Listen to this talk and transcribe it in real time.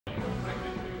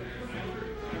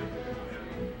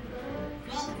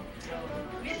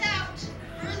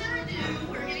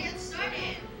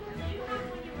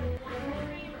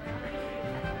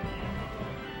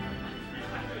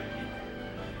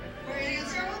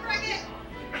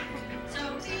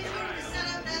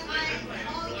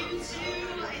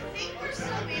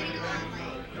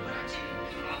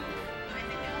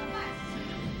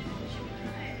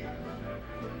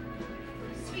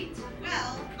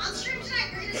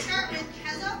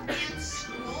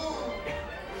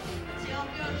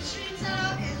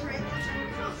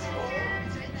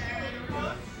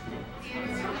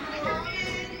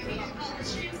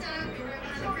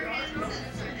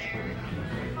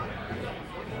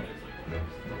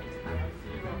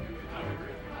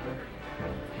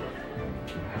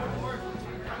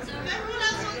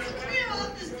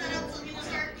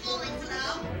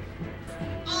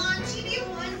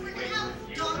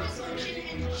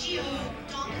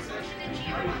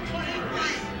On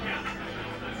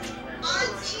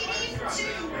TV2,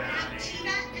 we're gonna have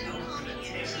TVet and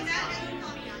Okami.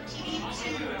 On TV2.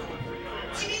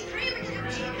 TV3, we're gonna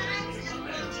have J-Pads and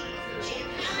Melty.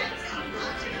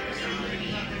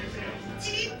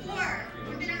 TV4,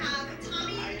 we're gonna have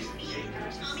Tommy and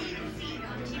Feed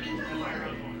on TV4.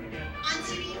 On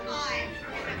TV5,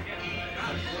 we're gonna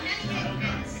have Connecticut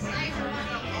and Cyber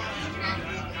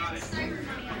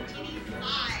Money on TV5.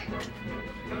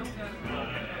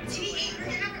 TV8, we're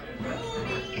gonna have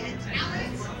Robi and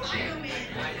Alex Bioman.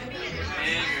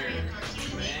 on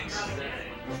TV8.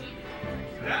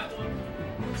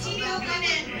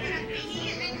 TV11, we're gonna have BINGHI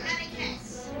and Atticus.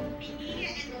 On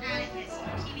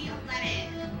TV11.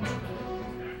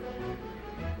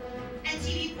 And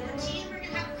TV14, we're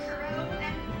gonna have Kuro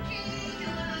and Kezzup.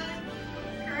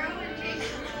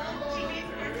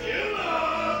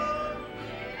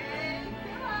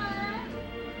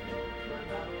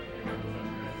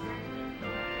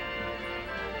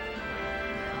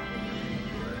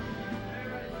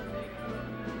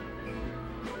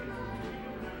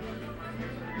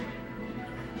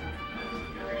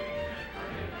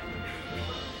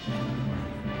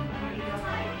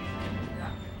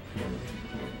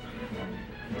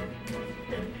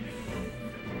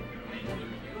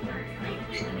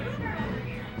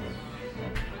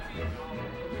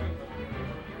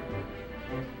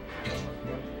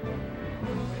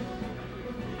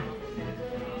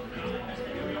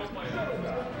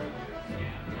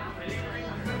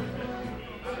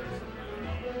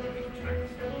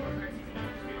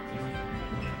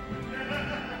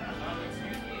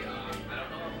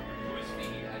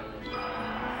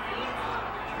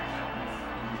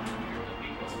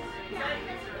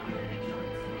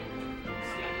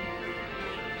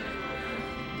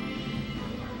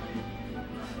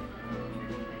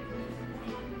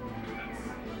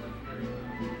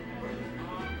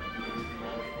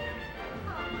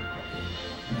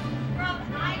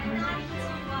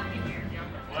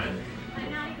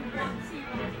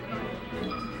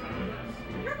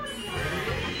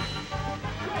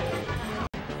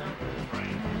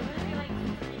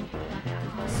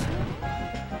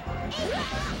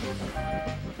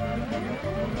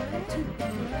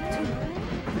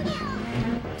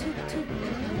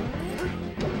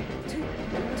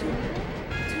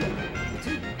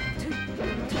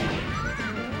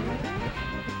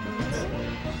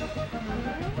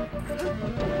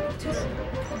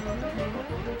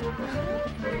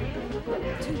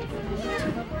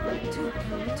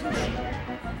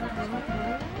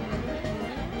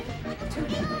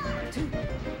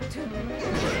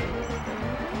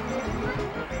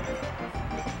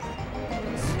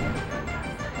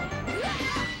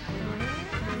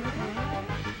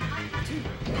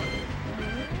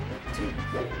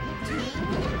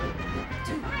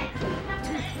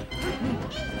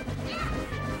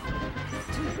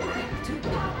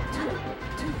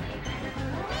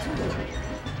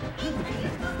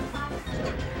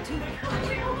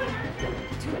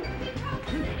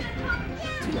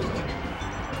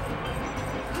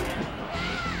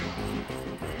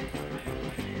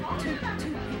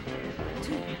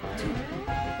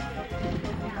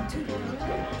 on TV14.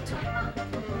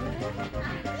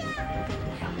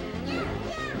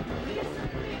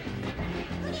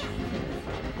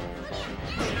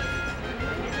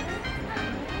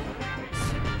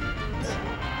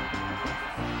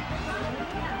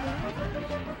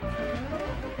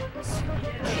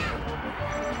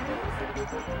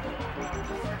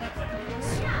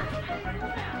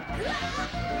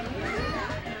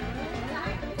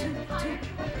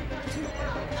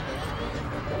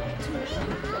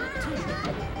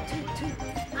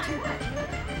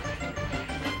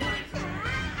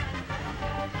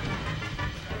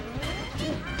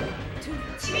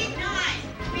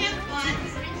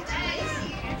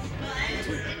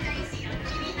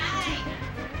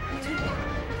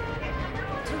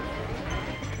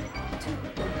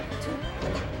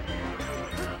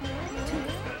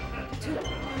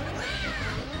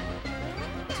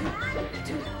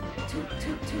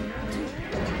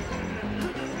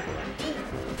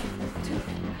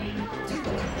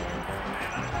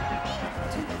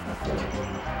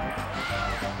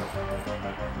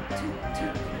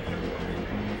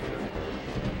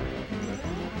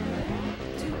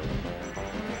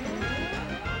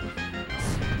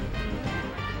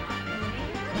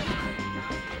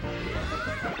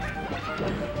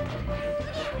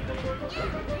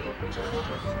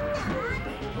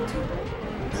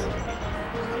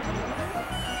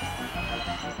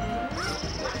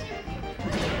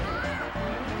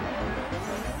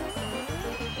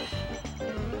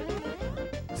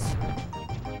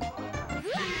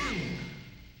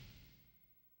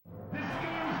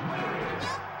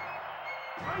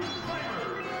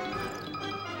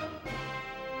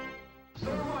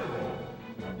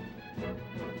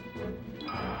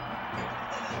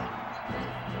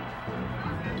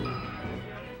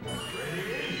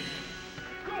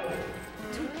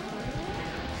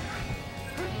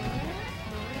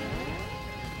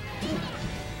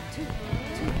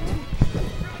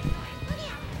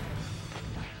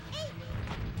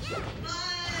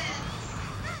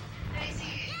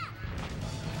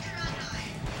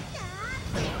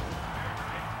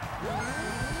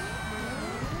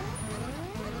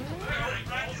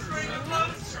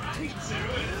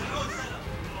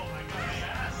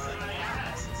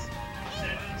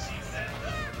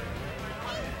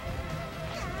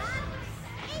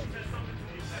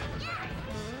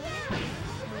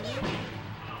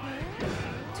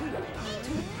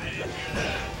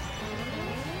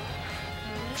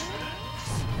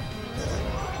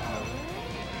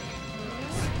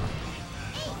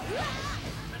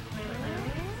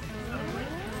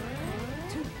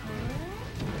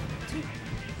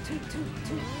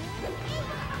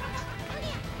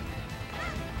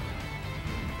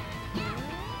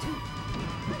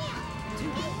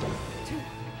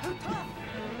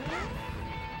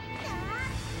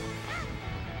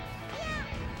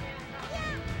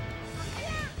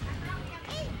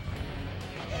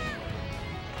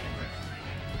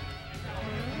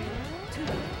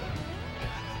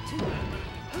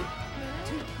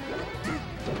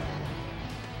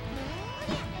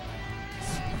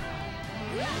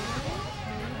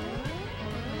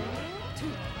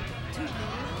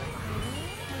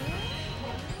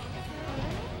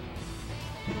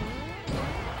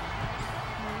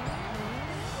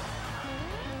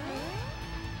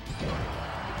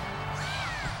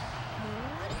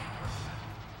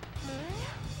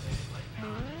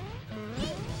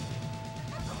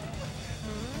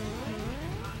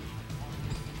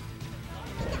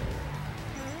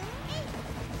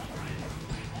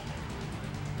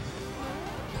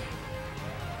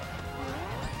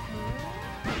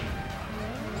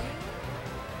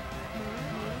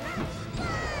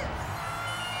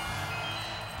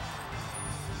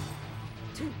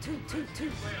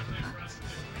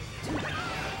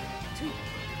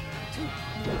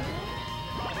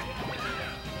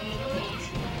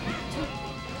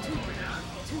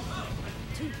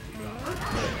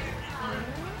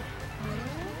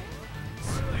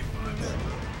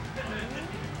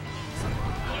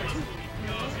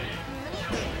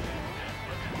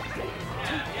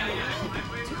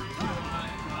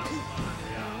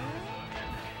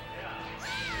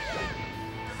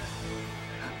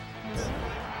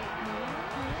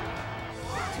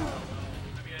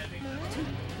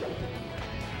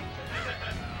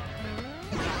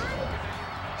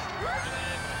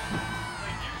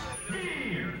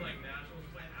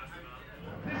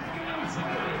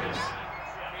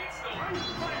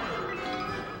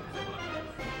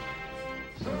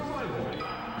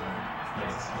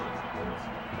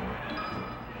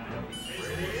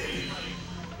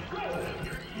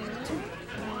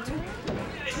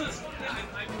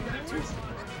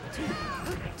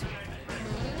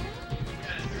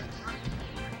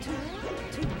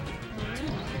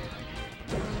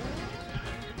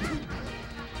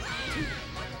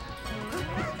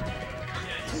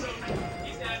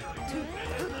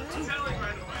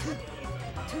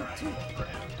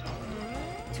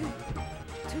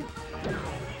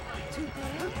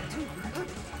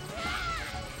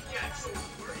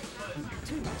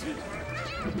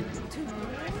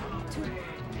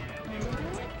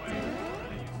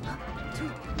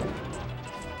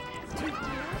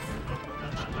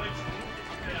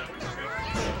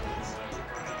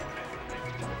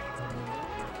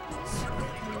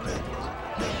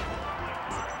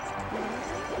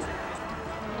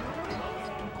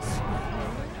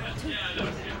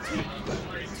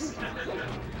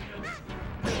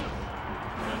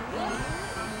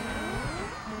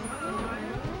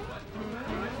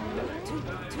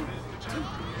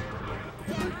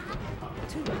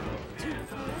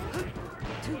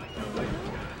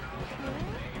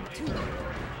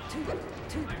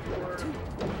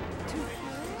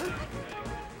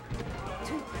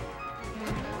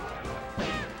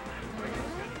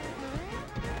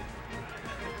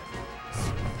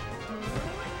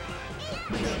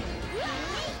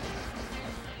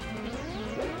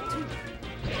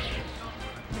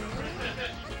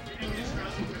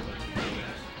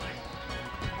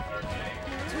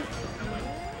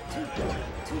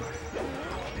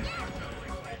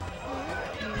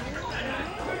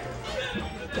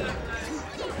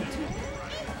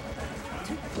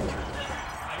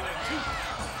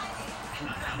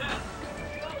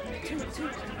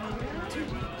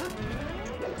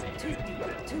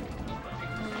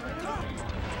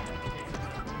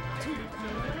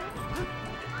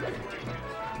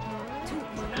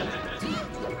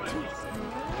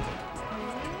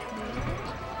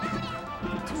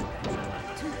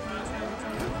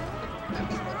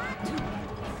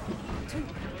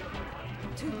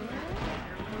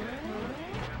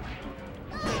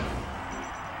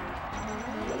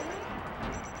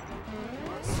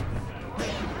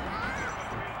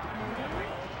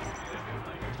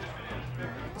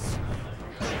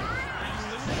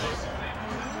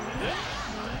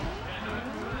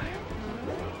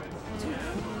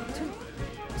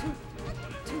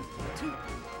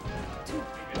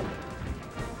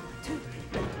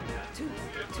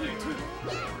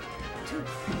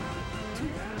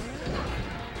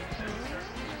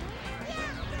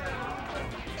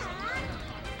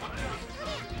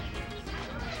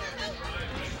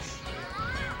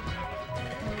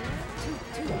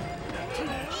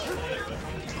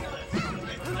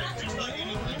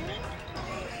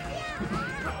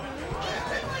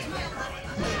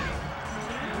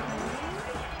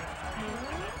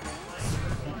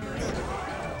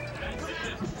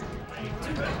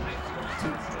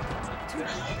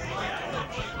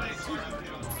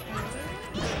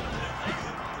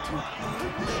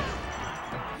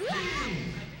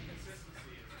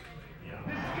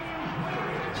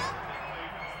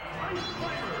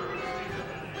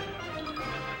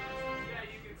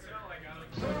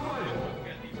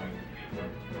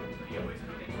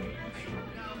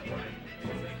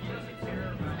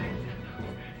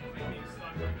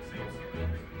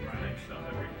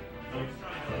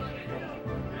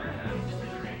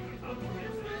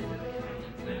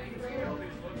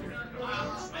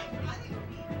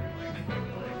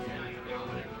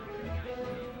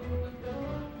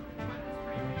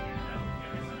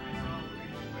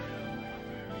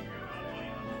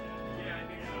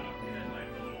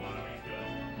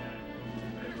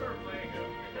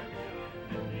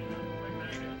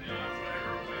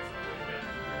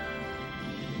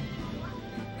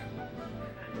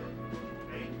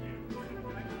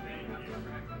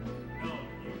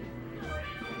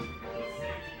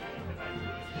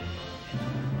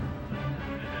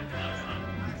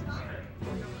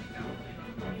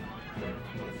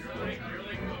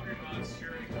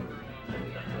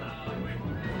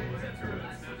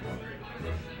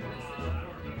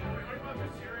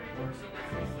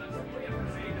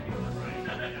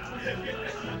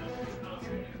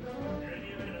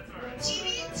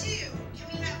 TV2, can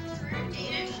we have Fern,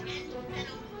 Danish, and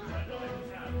Venom?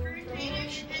 Fern,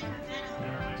 Danish, and Venom.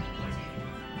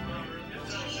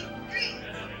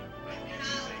 TV3, can we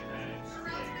have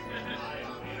Brub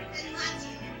and Latin? Brub and Latin.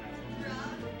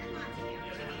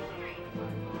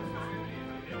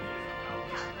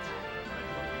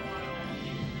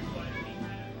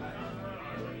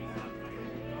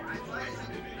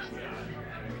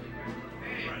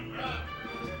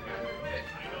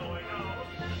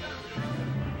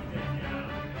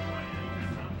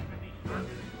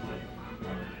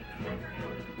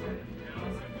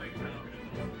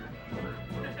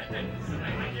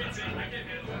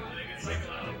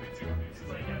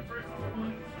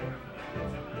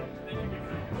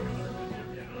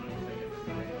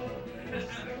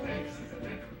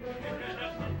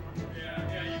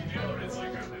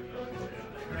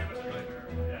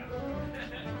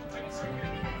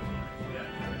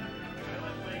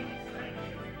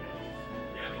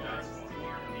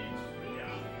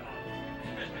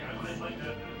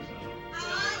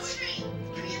 Stream,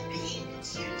 can we have Bekvin,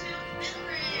 Kezzup, and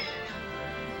Ran?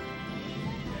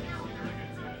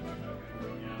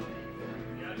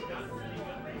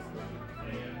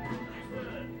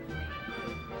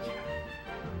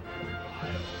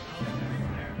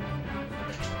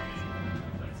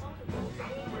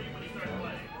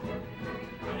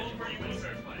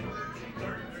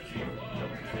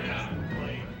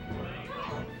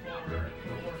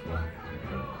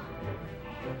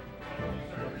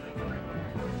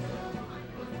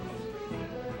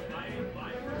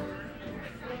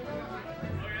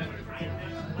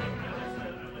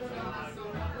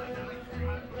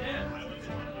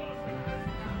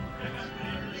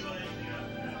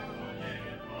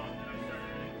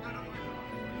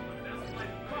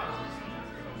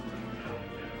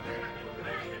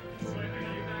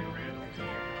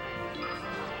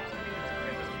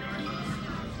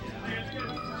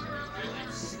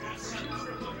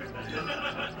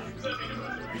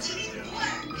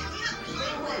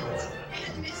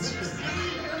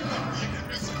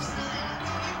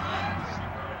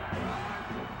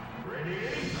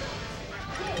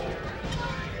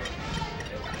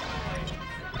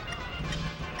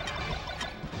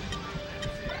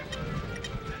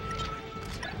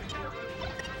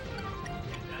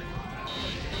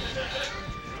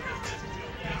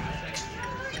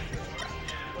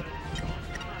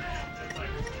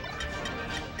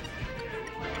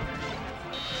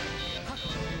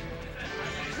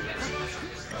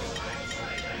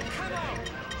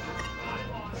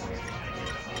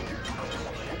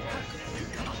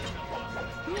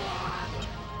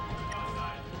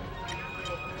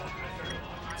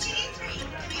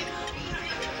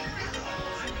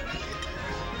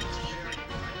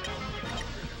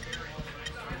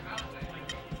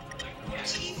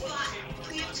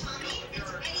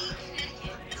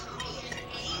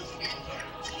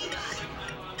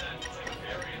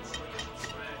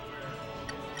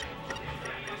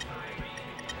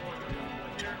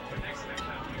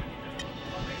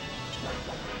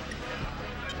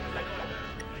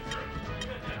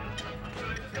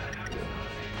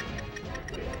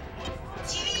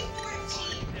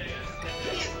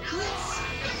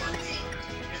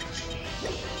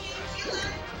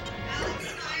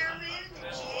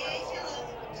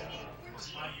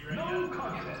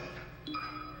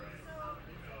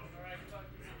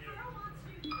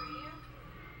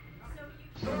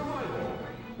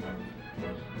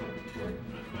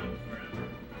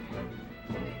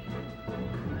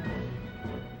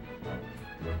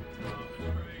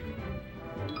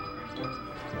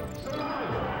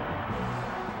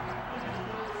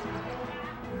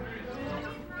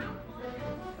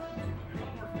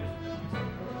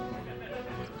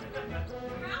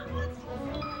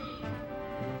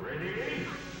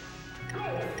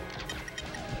 Go!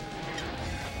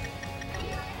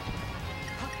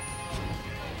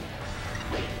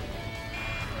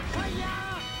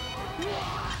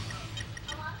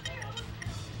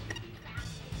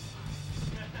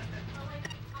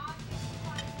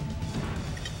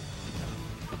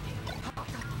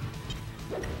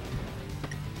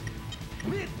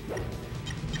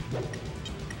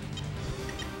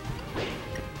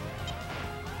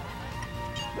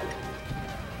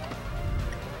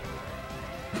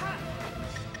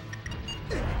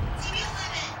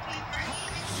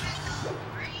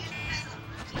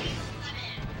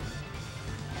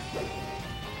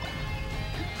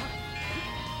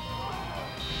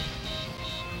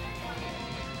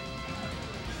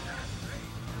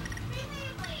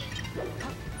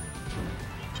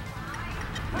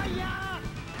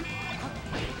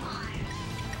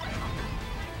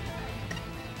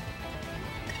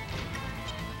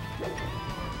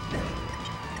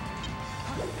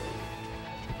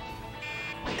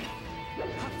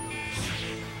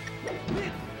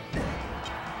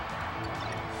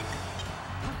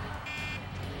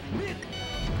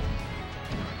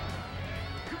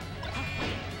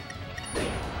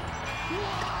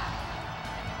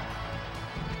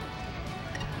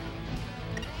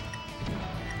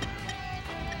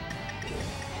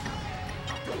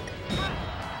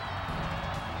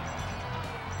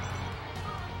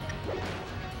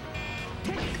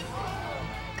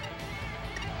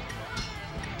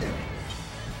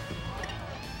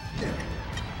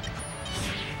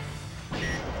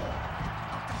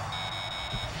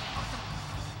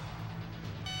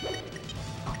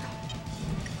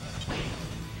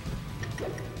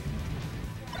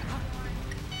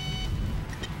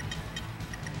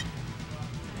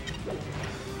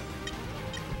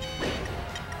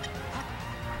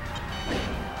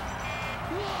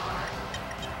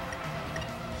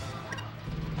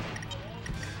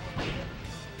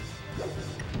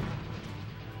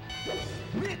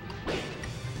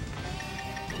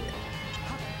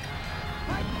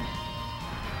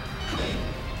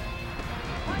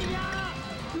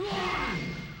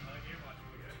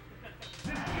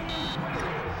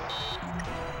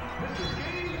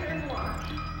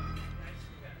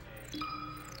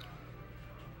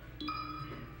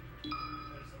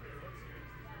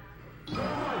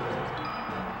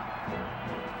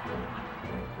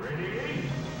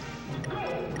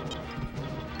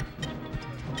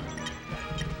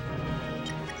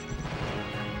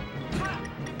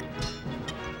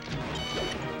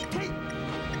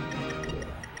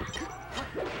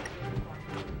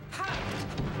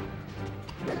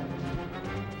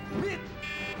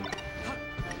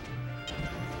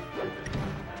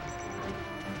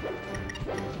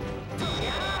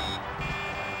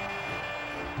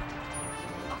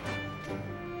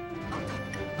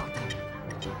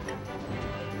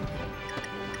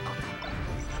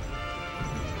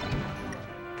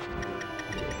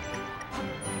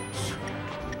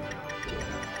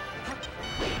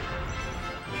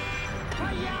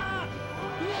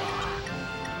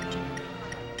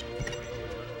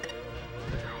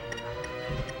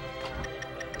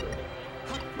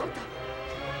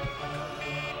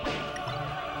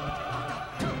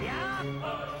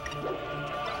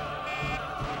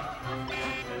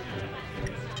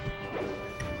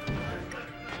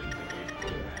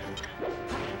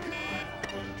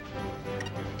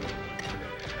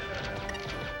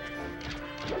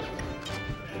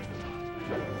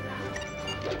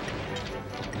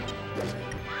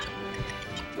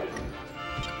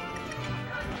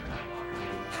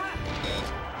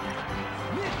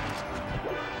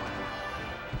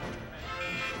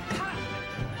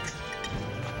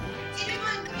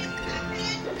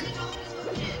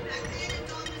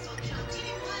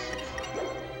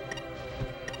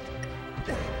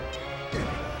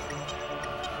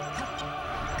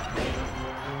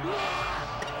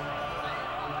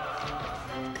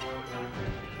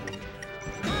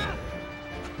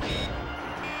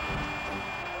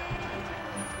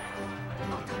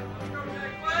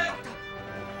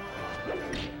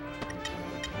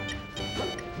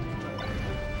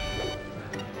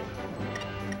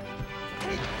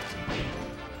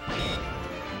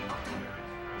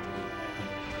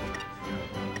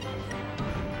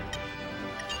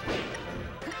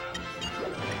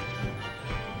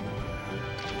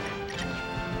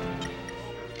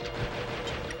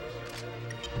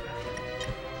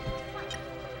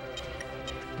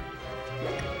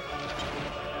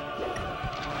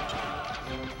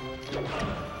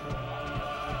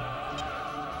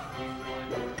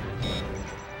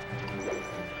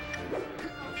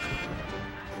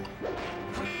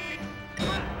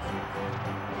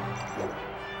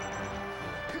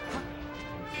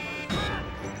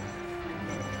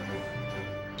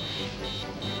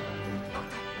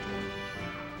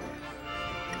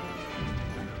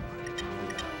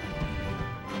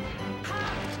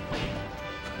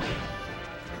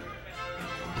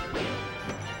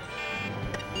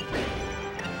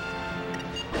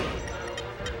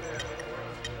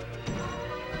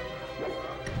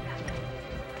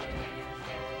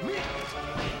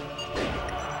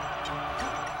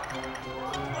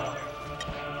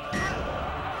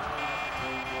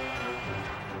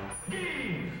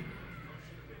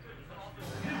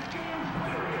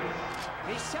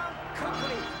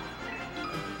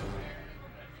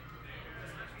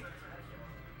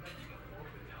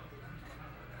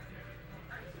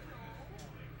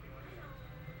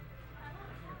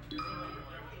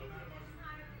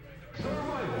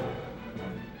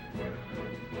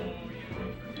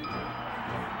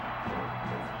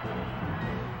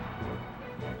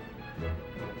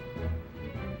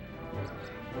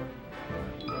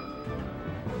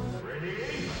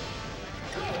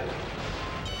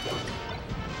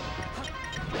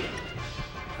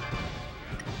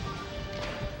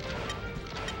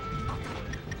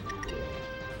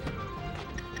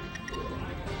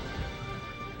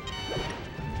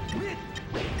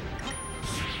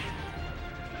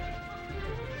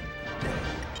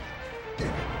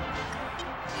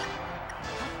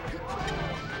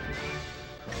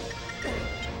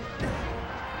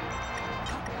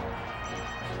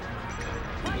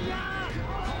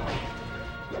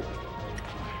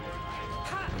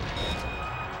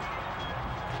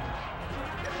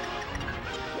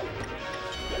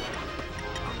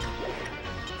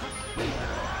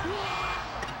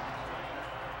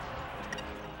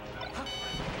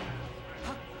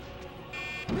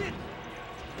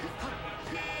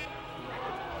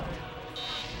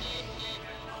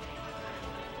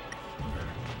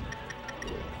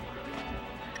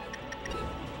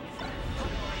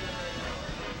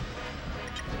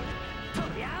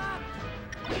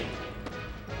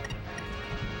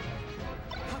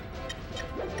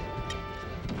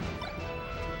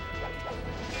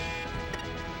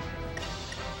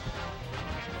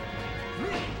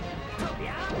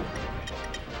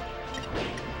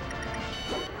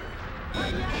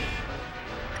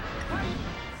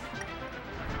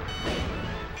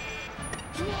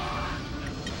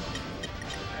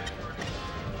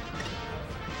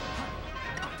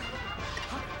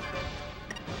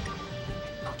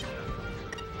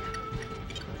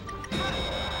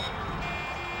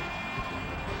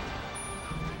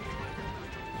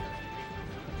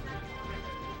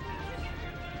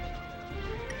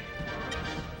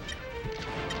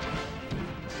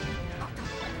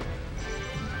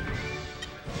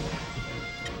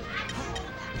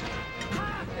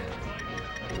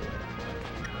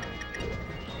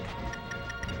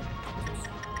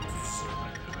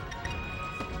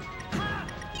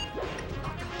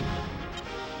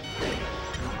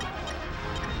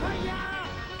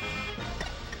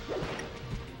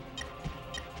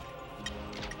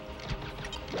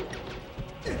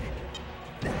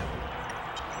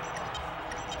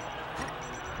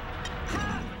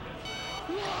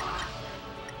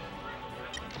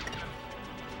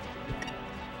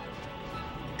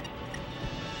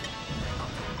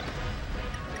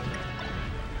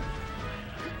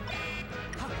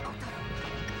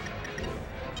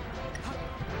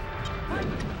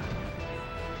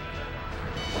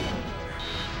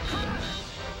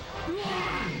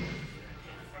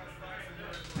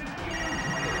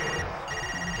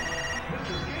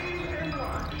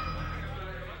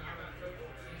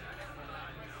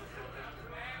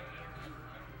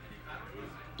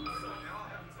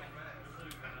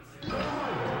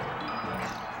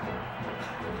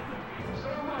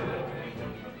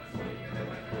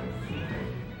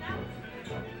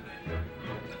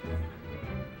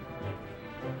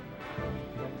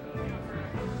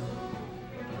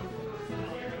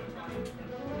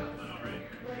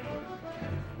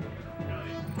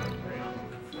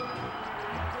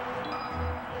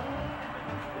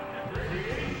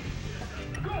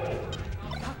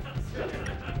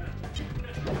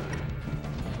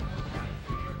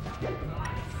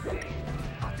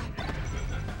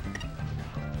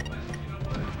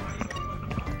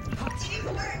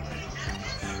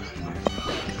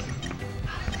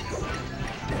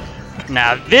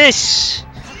 Now this.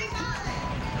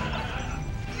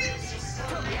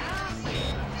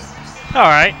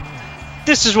 Alright.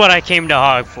 This is what I came to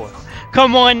HoG for.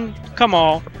 Come on. Come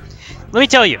on. Let me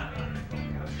tell you.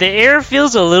 The air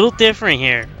feels a little different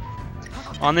here.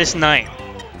 On this night.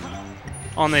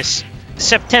 On this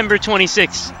September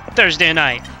 26th, Thursday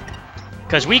night.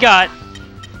 Because we got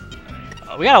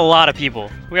a lot of people.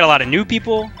 We got a lot of new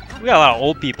people. We got a lot of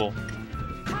old people.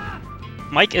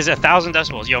 Mic is 1,000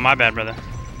 decibels. Yo, my bad, brother.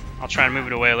 I'll try and move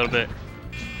it away a little bit.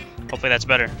 Hopefully that's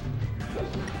better.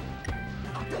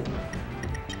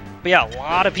 But yeah, a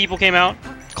lot of people came out.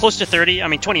 Close to 30. I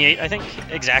mean, 28, I think.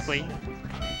 Exactly.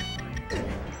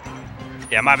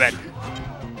 Yeah, my bad.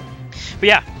 But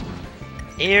yeah.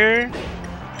 Air.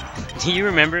 Do you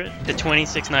remember the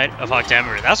 26th night of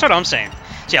October? That's what I'm saying.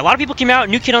 So yeah, a lot of people came out.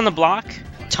 New kid on the block.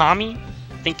 Tommy.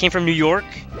 I think came from New York.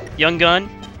 Young gun.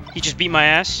 He just beat my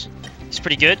ass. He's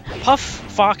pretty good. Puff,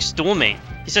 Fox, dual mate.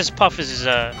 He says Puff is his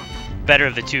better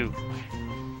of the two.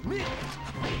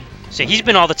 So he's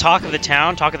been all the talk of the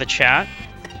town, talk of the chat.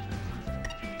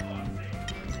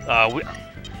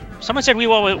 Someone said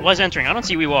Weewall was entering. I don't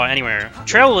see Weewall anywhere.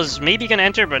 Trail was maybe going to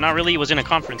enter, but not really. He was in a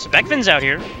conference. Bekvin's out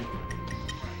here.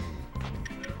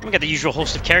 We got the usual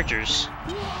host of characters.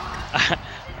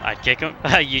 I'd kick him.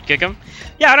 You'd kick him?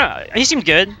 Yeah, I don't know. He seemed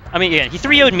good. I mean, yeah, he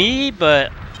 3-0'd me,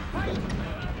 but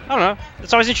I don't know.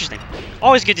 It's always interesting.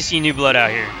 Always good to see new blood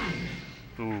out here.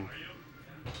 Ooh.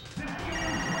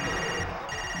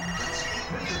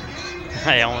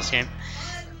 I almost came.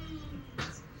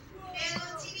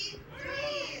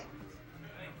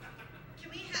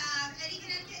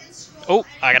 Oh,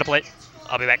 I gotta play.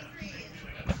 I'll be back.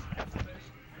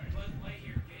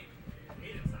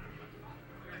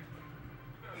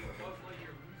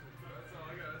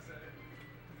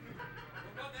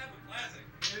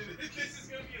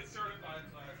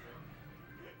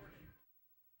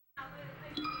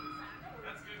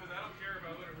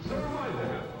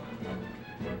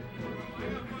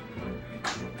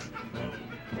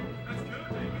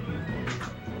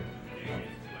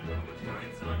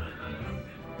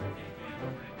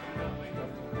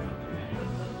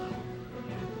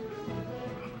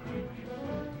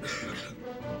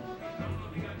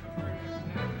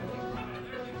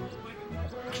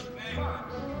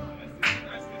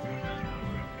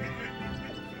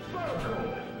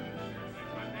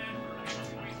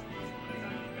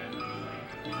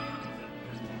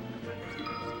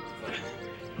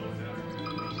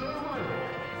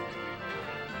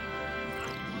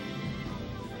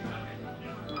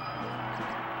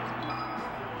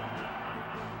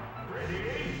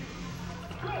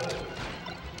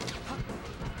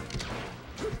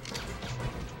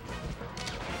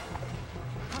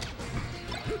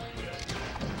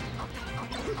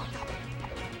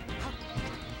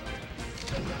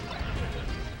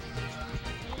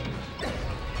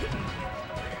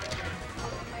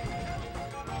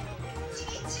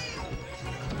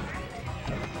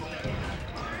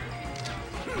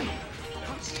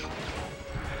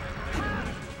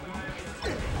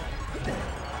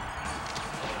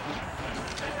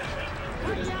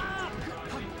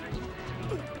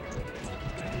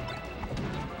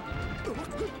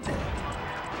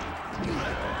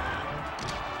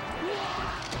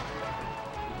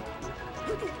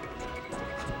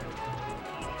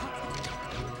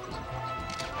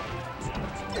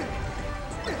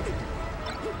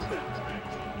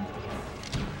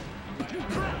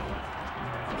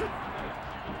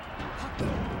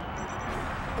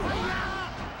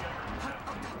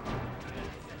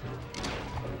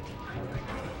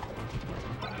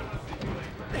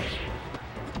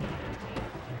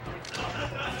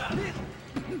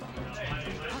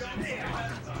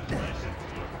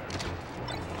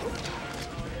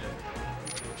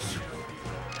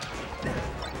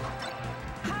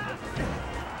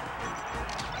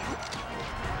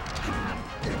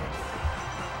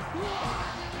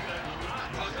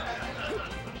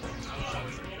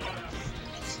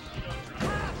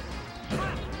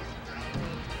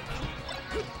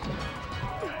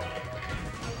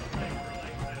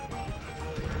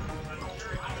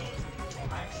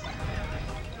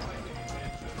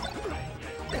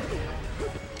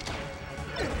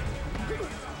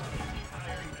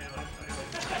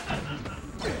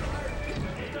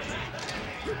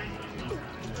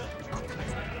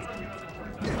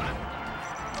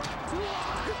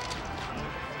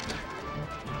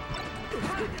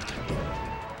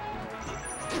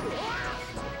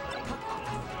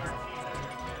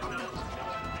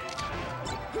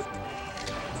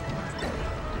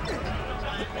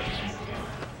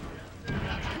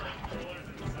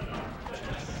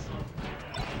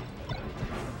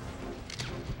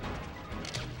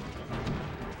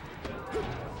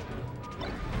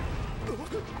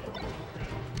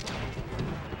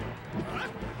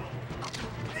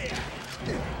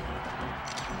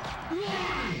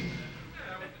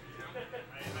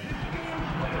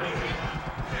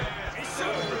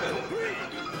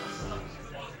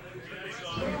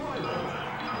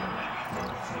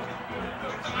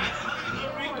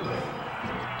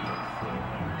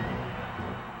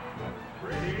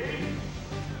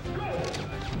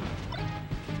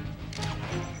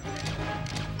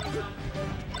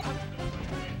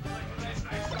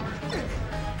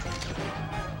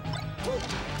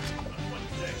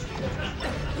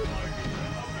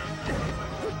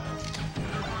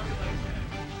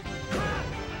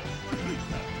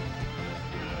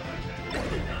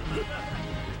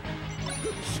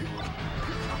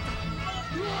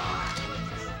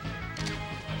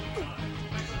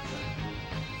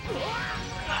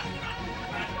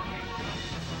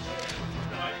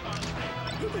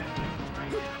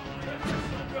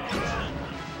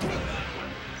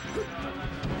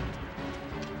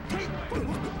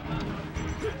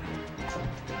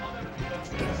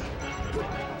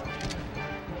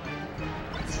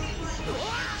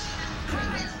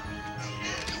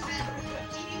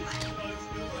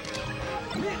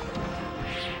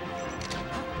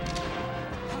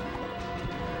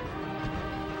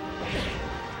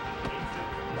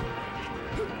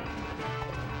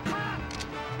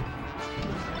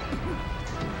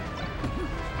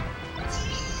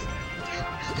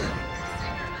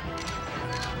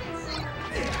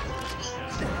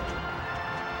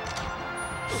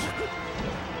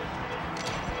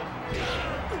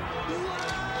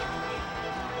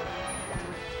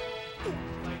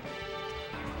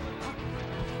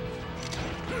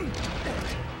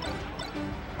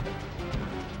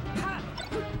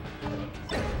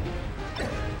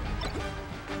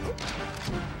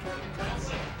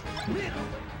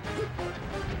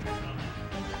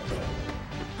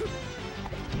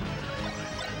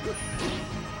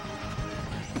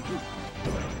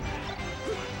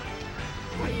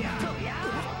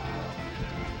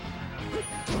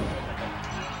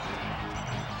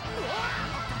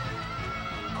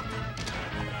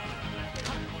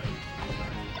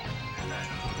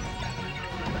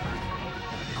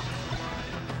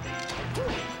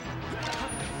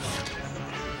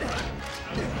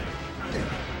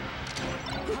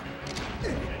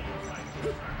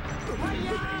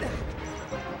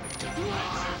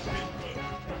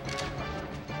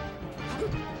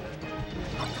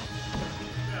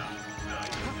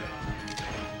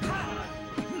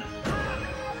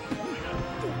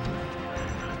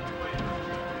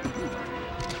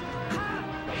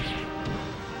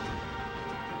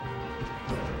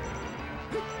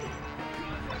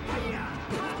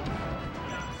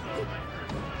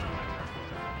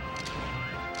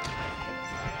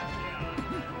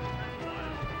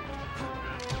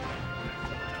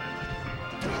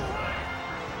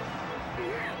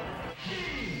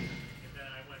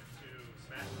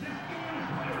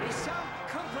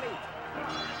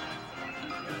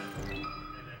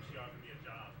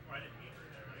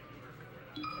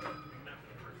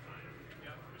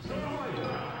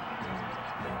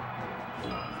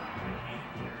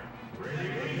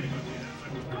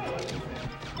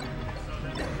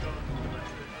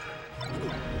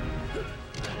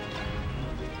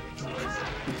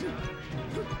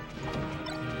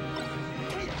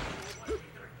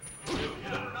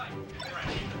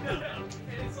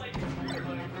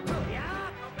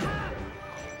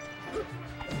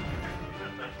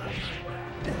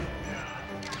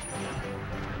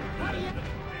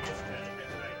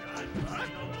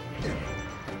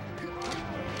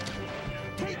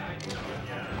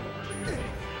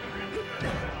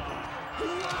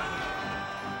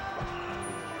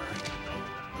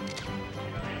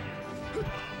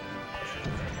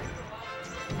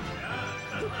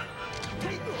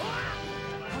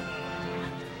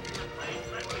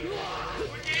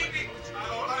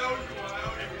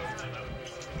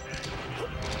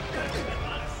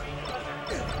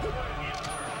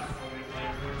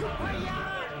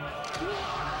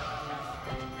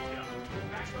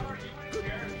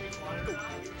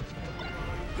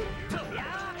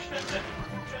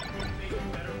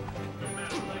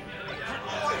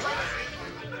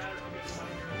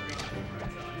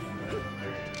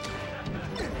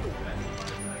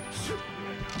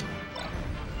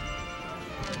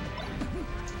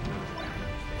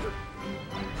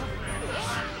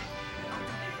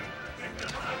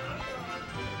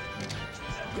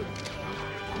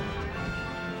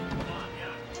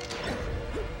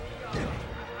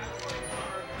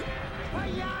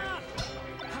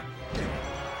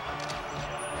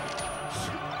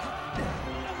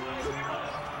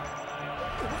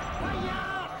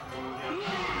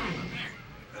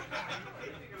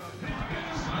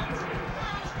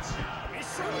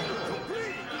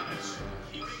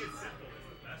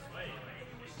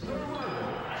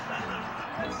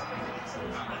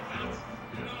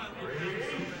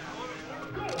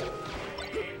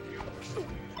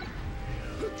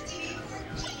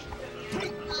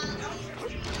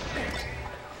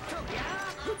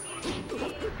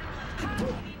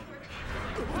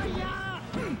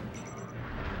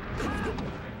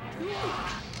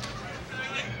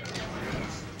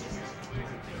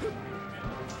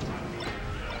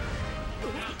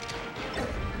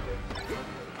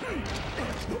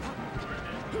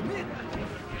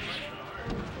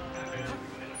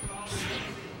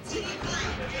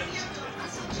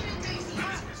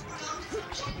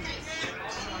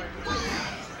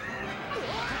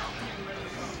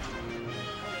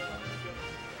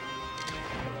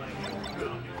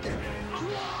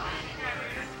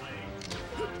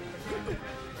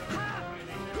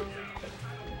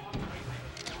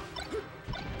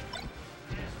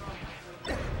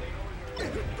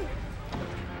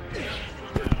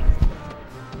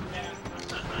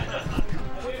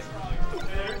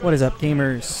 What is up,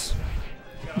 gamers?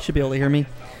 You should be able to hear me.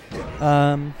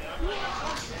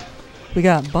 We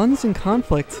got Buns in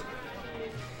Conflict.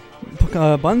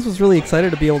 Buns was really excited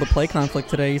to be able to play Conflict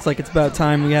today. He's like, it's about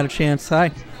time we had a chance. Hi.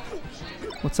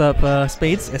 What's up,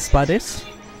 Spades? Espades?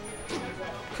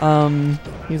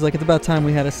 He's like, it's about time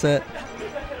we had a set.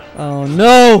 Oh,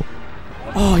 no!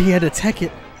 Oh, he had to tech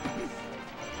it.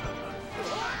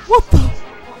 What the?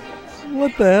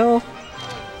 What the hell?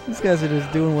 These guys are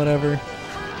just doing whatever.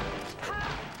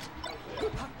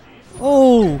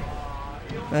 Oh!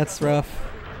 That's rough.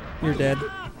 You're dead.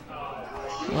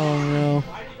 Oh no.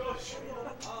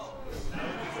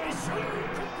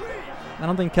 I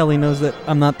don't think Kelly knows that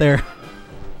I'm not there.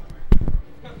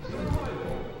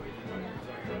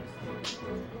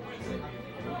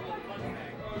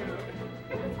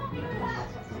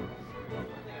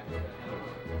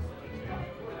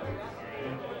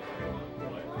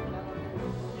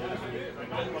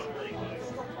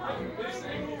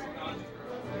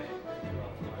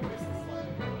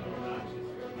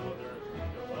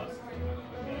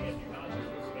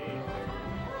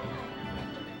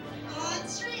 On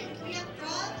stream, we have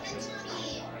Brub and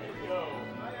Tommy.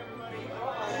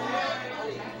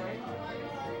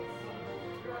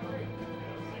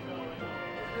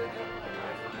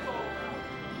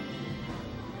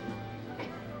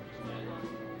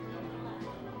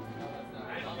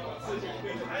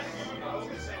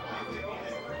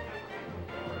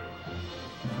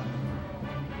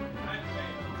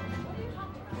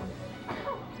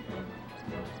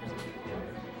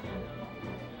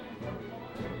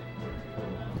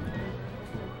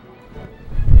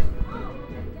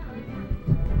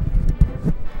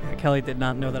 Kelly did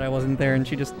not know that I wasn't there, and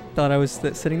she just thought I was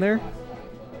sitting there.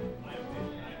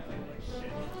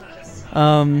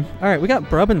 Alright, we got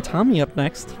Brub and Tommy up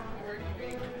next.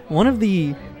 One of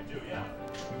the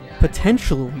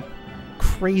potentially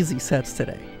crazy sets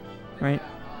today, right?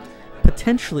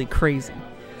 Potentially crazy.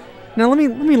 Now let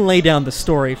me lay down the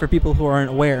story for people who aren't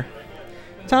aware.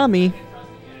 Tommy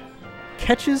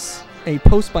catches a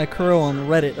post by Kuro on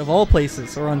Reddit of all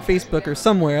places, or on Facebook or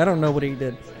somewhere. I don't know what he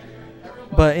did.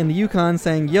 But in the Yukon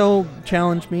saying, yo,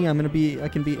 challenge me, I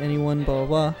can beat anyone, blah,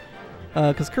 blah, blah.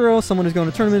 Because Kuro, someone who's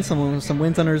going to tournaments, someone with some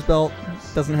wins under his belt,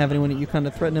 doesn't have anyone at Yukon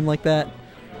to threaten him like that.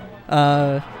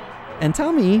 And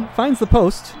Tommy finds the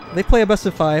post. They play a best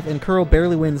of 5, and Kuro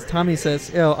barely wins. Tommy says,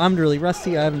 yo, I'm really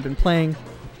rusty, I haven't been playing.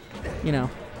 You know.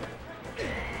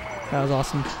 That was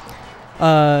awesome.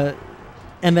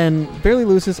 And then barely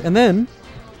loses, and then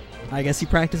I guess he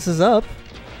practices up,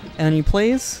 and he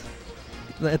plays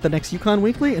at the next Yukon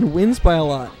Weekly and wins by a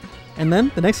lot. And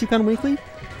then the next Yukon Weekly,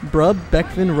 Brub,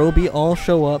 Bekvin, Robi all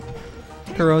show up.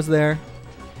 Kuro's there.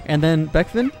 And then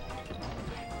Bekvin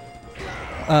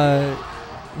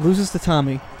loses to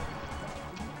Tommy.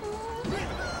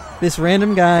 This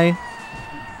random guy,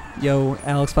 yo,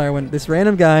 Alex Firewind, this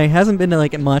random guy hasn't been to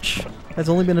like much. Has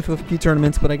only been to a few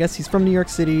tournaments, but I guess he's from New York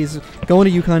City. He's going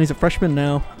to Yukon. He's a freshman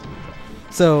now.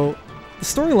 So the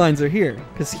storylines are here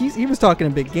because he was talking a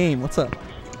big game. What's up?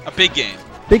 A big game.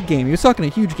 Big game. He was talking a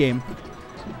huge game.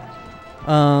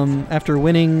 After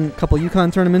winning a couple Yukon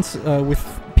tournaments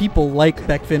with people like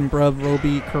Bekvin, Brub,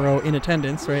 Robi, Kuro in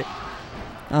attendance, right?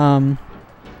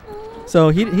 So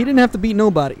he didn't have to beat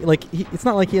nobody. Like it's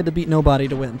not like he had to beat nobody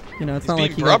to win. You know, it's not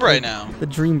like he Brub got right now. The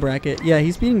dream bracket. Yeah,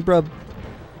 he's beating Brub.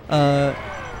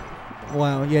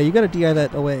 Wow. Yeah, you got to DI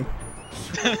that away.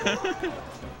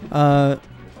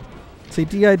 So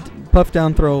DI'd buff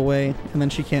down, throw away, and then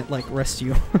she can't like rest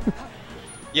you.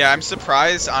 Yeah, I'm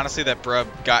surprised honestly that Brub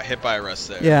got hit by a rest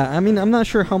there. Yeah, I mean I'm not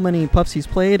sure how many puffs he's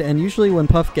played, and usually when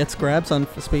Puff gets grabs on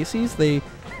spacies, they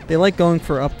like going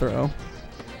for up throw.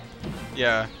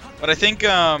 Yeah, but I think they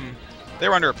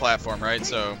were under a platform, right?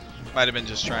 So might have been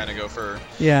just trying to go for.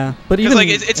 Yeah, but even like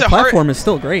it's the a platform is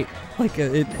still great. Like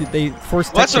they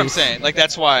forced. Well, that's what I'm saying. Like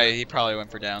that's why he probably went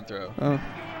for down throw. Oh.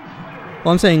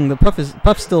 Well, I'm saying the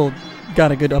Puff still got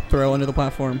a good up throw under the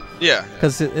platform. Yeah.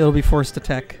 Because it'll be forced to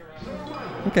tech.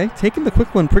 Okay, taking the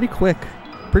quick one pretty quick.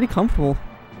 Pretty comfortable.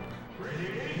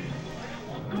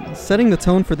 Setting the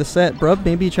tone for the set. Brub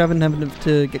maybe having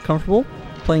to get comfortable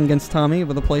playing against Tommy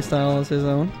with a playstyle as his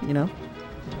own, you know?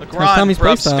 Look, we're on Tommy's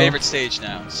Brub's playstyle. favorite stage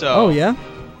now. So Oh, yeah?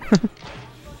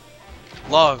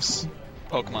 loves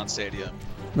Pokemon Stadium.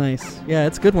 Nice. Yeah,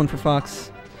 it's a good one for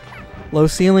Fox. Low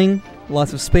ceiling,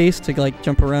 lots of space to like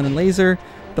jump around and laser.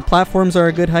 The platforms are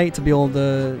a good height to be able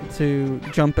to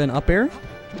jump and up air.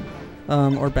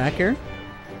 Or back air.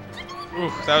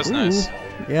 Ooh, that was nice.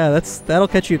 Yeah, that'll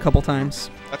catch you a couple times.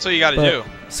 That's what you got to do.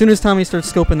 As soon as Tommy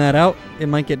starts scoping that out, it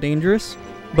might get dangerous.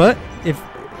 But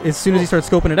as soon as he starts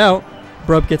scoping it out,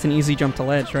 Brub gets an easy jump to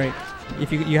ledge, right?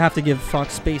 if you have to give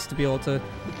Fox space to be able to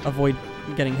avoid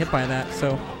getting hit by that.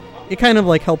 So it kind of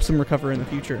like helps him recover in the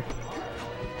future.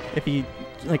 If he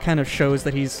like kind of shows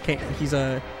that he's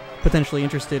potentially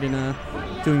interested in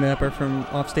doing that apart from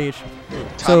off stage.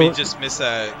 Tommy So just missed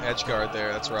that edge guard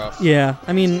there. That's rough. yeah,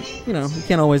 I mean, you know, you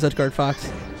can't always edge guard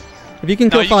Fox. If you can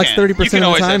No, kill you Fox can. 30% You of can the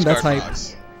always time, edge that's guard hype.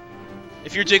 Fox.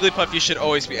 If you're Jigglypuff, you should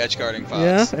always be edge guarding Fox.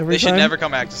 Yeah, every They should time? never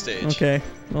come back to stage. Okay.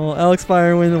 Well, Alex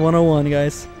Fire wins 101,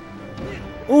 guys.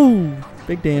 Ooh,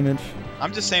 big damage.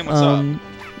 I'm just saying what's up.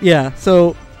 Yeah,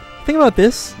 so the thing about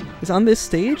this is on this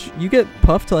stage, you get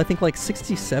puffed till I think like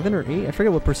 67 or 8. I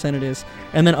forget what percent it is.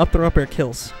 And then up throw up air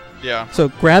kills. Yeah. So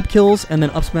grab kills and then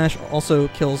up smash also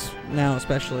kills now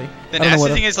especially. The I don't know nasty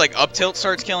what thing is like up tilt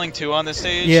starts killing too on this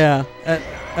stage. Yeah,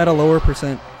 at a lower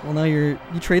percent. Well, now you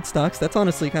trade stocks. That's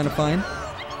honestly kind of fine.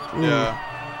 Ooh.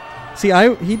 Yeah. See,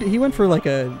 he went for like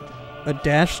a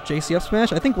dash JC up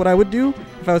smash. I think what I would do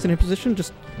if I was in a position,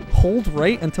 just hold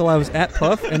right until I was at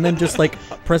puff, and then just like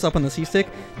press up on the C stick.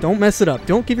 Don't mess it up.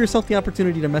 Don't give yourself the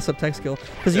opportunity to mess up tech skill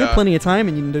because you have plenty of time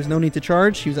and there's no need to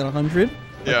charge. He was at 100.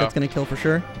 Like, that's gonna kill for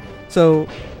sure. So,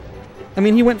 I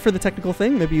mean, he went for the technical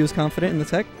thing. Maybe he was confident in the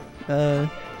tech.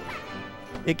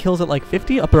 It kills at like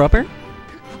 50 upper upper.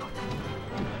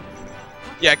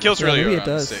 Yeah, it kills really maybe early it on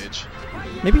the does. stage.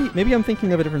 Maybe I'm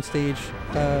thinking of a different stage.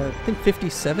 I think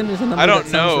 57 is a number. I don't that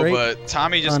sounds know, right. but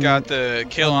Tommy just on- got the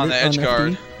kill on on the on edge FD.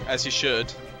 guard, as he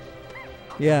should.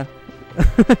 Yeah.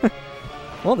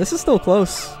 Well, this is still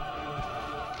close.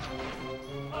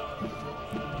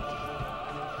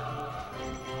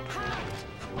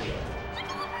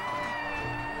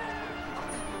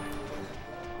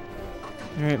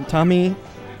 All right, Tommy,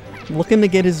 looking to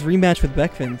get his rematch with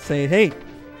Bekvin. Say, hey.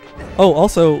 Oh,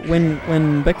 also, when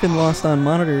Bekvin lost on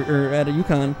monitor or at a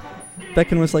Yukon,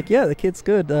 Bekvin was like, yeah, the kid's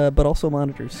good, but also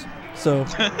monitors. So,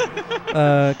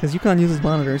 because Yukon uses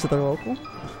monitors at their local.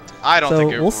 I don't So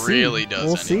think it we'll see. really does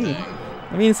We'll see. anything.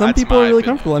 I mean, some That's people are my really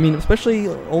opinion. comfortable. I mean, especially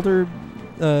older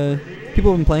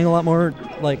people have been playing a lot more.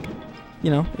 Like,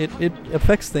 you know, it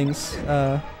affects things.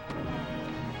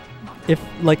 If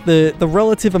like the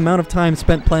relative amount of time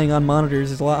spent playing on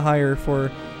monitors is a lot higher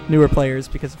for newer players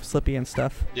because of Slippy and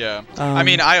stuff. Yeah. I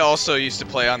mean, I also used to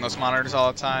play on those monitors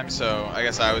all the time, so I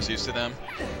guess I was used to them.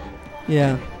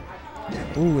 Yeah.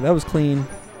 Ooh, that was clean.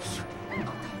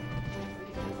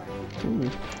 Ooh.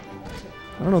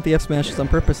 I don't know if the F smash is on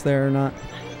purpose there or not.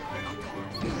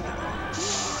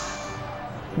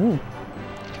 Ooh.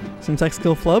 Some tech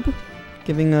skill flub,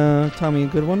 giving Tommy a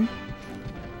good one.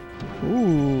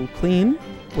 Ooh, clean.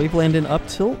 Wave landing up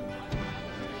tilt.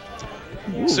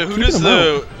 Ooh, So who keeping does him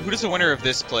out. the winner of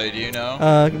this play? Do you know?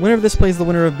 Winner of this plays the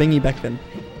winner of BINGHI Bekvin.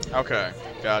 Okay,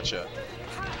 gotcha.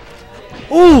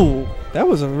 Ooh, that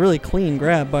was a really clean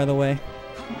grab, by the way.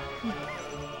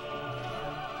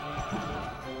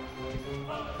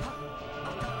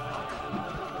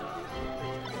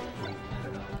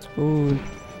 Ooh.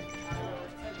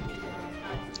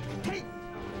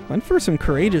 Went for some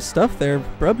courageous stuff there.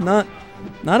 Brub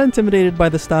not intimidated by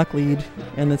the stock lead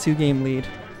and the 2-game lead.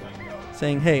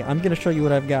 Saying, hey, I'm going to show you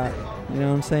what I've got. You know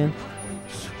what I'm saying?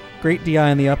 Great DI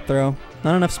on the up throw.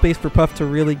 Not enough space for Puff to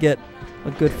really get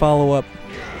a good follow-up.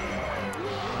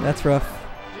 That's rough.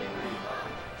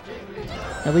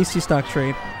 At least you stock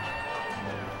trade.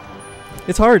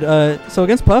 It's hard. So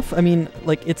against Puff, I mean,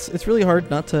 like it's really hard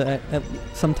not to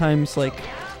sometimes like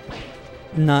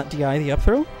not DI the up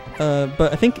throw.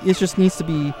 But I think it just needs to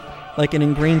be like an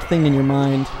ingrained thing in your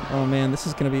mind. Oh man, this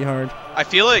is gonna be hard. I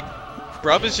feel like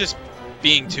Brub is just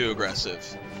being too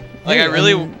aggressive. Like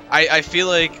Hey, I feel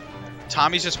like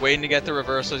Tommy's just waiting to get the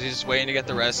reversals. He's just waiting to get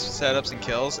the rest setups and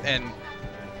kills, and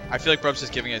I feel like Brub's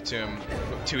just giving it to him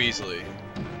too easily.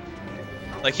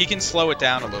 Like he can slow it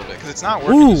down a little bit because it's not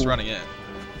working just running in.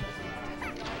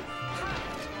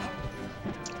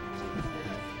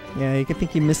 Yeah, you could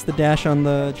think he missed the dash on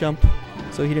the jump,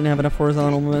 so he didn't have enough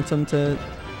horizontal momentum to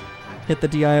hit the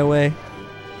DI away.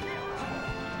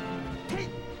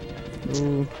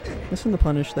 Ooh, missing the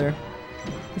punish there.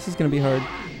 This is gonna be hard.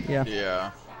 Yeah.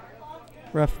 Yeah.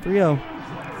 Rough 3-0.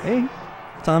 Hey,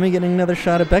 Tommy getting another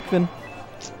shot at Bekvin.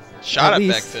 Shot at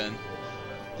least. Bekvin.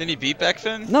 Didn't he beat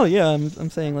Bekvin? No, yeah, I'm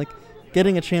saying like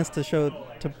getting a chance to show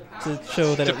that To it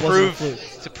wasn't a prove fluke.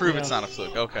 to prove you it's know? not a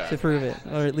fluke. Okay. To prove it,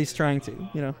 or at least trying to,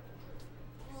 you know.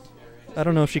 I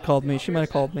don't know if she called me. She might have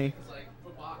called me.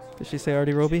 Did she say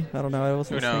Arty Robi? I don't know. I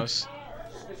wasn't Who listening. knows?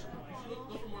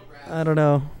 I don't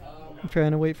know. I'm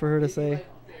trying to wait for her to say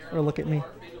or look at me.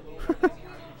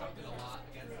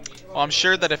 Well, I'm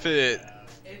sure that if it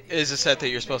is a set that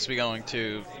you're supposed to be going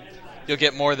to, you'll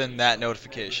get more than that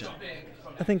notification.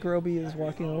 I think Robi is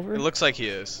walking over. It looks like he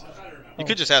is. You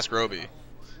could just ask Roby.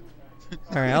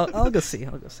 All right, I'll go see.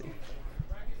 I'll go see.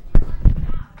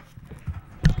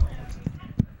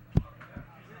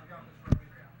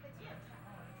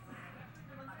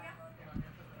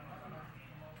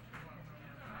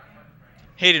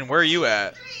 Hayden, where are you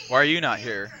at? Why are you not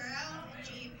here?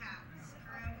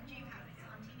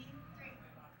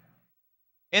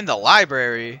 In the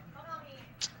library?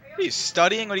 Are you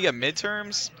studying? What do you got,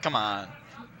 midterms? Come on.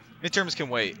 Midterms can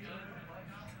wait.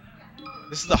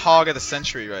 This is the hog of the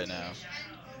century right now.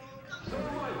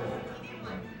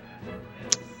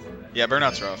 Yeah,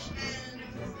 burnout's rough.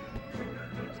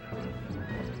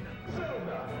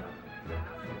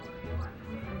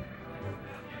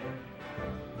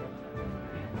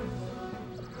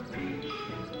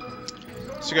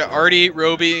 So we got Arty,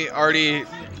 Roby. Arty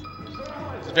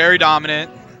is very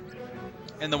dominant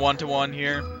in the 1-to-1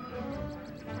 here.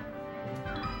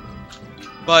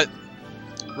 But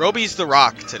Roby's the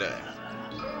rock today.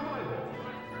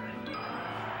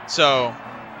 So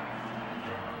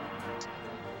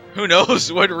who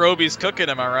knows what Roby's cooking,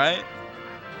 am I right?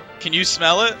 Can you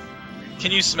smell it?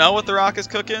 Can you smell what the rock is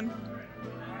cooking?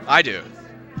 I do.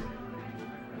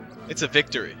 It's a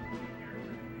victory.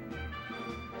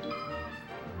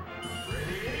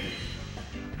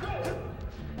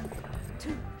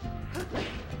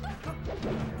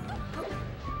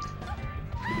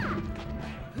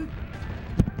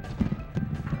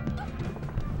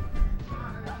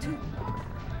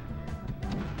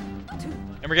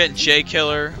 And we're getting J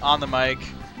Killer on the mic,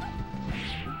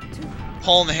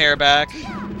 pulling the hair back,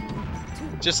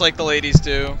 just like the ladies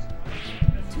do.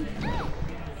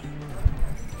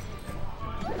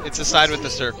 It's a side with the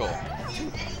circle.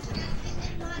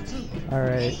 All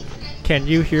right. Can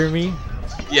you hear me?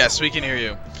 Yes, we can hear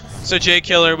you. So J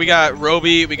Killer, we got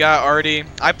Roby, we got Arty.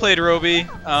 I played Roby.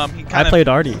 I played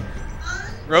Arty.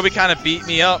 Roby kind of beat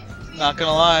me up. Not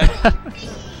gonna lie.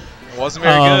 It wasn't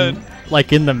very good.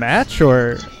 Like in the match,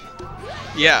 or?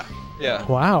 Yeah, yeah.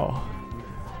 Wow.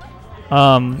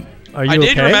 Are you okay? I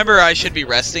did remember I should be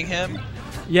resting him.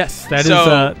 Yes, that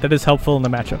is helpful in the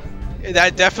matchup.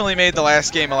 That definitely made the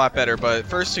last game a lot better, but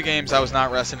first 2 games I was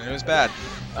not resting and it was bad.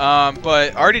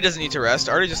 But Arty doesn't need to rest.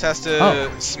 Arty just has to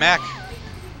smack.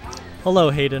 Hello,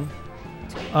 Hayden.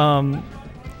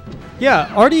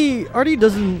 Yeah, Arty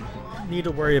doesn't need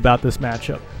to worry about this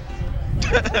matchup.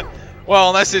 Well,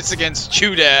 unless it's against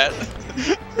Chudat.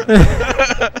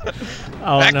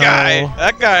 Oh,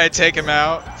 that guy, take him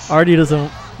out. Arty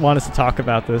doesn't want us to talk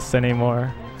about this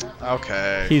anymore.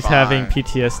 Okay. He's fine. having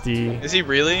PTSD. Is he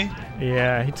really?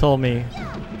 Yeah, he told me.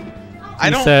 I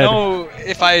don't know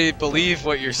if I believe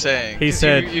what you're saying. He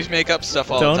said you make up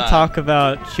stuff all the time. Don't talk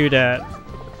about Chudat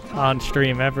on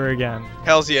stream ever again.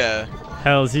 Hells yeah.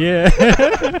 Hells yeah.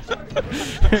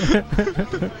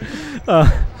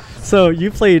 So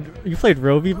you played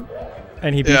Roby,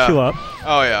 and he beat you up.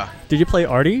 Oh yeah. Did you play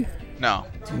Arty? No.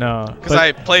 No. Because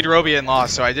I played Roby and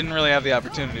lost, so I didn't really have the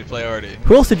opportunity to play Arty.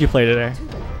 Who else did you play today?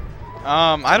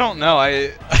 I don't know.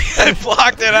 I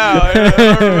blocked it out. I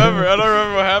don't remember. I don't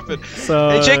remember what happened. So,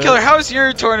 hey, J Killer, how's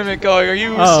your tournament going? Are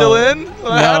you still in?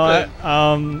 What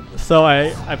happened? So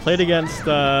I played against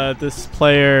this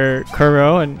player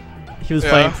Kuro, and he was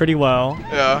playing pretty well.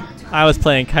 Yeah. I was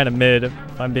playing kind of mid, if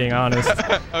I'm being honest.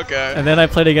 Okay. And then I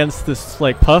played against this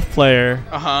Puff player.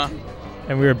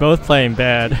 And we were both playing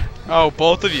bad. Oh,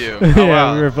 both of you. Oh, yeah,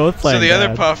 wow. we were both playing So the bad.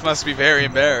 other Puff must be very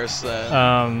embarrassed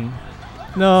then.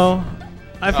 No,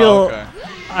 I feel. Okay.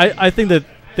 I think that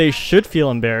they should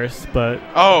feel embarrassed, but.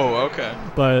 Oh, okay.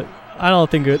 But I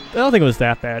don't think it was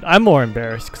that bad. I'm more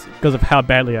embarrassed because of how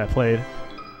badly I played.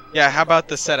 Yeah. How about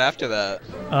the set after that?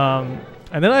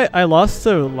 And then I lost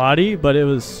to Lottie, but it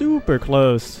was super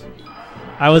close.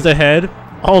 I was ahead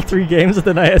all 3 games, and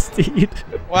then I SD'd.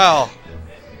 Wow.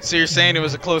 So you're saying it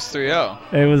was a close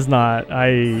 3-0? It was not.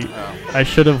 I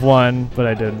should have won, but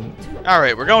I didn't. All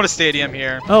right, we're going to Stadium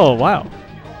here. Oh, wow.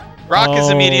 Rock is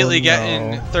immediately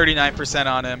getting 39%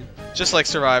 on him, just like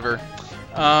Survivor.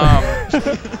 I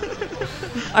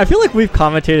feel like we've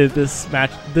commentated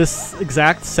this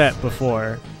exact set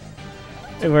before,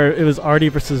 where it was Arty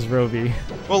versus Roby.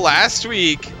 Well, last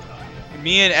week,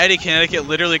 me and Eddie Connecticut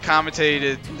literally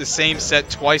commentated the same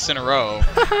set twice in a row.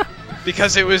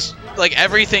 Because it was like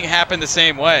everything happened the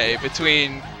same way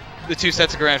between the 2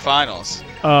 sets of grand finals.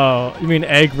 Oh, you mean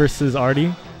Egg versus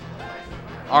Arty?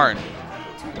 Arn.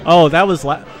 Oh, that was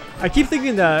I keep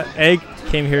thinking that Egg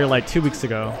came here like 2 weeks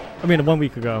ago. I mean, 1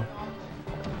 week ago.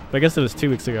 But I guess it was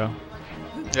 2 weeks ago.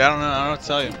 Yeah, I don't know. I don't know what to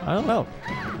tell you. I don't know.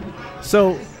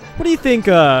 So, what do you think?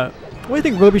 What do you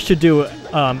think Roby should do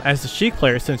as the Sheik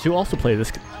player, since you also play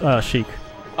this Sheik?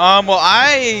 Well,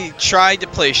 I tried to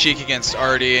play Sheik against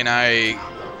Arty, and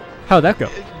How'd that go?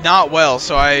 not well,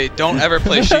 so I don't ever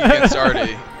play Sheik against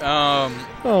Arty.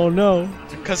 Oh no.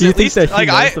 Because Do you at think least that he like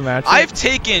knows the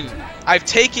matchup? I've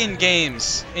taken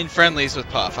games in friendlies with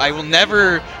Puff. I will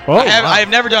never. Oh, wow. I've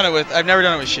never done it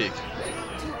with Sheik.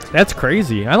 That's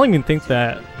crazy. I don't even think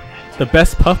that the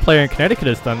best Puff player in Connecticut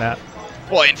has done that.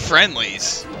 Well, in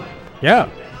friendlies. Yeah.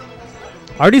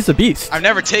 Arty's a beast. I've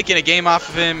never taken a game off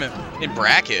of him in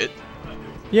bracket.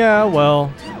 Yeah,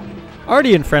 well,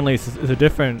 Arty in friendlies is a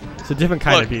different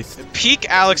kind Look, of beast. peak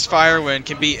Alex Firewind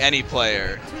can beat any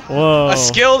player. Whoa. A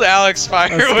skilled Alex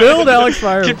Firewind skilled Alex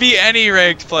Firewind. can beat any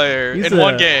ranked player He's in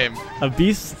one game. A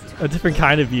beast, a different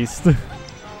kind of beast.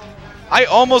 I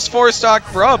almost 4-stocked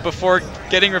Brub before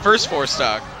getting reverse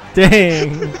 4-stock.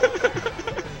 Dang.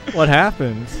 What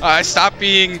happened? I stopped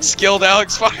being skilled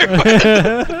Alex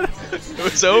Firewind. It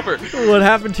was over. What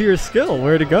happened to your skill?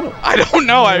 Where'd it go? I don't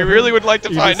know. I really would like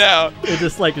to find out. It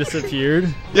just like disappeared.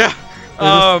 Yeah.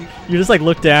 You just like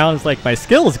look down. It's like my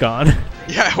skill's gone.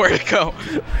 Yeah. Where'd it go?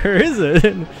 Where is it?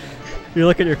 And you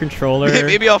look at your controller.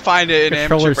 Maybe I'll find it in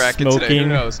amateur Controller's bracket today. smoking. Who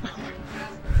knows?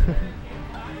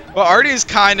 Well, Arty's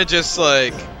kind of just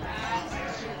like.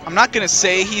 I'm not gonna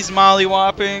say he's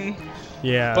mollywopping.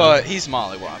 Yeah. But he's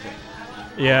mollywopping.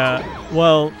 Yeah.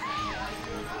 Well,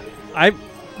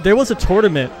 there was a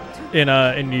tournament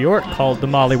in New York called the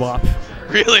Mollywop.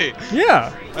 Really?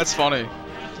 Yeah. That's funny.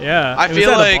 Yeah. I it was feel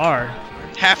at a like bar.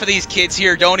 half of these kids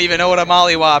here don't even know what a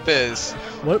mollywop is.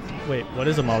 What? Wait. What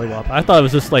is a Mollywop? I thought it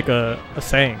was just like a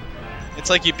saying. It's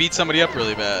like you beat somebody up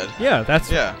really bad. Yeah.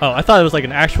 That's. Yeah. Oh, I thought it was like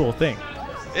an actual thing.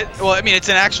 Well, I mean, it's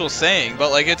an actual saying, but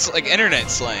like it's like internet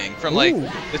slang from like Ooh.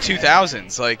 the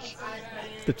 2000s. Like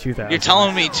The 2000s. you're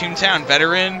telling me Toontown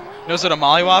veteran knows what a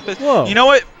mollywop is? Whoa. You know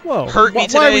what Whoa. hurt me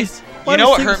Why are today? we You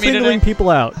know what hurt me singling today? people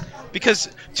out? Because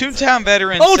Toontown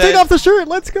veteran Oh, said, take off the shirt.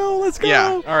 Let's go. Let's go. Yeah.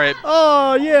 All right.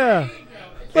 Oh yeah.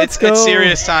 Let's go. It's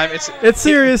serious time. It's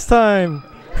serious time.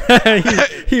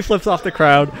 he flips off the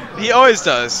crowd. He always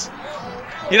does.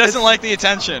 He doesn't like the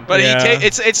attention, but Yeah.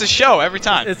 it's a show every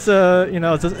time. It's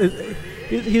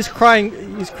he's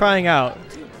crying out.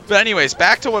 But anyways,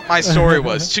 back to what my story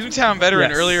was. Toontown veteran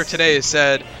Yes. earlier today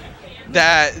said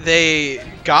that they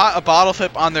got a bottle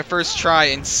flip on their first try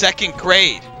in 2nd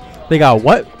grade. They got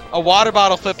what? A water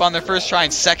bottle flip on their first try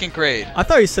in 2nd grade. I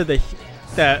thought you said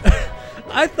that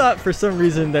I thought for some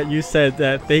reason that you said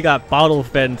that they got bottle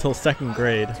fed until 2nd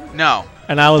grade. No.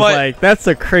 And I was But like, that's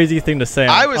a crazy thing to say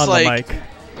I was on like, the mic.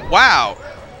 Wow.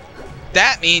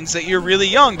 That means that you're really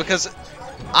young because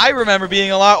I remember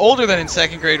being a lot older than in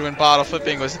 2nd grade when bottle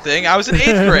flipping was a thing. I was in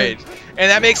 8th grade. And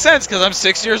that makes sense because I'm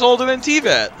 6 years older than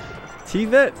TVet.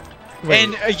 TVet? Wait,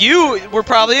 And you were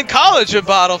probably in college with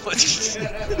bottle flipping.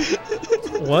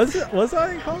 was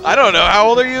I in college? I don't know. How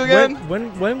old are you again?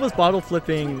 When was bottle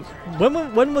flipping?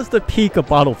 When was the peak of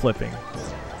bottle flipping?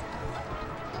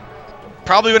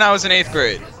 Probably when I was in 8th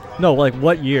grade. No, like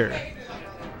what year?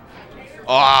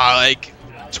 Like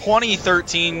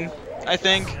 2013, I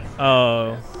think.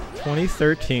 Oh,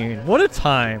 2013. What a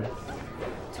time.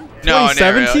 No,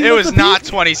 2017 it was was the not peak?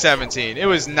 2017. It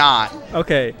was not.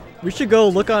 Okay, we should go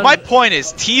look on. My point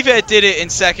is, TVet did it in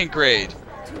 2nd grade.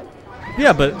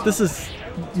 Yeah, but this is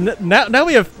now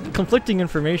we have conflicting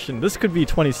information. This could be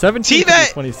 2017, could be TVet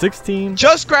 2016.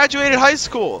 Just graduated high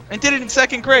school and did it in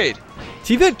 2nd grade.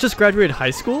 TVet just graduated high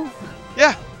school?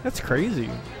 Yeah. That's crazy.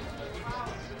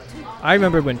 I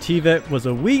remember when TVet was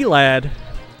a wee lad.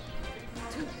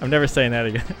 I'm never saying that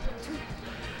again.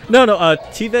 No,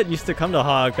 TVet used to come to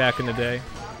HoG back in the day.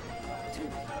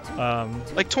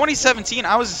 Like 2017,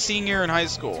 I was a senior in high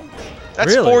school.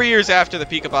 That's Really? 4 years after the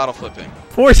peak of bottle flipping.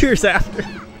 4 years after.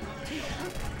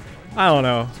 I don't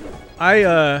know.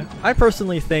 I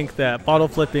personally think that bottle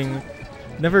flipping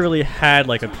never really had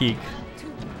like a peak.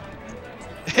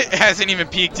 It hasn't even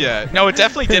peaked yet. No, it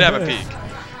definitely did have a peak.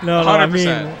 No,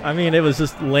 100%. I mean it was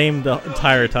just lame the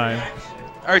entire time.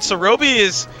 All right, so Robi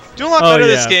is doing a lot Oh better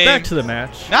yeah, this game. back to the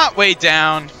match. Not weighed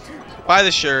down by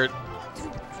the shirt.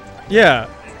 Yeah,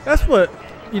 that's what,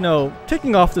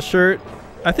 taking off the shirt,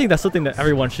 I think that's something that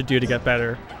everyone should do to get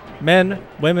better. Men,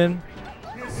 women,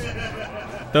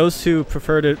 those who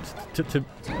prefer to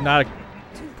not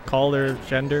call their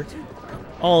gender,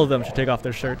 all of them should take off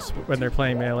their shirts when they're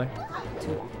playing Melee.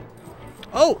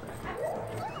 Oh!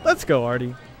 Let's go,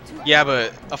 Arty. Yeah,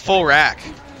 but a full rack.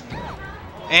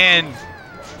 And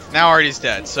now Arty's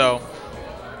dead, so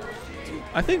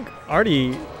I think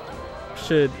Arty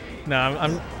should... No,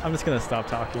 I'm just going to stop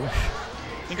talking. I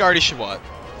think Arty should what?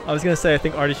 I was going to say I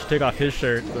think Arty should take off his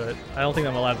shirt, but I don't think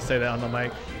I'm allowed to say that on the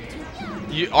mic.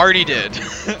 You already did.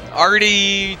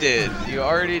 Already did. You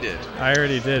already did. I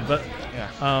already did, but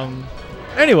Yeah.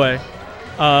 anyway,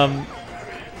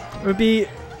 it would be.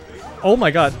 Oh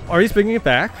my God, Arty's bringing it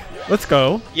back. Let's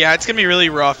go. Yeah, it's gonna be really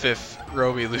rough if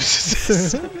Robi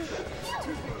loses.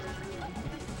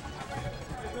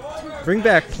 Bring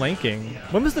back planking.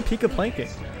 When was the peak of planking?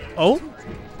 Oh,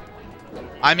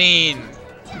 I mean,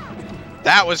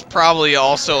 that was probably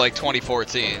also like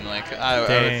 2014. Like I would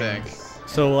dang. think.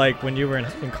 So like when you were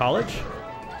in college?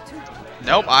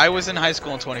 Nope, I was in high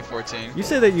school in 2014. You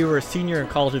said that you were a senior in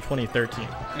college in 2013.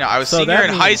 No, I was So senior that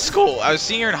in high means- school. I was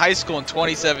senior in high school in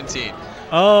 2017.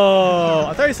 Oh,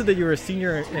 I thought you said that you were a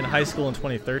senior in high school in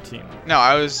 2013. No,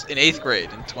 I was in 8th grade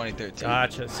in 2013.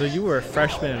 Gotcha. So you were a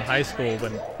freshman in high school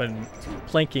when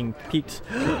planking peaked.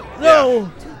 No.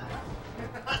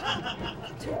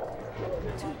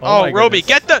 Oh, my Robi,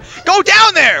 goodness. go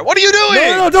down there! What are you doing?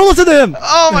 No, don't listen to him.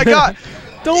 Oh my God!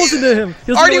 Don't listen to him.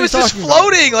 He doesn't know Arty what was he's just talking about.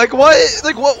 floating. Like what?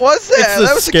 Like what was that? It's a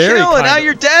That was scary a kill, and now kind of-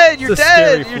 you're dead. You're it's a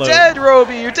dead. scary You're float. dead,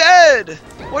 Robi. You're dead.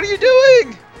 What are you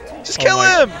doing? Just Oh kill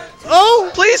my- him. Oh!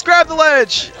 Please grab the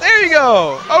ledge. There you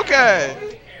go.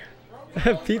 Okay.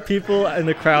 People in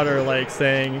the crowd are like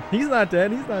saying, "He's not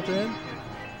dead. He's not dead."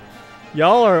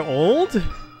 Y'all are old?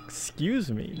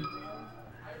 Excuse me.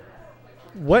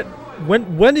 What?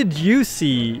 When did you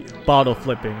see bottle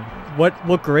flipping?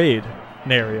 What grade,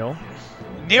 Nariel?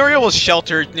 Neriel was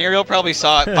sheltered. Neriel probably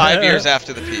saw it 5 years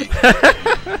after the peak.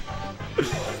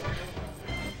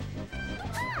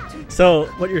 So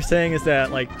what you're saying is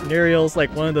that like Nariel's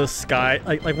like one of those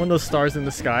like one of those stars in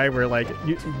the sky where like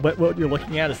what you're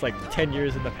looking at is like 10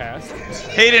 years in the past.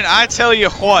 Hayden, I tell you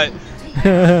what,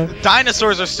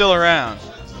 dinosaurs are still around.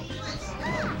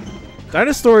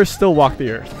 Dinosaurs still walk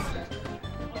the earth.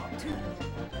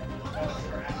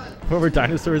 What were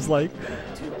dinosaurs like?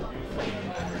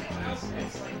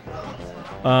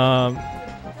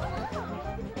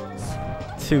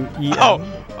 To eat.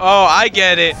 Oh, I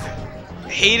get it.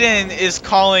 Hayden is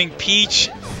calling Peach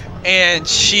and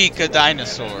Sheik a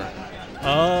dinosaur.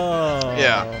 Oh.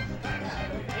 Yeah.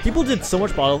 People did so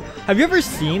much bottle. Have you ever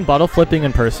seen bottle flipping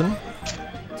in person?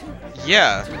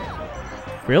 Yeah.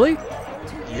 Really?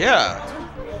 Yeah.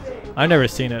 I've never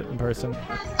seen it in person.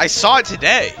 I saw it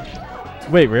today.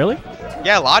 Wait, really?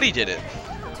 Yeah, Lottie did it.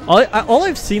 All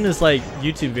I've seen is like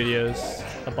YouTube videos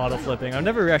of bottle flipping. I've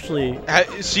never actually.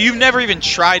 So you've never even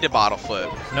tried to bottle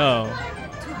flip? No.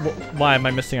 Why am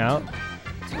I missing out?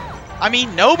 I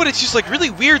mean, no, but it's just like really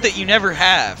weird that you never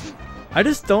have, I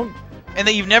just don't. and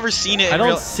that you've never seen it. I in don't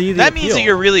real... see the That means that appeal.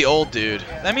 you're really old, dude.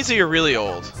 That means that you're really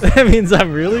old. That means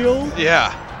I'm really old.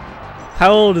 Yeah.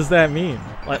 How old does that mean?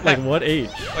 Like what age?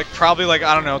 Like probably like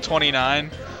I don't know, 29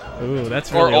 Ooh,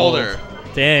 that's or really old. older.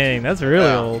 Dang, that's really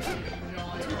Yeah. old.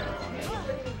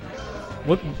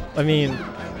 What? I mean,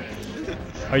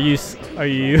 are you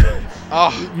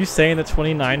Oh, you saying that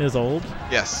 29 is old?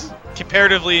 yes.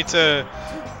 Comparatively to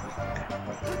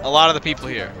a lot of the people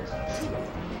here,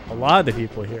 A lot of the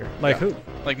people here. Like Yeah. who?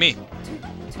 like me.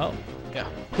 Oh, Yeah.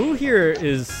 who here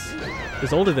is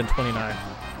older than 29?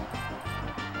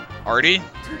 Arty?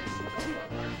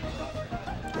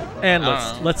 And I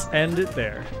don't know. let's end it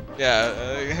there.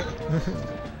 Yeah.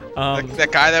 Um,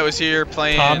 that guy that was here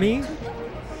playing Tommy.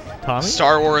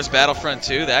 Star Wars Battlefront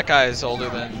 2, that guy is older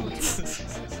than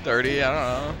 30,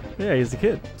 I don't Yeah, he's a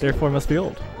kid. Therefore, must be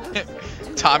old. know.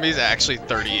 Tommy's actually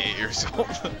 38 years old.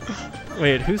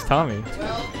 Wait, who's Tommy?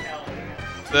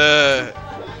 The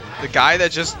guy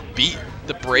that just beat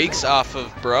the brakes off of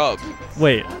Brub.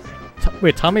 Wait,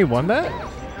 wait, Tommy won that?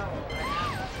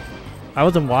 I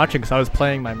wasn't watching because I was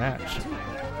playing my match.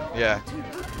 Yeah.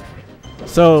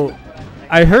 So,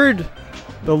 I heard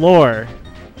the lore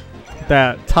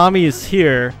that Tommy is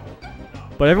here,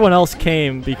 but everyone else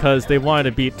came because they wanted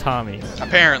to beat Tommy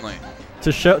Apparently.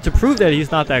 to prove that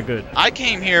he's not that good. I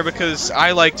came here because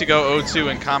I like to go O2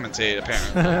 and commentate,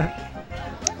 apparently.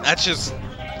 That's just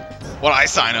what I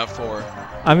sign up for.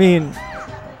 I mean,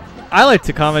 I like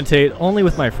to commentate only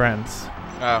with my friends.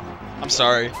 Oh, I'm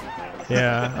sorry.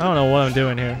 Yeah, I don't know what I'm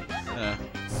doing here. Yeah.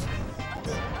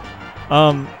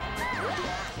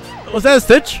 Was that a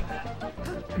Stitch?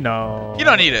 No. You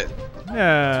don't need it.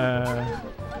 Yeah.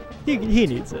 He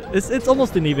needs it. It's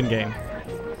almost an even game.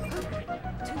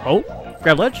 Oh,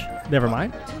 grab ledge. Never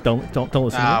mind. Don't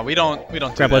listen. Nah, to me. we don't do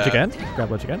Grab ledge that. again.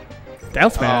 Grab ledge again.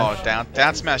 Down smash. Oh,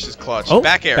 down smash is clutch. Oh,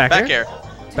 back air, back back air. air.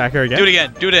 Back here again. Do it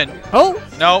again, do it in. Oh.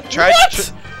 No, tried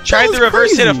What? tried That the was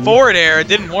reverse hit a crazy. forward air, it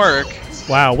didn't work.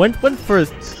 Wow. Went for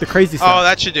the crazy stuff. Oh,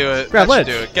 that should do it. Grab that should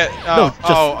ledge. do it. No, just-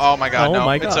 oh my god, oh no.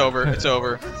 my It's God. over. It's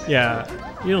over. Yeah.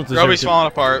 You don't deserve Robi's to. falling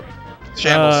apart.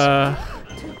 Shambles.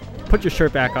 Put your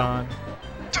shirt back on.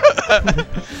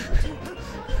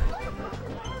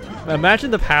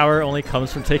 Imagine the power only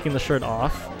comes from taking the shirt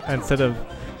off instead of.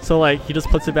 So like he just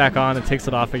puts it back on and takes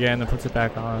it off again and puts it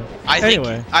back on. I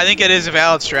think it is a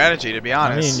valid strategy, to be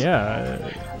honest. I mean,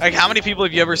 yeah. Like, how many people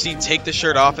have you ever seen take the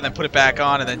shirt off and then put it back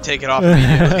on and then take it off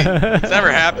immediately? It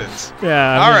never happens.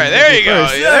 Yeah. All right, there you go.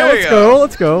 Yeah,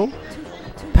 let's go.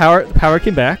 Power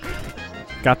came back.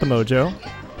 Got the mojo.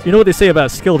 You know what they say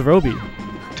about skilled robi?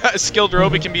 Skilled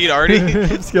robi can beat Arty.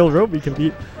 Skilled robi can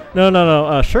beat.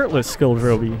 No. Shirtless skilled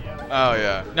robi. Oh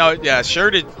yeah. No, yeah.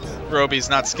 Shirted robi's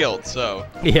not skilled, so.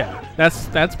 Yeah, that's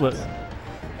what.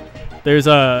 There's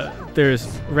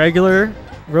regular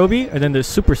robi and then there's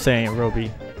Super Saiyan robi.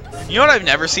 You know what I've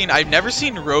never seen? I've never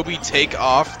seen Robi take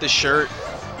off the shirt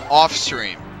off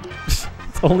stream. It's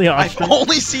only off stream. I've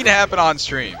only seen it happen on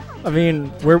stream. I mean,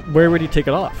 where would he take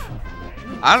it off?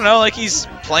 I don't know, like he's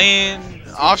playing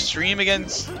off stream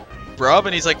against Brub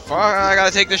and he's like, fuck, I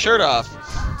gotta take the shirt off.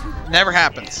 Never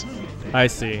happens. I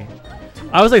see.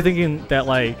 I was like thinking that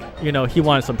like, you know, he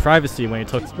wanted some privacy when he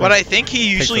took. But I think he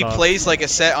usually plays like a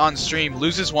set on stream,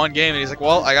 loses one game, and he's like,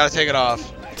 well, I gotta take it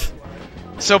off.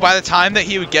 So by the time that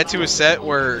he would get to a set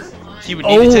where he would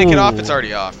need to take it off, it's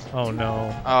already off. Oh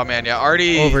no. Oh man, yeah,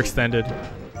 Arty overextended.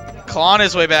 Clawing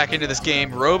his way back into this game.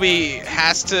 Robi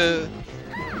has to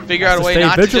figure out a way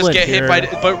not to just get hit by,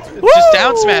 but just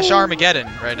down smash Armageddon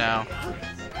right now.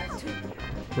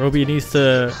 Robi needs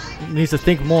to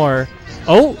think more.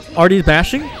 Oh, Arty's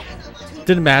bashing?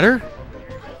 Didn't matter?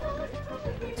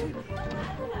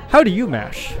 How do you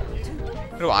mash?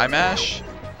 How do I mash?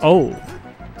 Oh.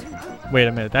 Wait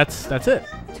a minute, that's it.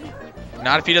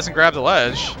 Not if he doesn't grab the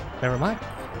ledge. Never mind.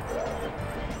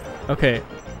 Okay.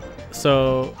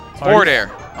 So forward air.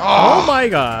 Oh my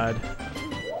god.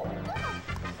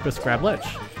 Just grab ledge.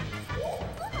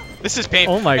 This is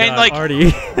painful. Oh my god, like,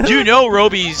 Arty. You know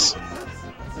Robi's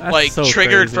like so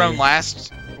triggered crazy. from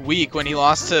last week when he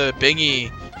lost to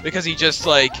BINGHI because he just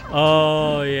like.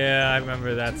 Oh yeah, I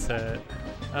remember that set.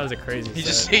 That was a crazy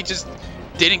set. He just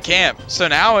didn't camp. So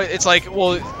now it's like,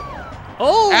 well.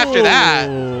 Oh. After that.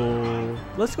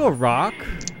 Let's go Rock.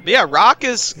 But yeah, Rock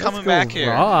is coming back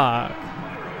here. Rock.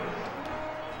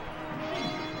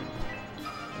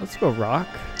 Let's go Rock.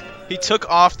 He took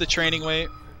off the training weight.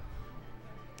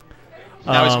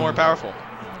 Now he's more powerful.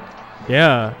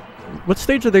 Yeah. What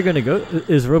stage are they going to go?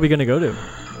 Is Robi going to go to?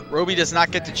 Robi does not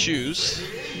get to choose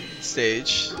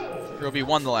stage. Robi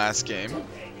won the last game.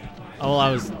 Oh,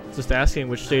 I was just asking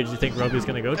which stage you think Robi's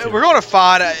going to go to. We're going to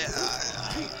FOD.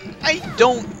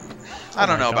 I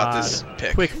don't know about this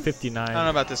pick. Quick 59. I don't know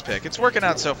about this pick. It's working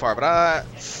out so far, but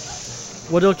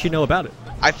what don't you know about it?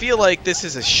 I feel like this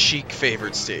is a Sheik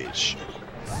favored stage.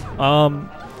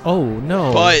 Oh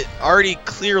no. But Arty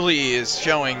clearly is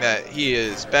showing that he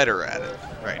is better at it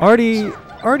right now.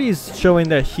 Arty's showing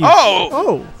that he's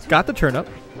got the turn up.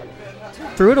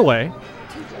 Threw it away.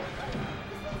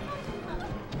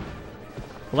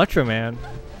 Electro Man.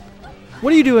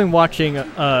 What are you doing watching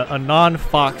a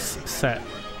non-Fox set?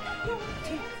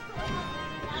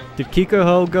 Did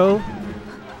Kiko go?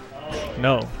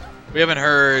 No. We haven't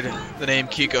heard the name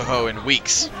Kiko in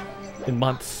weeks. In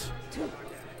months.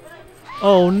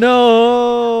 Oh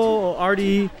no!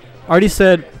 Arty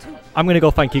said, I'm gonna go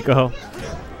find Kiko.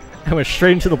 I went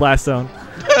straight into the blast zone.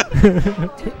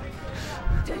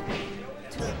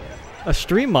 A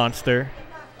stream monster.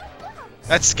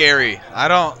 That's scary. I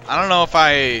don't know if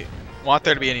I want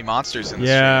there to be any monsters in the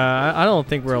stream. Yeah, I don't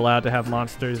think we're allowed to have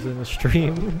monsters in the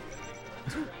stream.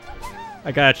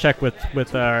 I gotta check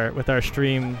with our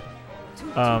stream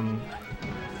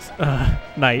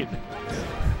night.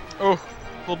 Oh,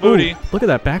 little booty. Ooh, look at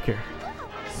that back here.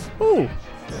 Oh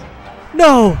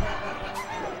no!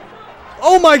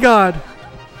 Oh my god!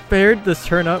 Bared this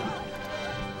turn up.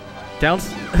 Down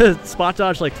spot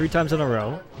dodge like 3 times in a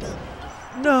row.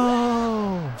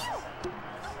 No!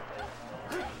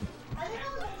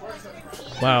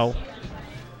 Wow.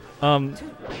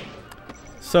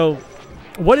 So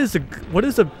what is a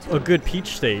good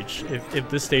Peach stage if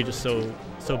this stage is so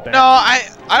bad? No,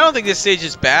 I don't think this stage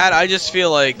is bad. I just feel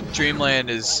like Dreamland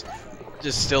is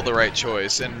just still the right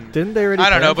choice. And didn't they already? I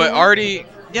don't know, but Arty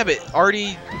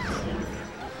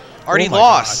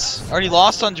lost. Arty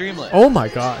lost on Dreamland. Oh my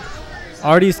god.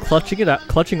 Arty's clutching up.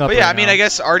 But yeah, right I mean, now. I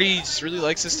guess Arty just really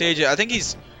likes this stage. I think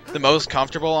he's the most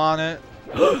comfortable on it.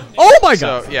 Oh my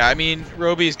god. So yeah, I mean,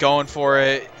 Robi's going for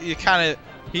it. He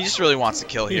just really wants to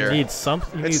kill here. He needs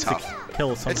something. He needs to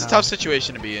kill somehow. It's a tough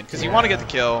situation to be in because you want to get the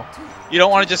kill. You don't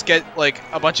want to just get like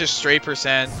a bunch of straight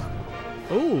percent.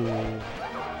 Ooh.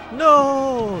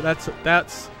 No, that's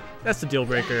the deal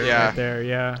breaker right there.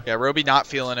 Yeah. Yeah, Robi not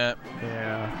feeling it.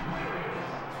 Yeah.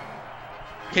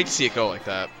 Hate to see it go like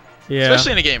that. Yeah.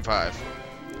 Especially in a game 5.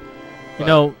 You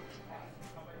know.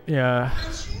 Yeah.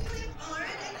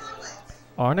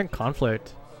 Arn and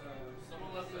Conflict.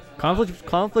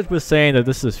 Conflict was saying that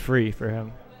this is free for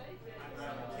him.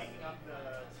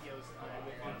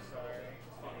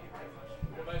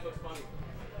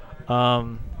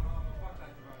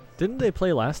 Didn't they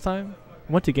play last time?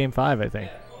 Went to game 5, I think.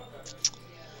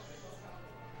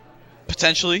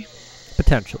 Potentially.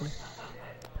 Potentially.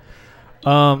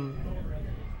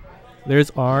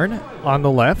 There's Arn on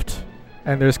the left,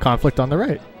 and there's Conflict on the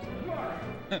right.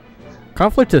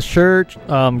 Conflict has sure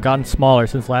gotten smaller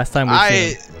since last time we've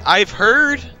seen him. I've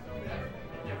heard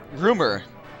rumor.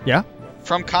 Yeah?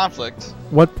 From Conflict.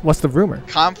 What's the rumor?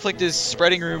 Conflict is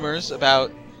spreading rumors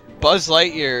about Buzz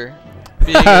Lightyear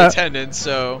being in attendance,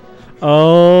 so...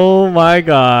 Oh my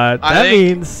god. That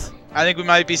means... I think we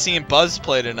might be seeing Buzz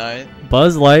play tonight.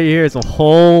 Buzz Lightyear is a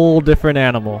whole different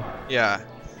animal. Yeah.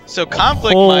 So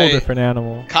different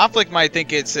animal. Conflict might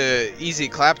think it's a easy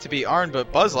clap to be Arn,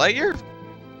 but Buzz Lightyear?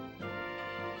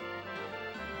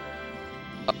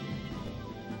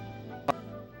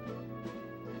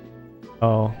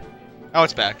 Oh. Oh,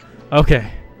 it's back.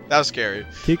 Okay. That was scary.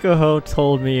 Kikoho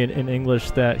told me in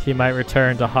English that he might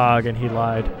return to HoG, and he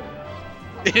lied.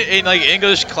 In like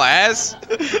English class?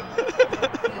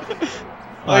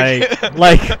 like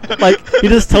he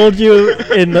just told you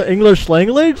in the English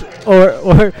language or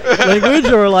language,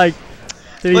 or like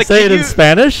did he say it in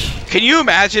Spanish? Can you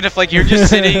imagine if like you're just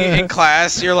sitting in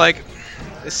class, you're like,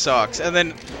 this sucks, and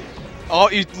then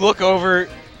you look over,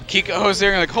 Kikoho's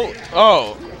there, and you're like,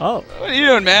 oh, what are you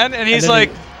doing, man? And he's like,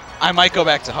 I might go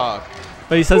back to HoG.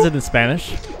 But he says it in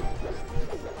Spanish.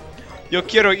 Yo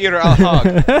quiero ir al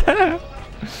HoG.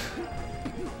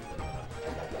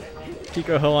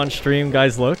 Kikoho on stream,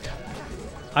 guys, look.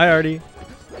 Hi, Arty.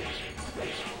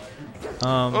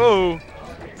 Oh.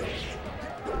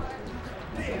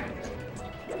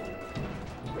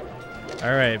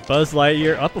 Alright, Buzz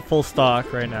Lightyear up a full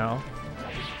stock right now.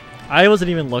 I wasn't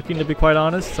even looking, to be quite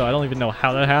honest, so I don't even know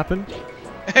how that happened.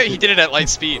 He did it at light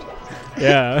speed.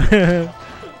 Yeah.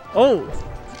 Oh!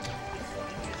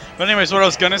 But anyways, what I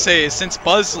was gonna say is, since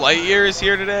Buzz Lightyear is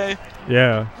here today,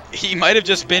 yeah, he might have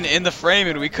just been in the frame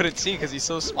and we couldn't see because he's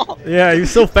so small. Yeah,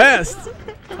 he's so fast.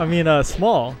 I mean,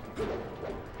 small.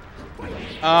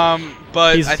 But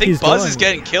I think Buzz is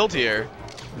getting killed here.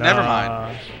 Nah. Never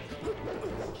mind.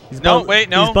 No, wait,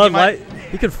 no.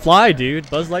 He can fly, dude.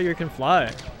 Buzz Lightyear can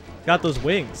fly. Got those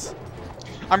wings.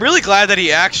 I'm really glad that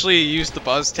he actually used the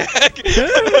Buzz tag.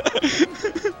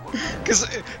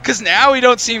 Cause now he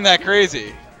don't seem that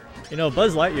crazy. You know,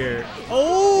 Buzz Lightyear.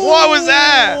 Oh! What was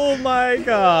that? Oh my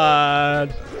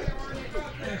god.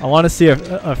 I want to see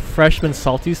a freshman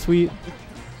salty sweet.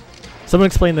 Someone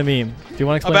explain the meme. Do you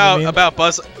want to explain the meme? About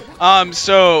Buzz?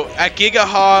 So at Giga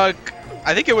HoG,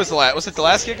 I think it was was the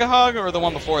last Giga HoG or the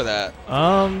one before that?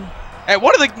 At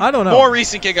one of the more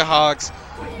recent Giga HoGs.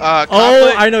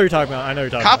 I know what you're talking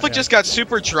about. Conflict just got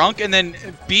super drunk and then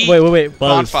beat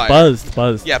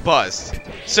Buzzed. Yeah, buzzed.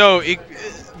 So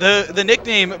the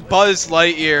nickname Buzz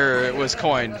Lightyear was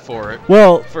coined for it.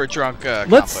 Well, for a drunk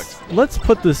Conflict. Let's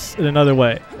put this in another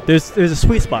way. There's a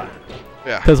sweet spot.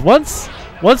 Yeah. Because once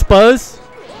Buzz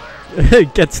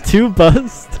gets too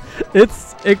buzzed,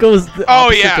 it goes.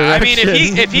 Oh yeah, I mean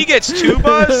if he gets too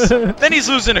buzzed, then he's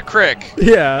losing a crick.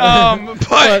 Yeah.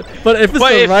 But if it's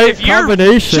the right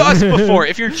combination,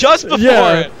 if you're just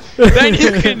before it,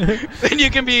 then you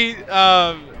can be.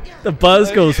 The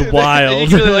buzz goes wild.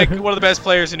 He's really like one of the best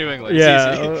players in New England.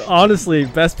 Yeah, honestly,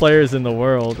 best players in the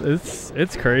world.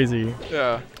 It's crazy.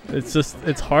 Yeah.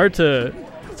 It's hard to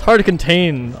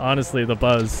contain, honestly, the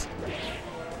buzz.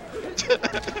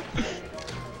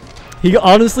 He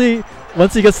honestly,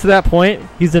 once he gets to that point,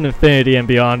 he's in infinity and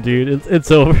beyond, dude.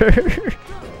 It's over.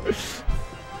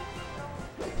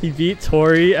 He beat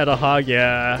Tori at a HoG,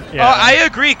 yeah. Oh, I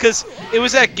agree, because it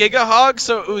was at Giga HoG,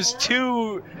 so it was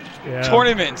 2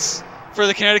 tournaments for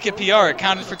the Connecticut PR. It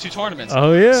counted for 2 tournaments.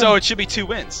 Oh, yeah. So it should be 2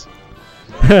 wins.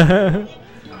 Yeah.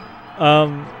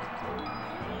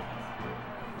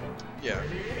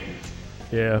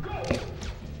 Yeah.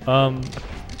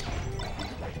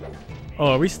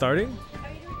 Oh, are we starting?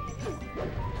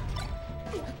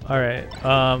 Alright.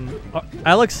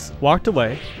 Alex walked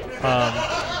away.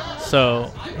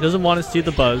 So he doesn't want to see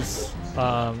the buzz.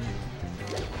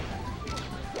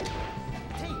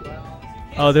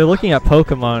 Oh, they're looking at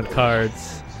Pokemon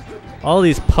cards. All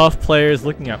these Puff players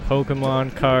looking at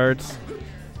Pokemon cards.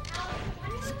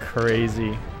 It's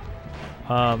crazy.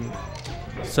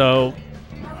 So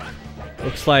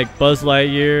looks like Buzz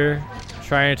Lightyear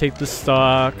trying to take the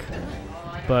stock.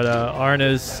 But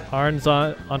Arn's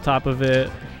on top of it,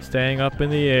 staying up in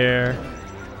the air.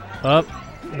 Up.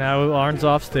 Now Arn's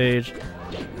off stage.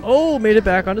 Oh, made it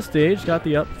back on the stage. Got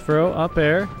the up throw, up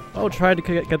air. Oh, tried to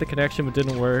get the connection, but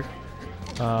didn't work.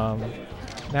 Now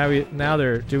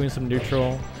they're doing some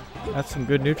neutral. That's some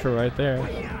good neutral right there.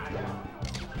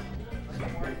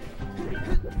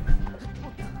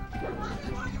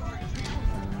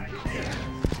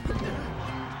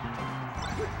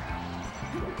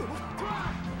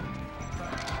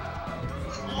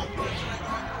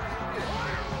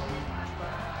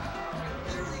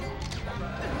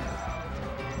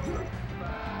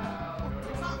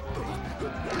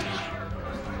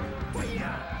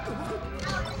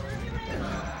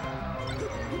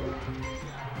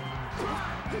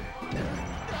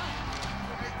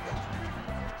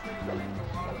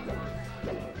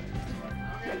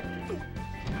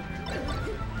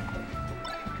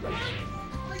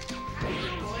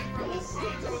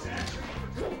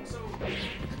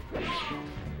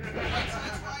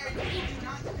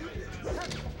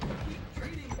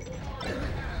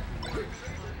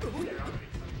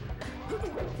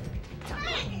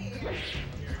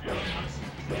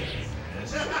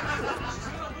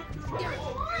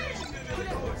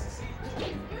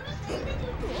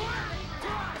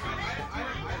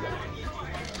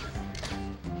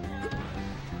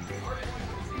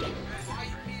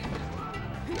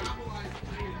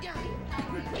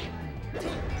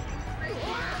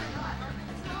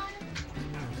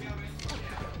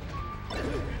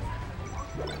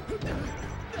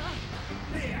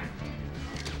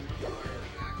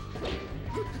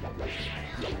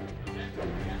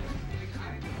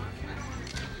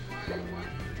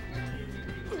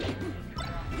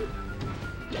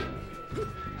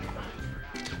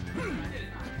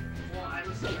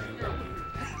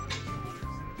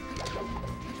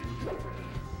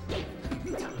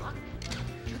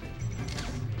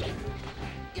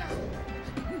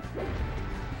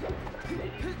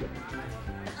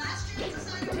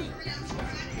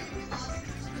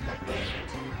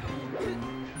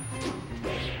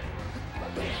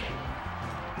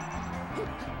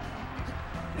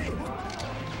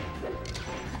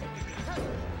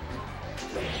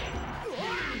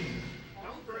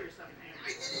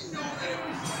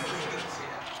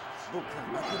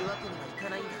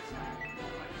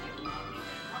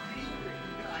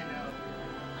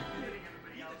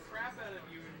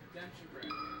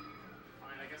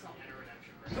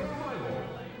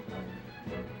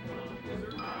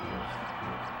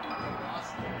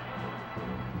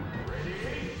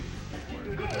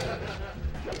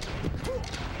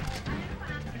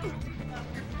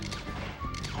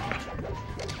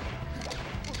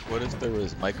 What if there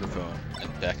was microphone and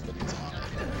Bekvin was on it?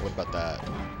 What about that?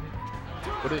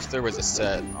 What if there was a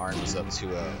set and Arn was up 2-0?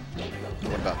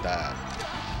 What about that?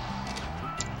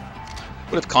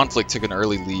 What if Conflict took an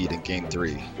early lead in Game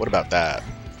 3? What about that?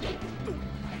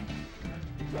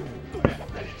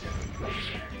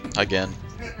 Again.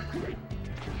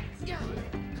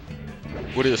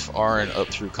 What if Arn up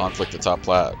through Conflict to top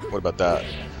plat? What about that?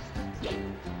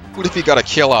 What if he got a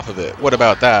kill off of it? What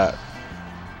about that?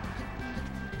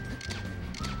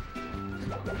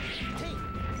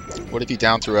 What if he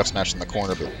down threw F smash in the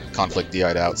corner but Conflict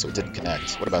DI'd out so it didn't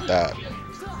connect? What about that?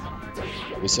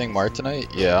 Are we saying Marth tonight?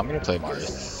 Yeah, I'm gonna play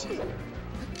Marth.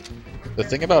 The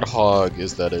thing about HoG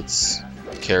is that it's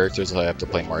characters that I have to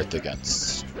play Marth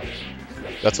against.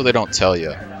 That's what they don't tell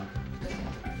you.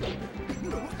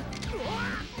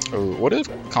 Oh, what if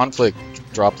Conflict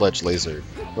drop ledge laser?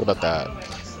 What about that?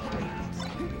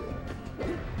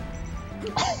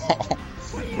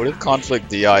 What if Conflict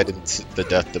DI'd into the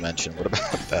death dimension? What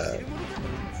about that?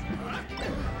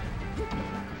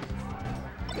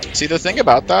 See, the thing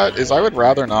about that is I would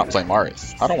rather not play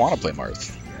Marth. I don't want to play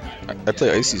Marth. I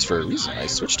play Ices for a reason. I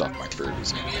switched off Marth for a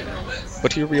reason.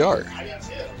 But here we are.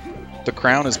 The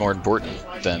crown is more important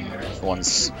than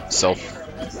one's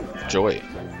self-joy.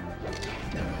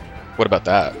 What about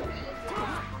that?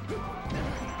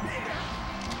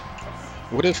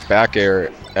 What if back air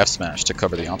F smash to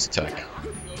cover the Omps attack?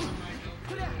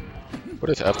 What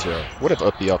if F throw? What if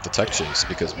up B off the tech chase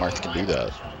because Marth can do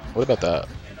that? What about that?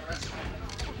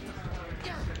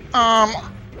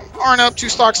 Arn up 2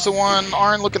 stocks to 1.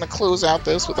 Arn looking to close out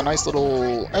this with a nice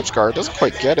little edge guard. Doesn't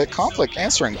quite get it. Conflict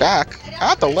answering back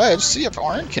at the ledge. See if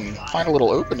Arn can find a little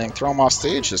opening. Throw him off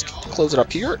stage. Just close it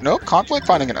up here. Nope. Conflict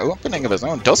finding an opening of his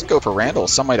own. Doesn't go for Randall.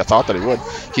 Some might have thought that he would.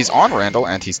 He's on Randall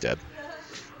and he's dead.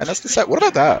 And that's the set. What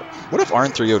about that? What if Arn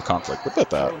 3-0'd Conflict? What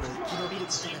about that?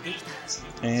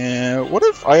 And what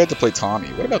if I had to play Tommy?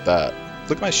 What about that?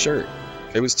 Look at my shirt.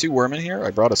 It was 2 Worm in here. I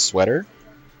brought a sweater.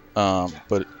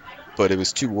 But but it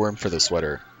was too warm for the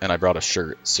sweater, and I brought a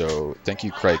shirt, so thank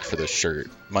you, Craig, for the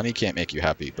shirt. Money can't make you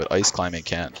happy, but ice climbing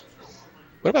can.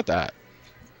 What about that?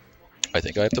 I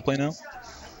think I have to play now?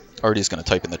 Arty's gonna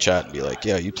type in the chat and be like,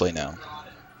 yeah, you play now.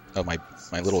 Oh, my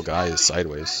little guy is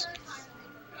sideways.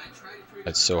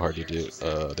 That's so hard to do.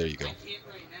 There you go.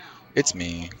 It's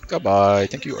me. Goodbye.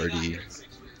 Thank you, Arty.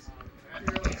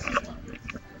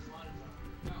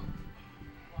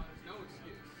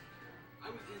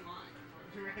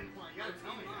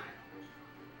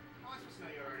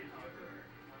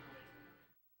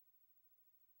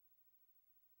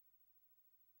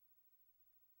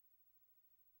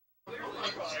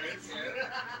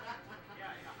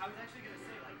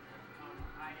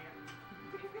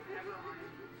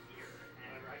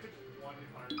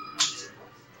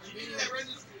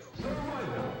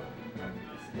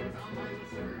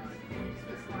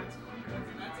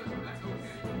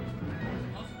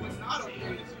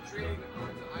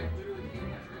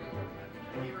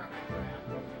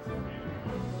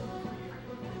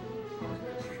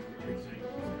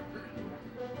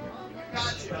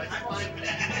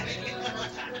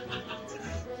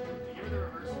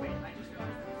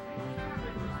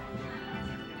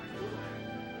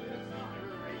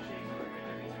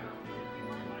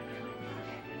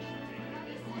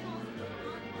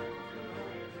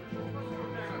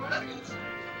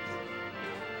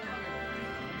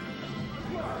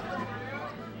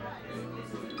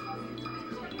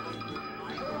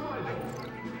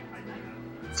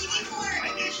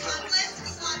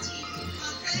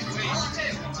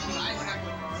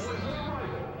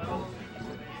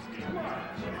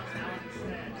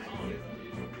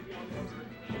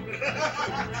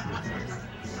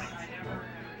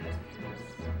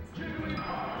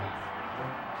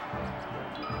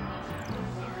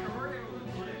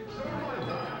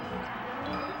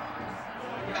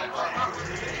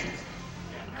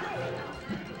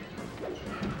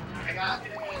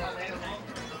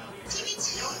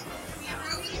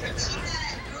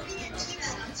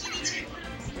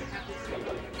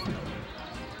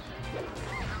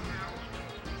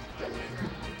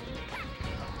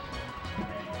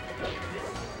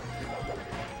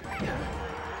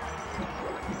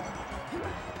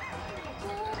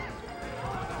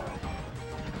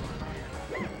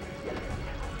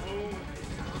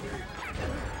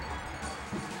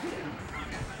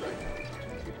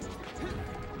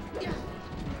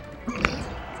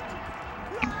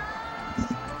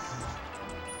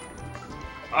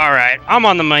 Alright, I'm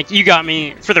on the mic. You got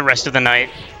me for the rest of the night.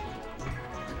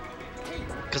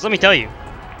 Because let me tell you,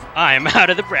 I'm out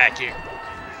of the bracket.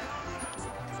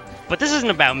 But this isn't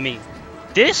about me.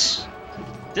 This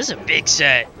is a big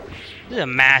set. This is a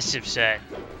massive set.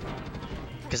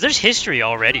 Because there's history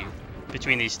already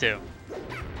between these two.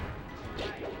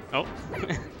 Oh,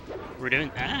 we're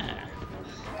doing...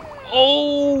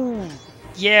 Oh,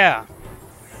 yeah.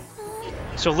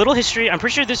 So little history. I'm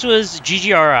pretty sure this was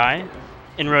GGRI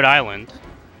in Rhode Island,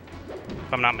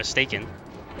 if I'm not mistaken.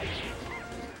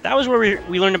 That was where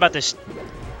we learned about this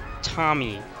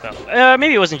Tommy fellow.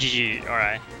 Maybe it wasn't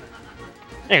GGRI.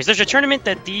 Anyways, there's a tournament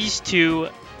that these two...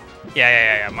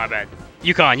 Yeah, my bad.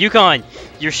 Yukon.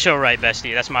 You're so right,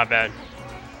 bestie. That's my bad.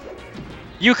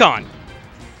 Yukon.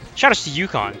 Shoutouts to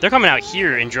Yukon. They're coming out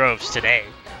here in droves today.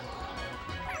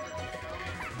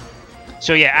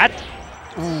 So yeah, at...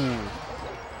 Ooh.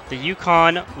 The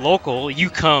Yukon local,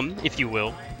 Yukon, if you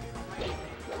will.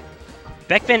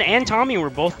 Bekvin and Tommy were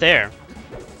both there.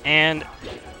 And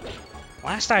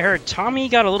last I heard, Tommy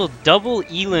got a little double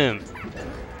elim.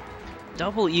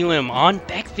 Double elim on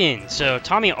Bekvin. So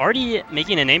Tommy already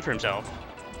making a name for himself.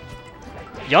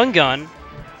 Young gun,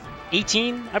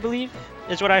 18, I believe,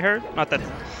 is what I heard. Not that...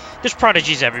 There's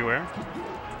prodigies everywhere.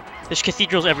 There's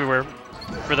cathedrals everywhere.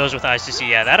 For those with eyes to see.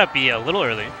 Yeah, that'd be a little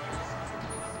early.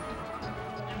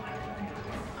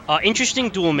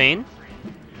 Interesting dual main.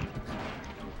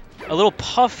 A little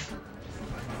Puff.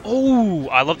 Oh,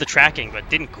 I love the tracking, but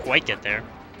didn't quite get there.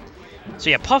 So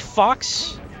yeah, Puff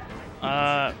Fox.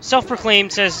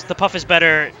 Self-proclaimed says the Puff is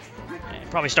better. It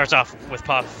probably starts off with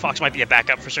Puff. Fox might be a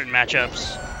backup for certain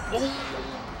matchups. Oh.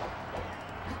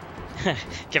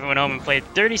 Kevin went home and played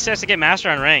 30 sets to get Master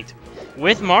on Ranked.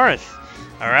 With Marth.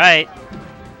 Alright.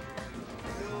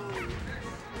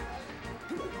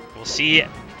 We'll see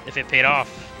if it paid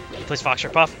off. He plays Fox or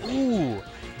Puff. Ooh.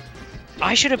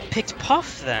 I should have picked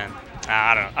Puff then.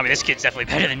 I don't know. I mean, this kid's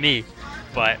definitely better than me.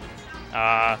 But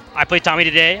I played Tommy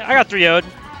today. I got 3-0'd.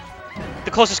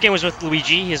 The closest game was with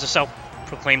Luigi. He is a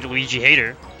self-proclaimed Luigi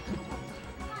hater.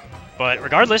 But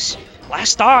regardless,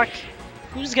 last stock,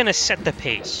 who's going to set the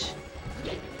pace?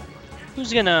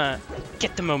 Who's going to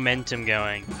get the momentum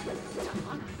going?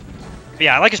 But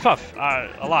yeah, I like his Puff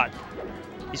a lot.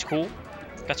 He's cool.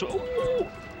 Got some. Ooh.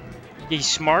 He's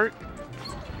smart.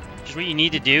 Just what you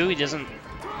need to do. He doesn't.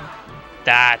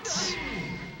 That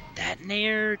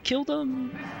nair killed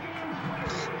him.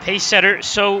 Pace setter,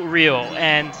 so real,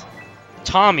 and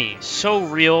Tommy, so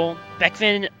real.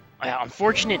 Bekvin,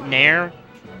 unfortunate nair.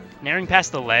 Nairing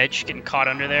past the ledge, getting caught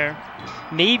under there.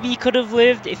 Maybe could have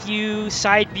lived if you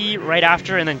side B right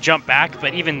after and then jump back,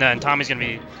 but even then, Tommy's going to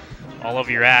be all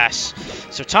over your ass.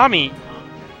 So Tommy,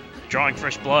 drawing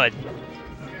first blood.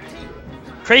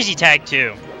 Crazy tag,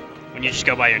 too, when you just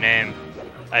go by your name.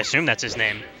 I assume that's his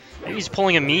name. Maybe he's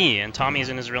pulling a me, and Tommy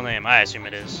isn't his real name. I assume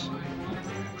it is.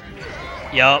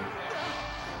 Yup.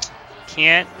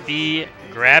 Can't be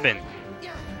grabbing.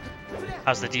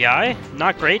 How's the DI?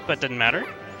 Not great, but doesn't matter.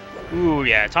 Ooh,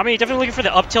 yeah. Tommy definitely looking for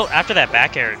the up tilt after that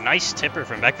back air. Nice tipper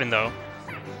from Bekvin, though.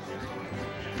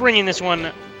 Bringing this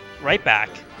one right back.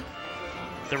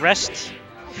 The rest...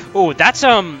 Oh, that's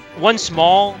one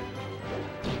small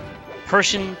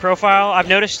person profile I've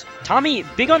noticed. Tommy,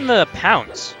 big on the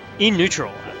pounds in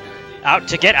neutral. Out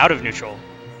to get out of neutral.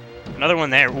 Another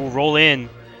one there. Ooh, roll in.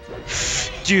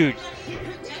 Dude.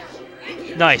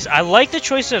 Nice. I like the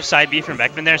choice of side B from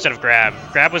Bekvin there instead of grab.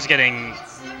 Grab was getting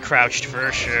crouched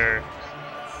for sure.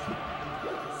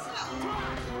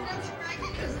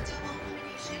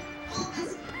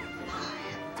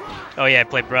 Oh yeah, I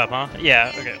played Brub, huh?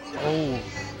 Yeah, okay. Oh.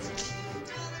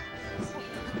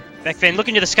 Bekvin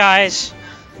looking to the skies,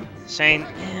 saying,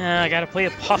 yeah, I gotta play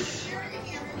a Puff.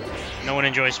 No one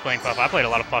enjoys playing Puff. I played a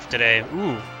lot of Puff today.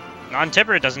 Ooh.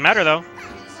 Non-tipper, it doesn't matter though.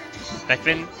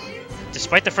 Bekvin,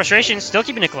 despite the frustration, still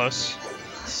keeping it close.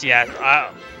 So, yeah,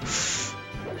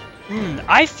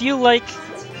 I feel like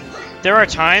there are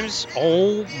times...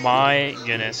 Oh my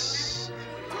goodness.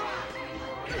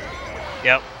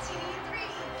 Yep.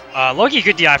 Loki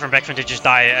good DI from Bekvin to just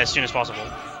die as soon as possible.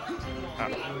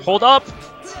 Hold up,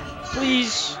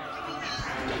 please.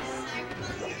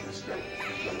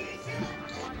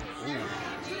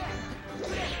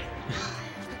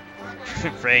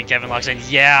 Frey and Kevin locks in.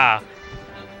 Yeah.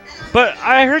 But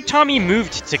I heard Tommy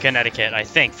moved to Connecticut, I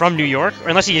think, from New York. Or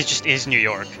unless he just is New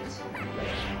York.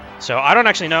 So I don't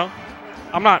actually know.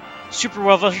 I'm not super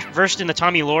well versed in the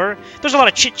Tommy lore. There's a lot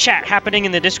of chit-chat happening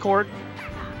in the Discord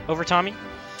over Tommy.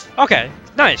 Okay,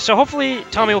 nice. So hopefully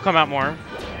Tommy will come out more.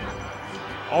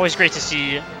 Always great to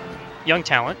see young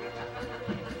talent.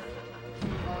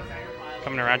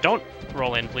 Coming around. Don't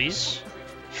roll in, please.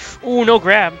 Ooh, no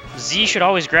grab. Z should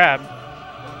always grab.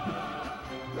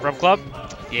 Brub Club?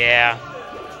 Yeah.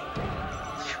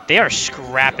 They are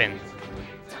scrapping.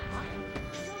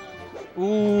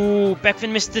 Ooh,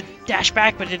 Bekvin missed the dash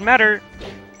back, but it didn't matter.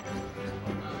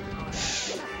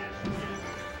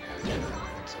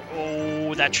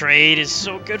 Oh, that trade is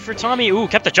so good for Tommy. Ooh,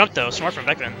 kept the jump though. Smart from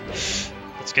Bekvin.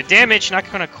 It's good damage. Not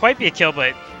going to quite be a kill,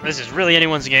 but this is really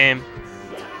anyone's game.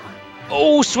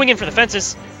 Oh, swinging for the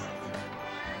fences.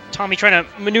 Tommy trying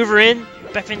to maneuver in.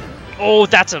 Bekvin. Oh,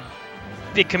 that's a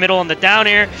big committal on the down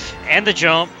air and the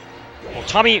jump. Oh,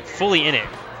 Tommy fully in it.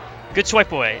 Good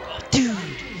swipe away. Oh, dude.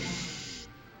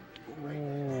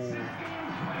 Ooh.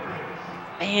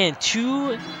 Man,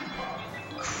 two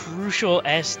crucial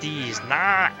SDs.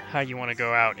 Not how you want to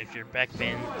go out if you're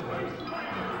Bekvin.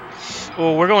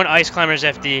 Oh, we're going Ice Climbers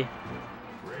FD.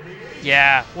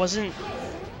 Yeah, wasn't...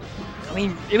 I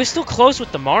mean, it was still close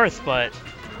with the Marth, but...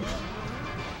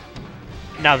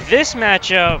 Now this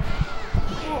matchup...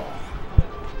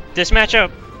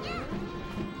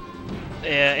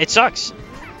 it sucks.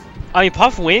 I mean,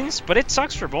 Puff wins, but it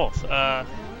sucks for both. What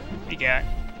you got?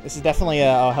 This is definitely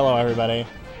a... Oh, hello, everybody.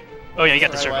 Oh, yeah, you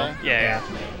got the circle. Yeah.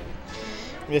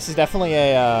 This is definitely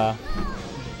a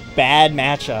bad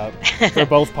matchup for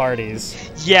both parties.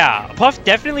 Yeah, Puff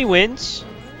definitely wins.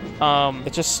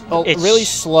 It's just really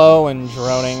slow and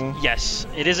droning. Yes,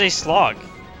 it is a slog.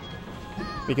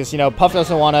 Because, you know, Puff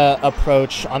doesn't want to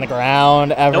approach on the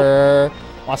ground ever. Nope.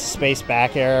 Wants to space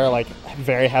back air, like,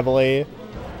 very heavily.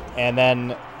 And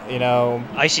then, you know...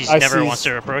 Icy's never wants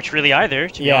to approach really either,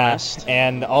 to be honest.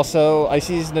 And also,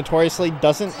 Icy's notoriously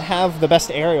doesn't have the best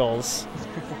aerials.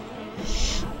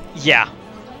 Yeah,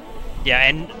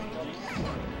 and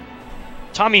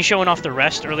Tommy showing off the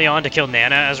rest early on to kill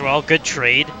Nana as well. Good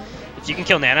trade. If you can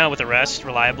kill Nana with the rest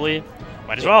reliably,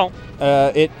 might as well.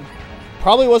 It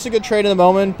probably was a good trade in the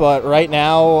moment, but right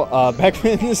now,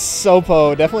 Bekvin's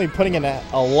Sopo definitely putting in a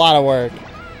lot of work.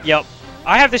 Yep.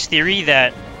 I have this theory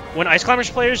that when Ice Climbers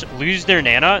players lose their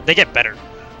Nana, they get better.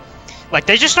 Like,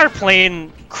 they just start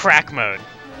playing crack mode.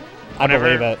 I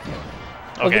believe it.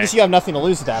 Well, because you have nothing to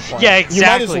lose at that point. Yeah, exactly.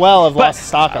 You might as well have But, lost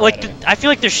stock already. Like, I feel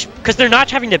like they're because they're not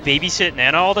having to babysit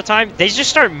Nana all the time. They just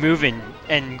start moving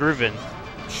and grooving.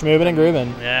 Schmoovin' and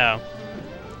grooving. Yeah.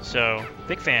 So,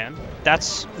 big fan.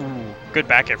 That's good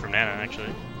back air from Nana, actually.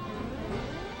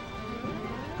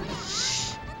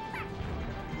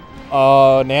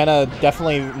 Oh, Nana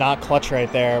definitely not clutch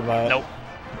right there, but... Nope.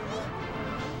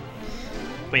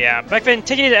 But yeah, Bekvin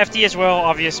taking it to FD as well,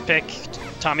 obvious pick.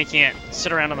 Tommy can't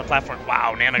sit around on the platform.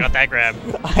 Wow, Nana got that grab.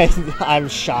 I'm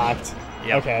shocked.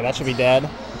 Yep. Okay, that should be dead.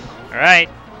 Alright.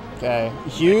 Okay,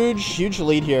 huge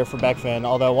lead here for Bekvin,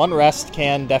 although one rest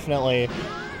can definitely...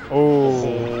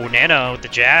 Oh, Nana with the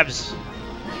jabs.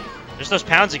 There's those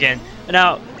pounds again.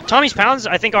 Now, Tommy's pounds,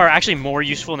 I think, are actually more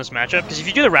useful in this matchup, because if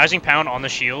you do the rousing pound on the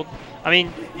shield, I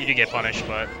mean, you do get punished,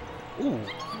 but... Ooh.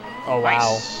 Oh, wow.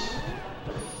 Nice.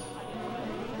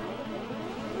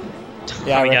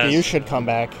 Yeah, Tommy Ricky, does. you should come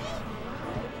back.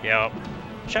 Yep.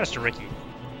 Shout outs to Ricky.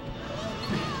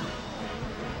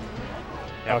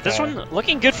 Yeah, Okay. this one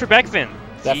looking good for Bekvin.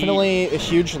 Definitely a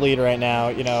huge lead right now,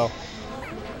 you know.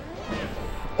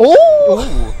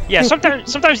 Oh! Yeah,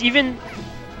 sometimes even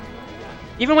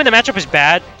when the matchup is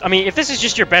bad, I mean, if this is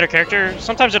just your better character,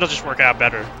 sometimes it'll just work out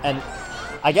better. And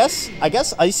I guess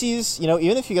Icy's, you know,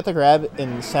 even if you get the grab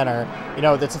in center, you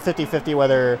know, it's a 50-50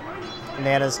 whether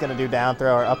Nana's going to do down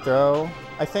throw or up throw,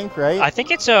 I think, right? I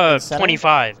think it's a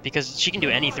 25 because she can do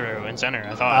any throw in center,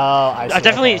 I thought. Oh, I see.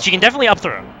 Definitely, okay. she can definitely up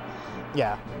throw.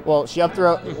 Yeah. Well, she up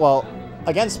throw. Well,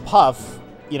 against Puff,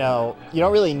 you know, you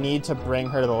don't really need to bring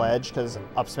her to the ledge because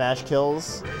up smash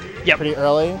kills pretty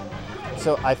early.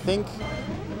 So I think.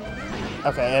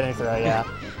 Okay, any throw, yeah.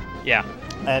 Yeah.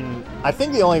 And I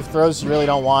think the only throws you really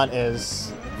don't want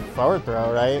is forward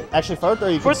throw, right? Actually, forward throw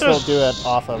you can still do it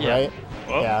off of, right?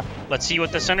 Well, yeah. Let's see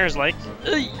what the center is like.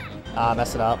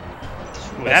 Mess it up.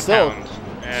 Ooh, But that still, pound.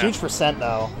 Yeah. huge percent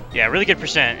though. Yeah, really good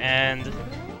percent. And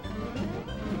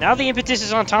now the impetus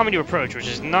is on Tommy to approach, which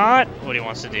is not what he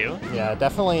wants to do. Yeah,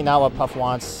 definitely not what Puff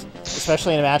wants,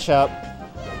 especially in a matchup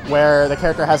where the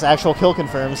character has actual kill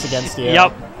confirms against you.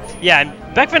 Yep. Yeah,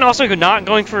 and Bekvin also not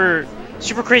going for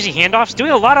super crazy handoffs,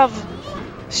 doing a lot of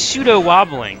pseudo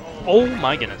wobbling. Oh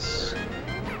my goodness.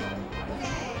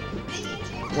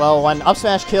 Well, when up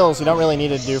smash kills, you don't really need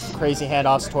to do crazy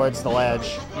handoffs towards the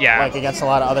ledge. Yeah. Like against a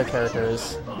lot of other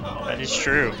characters. That is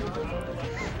true.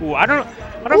 Ooh, I don't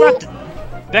know about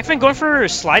Bekvin going for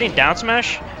sliding down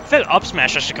smash. I feel like up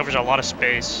smash actually covers a lot of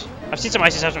space. I've seen some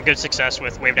Ices have some good success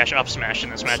with wave dash up smash in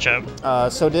this matchup.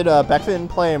 So did Bekvin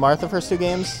play Martha first two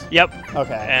games? Yep.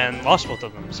 Okay. And lost both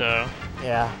of them, so.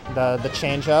 Yeah, the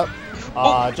change up.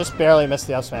 Oh. Just barely missed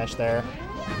the up smash there.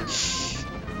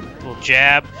 Little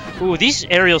jab. Ooh, these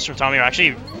aerials from Tommy are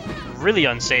actually really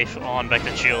unsafe on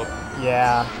Bekvin's shield.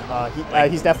 Yeah,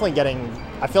 he's definitely getting.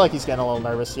 I feel like he's getting a little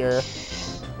nervous here.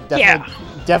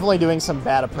 Definitely doing some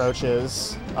bad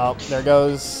approaches. Oh, there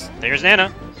goes. There's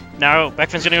Nana. Now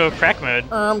Bekvin's gonna go crack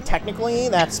mode. Technically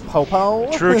that's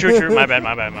Popo. True. My bad.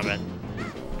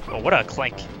 Oh, what a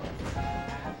clank.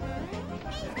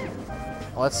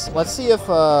 Let's see if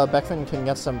Bekvin can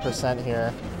get some percent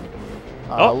here.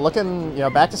 Looking,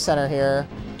 back to center here.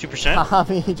 2%.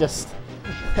 Tommy just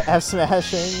F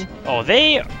smashing. Oh,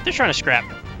 they're trying to scrap.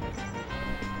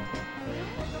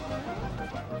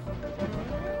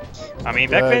 I mean,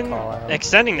 Bekvin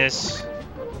extending this.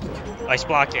 Ice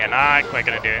block, yeah, not quite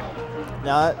gonna do it.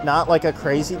 Not like a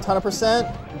crazy ton of percent,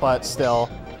 but still.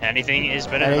 Anything is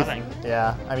better than nothing.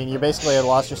 Yeah, I mean, you basically had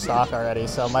lost your stock already,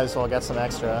 so might as well get some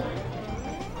extra.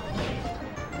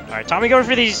 Alright, Tommy going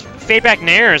for these fade back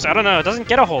nairs. I don't know, it doesn't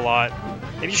get a whole lot.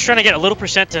 Maybe just trying to get a little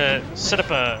percent to set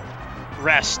up a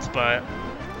rest, but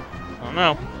I don't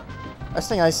know.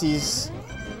 Resting Icy's...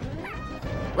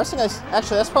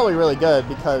 Actually, that's probably really good,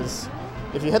 because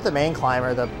if you hit the main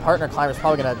climber, the partner climber is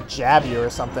probably going to jab you or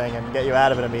something and get you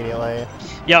out of it immediately.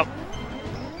 Yep.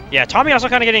 Yeah, Tommy also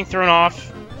kind of getting thrown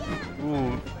off.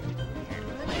 Ooh.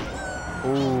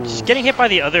 Just getting hit by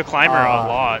the other climber a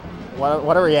lot.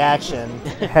 What a reaction.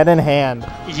 Head in hand.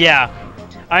 Yeah.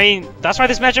 I mean, that's why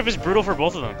this matchup is brutal for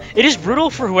both of them. It is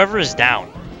brutal for whoever is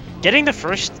down. Getting the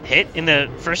first hit in the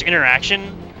first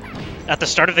interaction at the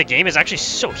start of the game is actually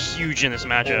so huge in this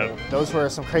matchup. Ooh, those were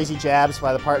some crazy jabs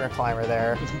by the partner climber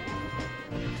there.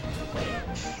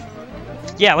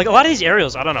 Yeah, like a lot of these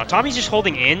aerials, I don't know. Tommy's just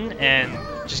holding in and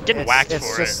just getting whacked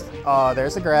for it. Oh,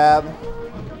 there's a grab.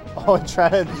 Oh, and try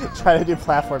to do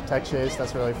platform tech chase.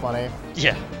 That's really funny.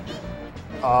 Yeah.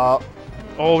 Oh,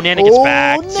 Nana gets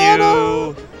back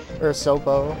Nana! Or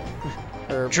Sopo.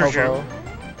 Or True.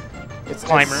 It's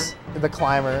climber. It's the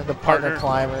climber, the partner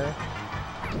climber.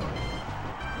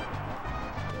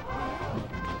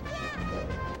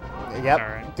 Yep. All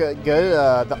right. Good.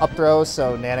 The up throw,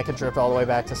 so Nana can drift all the way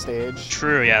back to stage.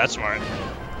 True. Yeah, that's smart.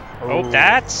 Ooh. Oh,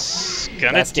 that's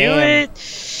gonna That's do game. it.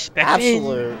 Bekvin.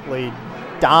 Absolutely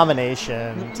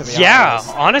domination, to be Yeah,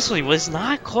 honest. honestly, was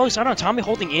not close. I don't know. Tommy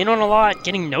holding in on a lot,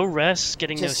 getting no rest,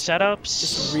 getting no setups.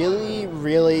 Just really,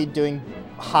 really doing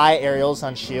high aerials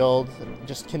on shield,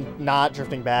 just not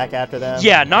drifting back after them.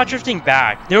 Yeah, not drifting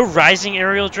back. No rising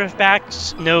aerial drift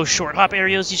backs, no short hop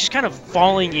aerials. He's just kind of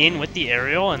falling in with the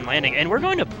aerial and landing. And we're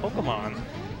going to Pokemon.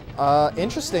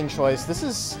 Interesting choice. This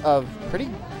is a pretty...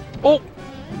 Oh!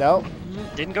 No.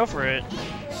 Didn't go for it.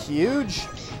 Huge.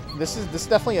 This is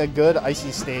definitely a good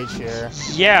icy stage here.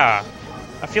 Yeah.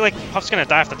 I feel like Puff's gonna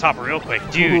die off the top real quick.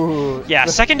 Dude. Ooh. Yeah,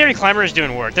 secondary climber is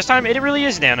doing work. This time it really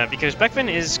is Nana because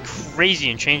Bekvin is crazy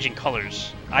in changing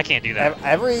colors. I can't do that.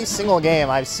 Every single game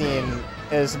I've seen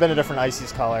has been a different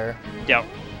Icy's color. Yep.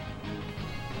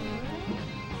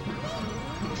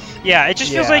 Yeah, it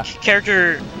just feels like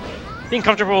character being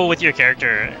comfortable with your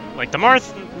character. Like the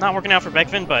Marth not working out for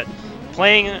Bekvin, but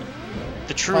playing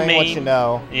the true Playing main. what you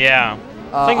know. Yeah.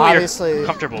 Playing what Obviously, you're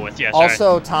comfortable with. Yeah. Sorry.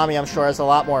 Also, Tommy, I'm sure, has a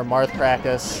lot more Marth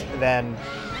practice than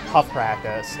Puff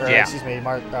practice. Or, Yeah. excuse me,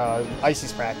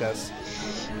 Icy's practice.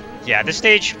 Yeah, this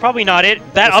stage probably not it.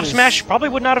 That This up is- smash probably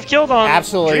would not have killed on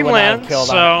Absolutely would not have Dreamland. killed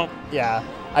so on. Yeah.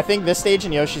 I think this stage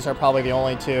and Yoshi's are probably the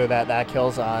only two that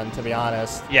kills on, to be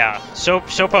honest. yeah,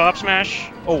 Sopo up smash.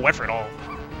 Oh, went for it all.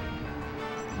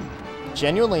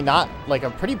 Genuinely not, like, a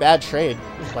pretty bad trade.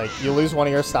 Like, you lose one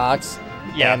of your stocks,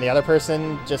 Yeah. and the other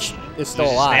person just is still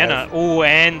Loses alive. Nana. Oh,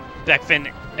 and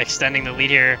Bekvin extending the lead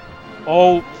here.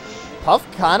 Oh, Puff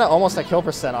kind of almost at kill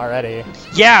percent already.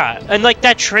 yeah, and like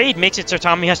that trade makes it so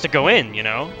Tommy has to go in, you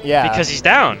know? Yeah. Because he's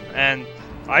down. And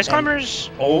Ice And-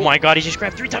 Climbers, oh my god, he just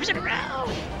grabbed 3 times in a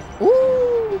row.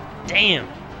 Ooh. Damn.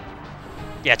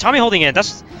 Yeah, Tommy holding in.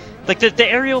 That's like the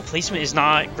aerial placement is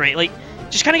not great. Like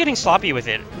just kind of getting sloppy with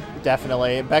it.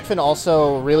 Definitely. Bekvin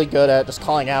also really good at just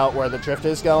calling out where the drift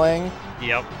is going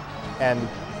Yep. and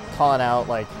calling out,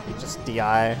 like, just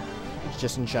DI,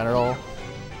 just in general.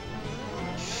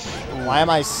 Why am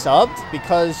I subbed?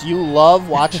 Because you love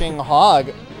watching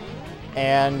HoG,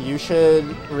 and you should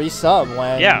resub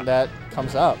when that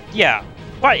comes up. Yeah.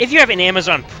 But if you have an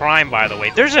Amazon Prime, by the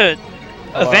way, there's a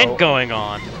event going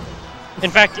on. In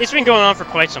fact, it's been going on for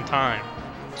quite some time.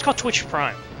 It's called Twitch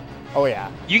Prime. Oh, yeah.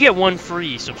 You get 1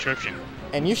 free subscription.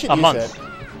 And you should A use month. it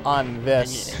on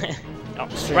this Oh,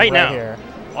 stream right now. here.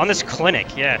 On this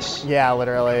clinic, yes. Yeah,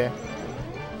 literally.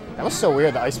 That was so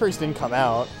weird. The icebergs didn't come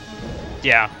out.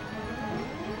 Yeah.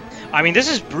 I mean, this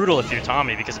is brutal if you're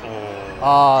Tommy because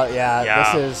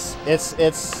Yeah. This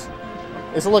is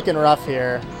it's looking rough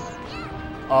here.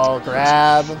 Oh,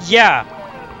 grab. yeah.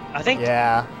 I think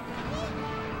Yeah.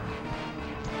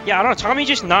 Yeah, I don't know. Tommy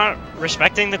just not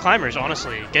respecting the climbers,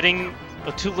 honestly. Getting a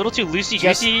little too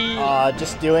loosey-goosey.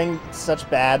 Just doing such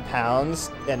bad pounds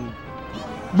and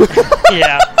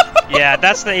Yeah. Yeah,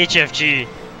 that's the HFG.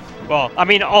 Well, I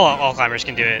mean, all climbers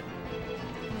can do it.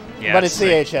 Yeah, but it's the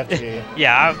like- HFG.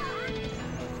 Yeah.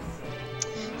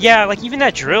 Yeah, like even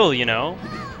that drill, you know?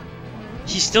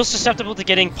 He's still susceptible to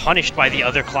getting punished by the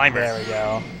other climber. There we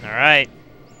go. Alright.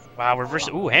 Wow, reverse.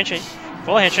 Ooh, handshake.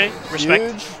 Full handshake. Respect.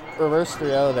 Huge reverse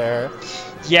 3-0 there.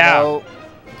 Yeah. So,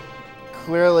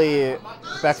 clearly,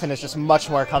 Bekvin is just much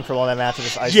more comfortable in that match with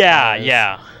this ice. Yeah, climbers.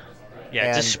 yeah. Yeah,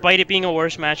 And- despite it being a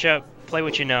worse matchup, play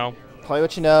what you know. Play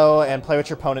what you know and play what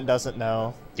your opponent doesn't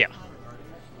know. Yeah.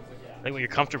 Play what you're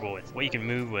comfortable with, what you can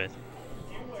move with.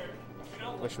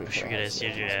 Wish we Wish we could could have have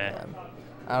seen seen this it, again.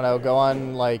 I don't know. Go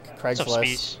on like What's up, Craigslist.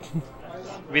 Speeds?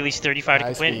 Release 35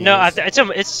 Nice to win. speeds.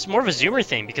 No, it's more of a zoomer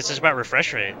thing because it's about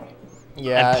refresh rate.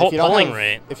 Yeah, And if you don't polling have,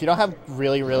 rate. If you don't have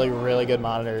really, really, really good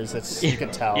monitors, it's you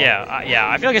can tell. Yeah, yeah.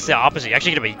 I feel like it's the opposite. You're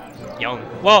actually gonna be young.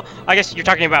 Well, I guess you're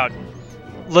talking about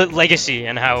legacy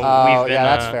and how Oh, we've been. yeah,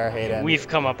 that's fair, Hayden. We've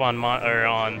come up on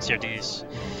on CRTs.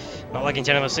 Not liking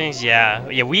 10 of those things. Yeah,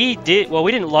 yeah. We did. Well,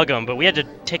 we didn't lug them, but we had to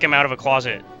take them out of a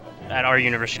closet at our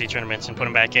university tournaments and put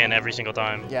them back in every single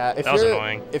time. Yeah, if that was you're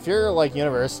annoying. if your like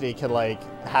university could like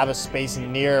have a space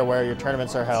near where your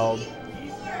tournaments are held.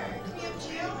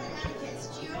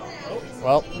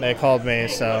 Well, they called me,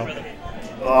 so.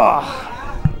 Ugh.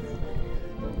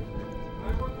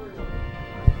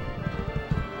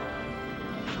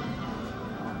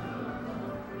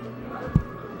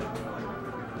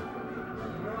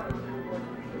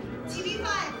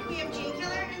 TV5, we have J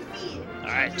Killer and Feed.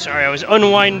 Alright, sorry, I was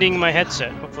unwinding my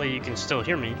headset. Hopefully you can still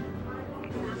hear me.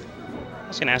 I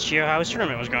was gonna ask you how his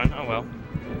tournament was going. Oh well.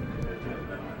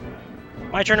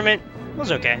 My tournament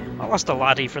was okay. I lost a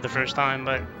Lottie for the first time,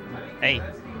 but hey.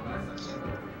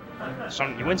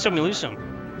 You win some, you lose some.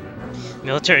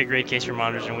 Military grade case for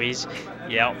monitors and Wii's.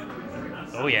 Yep.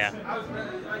 Oh yeah.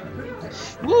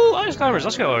 Woo! Ice climbers.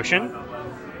 Let's go, Ocean.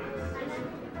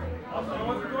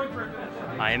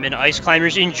 I am an Ice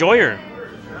Climbers enjoyer.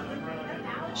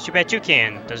 It's too bad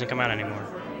Toucan doesn't come out anymore.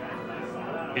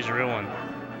 Here's a real one.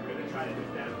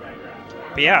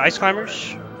 But yeah, Ice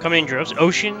Climbers coming in droves.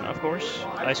 Ocean, of course,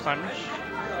 Ice Climbers.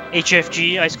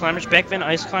 HFG Ice Climbers. Bekvin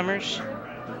Ice Climbers.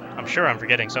 I'm sure I'm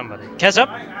forgetting somebody. Kezzup,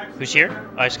 who's here?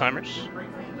 Ice Climbers.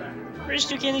 Where's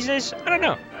Toucan these days? I don't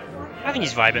know. I think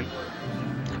he's vibing.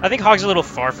 I think HoG's a little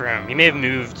far for him. He may have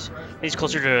moved. He's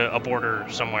closer to a border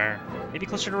somewhere. Maybe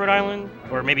closer to Rhode Island?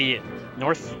 Or maybe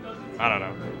north? I don't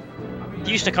know.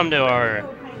 He used to come to our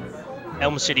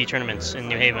Elm City tournaments in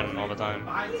New Haven all the time.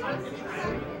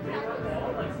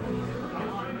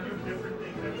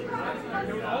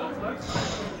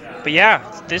 But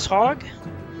yeah, this HoG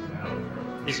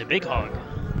is a big HoG.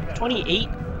 28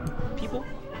 people,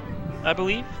 I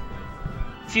believe.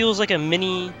 Feels like a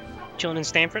mini chilling in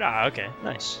Stanford. Ah, okay,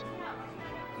 nice.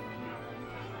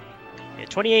 Yeah,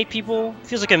 28 people.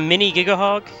 Feels like a mini Giga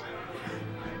HoG.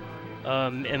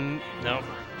 No,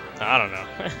 I don't know.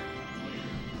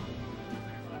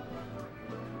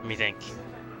 Let me think.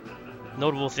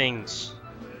 Notable things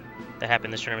that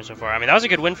happened this tournament so far. I mean, that was a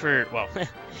good win for, well,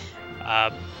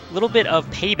 a little bit of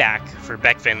payback for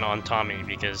Bekvin on Tommy,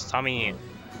 because Tommy,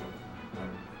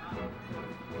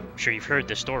 I'm sure you've heard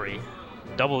the story,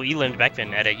 double E-limbed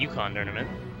Bekvin at a Yukon tournament.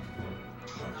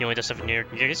 He only does stuff in New York.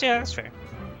 Yeah, that's fair.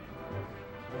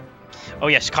 Oh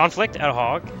yes, Conflict at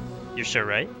HoG. You're so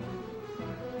right.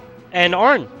 And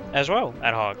Arn as well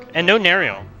at HoG. And no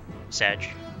Nariel, Sag.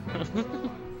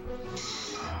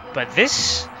 But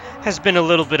this has been a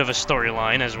little bit of a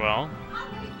storyline as well.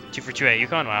 2 for 2 at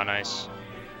Yukon. Wow, nice.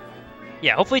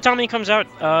 Yeah, hopefully Tommy comes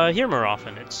out here more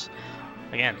often. It's,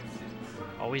 again,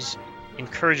 always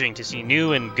encouraging to see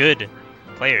new and good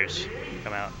players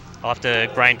come out. I'll have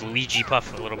to grind Luigi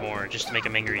Puff a little more just to make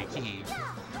him angry.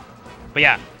 But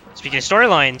yeah, speaking of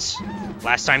storylines,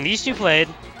 last time these two played,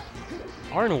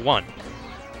 Arn won.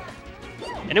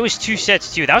 And it was 2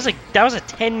 sets too. That was a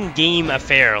 10-game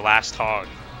affair last HoG.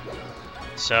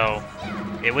 So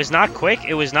it was not quick,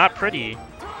 it was not pretty,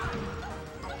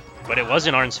 but it was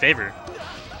in Arn's favor.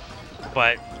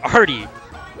 But Arty,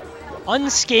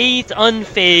 unscathed,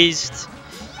 unfazed,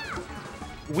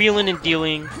 wheeling and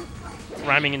dealing,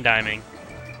 rhyming and diming,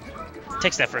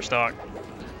 takes that first dog.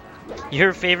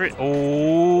 Your favorite?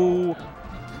 Oh,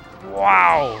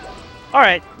 wow! All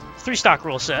right, 3-stock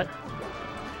rule set.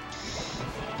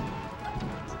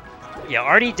 Yeah,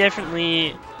 Arty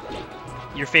definitely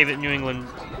your favorite New England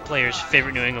player's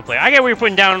favorite New England player. I get what you're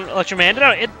putting down, Electroman. No,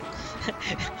 it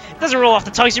doesn't roll off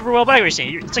the tongue super well, but I get what you're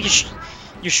saying. It's like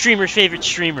your streamer's favorite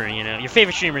streamer, you know? Your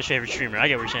favorite streamer's favorite streamer. I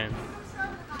get what you're saying.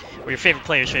 Or your favorite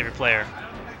player's favorite player.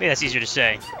 Maybe that's easier to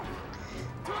say.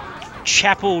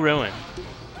 Chapel Rowan.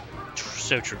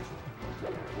 So true.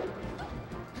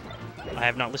 I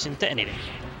have not listened to anything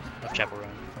of Chapel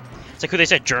Rowan. It's like who they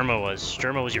said Germa was.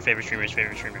 Germa was your favorite streamer's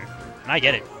favorite streamer. And I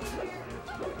get it.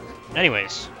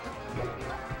 Anyways.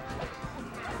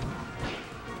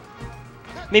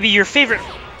 Maybe your favorite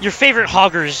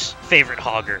hogger's favorite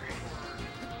hogger.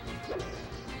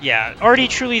 Yeah, Arty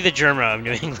truly the Germa of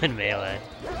New England Melee.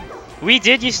 We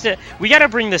gotta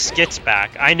bring the skits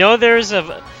back. I know there's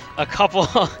a couple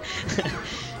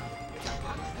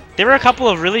there were a couple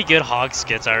of really good HoG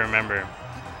skits, I remember.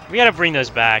 We gotta bring those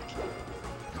back.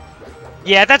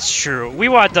 Yeah, that's true.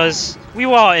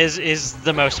 Weewa is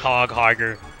the most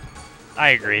hogger. I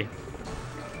agree.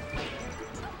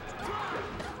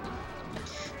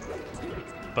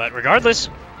 But regardless,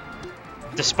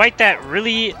 despite that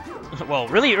really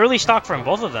early stock from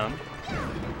both of them,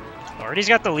 Arty's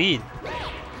got the lead.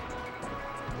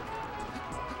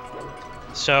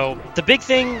 So the big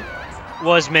thing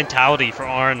was mentality for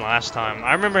Arn last time.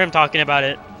 I remember him talking about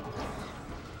it,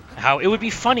 how it would be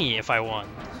funny if I won.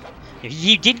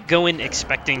 He did go in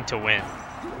expecting to win,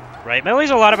 right? Melee's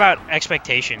a lot about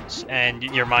expectations and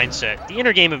your mindset, the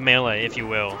inner game of Melee, if you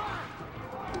will.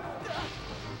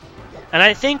 And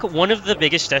I think one of the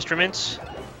biggest detriments,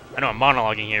 I know I'm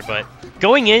monologuing here, but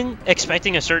going in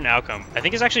expecting a certain outcome, I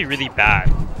think is actually really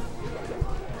bad.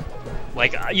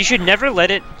 Like, you should never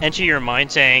let it enter your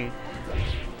mind saying,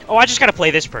 oh, I just gotta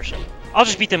play this person. I'll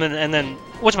just beat them and then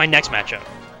what's my next matchup?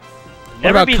 What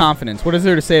about confidence? What is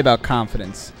there to say about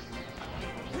confidence?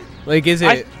 Like, is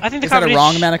it? I think is that a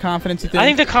wrong amount of confidence? You think? I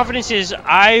think the confidence is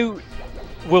I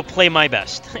will play my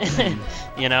best.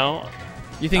 You know.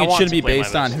 You think it shouldn't be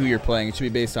based on who you're playing? It should be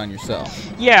based on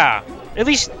yourself. Yeah, at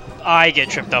least I get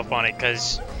tripped up on it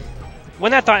because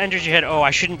when that thought enters your head, oh,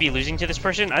 I shouldn't be losing to this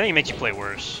person, I think it makes you play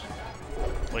worse.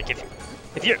 Like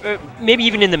if you're maybe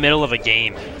even in the middle of a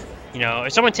game, you know,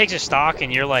 if someone takes a stock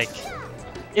and you're like,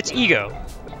 it's ego,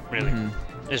 really,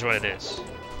 is what it is.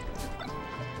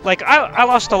 Like I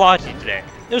lost a lot today.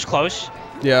 It was close.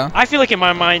 Yeah. I feel like in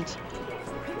my mind,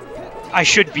 I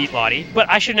should beat Lottie, but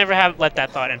I should never have let that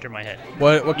thought enter my head.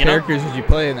 What characters did you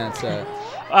play in that set?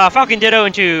 Falcon Ditto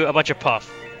into a bunch of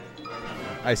Puff.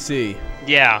 I see.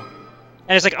 Yeah.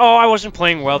 And it's like, oh, I wasn't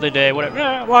playing well today, whatever.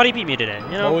 Lottie beat me today,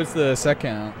 you know? What was the set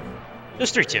count? It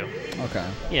was 3-2. Okay.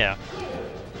 Yeah.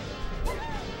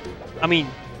 I mean,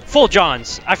 full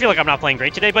Johns. I feel like I'm not playing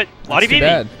great today, but Lottie beat me.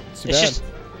 It's too It's bad. just,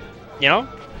 you know,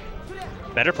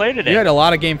 better player today. You had a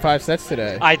lot of Game 5 sets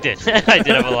today. I did. I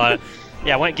did have a lot.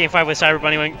 Yeah, I went Game 5 with Cyber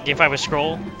Bunny, went Game 5 with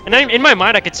Scroll. And then in my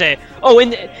mind, I could say, oh,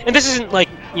 and this isn't like,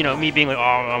 you know, me being like, oh,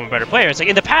 I'm a better player. It's like,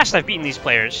 in the past, I've beaten these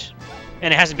players,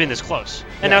 and it hasn't been this close.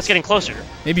 And now it's getting closer.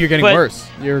 Maybe you're getting worse.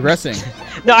 You're regressing.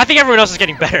 No, I think everyone else is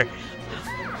getting better.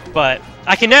 But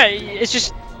I can, it's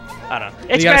just, I don't know.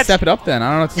 It's you gotta step it up then.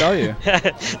 I don't know what to tell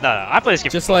you. No, I play this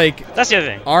game. Just like, that's the other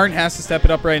thing. Arn has to step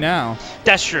it up right now.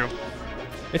 That's true.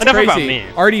 It's Enough crazy. about me.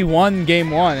 Arty won game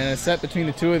 1 in a set between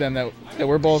the two of them that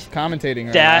we're both commentating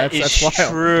on. That's wild.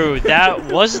 true.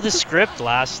 That was the script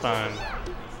last time.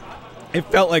 It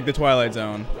felt like the Twilight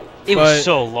Zone. It was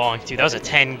so long, too. That was a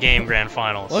 10-game grand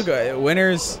finals. Look,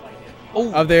 winners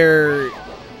of their,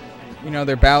 you know,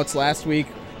 their bouts last week.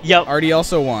 Yep. Arty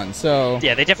also won. So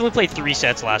yeah, they definitely played 3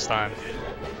 sets last time,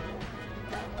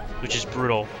 which is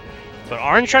brutal. But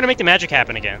Arn trying to make the magic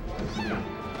happen again.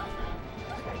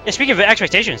 Yeah, speaking of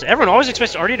expectations, everyone always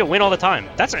expects Arty to win all the time.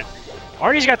 That's it.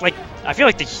 Arty's got, like, I feel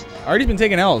like Arty's been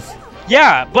taking L's.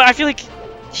 Yeah, but I feel like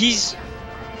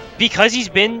because he's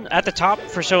been at the top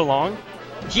for so long,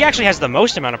 he actually has the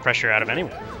most amount of pressure out of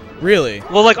anyone. Really?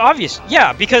 Well, like, obvious.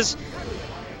 Yeah, because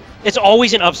it's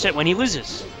always an upset when he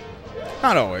loses.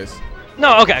 Not always.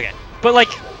 No, okay. But, like,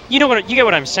 you get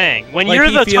what I'm saying. When like you're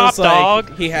the top like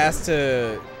dog, he has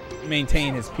to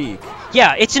maintain his peak.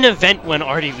 Yeah, it's an event when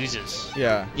Arty loses.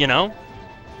 Yeah. You know?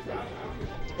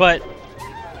 But,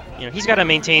 you know, he's got to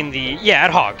maintain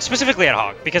at HoG, specifically at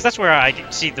HoG, because that's where I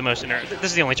see the most. This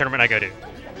is the only tournament I go to.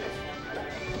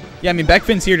 Yeah, I mean,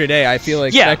 Bekvin's here today. I feel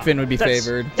like Bekvin would be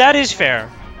favored. That is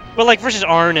fair. But, like, versus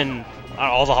Arn and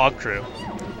all the HoG crew.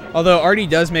 Although Arty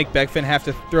does make Bekvin have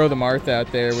to throw the Marth out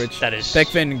there, which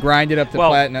Bekvin grinded up to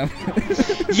platinum.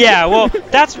 Yeah, well,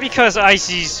 that's because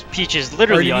Icy's Peach is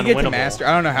literally unwinnable. He get to master?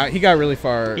 I don't know how. He got really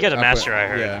far. He got to master, I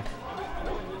heard. Yeah.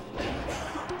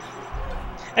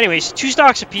 Anyways, 2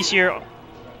 stocks apiece here.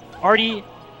 Arty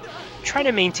trying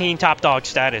to maintain top dog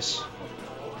status.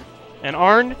 And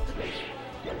Arn,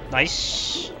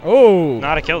 nice. Oh.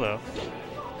 Not a kill, though.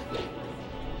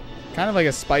 Kind of like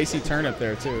a spicy turnip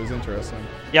there, too. It was interesting.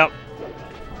 Yep.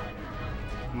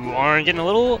 Arn getting a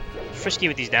little frisky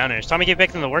with these downers. Tommy gave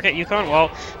Bekvin the work at UConn. Well,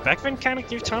 Bekvin kind of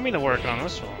gave Tommy the work on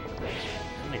this one.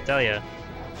 Let me tell you.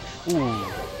 Ooh.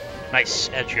 Nice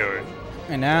edge guard.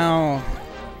 And now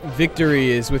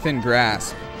victory is within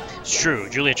grasp. It's true.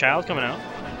 Julia Child coming out.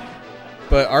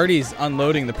 But Arty's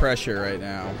unloading the pressure right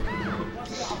now.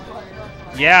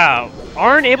 Yeah.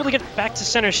 Arn able to get back to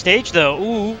center stage, though.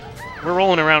 Ooh. We're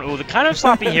rolling around. Ooh, they're kind of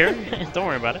sloppy here. Don't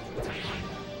worry about it.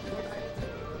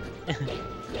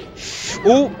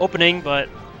 Ooh, opening, but...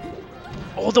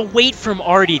 Oh, the wait from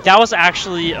Arty. That was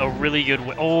actually a really good...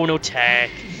 Oh, no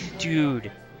tech.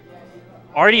 Dude.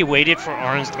 Arty waited for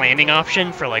Arn's landing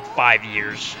option for like 5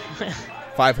 years.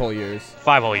 5 whole years.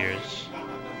 5 whole years.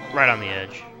 Right on the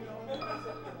edge.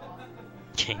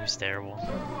 Game's terrible.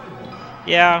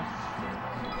 Yeah.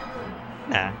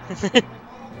 Nah.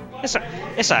 It's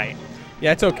alright.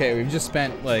 Yeah, it's okay. We've just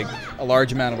spent like a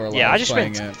large amount of our lives I just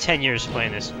playing spent it. 10 years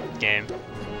playing this game.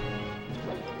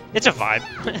 It's a vibe.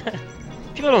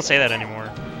 People don't say that anymore.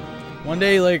 One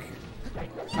day, like,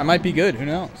 I might be good. Who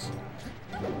knows?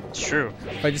 It's true.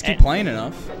 If I just keep playing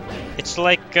enough. It's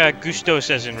like Gusto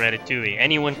says in Ratatouille.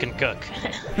 Anyone can cook.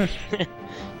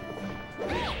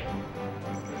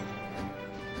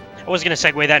 I was going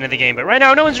to segue that into the game, but right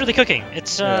now no one's really cooking.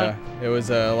 It's yeah, it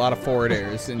was a lot of forward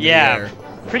airs in the air.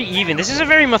 Pretty even. This is a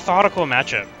very methodical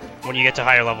matchup when you get to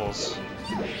higher levels.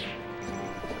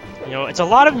 You know, it's a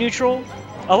lot of neutral.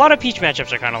 A lot of Peach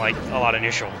matchups are kind of like a lot of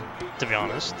neutral, to be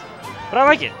honest. But I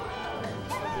like it.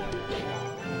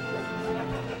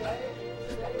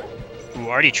 Ooh,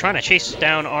 Arty trying to chase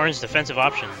down Arn's defensive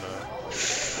option.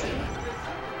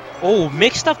 Oh,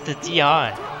 mixed up the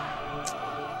DI.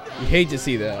 You hate to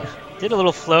see that. Did a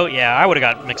little float. Yeah, I would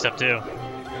have got mixed up too.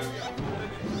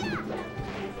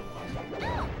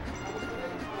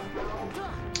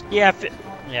 Yeah,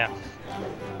 yeah.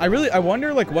 I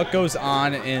wonder like what goes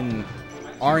on in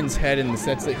Arn's head in the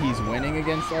sets that he's winning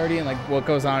against Arty, and like what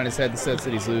goes on in his head the sets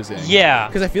that he's losing. Yeah.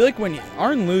 Because I feel like when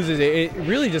Arn loses, it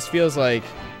really just feels like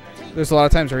there's a lot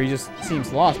of times where he just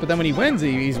seems lost, but then when he wins,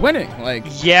 he's winning. Like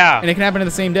yeah. And it can happen in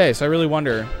the same day. So I really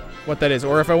wonder what that is,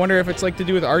 or if I wonder if it's like to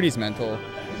do with Arty's mental.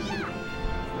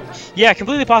 Yeah,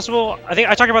 completely possible. I think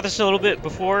I talked about this a little bit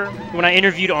before when I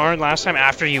interviewed Arn last time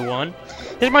after he won.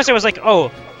 His mindset was like,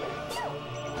 oh,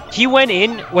 he went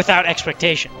in without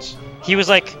expectations. He was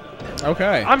like,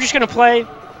 okay, I'm just gonna play,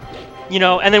 you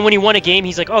know. And then when he won a game,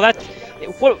 he's like, oh,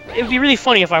 it would be really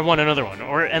funny if I won another one.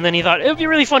 And then he thought it would be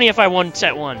really funny if I won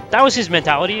set 1. That was his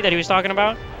mentality that he was talking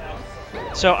about.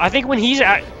 So I think when he's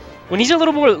a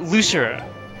little more looser,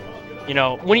 you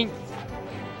know,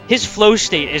 his flow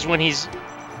state is when he's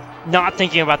not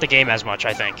thinking about the game as much,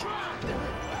 I think.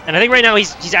 And I think right now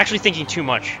he's actually thinking too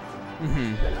much.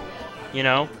 You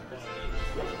know?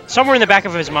 Somewhere in the back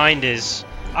of his mind is,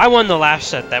 I won the last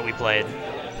set that we played.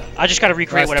 I just got to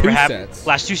recreate whatever happened.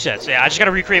 Last 2 sets. Yeah, I just got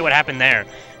to recreate what happened there.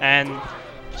 And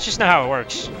it's just not how it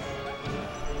works.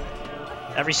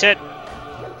 Every set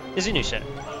is a new set.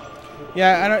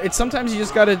 Yeah, I know. It's sometimes you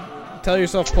just got to tell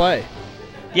yourself play.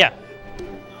 Yeah.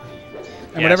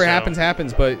 And whatever happens,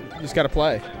 happens, but you just got to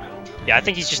play. Yeah, I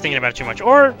think he's just thinking about it too much.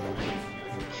 Or,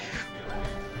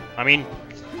 I mean,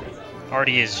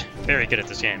 Arty is very good at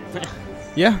this game.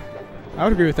 Yeah, I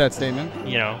would agree with that statement.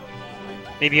 You know,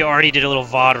 maybe Arty did a little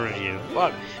VOD review.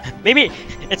 Well, maybe,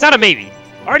 it's not a maybe.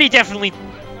 Arty definitely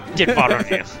did VOD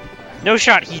review. No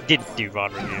shot he didn't do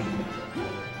VOD review.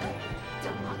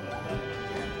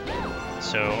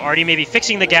 So, Arty maybe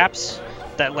fixing the gaps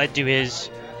that led to his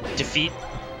defeat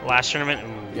last tournament.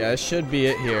 Ooh. Yeah, this should be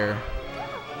it here.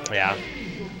 Yeah.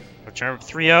 Return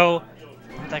 3-0.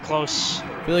 Not that close.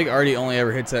 I feel like Arty only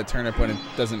ever hits that turnip when it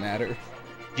doesn't matter.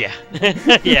 Yeah.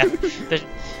 Yeah.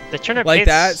 The turnip like hits...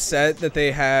 that set that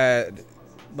they had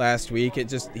last week,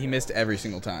 he missed every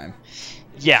single time.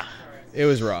 Yeah. It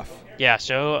was rough. Yeah,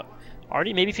 so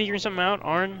Arty maybe figuring something out.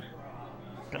 Arn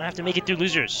gonna have to make it through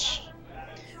losers.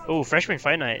 Oh, freshman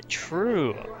fight night.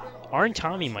 True. Arn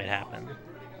Tommy might happen.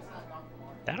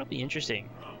 That'll be interesting.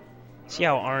 See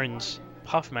how Arn's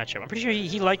Puff matchup. I'm pretty sure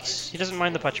he doesn't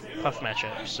mind the Puff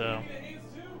matchup, so.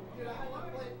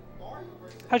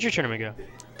 How'd your tournament go?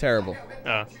 Terrible.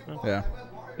 Oh. Yeah.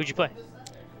 Who'd you play?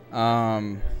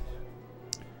 Robi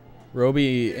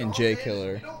and J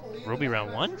Killer. Robi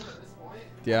round 1?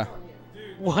 Yeah.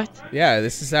 What? Yeah,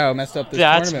 this is how messed up this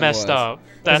That's tournament messed was. up.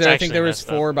 That's I think there was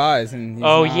 4 buys, and he's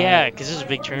oh not, yeah, because this is a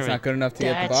big tournament. He's not good enough to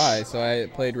get the buy, so I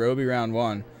played Robi round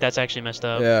 1. That's actually messed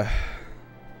up. Yeah.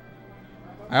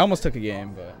 I almost took a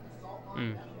game, but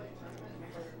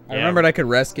I remembered I could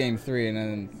rest game 3, and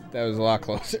then that was a lot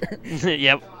closer.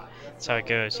 Yep, that's how it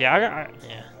goes. Yeah,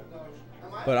 yeah.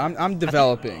 But I'm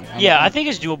developing. I think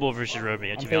it's doable versus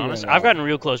Robi. To be honest, I've gotten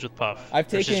real close with Puff. I've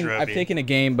taken a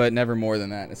game, but never more than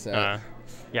that in a set.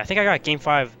 Yeah, I think I got game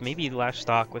 5, maybe last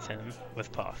stock with him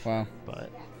with Puff. Wow. But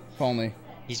if only.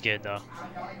 He's good though.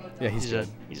 Yeah, he's good.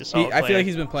 He's a solid player. I feel like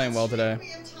he's been playing well today.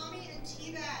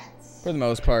 For the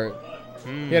most part.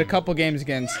 He had a couple games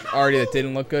against Arty that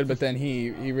didn't look good, but then he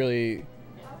really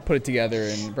put it together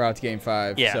and brought it to game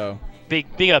 5. Yeah. So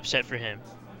big upset for him.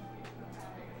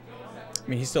 I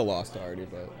mean, he still lost to Arty,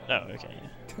 but. Oh, okay.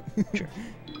 Yeah. Sure.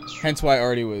 Hence why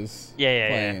Arty was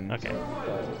playing. Yeah. Okay.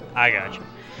 I got you.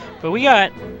 But we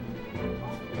got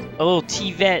a little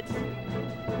TVet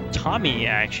Tommy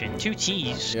action. 2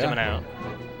 T's coming out.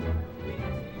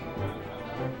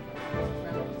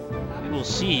 We will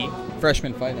see.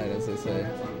 Freshman fight night, as they say.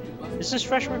 Is this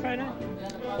freshman fight night?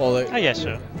 Well, I guess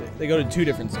so. They go to 2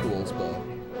 different schools,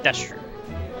 but. That's true.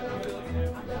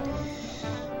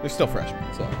 They're still freshmen,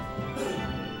 so.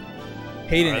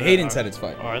 Hayden said it's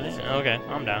fight. Are they? Okay,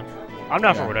 I'm down. I'm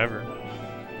down for whatever.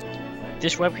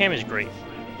 This webcam is great.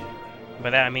 By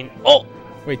that I mean, oh!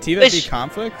 Wait, TVet beat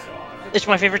Conflict? It's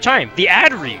my favorite time. The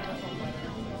ad read.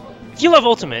 If you love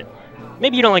Ultimate,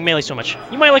 maybe you don't like Melee so much.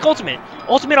 You might like Ultimate.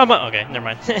 Ultimate on my... Okay, never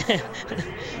mind.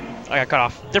 I got cut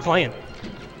off. They're playing.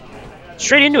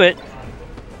 Straight into it.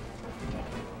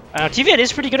 TVet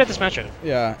is pretty good at this matchup.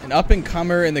 Yeah, an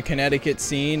up-and-comer in the Connecticut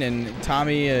scene, and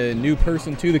Tommy, a new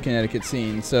person to the Connecticut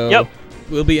scene. So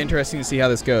it'll be interesting to see how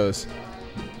this goes.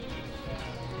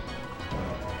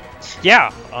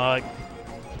 Yeah,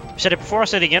 said it before, I'll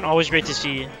say it again. Always great to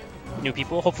see new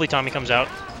people. Hopefully Tommy comes out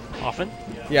often.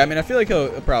 Yeah, I mean, I feel like he'll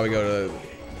probably go to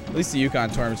at least the Yukon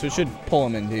tournament, so it should pull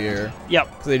him into here. Yep.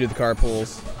 Because they do the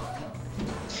carpools.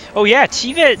 Oh yeah,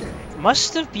 TVet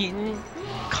must have beaten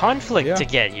Conflict to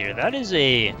get here. That is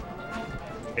a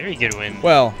Very good win.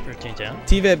 Well, for Toontown.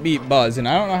 TVet beat Buzz, and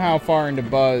I don't know how far into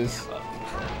Buzz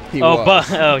he Oh,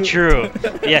 was. oh, true.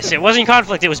 Yes, it wasn't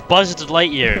Conflict. It was Buzz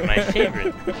Lightyear, my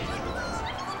favorite.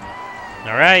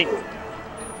 All right.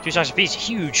 2 stocks apiece.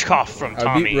 Huge cough from I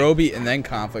Tommy. beat Robi and then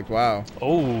Conflict. Wow.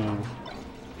 Oh.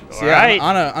 So yeah,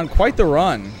 on quite the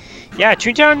run. Yeah,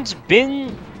 Toontown's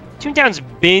been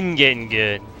getting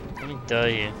good. Let me tell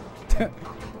you.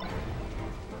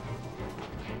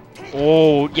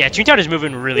 Oh, yeah, Toontown is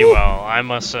moving really well, I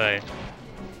must say.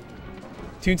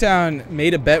 Toontown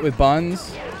made a bet with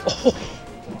Buns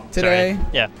today. Sorry.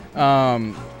 Yeah.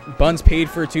 Buns paid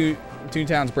for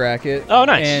Toontown's bracket. Oh,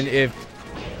 nice. And if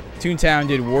Toontown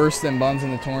did worse than Buns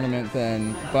in the tournament,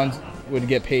 then Buns would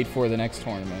get paid for the next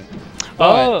tournament.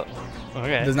 But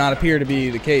okay. does not appear to be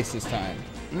the case this time.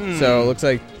 So it looks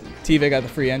like TVet got the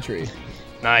free entry.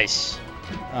 Nice.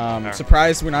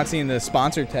 Surprised we're not seeing the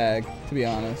sponsor tag, to be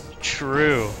honest.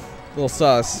 True. A little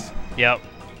sus. Yep.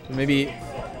 Maybe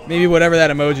whatever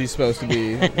that emoji's supposed to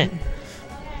be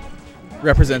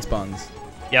represents Buns.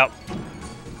 Yep.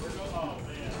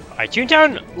 Alright,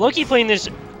 Toontown, Loki playing this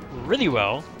really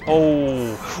well.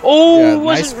 Oh, yeah, wasn't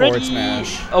nice forward ready.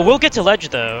 smash. Oh, we'll get to ledge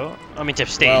though. I mean to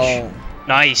stage. Well,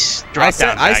 nice. Drop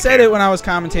down. I back said there. it when I was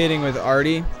commentating with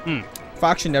Arty. Hmm.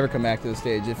 Fox should never come back to the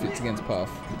stage if it's against Puff.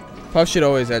 Puff should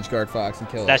always edge guard Fox and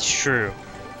kill it. That's true.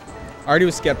 Arty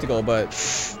was skeptical, but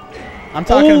I'm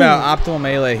talking about optimal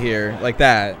melee here, like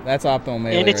that. That's optimal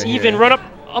melee. And it's right even here. run up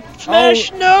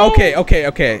smash. No.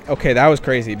 Okay. That was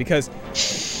crazy because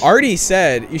Arty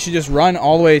said you should just run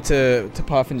all the way to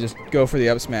Puff and just go for the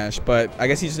up smash, but I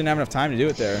guess he just didn't have enough time to do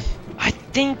it there. I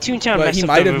think Toontown But messed he up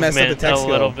might the have messed up the movement tech a skill.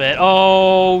 little bit.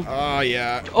 Oh. Oh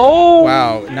yeah. Oh.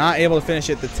 Wow, not able to finish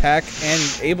it. The tech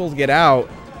and able to get out,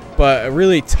 but a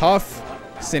really tough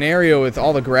scenario with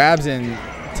all the grabs and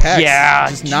tech. Yeah.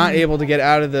 Just not able to get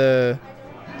out of the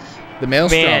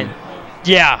maelstrom. Man.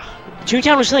 Yeah.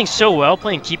 Toontown was playing so well,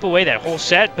 playing keep away that whole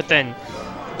set, but then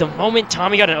the moment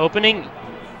Tommy got an opening,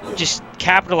 just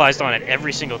capitalized on it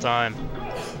every single time.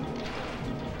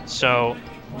 So,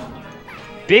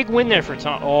 big win there for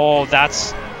Tom. Oh,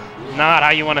 that's not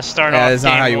how you want to start off. Yeah, that's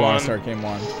not how you want to start game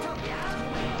 1.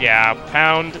 Yeah,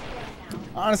 pound.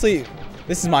 Honestly,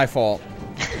 this is my fault.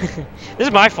 This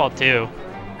is my fault too.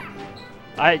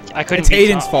 I couldn't. It's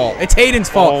Hayden's fault. It's Hayden's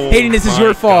fault. Oh Hayden, this is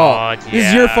your fault. God, This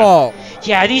is your fault.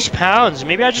 Yeah, these pounds.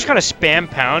 Maybe I just gotta spam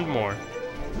pound more.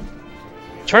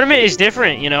 Tournament is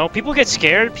different, you know. People get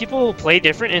scared. People play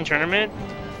different in tournament.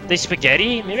 They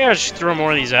spaghetti. Maybe I'll just throw more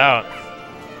of these out.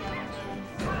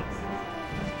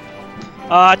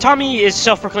 Tommy is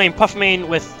self-proclaimed Puff main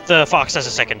with the Fox as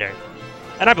a secondary,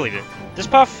 and I believe it. This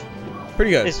Puff, pretty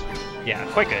good. Is, yeah,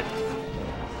 quite good.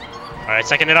 All right,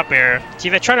 second it up air.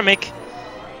 TVet trying to make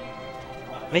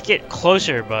it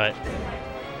closer, but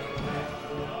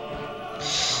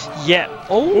yeah.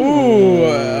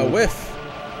 Oh. Ooh, whiff.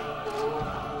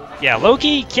 Yeah,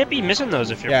 Loki can't be missing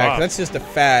those if you're Yeah, Puff. that's just a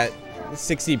fat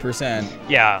 60%.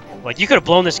 Yeah, like you could have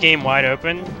blown this game wide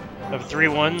open of a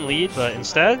 3-1 lead, but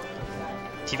instead,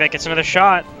 TVet gets another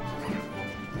shot.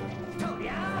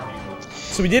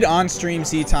 So we did on stream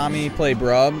see Tommy play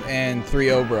Brub and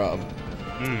 3-0 Brub,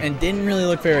 and didn't really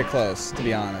look very close, to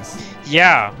be honest.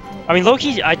 Yeah, I mean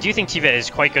Loki, I do think TVet is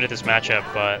quite good at this matchup,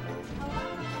 but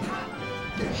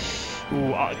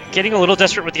ooh, getting a little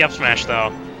desperate with the up smash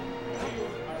though.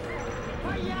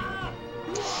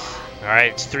 All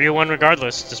right, it's 3-1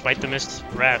 regardless, despite the missed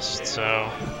rest. So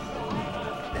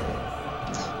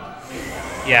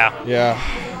yeah. Yeah.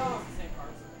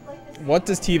 What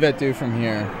does TVet do from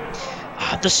here?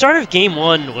 The start of game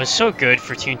 1 was so good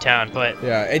for Toontown, but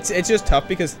yeah, it's just tough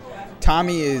because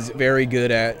Tommy is very good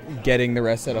at getting the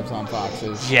rest setups on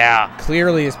Foxes. Yeah.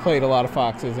 Clearly has played a lot of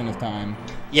Foxes in his time.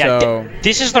 Yeah, so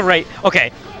this is the right...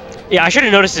 Okay. Yeah, I should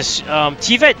have noticed this.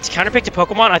 TVet counterpicked a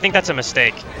Pokemon. I think that's a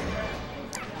mistake.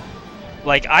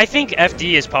 Like, I think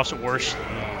FD is Puff's worst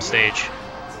stage.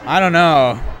 I don't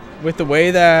know. With the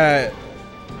way that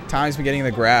Tommy's been getting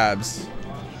the grabs.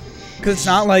 Because it's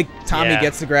not like Tommy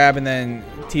gets the grab and then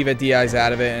TVet DI's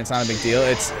out of it and it's not a big deal.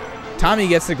 It's Tommy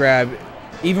gets the grab.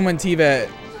 Even when TVet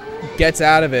gets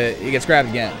out of it, he gets grabbed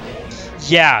again.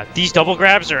 Yeah, these double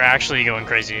grabs are actually going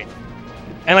crazy.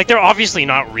 And, like, they're obviously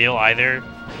not real either.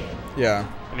 Yeah.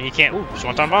 I mean, you can't... Ooh,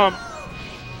 Swanton Bomb.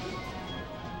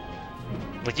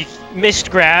 Like, you missed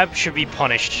grab should be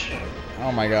punished.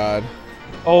 Oh, my God.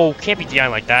 Oh, can't be DIing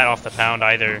like that off the pound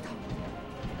either.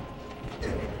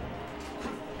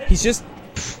 He's just...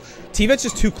 TVet's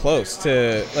just too close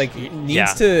to... Like,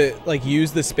 needs to, like,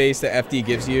 use the space that FD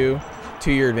gives you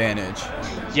to your advantage.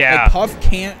 Yeah. Like, Puff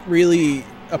can't really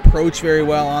approach very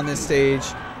well on this stage,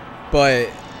 but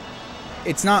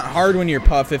it's not hard when you're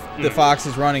Puff if the Fox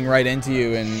is running right into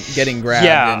you and getting grabbed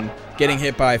and getting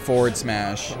hit by forward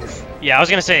smash. Yeah, I was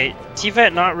gonna say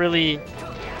TVet not really.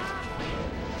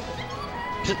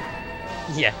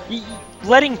 Yeah,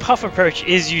 letting Puff approach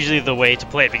is usually the way to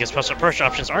play it because Puff's approach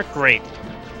options aren't great.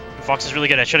 Fox is really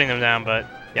good at shutting them down, but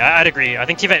yeah, I'd agree. I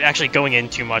think TVet actually going in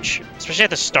too much, especially at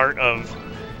the start of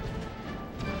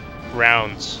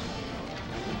rounds.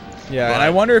 Yeah, but, and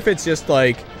I wonder if it's just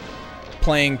like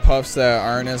playing Puffs that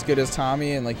aren't as good as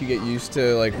Tommy, and like you get used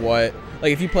to like what,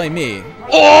 like if you play me.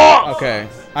 Oh! Okay.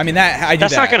 I mean that I do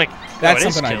That's that. not gonna. That's no,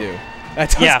 something I do. That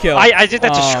does kill. I did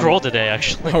that to Scroll today,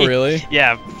 actually. Oh, really?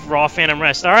 Yeah, raw Phantom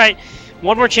Rest. All right,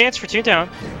 one more chance for Toontown.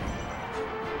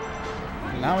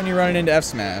 Not when you're running into F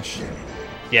Smash.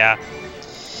 Yeah,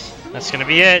 that's gonna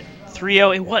be it.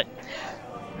 3-0. What?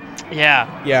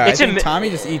 Yeah. Yeah, I think Tommy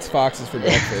just eats foxes for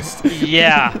breakfast.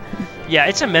 Yeah, yeah,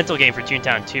 it's a mental game for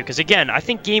Toontown too. Because again, I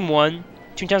think game one,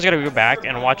 Toontown's got to go back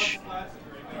and watch.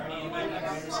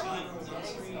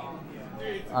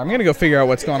 I'm gonna go figure out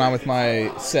what's going on with my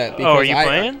set. Because are you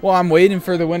playing? Well, I'm waiting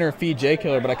for the winner of Feed J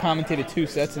Killer, but I commentated 2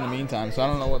 sets in the meantime, so I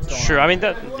don't know what's going on. Sure, I mean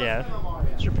that. Yeah,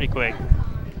 those are pretty quick.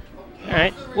 All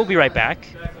right, we'll be right back.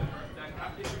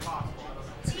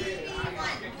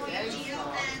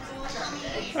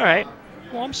 All right,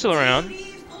 well I'm still around.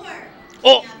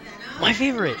 Oh, my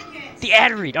favorite, the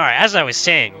ad read. All right, as I was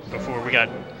saying before we got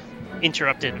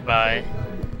interrupted by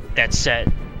that set,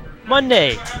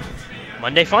 Monday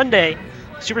fun day.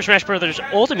 Super Smash Bros.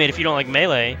 Ultimate if you don't like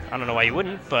Melee. I don't know why you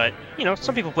wouldn't, but, you know,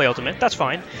 some people play Ultimate. That's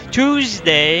fine.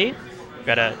 Tuesday, we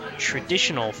got a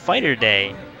traditional fighter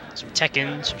day. Some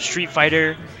Tekken, some Street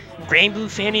Fighter, Granblue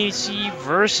Fantasy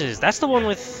Versus. That's the one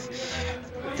with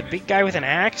the big guy with an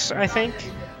axe, I think,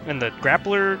 and the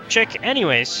grappler chick.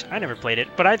 Anyways, I never played it,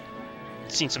 but I've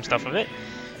seen some stuff of it.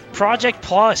 Project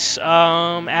Plus.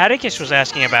 Atticus was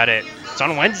asking about it. It's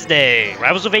on Wednesday.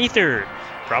 Rivals of Aether.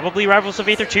 Probably Rivals of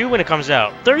Aether 2 when it comes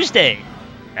out. Thursday.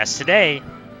 That's today.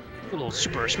 A little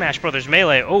Super Smash Bros.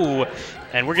 Melee. Oh,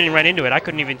 and we're getting right into it. I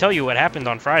couldn't even tell you what happened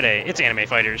on Friday. It's Anime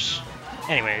Fighters.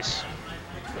 Anyways.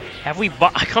 Have we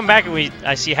I come back and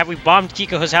I see, have we bombed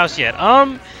Kiko's house yet?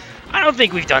 I don't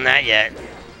think we've done that yet.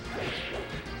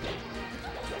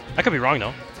 I could be wrong,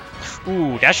 though.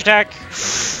 Ooh, dash attack.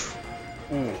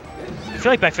 Ooh. I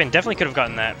feel like Bekvin definitely could have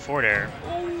gotten that forward air.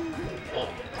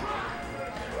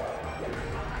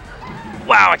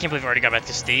 Wow, I can't believe I already got back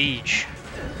to stage.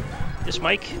 This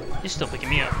mic is still picking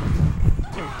me up.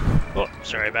 Oh,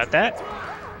 sorry about that.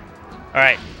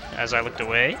 Alright, as I looked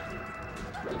away.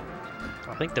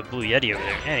 I think the Blue Yeti over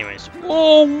there. Anyways.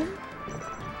 Whoa!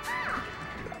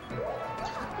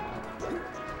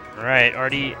 Alright,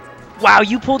 Arty. Wow,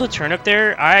 you pulled a turn up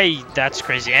there? That's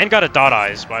crazy. And got a dot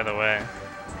eyes, by the way.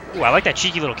 Ooh, I like that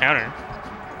cheeky little counter.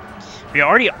 We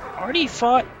already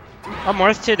fought a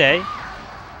Marth today.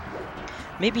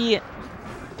 Maybe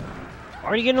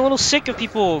already getting a little sick of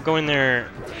people going there.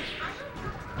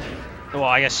 Well,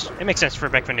 I guess it makes sense for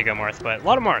Bekvin to go Marth, but a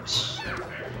lot of Marths.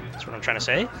 That's what I'm trying to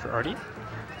say for Arty.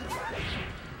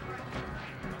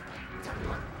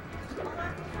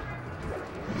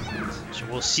 So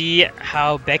we'll see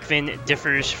how Bekvin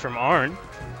differs from Arn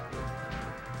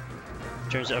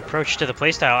in terms of approach to the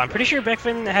playstyle. I'm pretty sure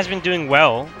Bekvin has been doing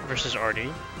well versus Arty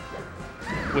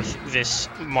with this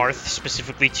Marth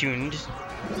specifically tuned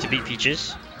to beat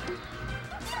Peaches.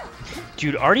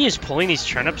 Dude, Arty is pulling these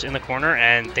turnips in the corner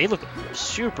and they look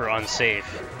super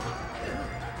unsafe.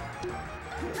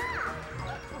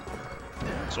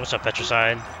 So what's up,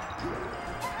 Petricide?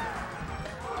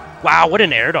 Wow, what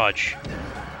an air dodge.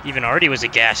 Even Arty was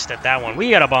aghast at that one.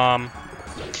 We got a bomb.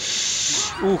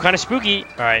 Ooh, kind of spooky.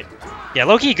 Alright. Yeah,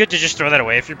 low-key good to just throw that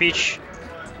away if you're Peach.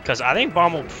 Because I think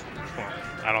bomb will...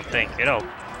 I don't think. It'll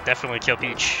definitely kill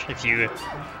Peach if you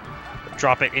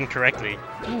drop it incorrectly.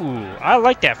 Ooh, I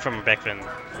like that from Bekvin.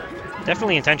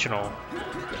 Definitely intentional.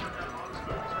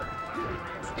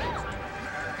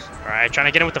 Alright, trying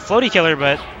to get him with the floaty killer,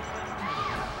 but...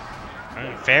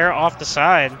 fair off the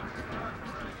side.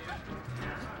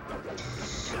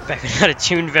 Bekvin got a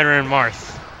tuned veteran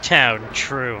Marth. Town,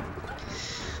 true.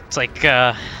 It's like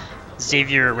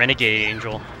Xavier Renegade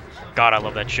Angel. God, I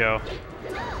love that show.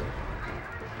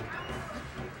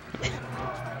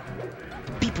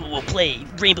 People will play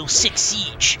Rainbow Six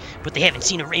Siege, but they haven't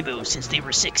seen a rainbow since they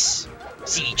were 6.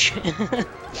 Siege. I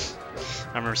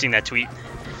remember seeing that tweet.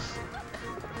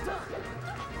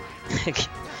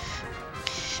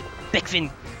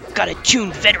 Bekvin got a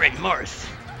tuned veteran Marth.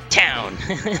 Town.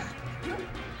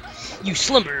 You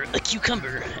slumber a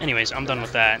cucumber. Anyways, I'm done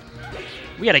with that.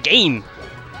 We got a game.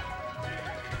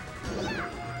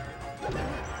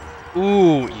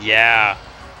 Ooh, yeah.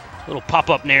 Little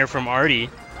pop-up nair from Arty.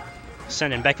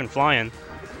 Sending Bekvin flying.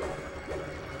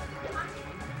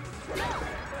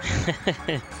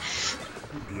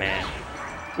 Man.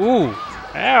 Ooh.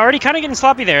 Yeah, Arty kind of getting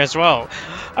sloppy there as well.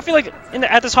 I feel like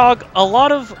at this HoG, a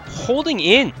lot of holding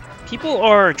in. People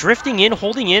are drifting in,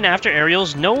 holding in after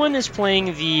aerials. No one is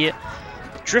playing the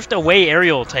drift away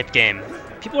aerial type game.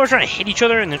 People are trying to hit each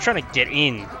other and they're trying to get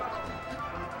in.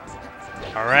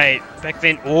 Alright,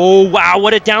 Bekvin. Oh, wow,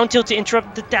 what a down tilt to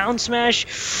interrupt the down smash.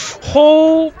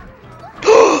 Oh,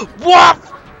 what?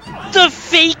 The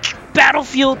fake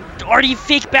battlefield. Arty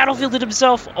fake battlefielded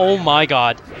himself. Oh my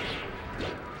god.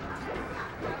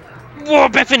 Whoa,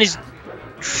 Bekvin is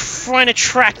trying to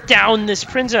track down this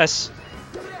princess.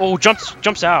 Oh,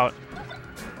 jumps out.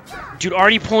 Dude,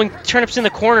 Arty pulling turnips in the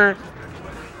corner.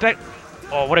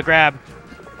 Oh, what a grab.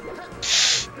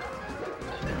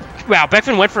 Wow,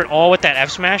 Bekvin went for it all with that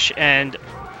F smash, and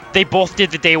they both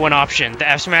did the day one option. The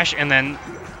F smash and then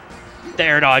the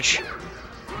air dodge.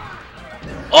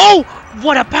 Oh,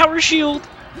 what a power shield.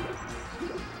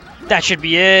 That should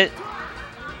be it.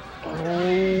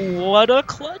 Oh, what a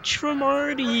clutch from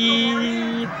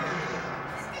Arty.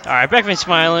 Alright, Bekvin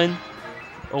smiling.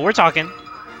 Oh, we're talking.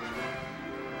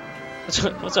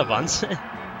 What's up, Buns?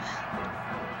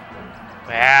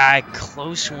 Ah,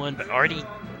 close one, but Arty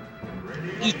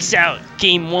ekes out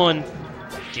game 1.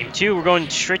 Game 2, we're going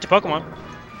straight to Pokemon.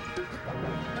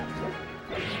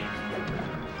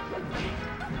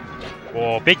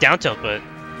 Oh, big down tilt, but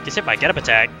gets hit by Get Up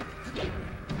Attack.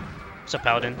 What's up,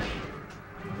 Paladin?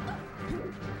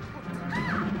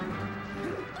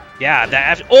 Yeah,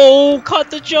 that F. Oh,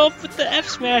 caught the jump with the F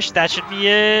smash. That should be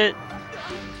it.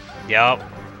 Yup.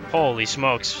 Holy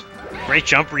smokes. Great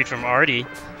jump read from Arty.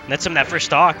 Nets him that first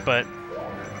stock, but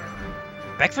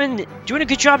Bekvin doing a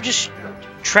good job just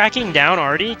tracking down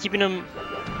Arty, keeping him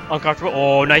uncomfortable.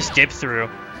 Oh, nice dip through.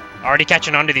 Arty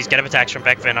catching on to these get-up attacks from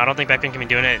Bekvin. I don't think Bekvin can be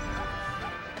doing it.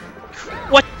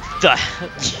 What the?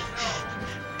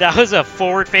 That was a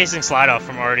forward-facing slide-off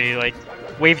from Arty, like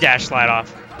wave dash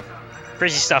slide-off.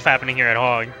 Crazy stuff happening here at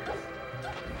HoG.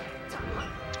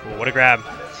 Oh, what a grab.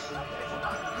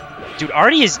 Dude,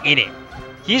 Arty is in it.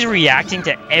 He's reacting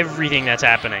to everything that's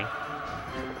happening.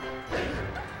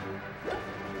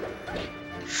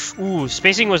 Ooh,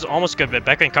 spacing was almost good, but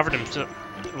Bekvin covered him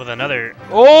with another.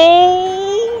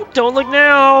 Oh, don't look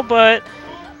now, but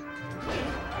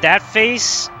that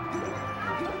face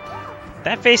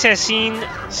has seen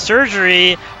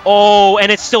surgery. Oh,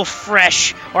 and it's still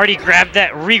fresh. Arty grabbed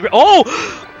that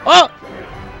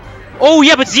Oh,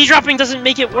 yeah, but Z dropping doesn't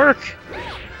make it work.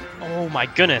 Oh my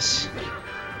goodness.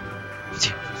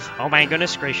 Oh my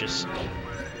goodness gracious.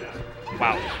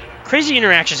 Wow. Crazy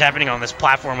interactions happening on this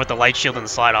platform with the light shield and the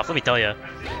slide off, let me tell you.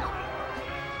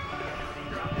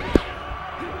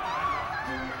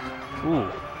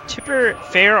 Ooh. Tipper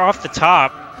fair off the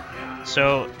top.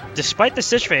 So, despite the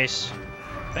Stitch Face,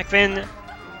 Bekvin.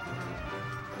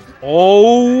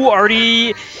 Oh,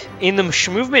 Arty in the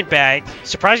movement bag.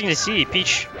 Surprising to see.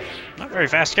 Peach, not very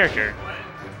fast character.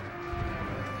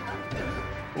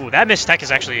 Ooh, that missed tech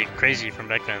is actually crazy from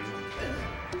Bekvin.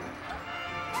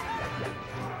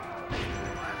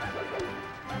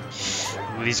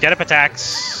 Ooh, these get-up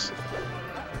attacks.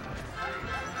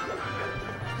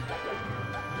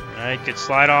 Alright, good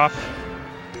slide off.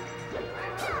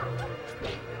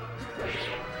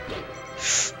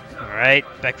 Alright,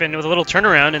 Bekvin with a little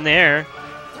turnaround in the air.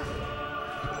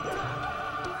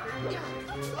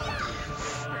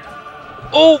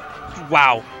 Oh!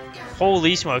 Wow.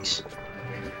 Holy smokes.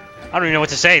 I don't even know what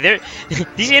to say.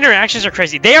 These interactions are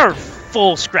crazy. They are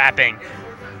full scrapping.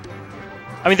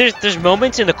 I mean, there's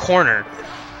moments in the corner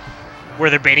where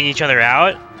they're baiting each other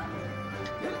out,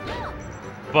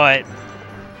 but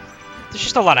there's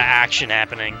just a lot of action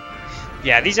happening.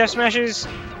 Yeah, these F smashes.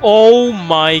 Oh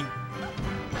my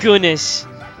goodness,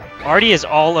 Arty is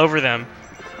all over them.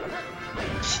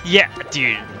 Yeah,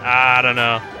 dude. I don't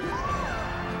know.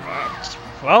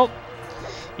 Well,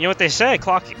 you know what they say.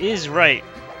 Clock is right.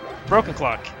 Broken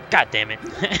clock. God damn it.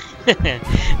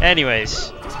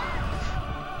 Anyways.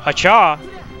 Hacha.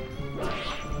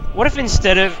 What if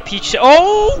instead of Peach...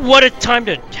 Oh, what a time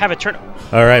to have a turn...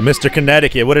 All right, Mr.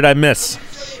 Connecticut, what did I miss?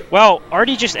 Well,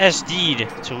 Arty just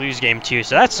SD'd to lose game 2,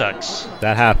 so that sucks.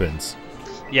 That happens.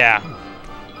 Yeah.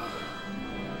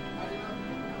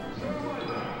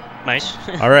 Nice.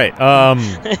 All right,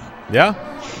 yeah?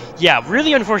 Yeah,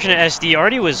 really unfortunate SD.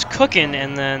 Arty was cooking,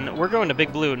 and then we're going to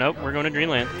Big Blue. Nope, we're going to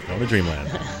Dreamland. Going to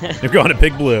Dreamland. You're going to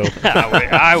Big Blue.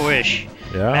 I wish.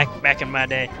 Yeah. Back in my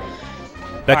day.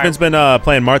 Bekvin's been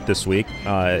playing Mart this week.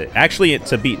 Actually,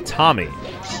 to beat Tommy.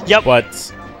 Yep.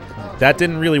 But that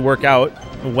didn't really work out.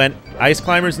 Went Ice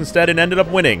Climbers instead and ended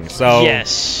up winning. So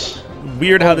yes.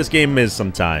 Weird how this game is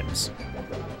sometimes.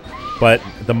 But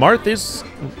the Marth is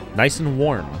nice and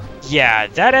warm. Yeah,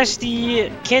 that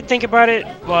SD, can't think about it,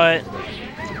 but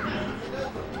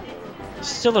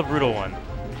still a brutal one.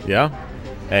 Yeah?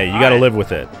 Hey, you gotta live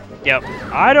with it. Yep.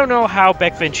 I don't know how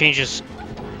Bekvin changes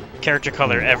character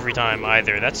color every time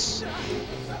either. That's,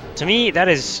 to me, that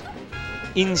is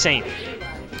insane.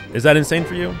 Is that insane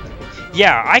for you?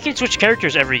 Yeah, I can switch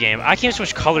characters every game. I can't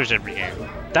switch colors every game.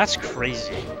 That's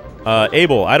crazy.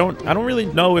 Abel, I don't really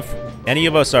know if any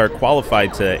of us are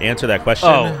qualified to answer that question.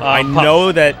 I Puff.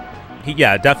 know that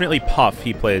yeah, definitely Puff.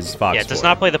 He plays Fox. Yeah, does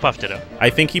not play the Puff Ditto. I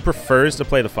think he prefers to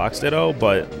play the Fox Ditto,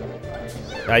 but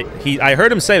I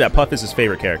heard him say that Puff is his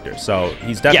favorite character, so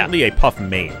he's definitely a Puff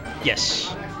main.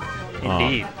 Yes,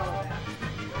 indeed.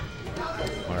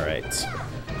 All right,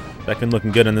 Bekvin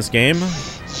looking good in this game.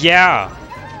 Yeah,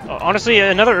 honestly,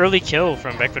 another early kill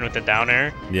from Bekvin with the down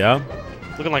air. Yeah,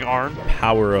 looking like Arn.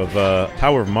 Power of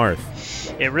Marth.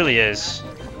 It really is.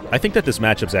 I think that this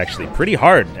matchup's actually pretty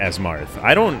hard as Marth.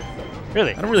 I don't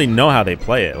really know how they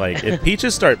play it. Like, if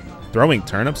Peaches start throwing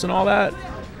turnips and all that,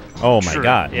 oh my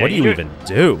god, yeah, what do you even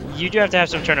do? You do have to have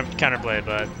some turnip counterplay,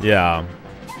 but yeah,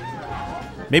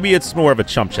 maybe it's more of a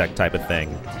chump check type of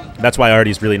thing. That's why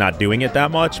Arty's really not doing it that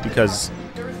much, because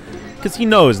he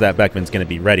knows that Bekvin's going to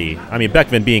be ready. I mean,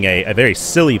 Bekvin being a very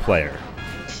silly player.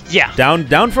 Yeah.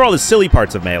 Down for all the silly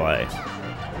parts of Melee.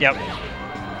 Yep.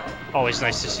 Always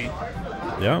nice to see.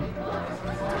 Yeah.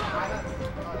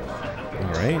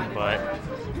 All right. But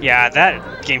yeah,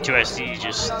 that game 2 SD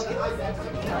just,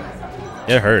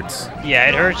 it hurts. Yeah,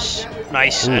 it hurts.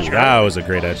 Nice Ooh, edge guard. that was a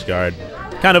great edge guard.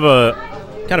 Kind of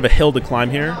a hill to climb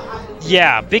here.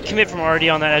 Yeah, big commit from Arty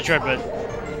on that edge guard,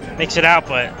 but makes it out.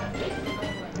 But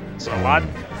there's a lot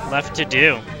left to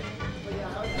do.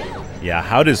 Yeah,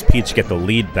 how does Peach get the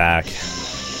lead back?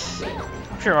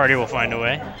 I'm sure Arty will find a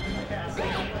way.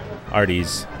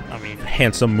 Arty's,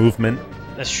 handsome movement.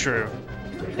 That's true.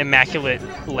 Immaculate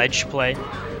ledge play.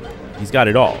 He's got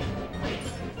it all.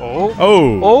 Oh.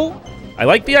 Oh. Oh. I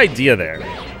like the idea there.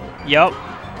 Yep.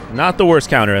 Not the worst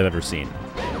counter I've ever seen.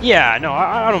 Yeah, no,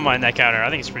 I don't mind that counter. I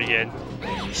think it's pretty good.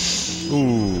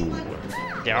 Ooh.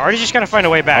 Yeah, Arty's just got to find a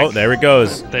way back. Oh, there it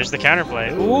goes. There's the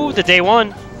counterplay. Ooh, the day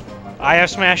one. IF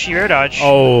smash, air dodge.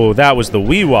 Oh, that was the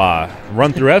Wee-Wah.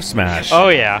 Run through F smash. Oh,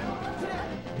 yeah.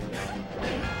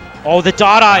 Oh, the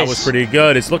dot eyes. That was pretty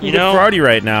good. It's looking You good know, for Arty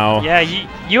right now. Yeah,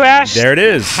 you asked. There it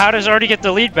is. How does Arty get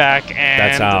the lead back? And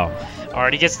That's how.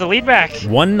 Arty gets the lead back.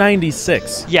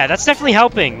 196. Yeah, that's definitely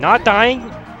helping. Not dying.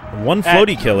 One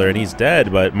floaty killer and he's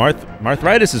dead, but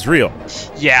Marthritis is real.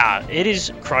 Yeah, it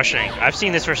is crushing. I've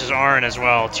seen this versus Arn as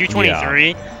well. 223.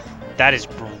 Yeah. That is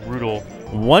brutal.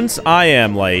 Once I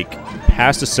am like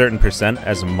past a certain percent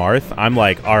as Marth, I'm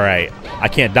like, all right, I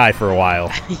can't die for a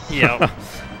while. Yep.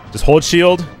 Just hold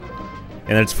shield,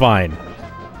 and it's fine.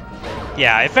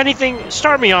 Yeah, if anything,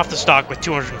 start me off the stock with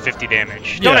 250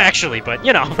 damage. Don't actually, but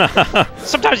you know,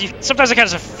 sometimes it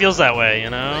kind of feels that way, you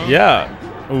know. Yeah.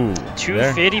 Ooh.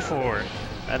 254. There.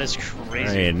 That is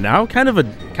crazy. Right, now kind of a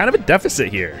deficit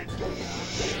here.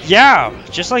 Yeah,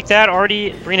 just like that,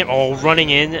 Arty bringing it running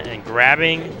in and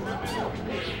grabbing.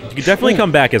 You could definitely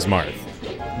come back as Marth,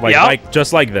 like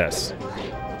just like this.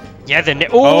 Yeah, the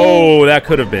that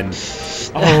could have been.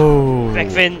 Oh.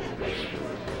 Bekvin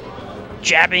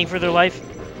jabbing for their life.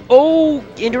 Oh,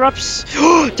 interrupts.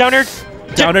 Down air.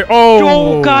 Down air.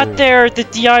 Oh. Got there. The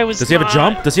DI was. Does he have a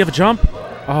jump? Does he have a jump?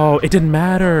 Oh, it didn't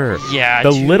matter. Yeah.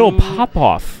 The little pop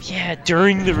off. Yeah,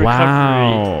 during the recovery.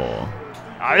 Wow.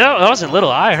 That wasn't little.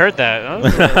 I heard that.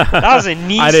 That was a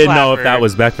knee slapper. I didn't know if that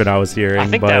was Bekvin I was hearing. I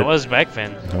think that was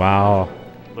Bekvin. Wow.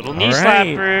 Little knee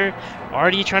slapper.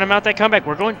 Arty trying to mount that comeback.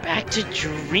 We're going back to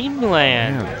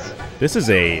Dreamland. Man, this is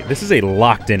a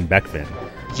locked-in Bekvin.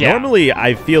 Yeah. Normally,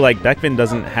 I feel like Bekvin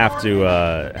doesn't have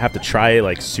to try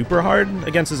like super hard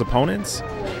against his opponents.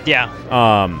 Yeah.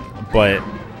 But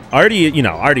Arty,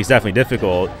 Arty's definitely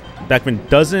difficult. Bekvin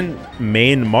doesn't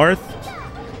main Marth.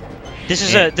 This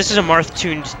is a Marth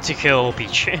tuned to kill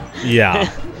Peach.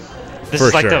 Yeah. This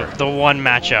is like the one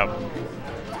matchup.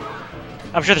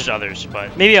 I'm sure there's others,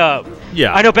 but maybe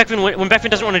yeah. I know Bekvin when Bekvin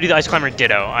doesn't want to do the Ice Climber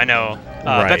Ditto. I know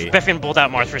right. Bekvin pulled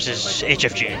out Marth versus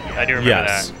HFG. I do remember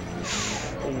that.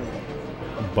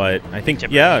 But I think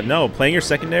playing your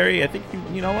secondary, I think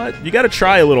you know what? You got to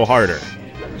try a little harder.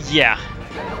 Yeah.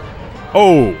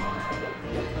 Oh.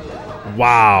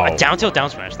 Wow. A down tilt down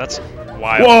smash. That's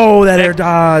wild. Whoa, that air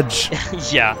dodge.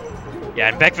 Yeah. Yeah,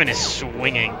 and Bekvin is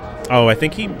swinging. Oh, I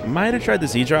think he might have tried the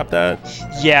Z drop that.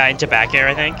 Yeah, into back air,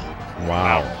 I think.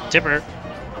 Wow. Tipper.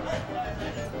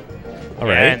 All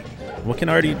right. What can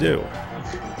Arty do?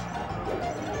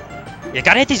 You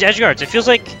gotta hit these edge guards. It feels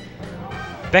like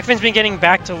Bekvin's been getting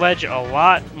back to ledge a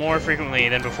lot more frequently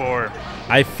than before.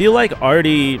 I feel like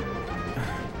Arty,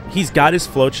 he's got his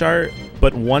flowchart,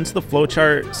 but once the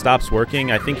flowchart stops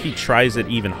working, I think he tries it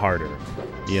even harder.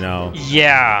 You know?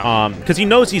 Yeah. Because he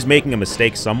knows he's making a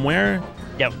mistake somewhere.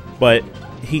 Yep. But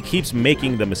he keeps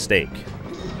making the mistake.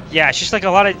 Yeah, it's just like a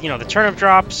lot of, the turnip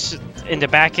drops into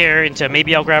back air, into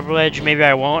maybe I'll grab a ledge, maybe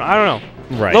I won't. I don't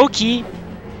know. Right. Low key,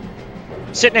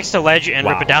 sit next to ledge and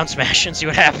rip a down smash and see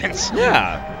what happens.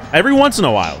 Yeah. Every once in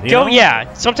a while. You know?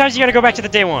 Yeah. Sometimes you gotta go back to the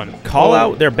day one. Call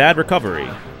out their bad recovery.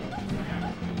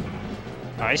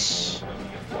 Nice.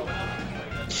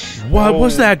 What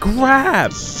was that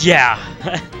grab? Yeah.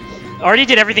 Arty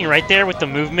did everything right there with the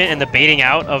movement and the baiting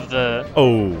out of the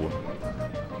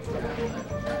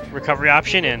recovery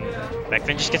option, and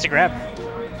Bekvin just gets a grab.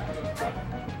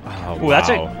 Oh, ooh, that's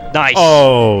a nice.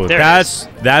 Oh, there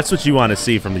that's what you want to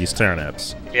see from these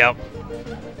turnips. Yep.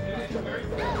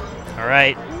 All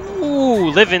right.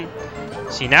 Ooh, living.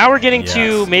 See, now we're getting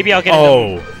to maybe I'll get.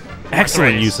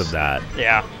 Excellent use of that.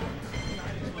 Yeah.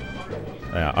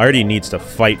 Arty needs to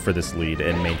fight for this lead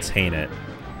and maintain it.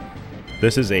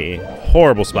 This is a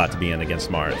horrible spot to be in against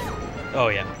Marth. Oh,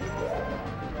 yeah.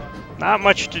 Not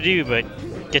much to do, but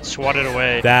get swatted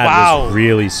away. That was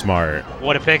really smart.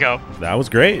 What a pickup. That was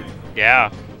great.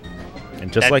 Yeah.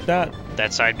 And just like that.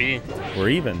 That side B. We're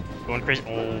even. Going crazy.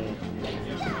 Oh.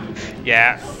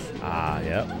 Yeah.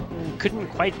 Yep. Couldn't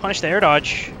quite punish the air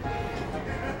dodge.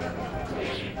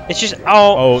 It's just,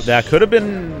 Oh, that could have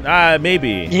been,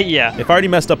 maybe. Yeah. If Arty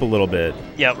messed up a little bit.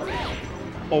 Yep.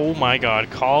 Oh my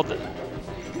god, called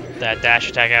that dash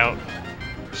attack out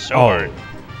so hard.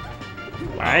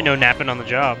 Alright, no napping on the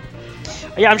job.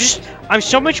 Yeah, I'm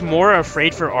so much more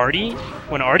afraid for Arty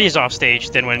when Arty is off stage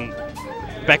than when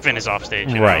Bekvin is off stage.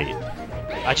 You know? Right.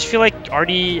 I just feel like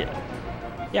Arty,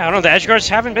 yeah, I don't know, the edge guards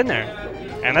haven't been there.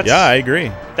 And that's, yeah, I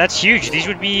agree. That's huge. These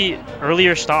would be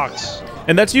earlier stocks.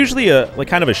 And that's usually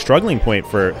kind of a struggling point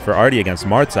for Arty against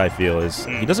Marth, I feel, is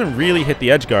he doesn't really hit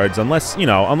the edge guards unless,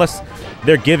 unless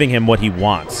they're giving him what he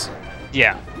wants.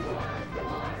 Yeah.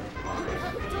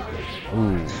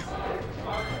 Ooh.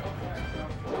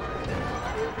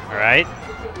 All right.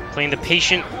 Playing the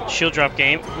patient shield drop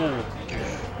game. Ooh.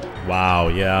 Wow,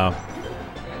 yeah.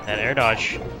 That air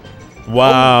dodge.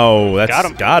 Wow, that's got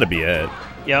him. Gotta be it.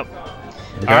 Yep.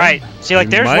 Okay. All right. See, like,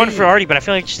 there's one for Arty, but I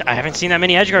feel like I haven't seen that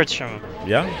many edge guards from him.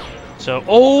 Yeah. So,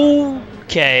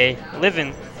 okay.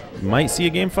 Living. Might see a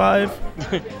game 5.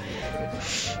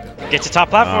 Gets a top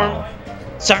platform.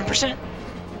 7%.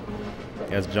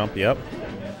 He has jump, yep.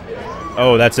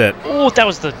 Oh, that's it. Oh, that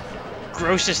was the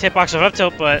grossest hitbox of up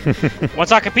tilt, but one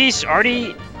stock apiece.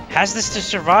 Arty has this to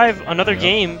survive another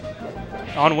game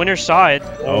on winner's side.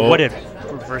 Oh, what a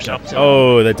reverse up tilt.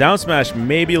 Oh, the down smash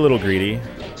may be a little greedy.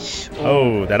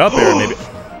 Oh, that up air maybe.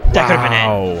 That could have been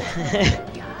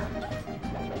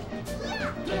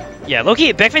it. Yeah,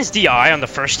 Loki, Bekvin's DI on the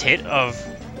first hit of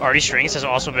Arty Strings has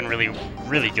also been really,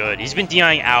 really good. He's been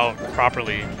DIing out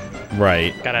properly.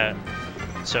 Right.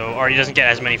 So Arty doesn't get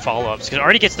as many follow-ups, because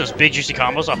Arty gets those big juicy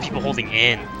combos off people holding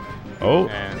in. Oh.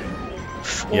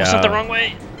 Yeah. Sent the wrong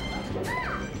way.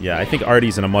 Yeah, I think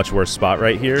Arty's in a much worse spot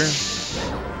right here,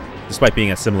 despite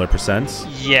being at similar percents.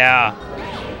 Yeah.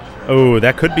 Oh,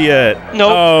 that could be it.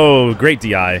 Nope. Oh, great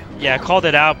DI. Yeah, I called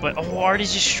it out, but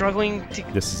Arty's just struggling to...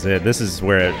 This is it. This is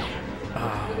where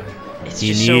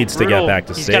he so needs to get back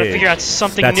to He's stage. got to figure out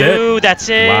something That's new. It? That's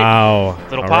it. Wow.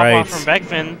 Little pop-off from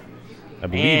Bekvin. I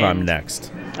believe I'm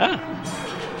next.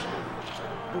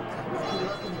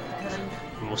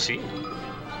 We'll see.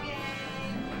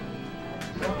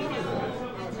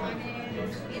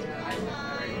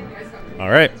 All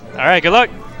right. All right, good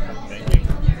luck.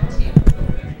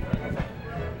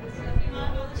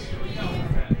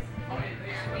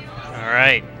 All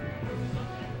right.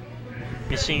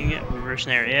 Missing reverse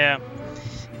nair, yeah.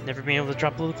 Never been able to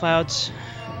drop below the clouds.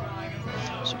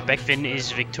 So Bekvin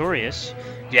is victorious.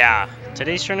 Yeah,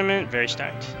 today's tournament, very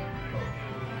stacked.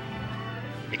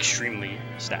 Extremely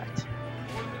stacked.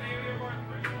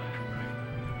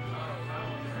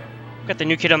 Got the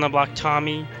new kid on the block,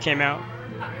 Tommy, came out.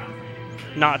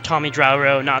 Not Tommy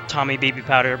Drowro, not Tommy Baby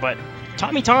Powder, but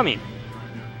Tommy.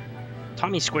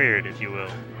 Tommy squared, if you will,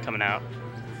 coming out.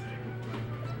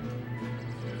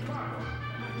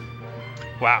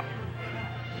 Wow.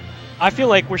 I feel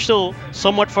like we're still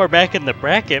somewhat far back in the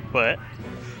bracket, but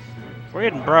we're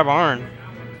getting Brub Arn.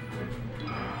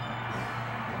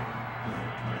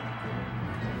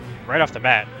 Right off the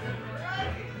bat.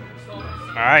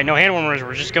 Alright, no hand warmers,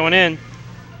 we're just going in.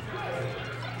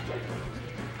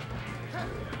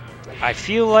 I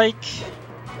feel like,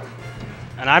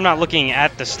 and I'm not looking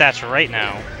at the stats right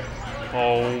now.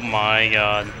 Oh my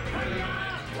god.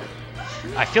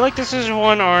 I feel like this is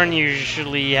one Arn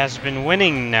usually has been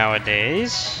winning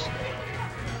nowadays.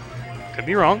 Could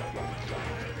be wrong.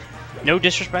 No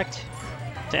disrespect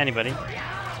to anybody.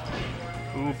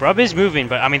 Ooh, Brub is moving,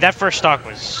 but I mean that first stock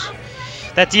was...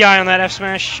 That DI on that F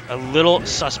smash, a little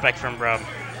suspect from Brub.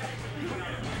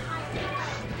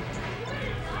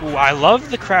 Ooh, I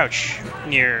love the crouch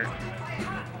near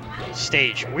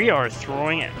stage. We are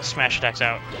throwing smash attacks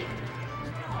out.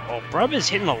 Oh, Brub is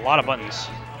hitting a lot of buttons.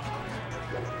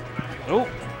 Oh,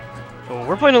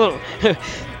 we're playing a little...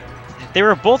 They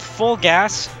were both full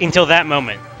gas until that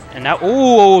moment. And now,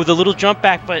 oh, the little jump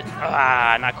back, but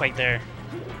not quite there.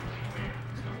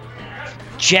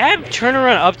 Jab,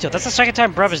 turnaround, up tilt. That's the second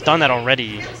time Brub has done that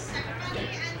already.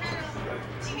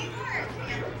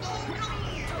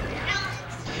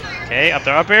 Okay, up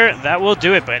there, up air. That will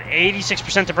do it, but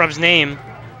 86% to Brub's name.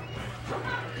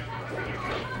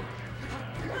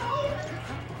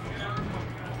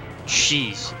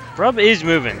 Jeez. Brub is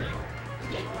moving.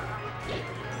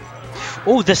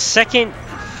 Oh, the second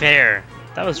fair.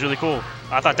 That was really cool.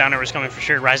 I thought down air was coming for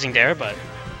sure, rising there, but...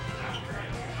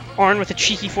 Arn with a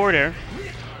cheeky forward air.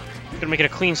 Gonna make it a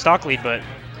clean stock lead, but...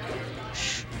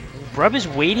 Brub is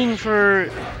waiting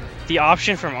for the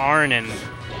option from Arn, and...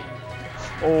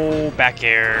 Oh, back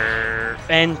air.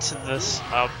 And to this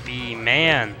up B,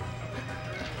 man.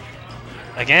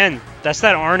 Again, that's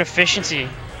that Arn efficiency.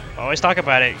 I always talk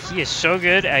about it. He is so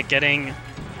good at getting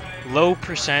low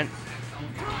percent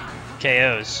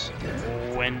KOs.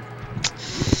 When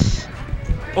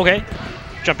okay,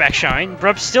 jump back shine.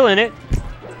 Brub's still in it.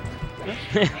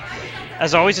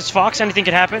 As always, it's Fox. Anything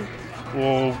could happen.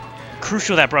 Whoa,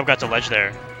 crucial that Brub got to ledge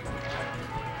there.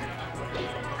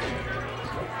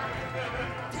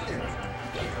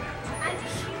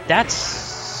 That's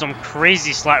some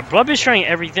crazy slap. Brub is trying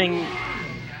everything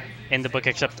in the book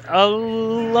except a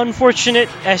unfortunate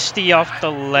SD off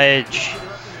the ledge.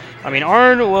 I mean,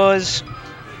 Arn was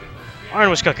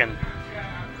cooking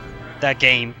that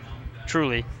game,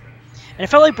 truly. And it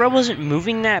felt like Brub wasn't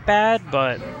moving that bad,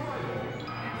 but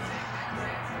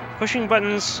pushing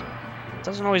buttons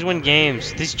doesn't always win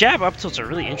games. These jab up tilts are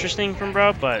really interesting from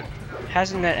Brub, but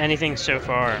hasn't met anything so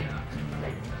far.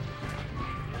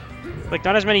 Like,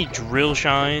 not as many drill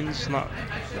shines, not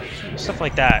stuff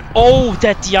like that. Oh,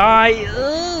 that DI!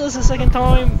 That's the second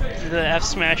time. The F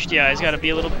smash DI's got to be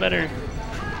a little better.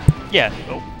 Yeah.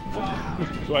 Oh.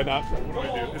 Do I not? What do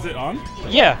I do? Is it on?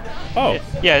 Yeah. Oh.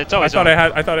 Yeah, it's always on.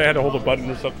 I thought I had to hold a button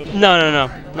or something. No.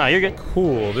 No, you're good.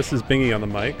 Cool. This is BINGHI on the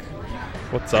mic.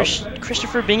 What's up?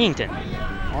 Christopher Bingington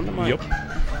on the mic. Yep.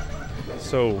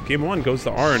 So, game one goes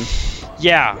to Arn.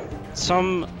 Yeah.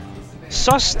 Some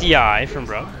sus DI from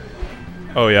Brub.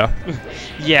 Oh, yeah?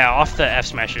 Yeah, off the F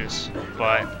smashes,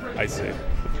 but... I see.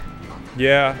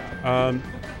 Yeah,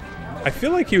 I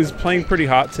feel like he was playing pretty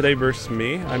hot today versus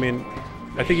me. I mean,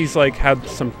 I think he's, like, had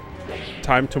some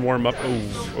time to warm up.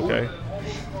 Oh, okay.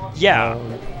 Yeah,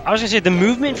 I was gonna say, the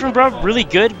movement from Brub, really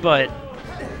good, but...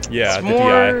 Yeah, it's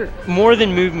the more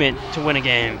than movement to win a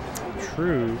game.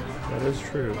 True. That is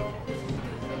true.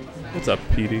 What's up,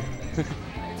 Petey?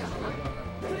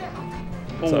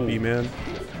 What's up, E-Man?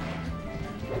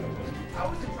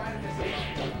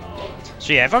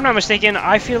 So yeah, if I'm not mistaken,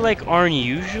 I feel like Arn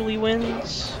usually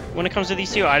wins when it comes to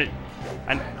these two. I'm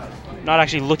not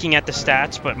actually looking at the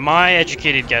stats, but my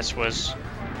educated guess was...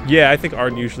 Yeah, I think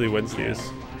Arn usually wins these.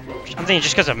 I'm thinking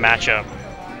just because of matchup.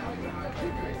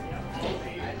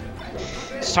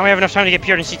 Does Tommy have enough time to get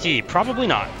PR'd in CT? Probably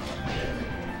not.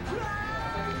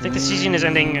 I think the season is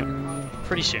ending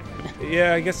pretty soon.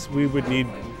 Yeah, I guess we would need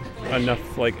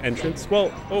enough like entrance.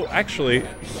 Well, oh, actually,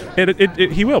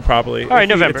 he will probably. All right,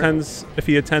 November. If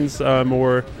he attends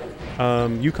more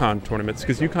Yukon tournaments,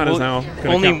 because Yukon is now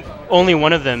only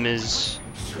one of them is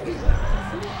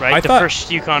right. The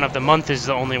first Yukon of the month is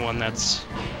the only one that's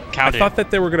counted. I thought that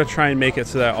they were going to try and make it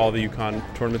so that all the Yukon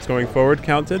tournaments going forward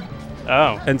counted.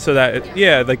 Oh. And so that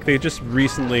yeah, like they just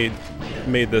recently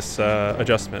made this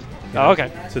adjustment.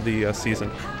 Okay. To the season.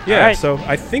 Yeah, right. So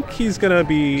I think he's going to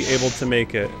be able to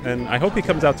make it, and I hope he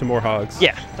comes out to more HoGs.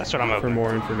 Yeah, that's what I'm hoping. For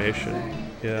more information.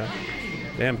 Yeah.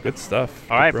 Damn, good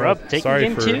stuff. All right, Brub, taking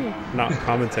game 2. Sorry for not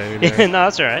commentating there. No,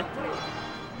 that's all right.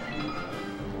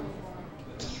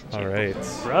 All right.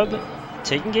 Brub,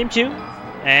 taking game 2.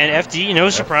 And FD, no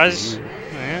surprise.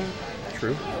 FD. Yeah.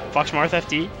 True. Fox Marth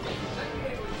FD.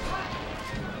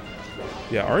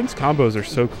 Yeah, Arn's combos are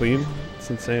so clean. It's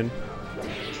insane.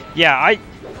 Yeah,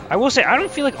 I will say, I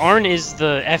don't feel like Arn is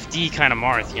the FD kind of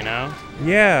Marth, you know?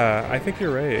 Yeah, I think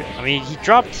you're right. I mean, he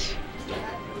dropped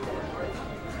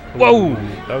Whoa!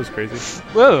 That was crazy.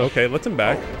 Whoa! Okay, lets him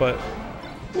back, but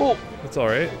Whoa! it's all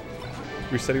right.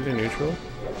 Resetting to neutral.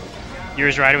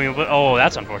 Yours riding me, but oh,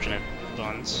 that's unfortunate.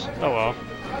 Buns. Oh well.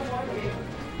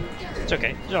 It's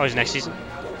okay. There's always next season.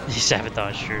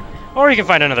 Sabotage, sure. Or you can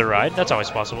find another ride. That's always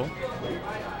possible.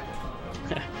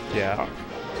 Yeah.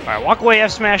 Alright, walk away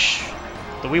F smash.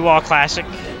 The Wee Wall Classic.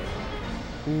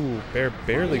 Ooh, Bear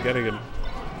barely getting him.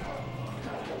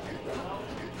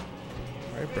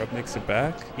 Alright, Brub makes it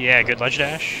back. Yeah, good ledge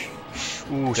dash.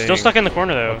 Ooh, Dang. still stuck in the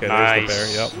corner though. Okay, nice.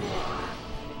 there's the Bear, yep.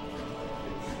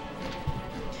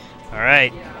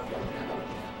 Alright.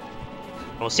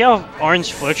 We'll see how Arn's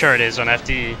flowchart is on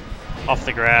FD off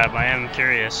the grab. I am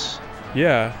curious.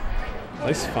 Yeah.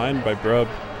 Nice find by Brub.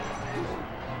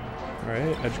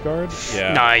 Alright, edge guard.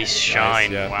 Yeah. Nice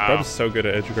shine. Yeah. Wow. Brub's so good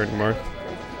at edge guarding Marth.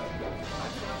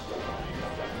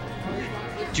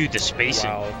 Dude, the spacing.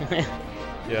 Wow.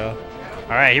 Yeah.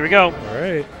 Alright, here we go.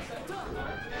 Alright.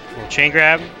 Little chain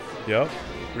grab. Yep.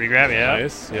 Re-grab, yeah.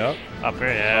 Nice. Yep. Up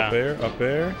there, yeah. Up there. Up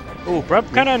there. Ooh,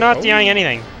 Brub kind of not DIing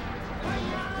anything.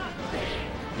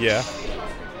 Yeah.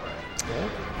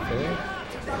 Okay.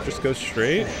 Just go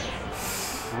straight.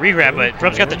 Re-grab, but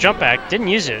Brub's got the jump back. Didn't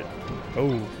use it.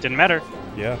 Oh. Didn't matter.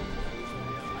 Yeah.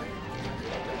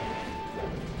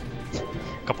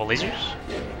 Couple lasers.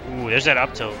 Ooh, there's that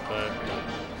up tilt, but...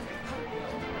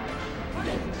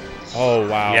 Oh,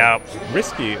 wow. Yeah.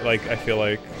 Risky, like, I feel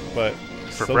like, but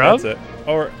For still Brub? gets it.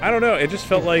 Or, I don't know, it just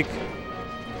felt like,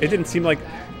 it didn't seem like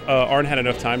Arn had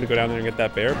enough time to go down there and get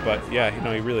that bear, but yeah, you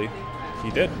know, he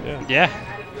did, yeah.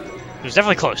 Yeah. It was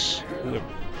definitely close. Yep.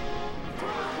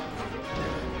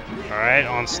 Alright,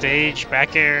 on stage,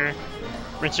 back air.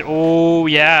 Rinse it. Oh,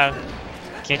 yeah.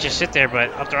 Can't just sit there, but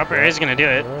up air is going to do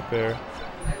it. Up there.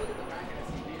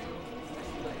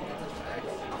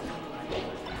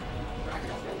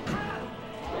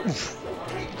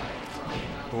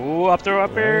 Ooh, up throw,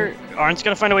 up air. Arn's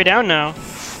going to find a way down now.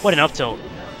 What an up tilt.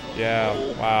 Yeah,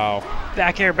 wow.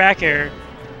 Back air, back air.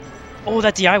 Oh,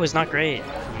 that DI was not great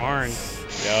from Arn.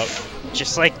 Yep.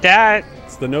 Just like that.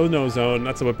 It's the no-no zone.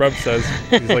 That's what Brub says.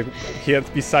 He's like, he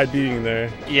can't be side beating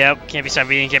there. Yep, can't be side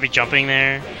beating, can't be jumping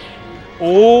there.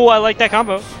 Oh, I like that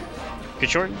combo. Good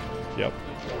short. Yep.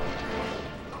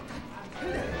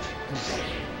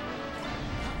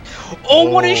 Oh,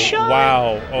 what a shot!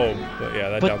 Wow. Oh, but yeah,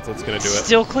 that But down tilt's going to do it.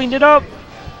 Still cleaned it up.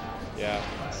 Yeah.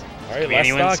 All right, Could be last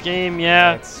anyone's stock. game,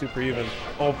 yeah. It's super even.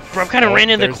 Oh, Brub kind of ran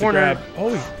in the there's corner. grab.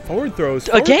 Oh, forward throws.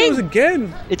 Again? Forward throws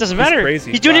again. It doesn't He's matter.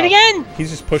 crazy. He's doing it again. He's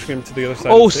just pushing him to the other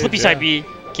side. Oh, of the stage, slippy yeah. side B.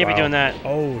 Can't be doing that.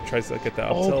 Oh, tries to get that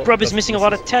up Oh, tilt. Brub is That's missing a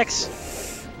lot of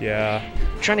techs. Yeah.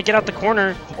 Trying to get out the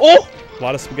corner. Oh! A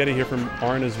lot of spaghetti here from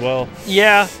Arn as well.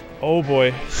 Yeah. Oh,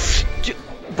 boy.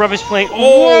 Brub is playing.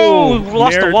 Oh! Whoa!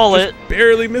 Lost the Nair wallet. just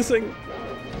barely missing.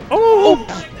 Oh!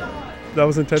 That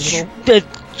was intentional. The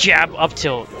jab up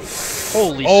tilt.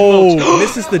 Holy Oh, smokes.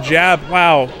 misses the jab.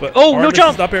 Wow. But Oh, Arn no misses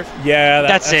jump. Up here. Yeah,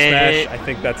 That's F smash. it. I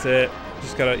think that's it.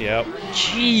 Just gotta, yep.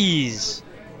 Jeez.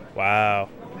 Wow.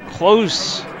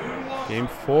 Close. Game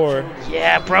 4.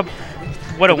 Yeah, Brub.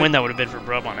 What a win that would have been for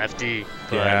Brub on FD.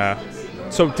 But Yeah.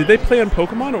 So did they play on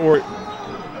Pokemon or?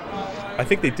 I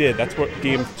think they did. That's what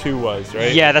game 2 was,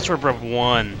 right? Yeah, that's where Brub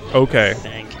won. Okay. I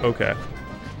think. Okay.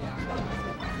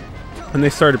 And they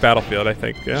started Battlefield, I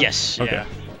think. Yeah? Yes. Okay. Yeah.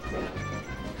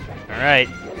 All right.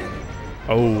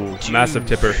 Oh, massive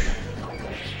tipper.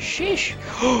 Sheesh.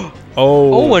 Oh.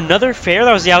 Oh, another fair?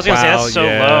 That was, yeah, I was going to say, Wow, that's so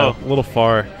yeah. low. A little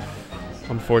far.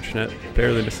 Unfortunate.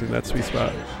 Barely missing that sweet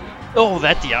spot. Oh,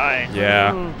 that DI.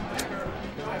 Yeah.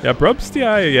 Yeah, Brub's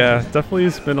DI, yeah, definitely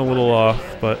has been a little off,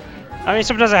 but... I mean,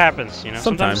 sometimes it happens, you know?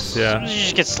 Sometimes, yeah. Sometimes you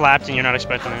just get slapped and you're not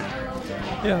expecting it.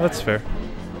 Yeah, that's fair.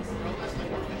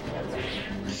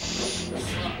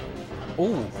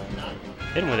 Ooh.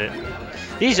 Hit him with it.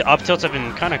 These up tilts have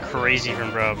been kind of crazy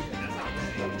from Brub.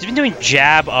 He's been doing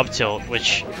jab up tilt,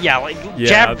 which, yeah, like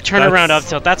jab turnaround up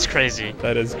tilt, that's crazy.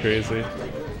 That is crazy.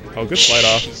 Oh, good slide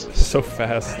off. So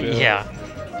fast. Yeah.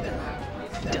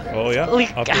 Oh, yeah.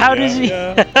 Like, Up how it, does he?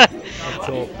 yeah. Up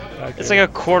tilt, back It's in. like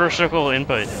a quarter circle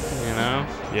input, you know?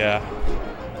 Yeah.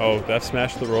 Oh, F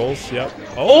smash the rolls. Yep.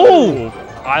 Oh!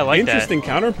 I like Interesting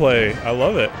counterplay. I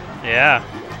love it. that. Yeah.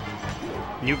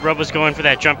 Knew Brub was going for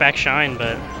that jump back shine,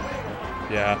 but...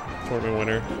 Yeah. Tournament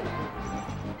winner.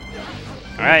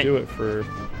 All right. Do it for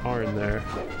Arn there.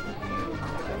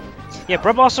 Yeah,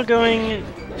 Brub also going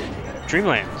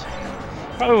Dreamland.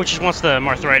 Probably just wants the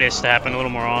Marthritis to happen a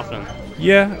little more often.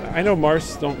 Yeah, I know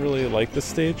Marths don't really like this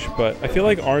stage, but I feel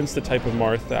like Arn's the type of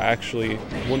Marth that actually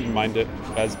wouldn't mind it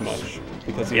as much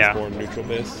because he's more neutral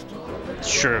based.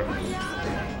 It's true.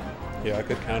 Yeah,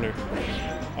 good counter.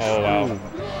 Oh, wow.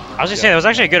 I was gonna say, that was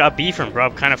actually a good up B from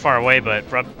Brub, kind of far away,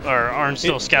 but Arn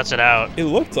still scouts it out. It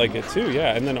looked like it too,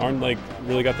 yeah. And then Arn like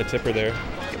really got the tipper there.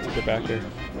 Tipper back there.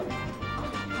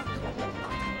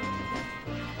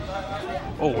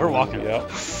 Oh, we're walking.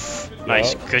 Yep.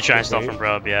 Nice, Yep. good shine stall Great. from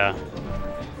Brub, yeah.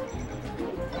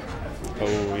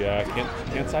 Oh yeah,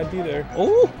 can't side B there.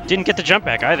 Oh, didn't get the jump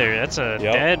back either. That's a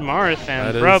dead Marth,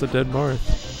 and That Brub is a dead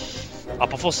Marth.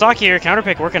 up a full stock here. Counter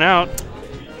pick working out.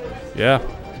 Yeah.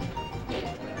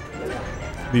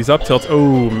 These up tilts.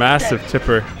 Oh, massive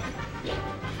tipper.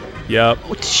 Yep.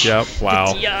 Yep.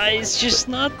 Wow. The DI is just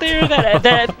not there.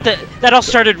 That all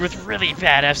started with really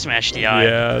bad F smash DI.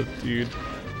 Yeah, dude.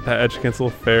 That edge cancel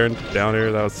fair and down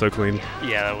air. That was so clean.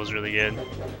 Yeah, that was really good.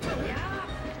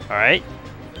 All right.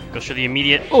 Goes for the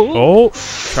immediate. Oh,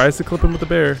 tries to clip him with the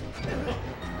bear.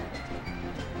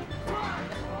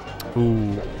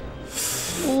 Ooh.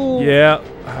 Yeah,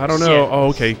 I don't know. Yeah. Oh,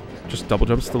 okay. Just double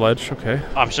jumps to the ledge. Okay.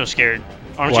 I'm so scared.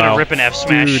 Arn's gonna rip an F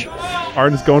smash. Dude,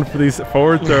 Arn's going for these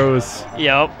forward throws.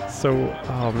 Yep. So,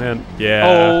 oh man. Yeah.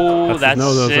 Oh, that's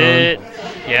no-no it. zone.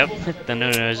 Yep, the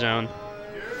no-no zone.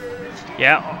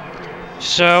 Yeah.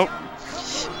 So,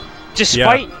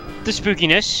 despite the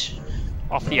spookiness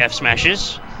off the F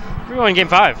smashes, we're going game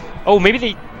 5. Oh, maybe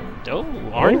they. Oh,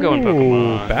 Arn going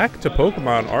Pokemon. Back to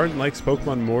Pokemon. Arn likes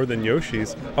Pokemon more than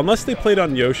Yoshi's. Unless they played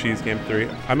on Yoshi's game 3.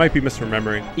 I might be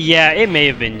misremembering. Yeah, it may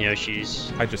have been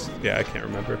Yoshi's. I can't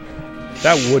remember.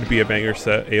 That would be a banger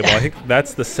set, Abel. I think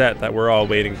that's the set that we're all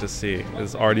waiting to see,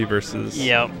 is Arty versus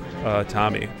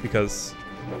Tommy. Because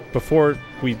before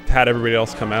we had everybody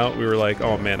else come out, we were like,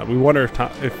 oh man, we wonder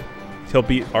if he'll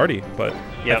beat Arty. But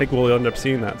I think we'll end up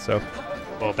seeing that. So.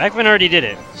 Well, Bekvin already did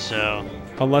it, so.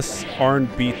 Unless Arn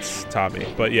beats Tommy,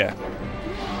 but yeah.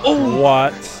 Oh!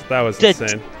 What? That was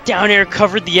insane. Down air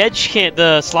covered the edge,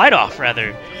 the slide off,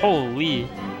 rather. Holy.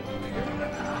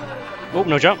 Oh,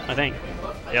 no jump, I think.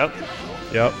 Yep.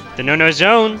 Yep. The no-no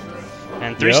zone.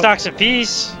 And 3 stocks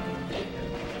apiece.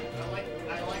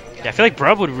 Yeah, I feel like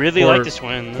Brub would really like this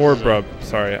win. Or Brub.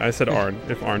 Sorry, I said Arn.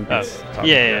 If Arn beats Tommy.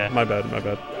 Yeah. My bad.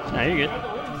 Nah, you're good.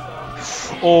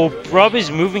 Oh, Brub is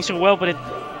moving so well, but it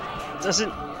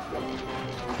doesn't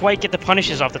quite get the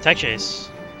punishes off the tech chase.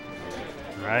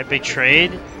 Alright, big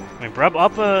trade. I mean, Brub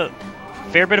up a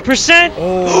fair bit of percent.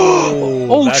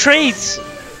 Oh, trades.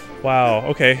 Wow.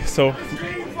 Okay, so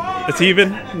it's even.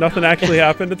 Nothing actually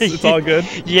happened. It's all good.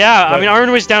 Yeah, I mean,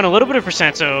 Arn was down a little bit of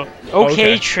percent, so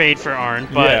okay trade for Arn.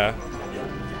 But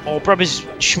oh, Brub is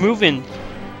schmoving.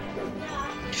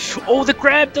 Oh, the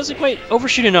grab doesn't quite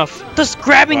overshoot enough. Just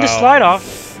grabbing the slide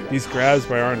off. These grabs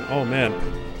by Arn. Oh man.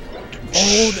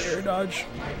 Oh, the air dodge.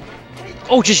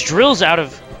 Oh, just drills out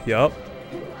of. Yep.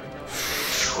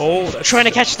 Oh, trying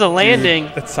to catch the landing.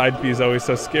 Dude, that side B is always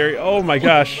so scary. Oh my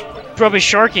gosh. Brub is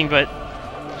sharking, but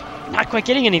not quite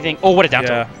getting anything. Oh, what a down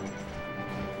tilt.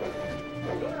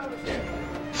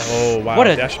 Oh wow. What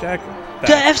a dash attack.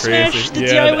 The F smash. The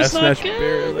DI was not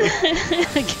good.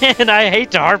 Again, I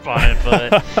hate to harp on it,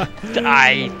 but the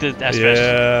F smash.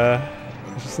 Yeah.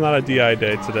 It's just not a DI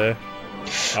day today.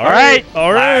 All right.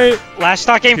 Last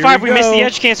stock game 5. We missed the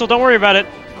edge cancel. Don't worry about it.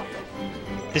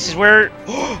 This is where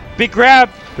big grab.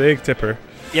 Big tipper.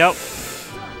 Yep.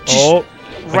 Oh.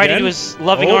 Right into his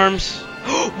loving arms.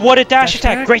 What a dash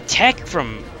attack. Great tech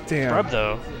from Brub,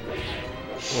 though.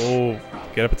 Oh.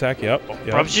 Get up attack. Yep.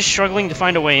 Brub's just struggling to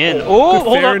find a way in. Oh,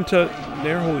 hold up. Into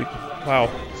Nair. Holy. Wow.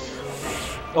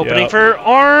 Opening for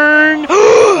Arn.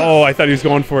 Oh, I thought he was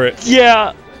going for it.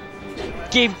 Yeah.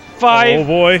 Game 5. Oh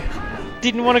boy.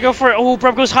 Didn't want to go for it. Oh,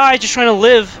 Brub goes high, just trying to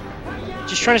live.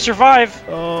 Just trying to survive.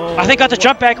 Oh. I think got the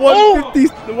jump back.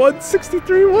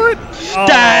 163, what?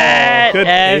 That good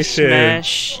F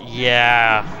smash.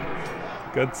 Yeah.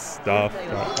 Good stuff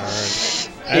from Arn.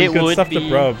 And good stuff to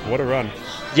Brub. What a run.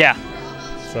 Yeah.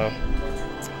 So,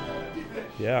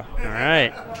 yeah. All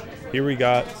right. Here we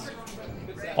got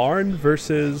Arn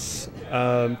versus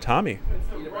Tommy.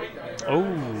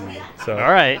 Oh. So.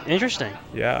 All right. Interesting.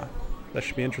 Yeah. That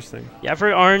should be interesting. Yeah,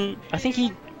 for Arn, I think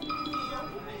he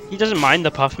doesn't mind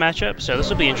the Puff matchup, so this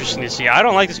will be interesting to see. I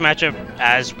don't like this matchup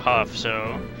as Puff,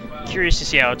 so curious to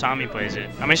see how Tommy plays it.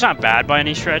 I mean, it's not bad by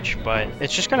any stretch, but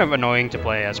it's just kind of annoying to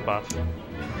play as Puff.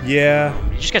 Yeah.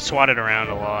 You just get swatted around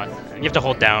a lot. You have to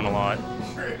hold down a lot.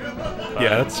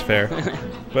 Yeah, that's fair.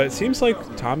 But it seems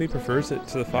like Tommy prefers it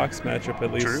to the Fox matchup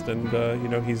at least, and you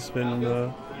know, he's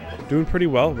been doing pretty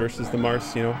well versus the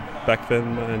Mars, you know,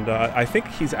 Bekvin, and I think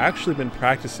he's actually been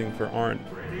practicing for Arn.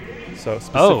 So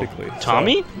specifically,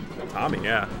 Tommy? So, Tommy,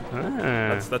 yeah.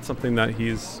 That's something that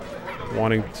he's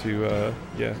wanting to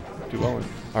do well in.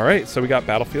 All right, so we got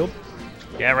Battlefield.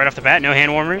 Yeah, right off the bat, no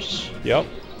hand warmers. Yep.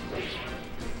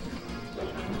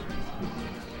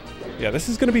 Yeah, this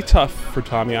is going to be tough for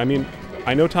Tommy. I mean,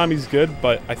 I know Tommy's good,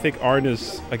 but I think Arn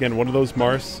is, again, one of those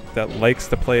Mars that likes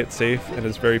to play it safe and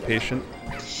is very patient.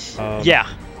 Yeah.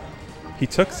 He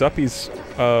took Zuppy's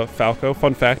Falco.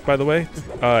 Fun fact, by the way.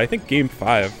 I think Game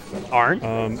 5. Arn?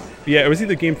 Yeah, it was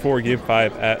either Game 4 or Game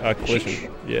 5 at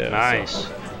Collision. Yeah. Nice.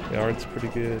 So, yeah, Arn's pretty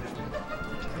good.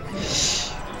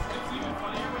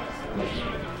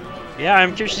 Yeah,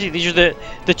 I'm curious to see. These are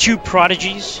the two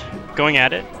prodigies going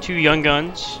at it. Two young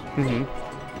guns. Mm-hmm.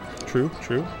 True,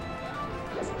 true.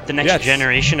 The next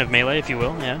generation of Melee, if you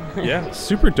will, yeah. Yeah,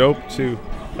 super dope, too.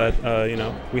 That, you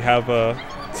know, we have a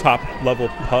top-level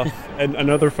Puff and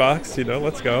another Fox, you know,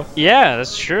 let's go. Yeah,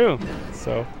 that's true.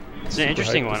 So, it's an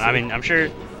interesting one. I mean, I'm sure...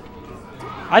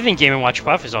 I think Game & Watch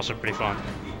Puff is also pretty fun.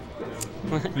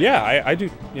 Yeah, I do.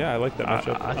 Yeah, I like that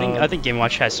matchup. I think Game &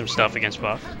 Watch has some stuff against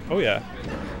Puff. Oh, yeah.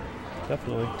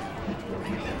 Definitely.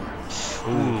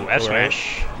 Ooh, F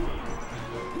smash.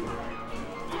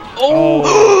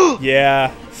 Oh!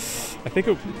 Yeah. I think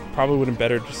it probably would have been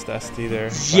better just SD there.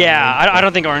 Yeah, I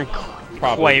don't think Arn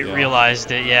quite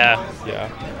realized it, yeah. Yeah.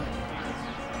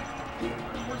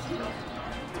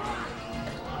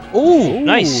 Ooh,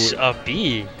 nice. Up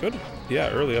B. Good. Yeah,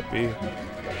 early up B.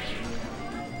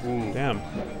 Ooh. Damn.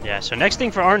 Yeah, so next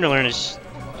thing for Arn to learn is...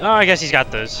 Oh, I guess he's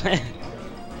got those. Yeah,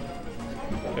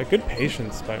 good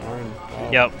patience by Arn. Wow.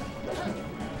 Yep.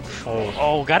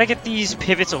 Oh, gotta get these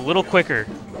pivots a little quicker.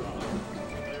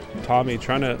 Tommy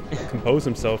trying to compose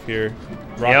himself here,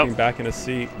 rocking back in his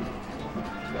seat.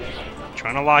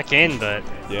 Trying to lock in, but...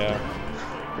 Yeah.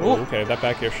 Oh, okay, that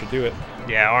back air should do it.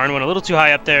 Yeah, Arn went a little too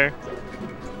high up there.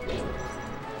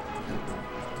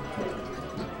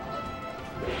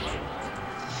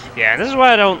 Yeah, this is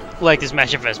why I don't like this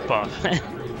matchup as Puff.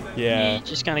 Yeah. He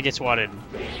just kind of gets wadded.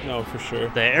 No, for sure.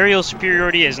 The aerial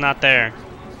superiority is not there.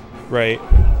 Right.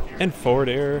 And forward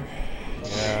air.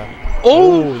 Yeah.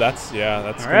 Oh! That's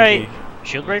all right.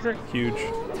 Shield breaker? Huge.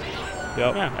 Yep.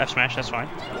 Yeah, F smash, that's fine.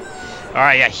 All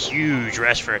right, yeah, huge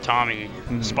rest for a Tommy.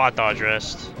 Spot dodge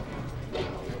rest.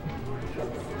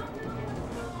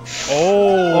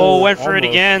 Oh, went for it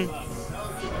again.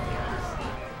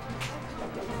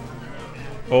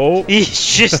 Oh.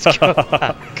 He's just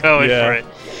going for it.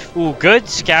 Ooh, good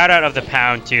scout out of the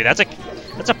pound too. That's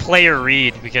a player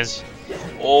read because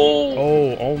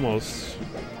Oh, almost.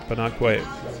 But not quite.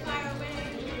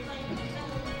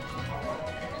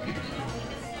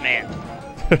 Man.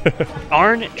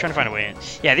 Arn trying to find a way in.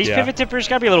 Yeah, these pivot tippers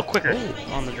gotta be a little quicker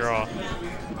on the draw.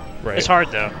 Right. It's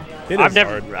hard though. I've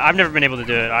never been able to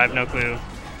do it. I have no clue.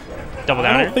 Double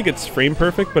downer? I don't think it's frame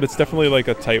perfect, but it's definitely like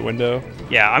a tight window.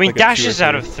 Yeah, I mean like dashes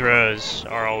out of throws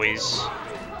are always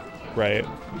right.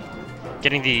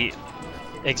 Getting the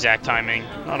exact timing,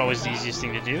 not always the easiest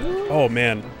thing to do. Oh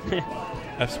man.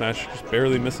 F smash just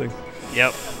barely missing.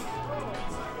 Yep.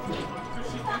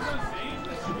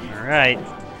 All right.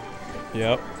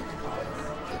 Yep.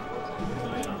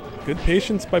 Good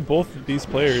patience by both of these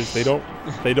players. They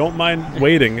don't mind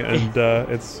waiting, and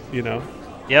it's, you know.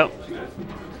 Yep.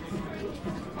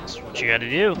 That's what you got to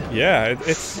do. Yeah,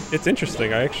 it's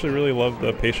interesting. I actually really love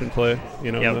the patient play.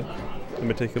 You know, the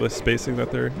meticulous spacing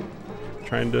that they're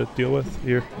trying to deal with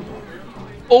here.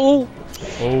 Oh.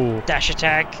 Oh. Dash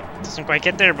attack doesn't quite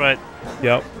get there, but.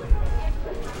 Yep.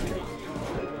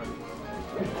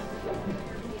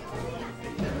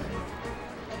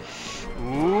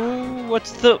 Ooh,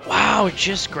 what's the... Wow,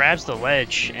 just grabs the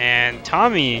ledge. And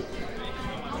Tommy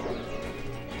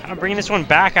kind of bringing this one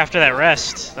back after that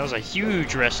rest. That was a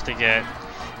huge rest to get.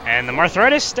 And the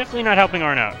Marthritis definitely not helping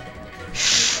Arn out.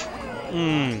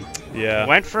 Yeah.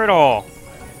 Went for it all.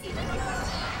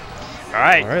 All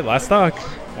right. All right, last stock.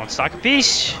 One stock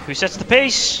apiece. Who sets the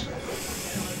pace?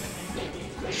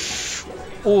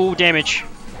 Oh, damage.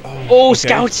 Oh, okay.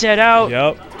 Scout set out.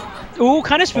 Yep. Ooh,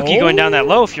 kind of spooky going down that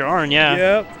low if you're Arn, yeah.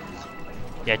 Yep.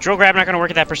 Yeah, drill grab not going to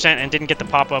work at that percent and didn't get the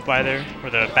pop-up either, or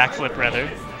the backflip rather.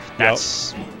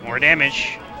 That's more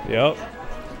damage. Yep.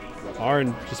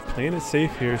 Arn just playing it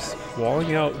safe here,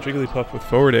 walling out Jigglypuff with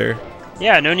forward air.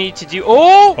 Yeah, no need to do...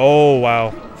 Oh! Oh, wow.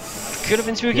 Could have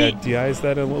been spooky. Yeah, DI's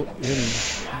that a little in.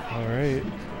 All right.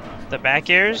 The back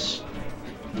airs.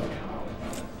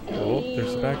 Oh,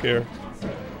 there's the back air.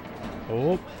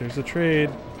 Oh, there's a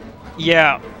trade.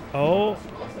 Yeah. Oh,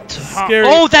 scary.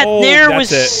 Oh, that nair was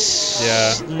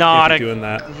not a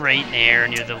great nair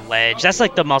near the ledge. That's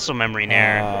like the muscle memory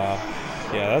nair.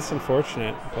 Yeah, that's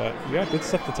unfortunate, but we got good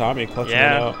stuff to Tommy clutching it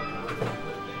out.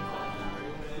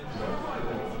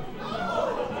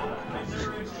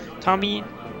 Tommy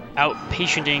out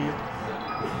patienting.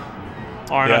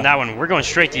 Arn on that one. We're going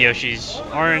straight to Yoshi's.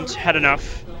 Arn's had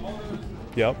enough.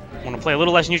 Yep. Want to play a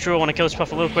little less neutral. Want to kill his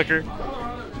Puff a little quicker.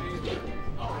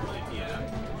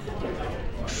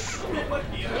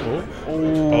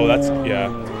 Oh, that's,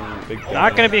 yeah. Big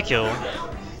Not going to be a kill.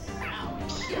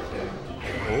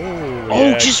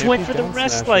 Yeah, just went for the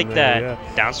rest like that.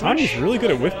 Yeah. Down smash. Tommy's really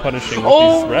good at whiff punishing with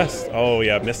these rests. Oh,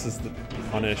 yeah, misses the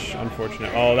punish.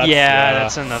 Unfortunate. Oh, that's... Yeah,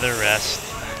 that's another rest.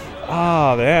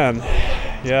 Ah, man.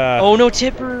 Yeah. Oh, no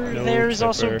tipper. No There's tipper.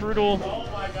 also brutal.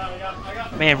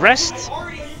 Man, rest.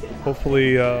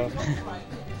 Hopefully,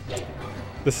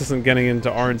 this isn't getting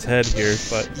into Arn's head here,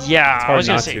 but yeah, it's hard I was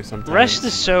gonna not say, to sometimes. rest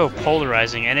is so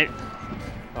polarizing, and it...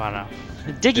 I don't know.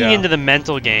 Digging into the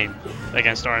mental game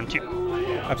against Arn too.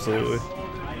 Absolutely.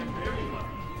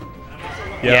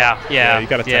 Yeah, you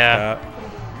gotta tech that.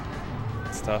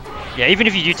 It's tough. Yeah, even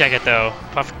if you do tech it though,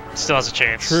 Puff still has a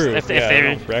chance. True. If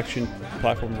they're... reaction,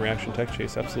 platform reaction tech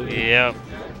chase, absolutely. Yep.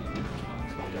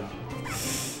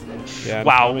 Yeah.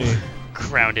 Wow. Tommy,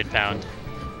 Grounded pound.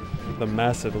 the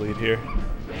massive lead here.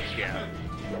 Yeah.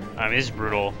 It's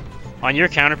brutal. On your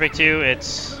counter pick too,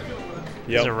 it's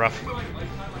a rough.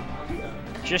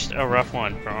 Just a rough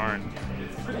one for Arn.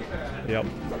 Yep.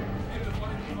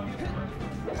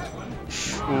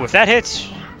 Ooh, if that hits,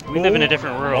 we live in a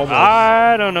different world. Almost.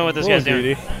 I don't know what this guy's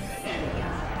doing.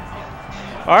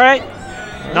 All right.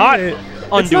 Not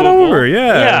undoable. It's not over,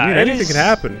 yeah. I mean, it anything can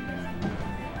happen.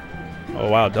 Oh,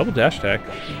 wow, double dash attack.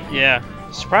 Yeah.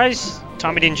 Surprised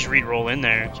Tommy didn't just re-roll in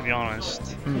there, to be honest.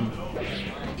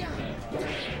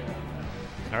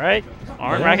 All right.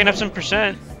 Arn racking up some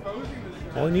percent.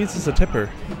 All he needs is a tipper.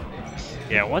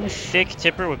 Yeah, one thick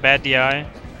tipper with bad DI.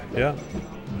 Yeah.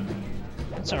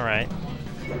 It's all right.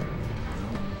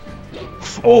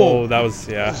 Oh, that was,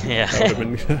 Yeah. That would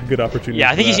have been a good opportunity.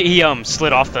 Yeah, I think for he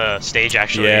slid off the stage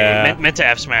actually. Yeah. Meant to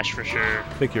F smash for sure.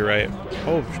 I think you're right.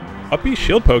 Oh, up B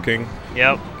shield poking.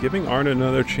 Yep. Giving Arn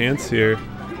another chance here.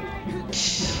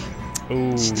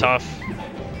 Ooh. It's tough.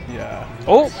 Yeah.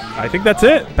 Oh! I think that's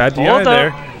it. Bad DI Hold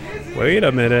up. there. Wait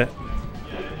a minute.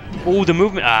 Oh, the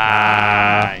movement.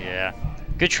 Yeah.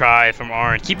 Good try from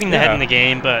Arn. Keeping the head in the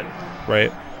game, but...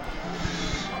 Right.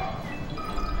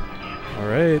 All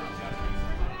right.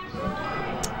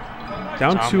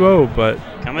 Down 2-0, but...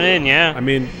 Coming in, yeah. I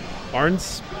mean,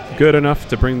 Arn's good enough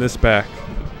to bring this back.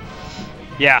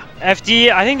 Yeah.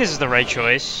 FD, I think this is the right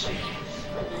choice.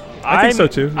 I think so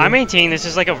too. Yeah. I maintain this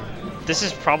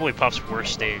is probably Puff's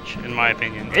worst stage, in my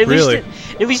opinion. At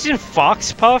least in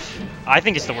Fox Puff, I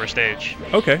think it's the worst stage.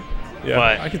 Okay. Yeah,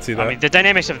 but, I can see that. I mean, the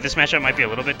dynamics of this matchup might be a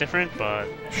little bit different, but...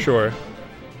 Sure.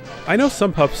 I know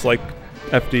some Puffs like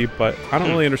FD, but I don't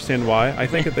really understand why. I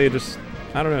think that they just...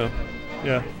 I don't know.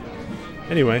 Yeah.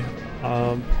 Anyway.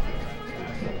 Yeah,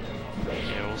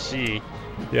 we'll see.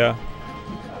 Yeah.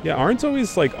 Yeah, Arn's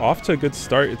always, like, off to a good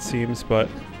start, it seems, but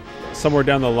somewhere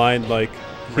down the line, like,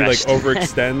 he, like,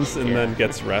 overextends and then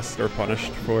gets rest or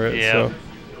punished for it. Yeah. So,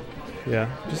 yeah,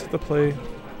 just have to play a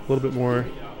little bit more,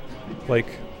 like...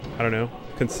 I don't know,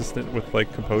 consistent with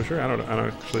like composure. I don't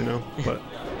actually know, but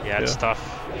yeah, it's tough.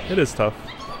 It is tough.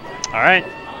 All right,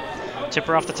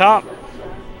 tipper off the top.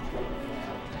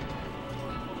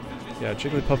 Yeah,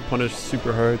 Jigglypuff punished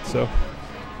super hard, so.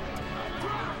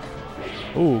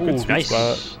 Ooh, good sweet nice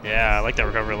spot. Yeah, I like that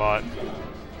recovery a lot.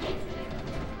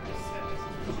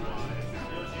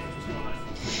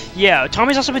 Yeah,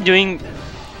 Tommy's also been doing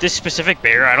this specific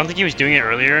bear. I don't think he was doing it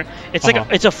earlier. It's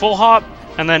like it's a full hop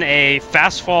and then a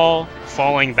fast fall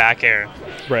falling back air.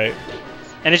 Right.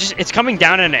 And it's coming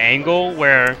down at an angle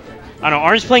where, I don't know,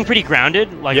 Arn's playing pretty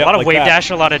grounded, like a lot of wave dash,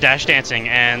 a lot of dash dancing,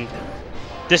 and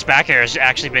this back air has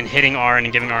actually been hitting Arn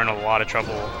and giving Arn a lot of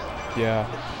trouble. Yeah.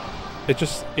 It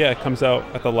just, it comes out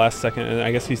at the last second, and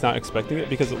I guess he's not expecting it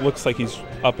because it looks like he's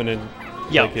up and in.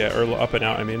 Yeah. Like, or up and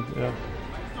out, I mean. Yeah.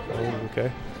 Oh,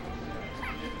 okay.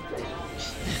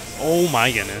 Oh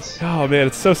my goodness. Oh man,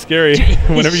 it's so scary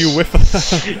whenever you whiff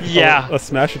a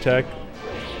smash attack.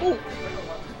 Ooh.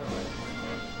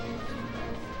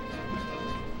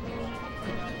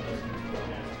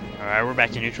 Alright, we're back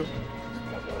to neutral.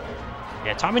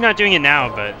 Yeah, Tommy not doing it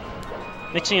now, but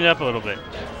mixing it up a little bit.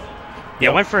 Yeah,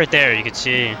 went for it there, you could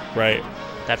see. Right.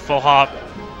 That full hop,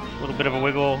 a little bit of a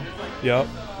wiggle. Yep.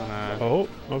 Oh,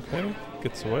 okay.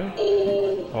 Gets away.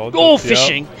 Oh,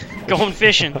 fishing. Going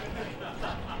fishing.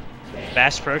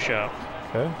 Bass Pro Show.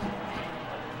 Okay.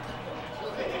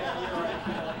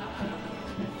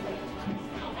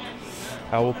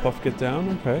 How will Puff get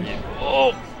down? Okay. Yeah.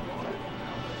 Oh!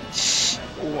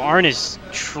 Ooh, Arn is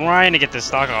trying to get this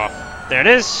stock off. There it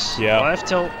is. Yeah. Left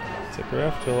tilt. Tipper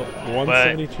F tilt.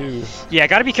 172. Yeah,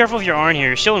 gotta be careful if you're Arn here.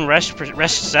 You're still in rest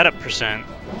setup percent.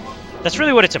 That's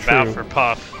really what it's about True. for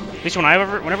Puff. At least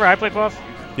whenever I play Puff,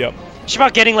 Yep. it's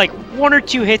about getting like 1 or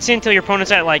 2 hits in until your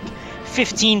opponent's at like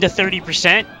 15 to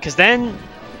 30%, because then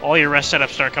all your rest setups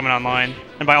start coming online.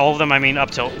 And by all of them, I mean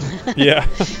up tilt. Yeah.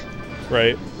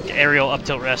 Right. Aerial up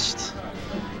tilt rest.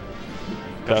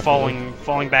 Definitely.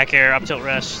 Falling back air, up tilt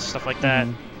rest, stuff like that.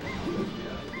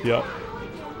 Yep.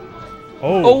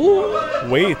 Oh.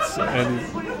 Waits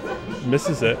and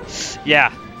misses it.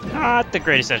 Yeah. Not the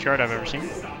greatest edge guard I've ever seen.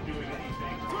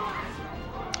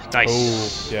 Nice.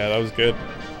 Oh, yeah, that was good.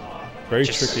 Very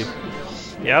tricky.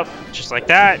 Yep, just like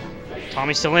that.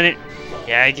 Tommy's still in it.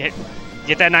 Yeah, you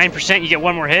get that 9%, you get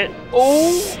 1 more hit.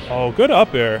 Oh! Oh, good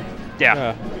up air.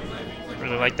 Yeah.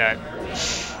 Really like that.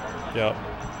 Yep.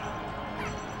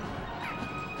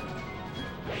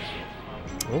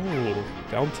 Oh,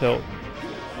 down tilt.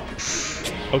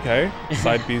 Okay,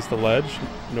 side B's the ledge.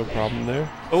 No problem there.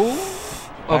 Oh,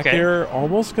 back okay. air,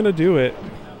 almost gonna do it.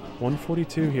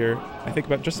 142 here. I think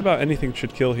just about anything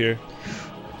should kill here.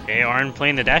 Okay, Arn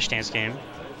playing the dash dance game.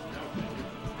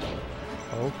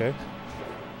 Oh, okay.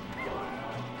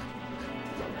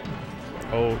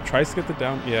 Oh, tries to get the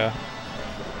down. Yeah.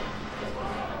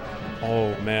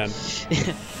 Oh man.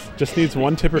 Just needs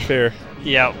 1 tipper fair.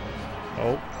 Yep.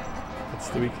 Oh, that's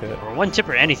the weak hit. Or 1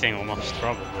 tipper anything almost,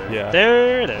 probably. Yeah.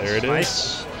 There it is. There it is.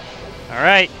 Nice. All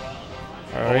right.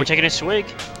 All Oh, right. we're taking a swig.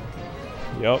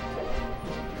 Yep.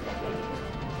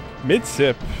 Mid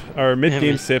sip or mid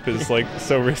game sip is like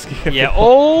so risky. Yeah.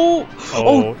 Oh.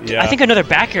 Oh, yeah. I think another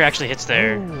back air actually hits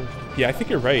there. Oh. Yeah, I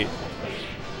think you're right.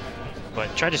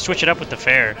 But tried to switch it up with the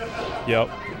fair. Yep.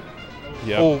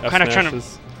 Yep. Oh, kind of trying to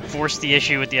F-smashes. force the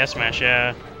issue with the S smash.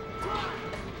 Yeah.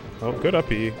 Oh, good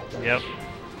up E. Yep.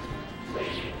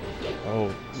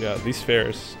 Oh, yeah, these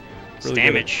fairs. It's Really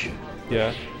damage. Good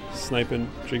at, yeah, sniping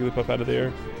Jigglypuff out of the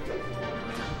air.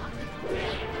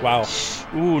 Wow.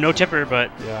 Ooh, no tipper, but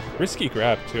Yeah, risky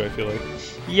grab too, I feel like.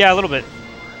 yeah, a little bit.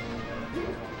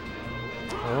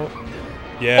 Oh.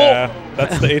 Yeah,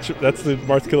 that's the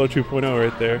Marth Killer 2.0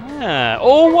 right there. Yeah.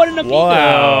 Oh, what an amigo.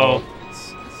 Wow.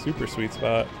 Super sweet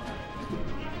spot.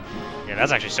 Yeah,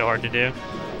 that's actually so hard to do.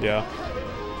 Yeah.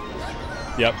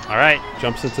 Yep. All right.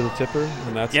 Jumps into the tipper,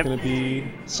 and that's Yep. going to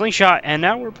be... Slingshot, and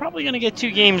now we're probably going to get 2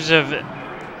 games of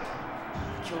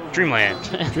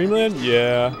Dreamland. Dreamland?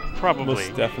 Yeah. Probably.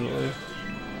 Most definitely.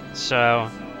 So,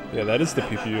 Yeah, that is the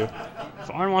PPU.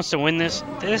 if Arn wants to win this,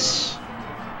 it's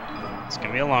going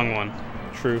to be a long one.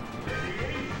 True.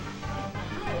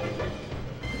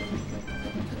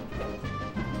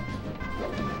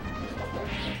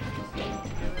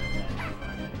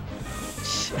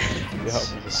 Yep.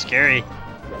 It's scary.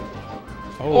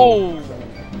 Oh.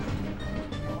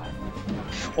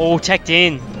 Oh, teched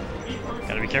in.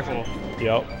 Gotta be careful.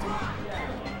 Yep.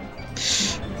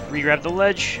 Re-grab the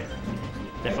ledge.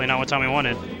 Definitely not what Tommy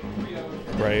wanted.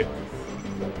 Right.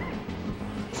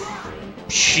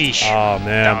 Sheesh. Oh,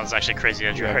 man. That was actually crazy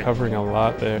edge Yeah, guard. covering a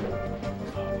lot there.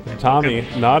 And Tommy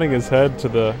nodding his head to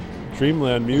the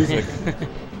Dreamland music.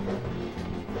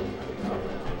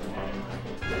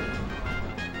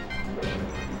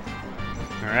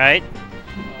 Alright.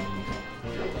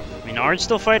 I mean, Arn's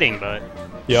still fighting, but...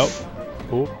 Yep.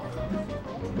 Ooh.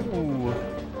 Ooh.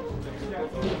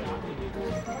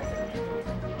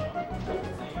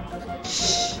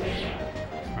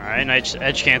 Alright, nice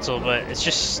edge cancel, but it's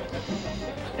just...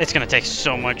 It's gonna take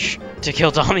so much to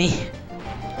kill Tommy.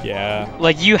 Yeah.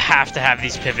 Like, you have to have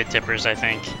these pivot tippers, I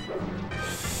think.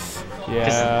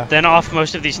 Yeah. Then off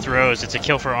most of these throws, it's a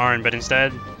kill for Arn, but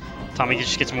instead, Tommy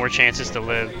just gets more chances to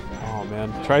live. Oh,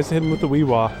 man. Tries to hit him with the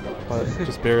Wee-Wah, but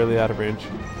just barely out of range.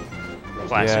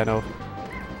 Classic. Yeah, I know.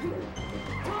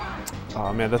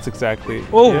 Oh, man, that's exactly...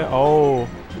 Oh! Yeah, oh.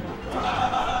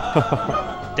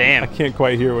 Damn. I can't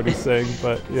quite hear what he's saying,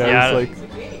 but yeah, it's like...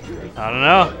 I don't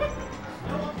know.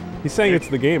 He's saying it's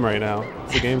the game right now.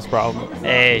 It's the game's problem.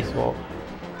 Hey. His fault.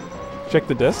 Check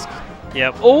the disc.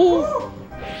 Yep. Oh!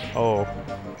 Oh.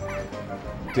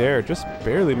 Dare, just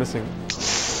barely missing.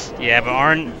 Yeah, but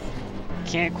Arn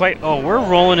can't quite... Oh, we're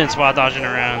rolling and spot dodging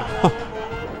around.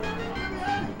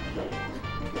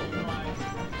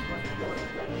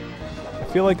 I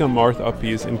feel like a Marth up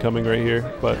B is incoming right here,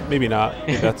 but maybe not.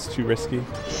 Maybe that's too risky.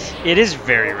 It is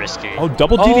very risky. Oh,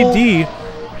 double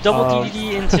DDD! Double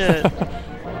DDD into...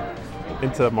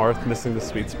 into Marth missing the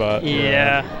sweet spot.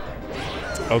 Yeah.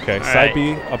 Okay, All side right.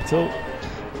 B, up tilt.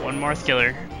 1 Marth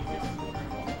killer.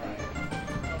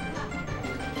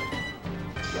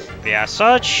 Yeah,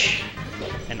 such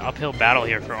an uphill battle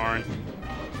here for Arn.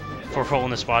 For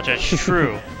rolling the spot judge.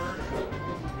 True.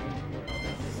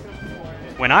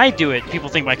 When I do it, people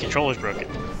think my controller's broken.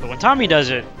 But when Tommy does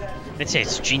it, they'd say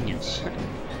it's genius.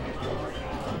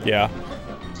 Yeah.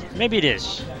 Maybe it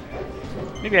is.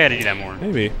 Maybe I gotta do that more.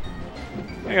 Maybe.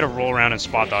 I gotta roll around and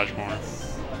spot dodge more.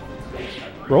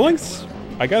 Rolling's,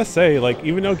 I gotta say, like,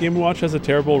 even though Game & Watch has a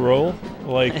terrible roll,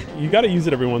 like, you gotta use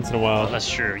it every once in a while. Well, that's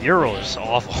true. Your roll is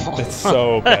awful. It's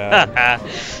so bad.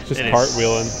 Just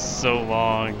cartwheeling. So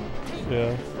long.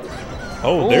 Yeah.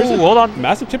 Oh, there's a hold on.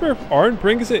 massive tipper. Arn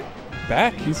brings it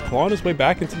back. He's clawing his way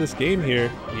back into this game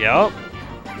here. Yep.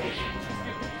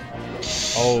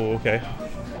 Oh, okay.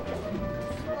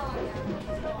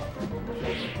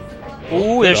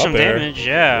 Ooh, there's some air. damage.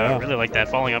 Yeah, I really like that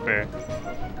falling up air.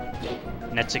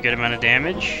 Nets a good amount of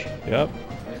damage. Yep.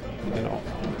 You know.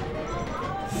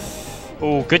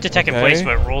 Oh, good to Tekken in place,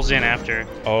 but rolls in after.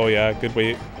 Oh yeah, good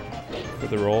wait for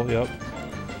the roll. Yep.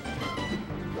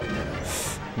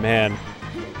 Man.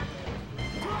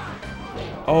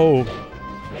 Oh.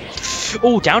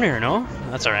 Oh, down air, no?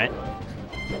 That's all right.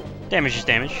 Damage is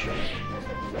damage.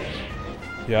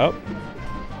 Yep.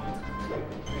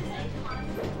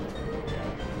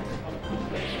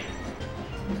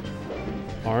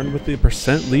 Arn with the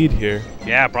 % lead here.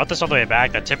 Yeah, brought this all the way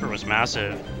back. That tipper was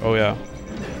massive. Oh yeah.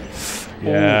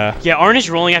 Yeah. Yeah, Arn is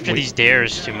rolling after these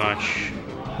dares too much.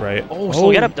 Right. Oh,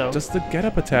 slow get up though. Just the get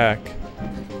up attack.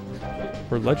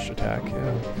 Or ledge attack,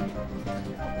 yeah.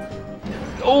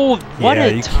 Oh, what yeah,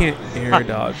 a you can't air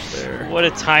dodge there. What a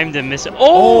time to miss it.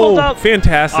 Oh, hold up.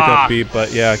 Fantastic upbeat,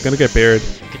 but yeah, gonna get buried.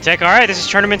 Good tech. All right, this is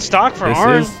tournament stock for this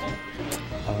Arn. Is,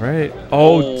 all right.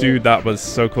 Oh, dude, that was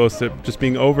so close to just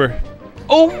being over.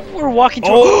 Oh, we're walking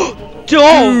to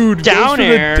dude, down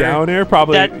air. The down air,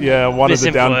 probably, yeah, one of the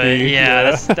down B.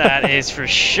 Yeah, that is for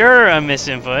sure a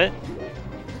misinput.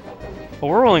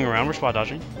 Well, we're rolling around. We're spot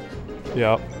dodging.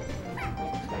 Yep.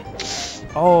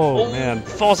 Oh, man.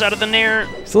 Falls out of the nair.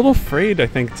 He's a little afraid, I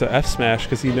think, to F smash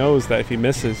because he knows that if he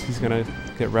misses, he's going to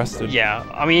get rested. Yeah.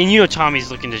 I mean, you know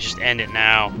Tommy's looking to just end it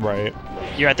now. Right.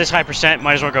 You're at this high %,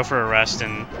 might as well go for a rest.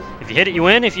 And if you hit it, you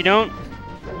win. If you don't,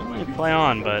 well, you play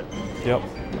on, but... Yep.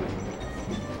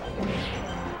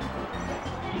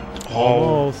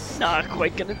 Almost. Not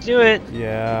quite going to do it.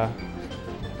 Yeah.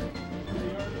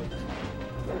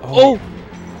 Oh!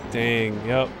 Dang,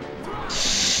 yep.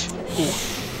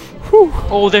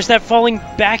 Oh, there's that falling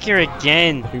back here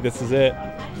again. I think this is it.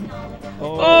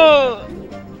 Oh!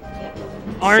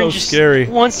 Arn so just scary.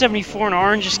 174 and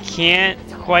Arn just can't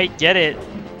quite get it.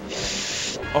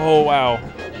 Oh, wow.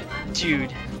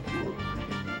 Dude.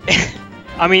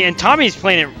 I mean, and Tommy's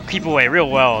playing it keep away real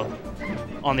well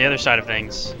on the other side of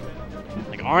things.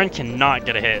 Like, Arn cannot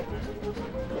get a hit.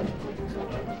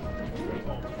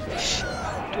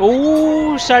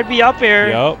 Oh, side B up air.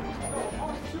 Yep.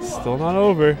 Still not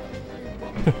over.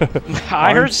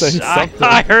 I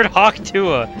heard HoG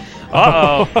Tua.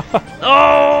 Oh!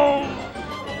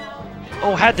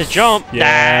 Oh, had to jump. Yeah.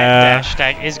 That dash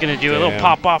attack is going to do a little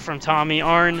pop off from Tommy.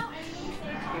 Arn.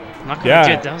 Not going to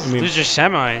get those loser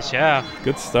semis, yeah.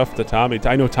 Good stuff to Tommy.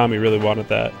 I know Tommy really wanted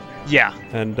that. Yeah.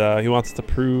 And he wants to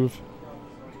prove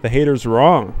the haters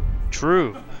wrong.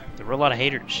 True. There were a lot of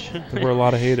haters. There were a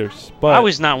lot of haters. But I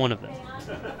was not one of them.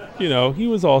 You know, he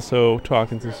was also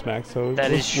talking to Smack, so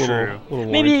that is true.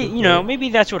 Maybe, you know, maybe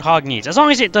that's what HoG needs. As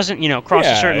long as it doesn't, you know, cross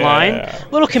a certain line. A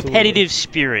little competitive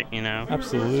spirit, you know.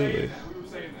 Absolutely.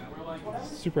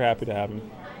 Super happy to have him.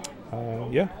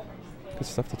 Yeah. Good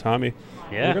stuff to Tommy.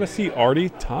 Yeah. We're going to see Arty,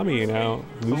 Tommy now.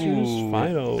 Losers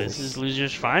Finals. This is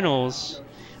Losers Finals.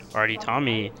 Arty,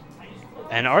 Tommy.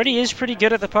 And Arty is pretty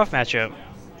good at the Puff matchup,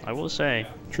 I will say.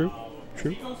 True.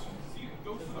 True.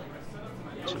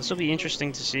 So this will be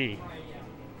interesting to see.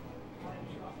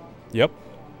 Yep.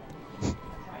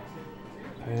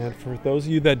 And for those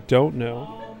of you that don't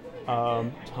know,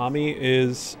 Tommy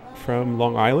is from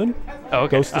Long Island. Oh,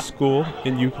 okay. Goes to school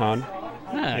in Yukon.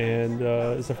 And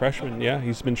is a freshman. Yeah,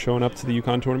 he's been showing up to the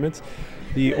Yukon tournaments.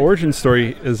 The origin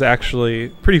story is actually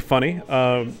pretty funny.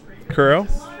 Kuro,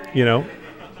 you know.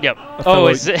 Yep. Oh,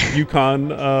 is it Yukon?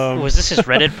 Was this his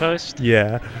Reddit post?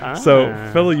 Yeah. So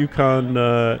fellow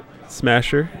Yukon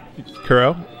smasher,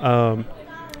 Kuro,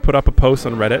 put up a post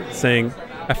on Reddit saying,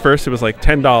 at first it was like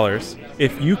 $10.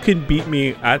 If you can beat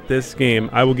me at this game,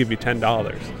 I will give you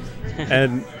 $10.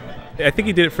 And I think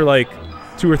he did it for like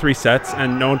 2 or 3 sets,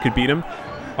 and no one could beat him.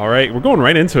 All right, we're going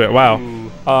right into it. Wow.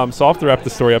 So I'll have to wrap the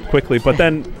story up quickly. But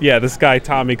then, yeah, this guy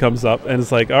Tommy comes up and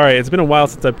is like, all right, it's been a while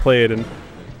since I played,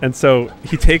 and so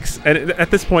he takes, and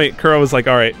at this point, Kuro was like,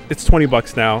 all right, it's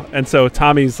 $20 now. And so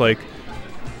Tommy's like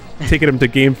taking him to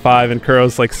game 5, and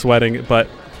Kuro's like sweating. But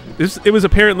it was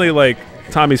apparently like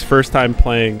Tommy's first time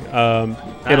playing in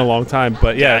a long time.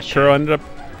 But yeah, Kuro ended up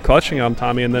clutching on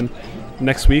Tommy, and then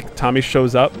next week Tommy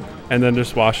shows up and then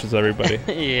just washes everybody.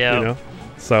 Yeah. You know?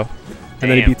 So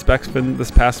And then he beats Bekvin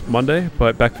this past Monday,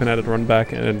 but Bekvin had to run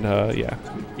back and, yeah.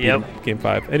 Yep. Game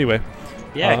 5. Anyway.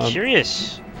 Yeah,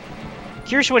 curious.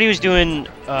 Curious what he was doing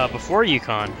before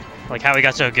UConn. Like, how he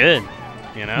got so good,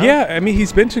 you know? Yeah, I mean,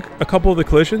 he's been to a couple of the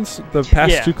collisions, the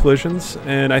past 2 collisions,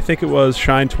 and I think it was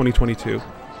Shine 2022.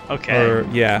 Okay. Or,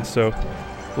 yeah, so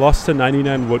lost to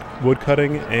 99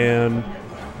 woodcutting and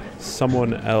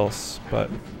someone else, but...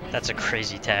 That's a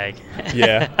crazy tag.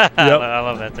 Yeah. I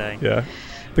love that tag. Yeah.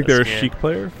 I think they're a Sheik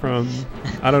player from,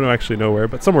 I don't actually know where,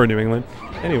 but somewhere in New England.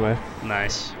 Anyway.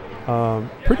 Nice.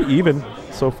 Pretty even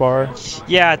so far.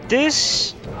 Yeah,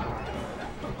 this...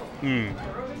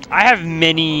 I have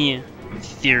many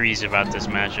theories about this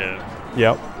matchup.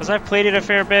 Yep. Because I've played it a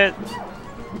fair bit.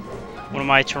 One of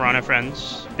my Toronto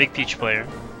friends, big Peach player.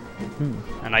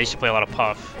 And I used to play a lot of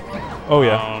Puff. Oh,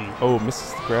 yeah.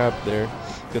 Misses the grab there.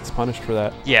 Gets punished for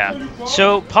that. Yeah.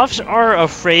 So Puffs are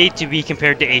afraid to be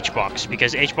compared to H-Box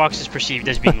because H-Box is perceived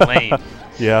as being lame.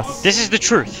 Yes. This is the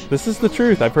truth. This is the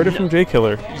truth. I've heard it from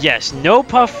J-Killer. Yes. No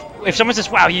Puff. If someone says,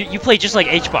 wow, you play just like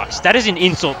H-Box, that is an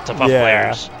insult to Puff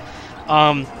players.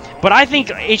 But I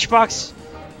think H-Box...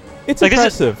 It's like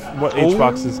impressive what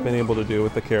H-Box has been able to do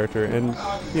with the character. And,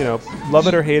 you know, love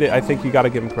it or hate it, I think you got to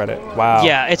give him credit. Wow.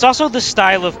 Yeah, it's also the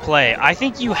style of play. I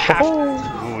think you have to...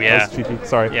 Ooh, yeah. That was GG.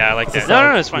 Sorry. Yeah, I like that.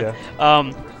 No, it's fine.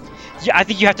 Yeah. Yeah, I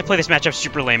think you have to play this matchup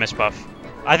super lame as Puff.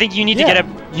 I think you need to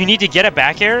get a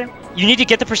back air. You need to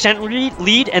get the percent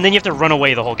lead, and then you have to run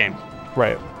away the whole game.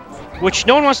 Right. Which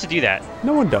no one wants to do that.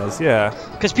 No one does, yeah.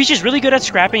 Because Peach is really good at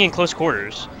scrapping in close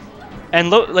quarters.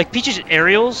 And like Peach's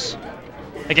aerials...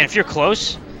 Again, if you're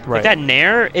close, like that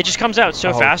nair, it just comes out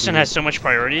so fast and has so much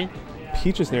priority.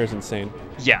 Peach's nair is insane.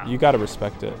 Yeah. You got to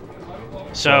respect it.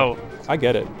 So I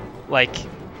get it. Like,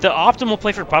 the optimal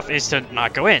play for Puff is to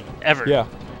not go in, ever. Yeah.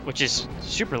 Which is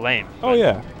super lame. Oh,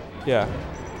 yeah. Yeah.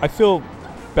 I feel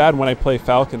bad when I play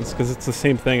Falcons because it's the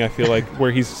same thing, I feel like,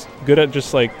 where he's good at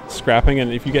just, like, scrapping,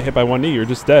 and if you get hit by one knee, you're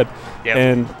just dead. Yep.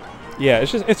 And, yeah,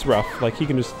 it's rough. Like, he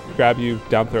can just grab you,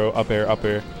 down throw, up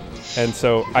air. And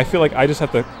so I feel like I just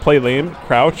have to play lane,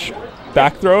 crouch,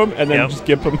 back throw him, and then just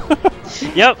gimp him.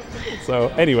 Yep. So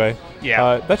anyway,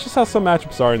 that's just how some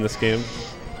matchups are in this game.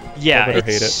 Yeah, Love it or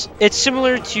hate it. It's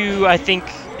similar to, I think,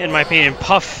 in my opinion,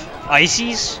 Puff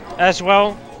Ices as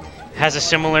well. Has a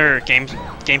similar game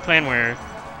plan where...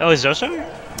 Oh, is Zoso?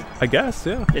 I guess,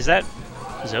 yeah. Is that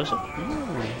Zoso?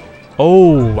 Ooh.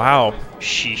 Oh, wow.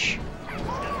 Sheesh.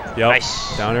 Yep.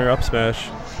 Nice. Down air, up smash.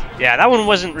 Yeah, that one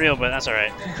wasn't real, but that's all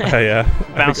right. Yeah.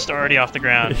 Bounced Arty off the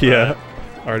ground. Yeah.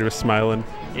 Arty was smiling.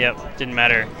 Yep, didn't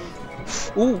matter.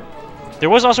 Ooh. There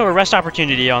was also a rest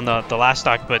opportunity on the last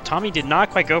stock, but Tommy did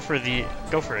not quite go for it.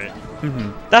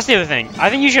 That's the other thing. I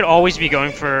think you should always be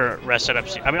going for rest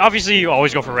setups. I mean, obviously you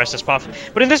always go for rest as Puff,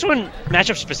 but in this one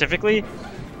matchup specifically,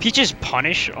 Peach's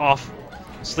punish off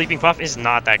Sleeping Puff is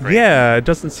not that great. Yeah, it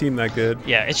doesn't seem that good.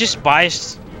 Yeah, it's just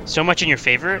biased so much in your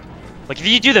favor. Like, if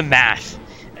you do the math,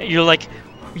 you're like,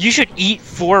 you should eat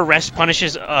 4 rest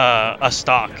punishes a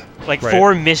stock. Like,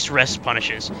 4 missed rest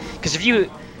punishes. Because if you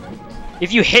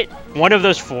hit one of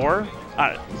those 4,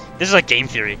 this is like game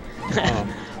theory.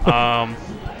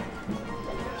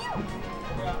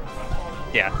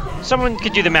 Yeah, someone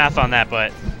could do the math on that,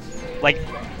 but like,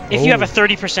 if you have a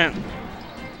 30%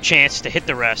 chance to hit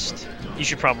the rest, you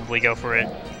should probably go for it.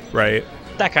 Right.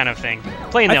 That kind of thing.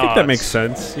 Playing the odds. I think that makes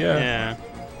sense. Yeah. Yeah.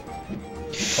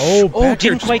 Oh, back air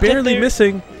didn't quite barely get there.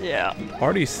 missing. Yeah.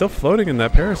 Arty's still floating in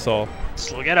that parasol.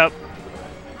 Slow get up.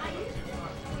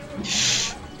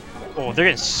 Oh, they're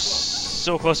getting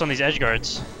so close on these edge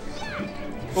guards.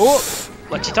 Oh,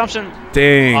 Lexi Thompson.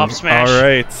 Dang. Up smash. All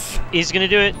right. He's gonna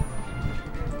do it.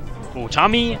 Oh,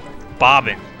 Tommy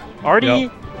bobbing. Arty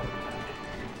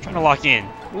trying to lock in.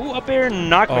 Ooh, up air,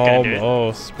 not quite gonna do it.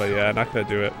 Almost, but yeah, not gonna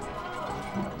do it.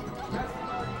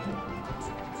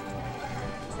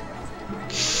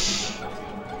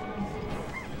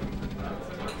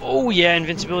 Oh yeah,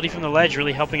 invincibility from the ledge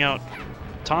really helping out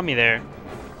Tommy there.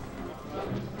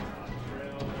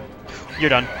 You're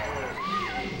done.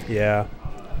 Yeah.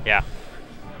 Yeah.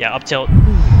 Yeah, up tilt.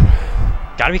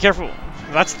 Gotta be careful.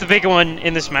 That's the big one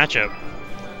in this matchup.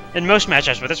 In most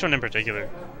matchups, but this one in particular.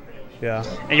 Yeah.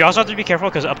 And you also have to be careful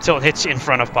because up tilt hits in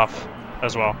front of Puff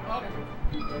as well.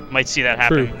 Might see that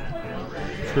happen.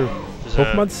 True.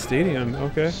 Pokemon Stadium,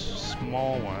 okay.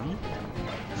 Small one.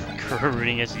 Kuro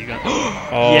rooting against you guys.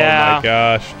 Oh my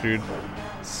gosh, dude.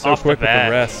 So Off quick the with the bat.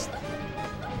 rest.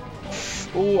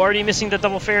 Ooh, already missing the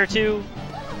double fair too.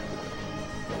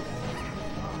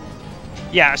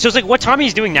 Yeah, so it's like what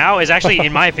Tommy's doing now is actually,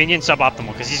 in my opinion,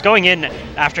 suboptimal because he's going in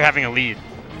after having a lead.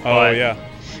 Oh, yeah.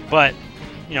 But,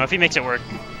 you know, if he makes it work.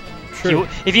 True.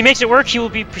 If he makes it work, he will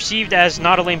be perceived as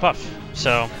not a lame Puff.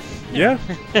 So. Yeah.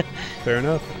 Fair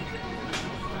enough.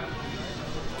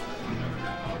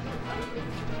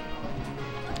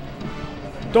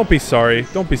 Don't be sorry.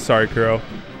 Don't be sorry, Kuro.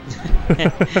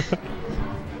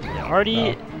 Yeah,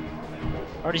 Arty.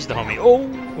 Arty's the homie. Oh.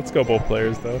 Let's go both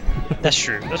players, though. That's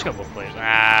true. Let's go both players.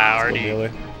 Ah, Arty.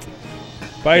 Melee.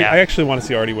 But Yeah. I actually want to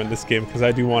see Arty win this game because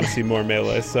I do want to see more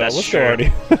melee. So That's let's true. go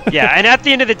Arty. Yeah, and at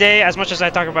the end of the day, as much as I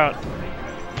talk about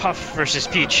Puff versus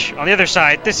Peach, on the other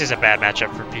side, this is a bad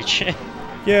matchup for Peach.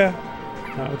 Yeah,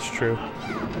 no, it's true.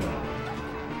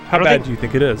 How don't bad think- do you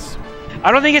think it is?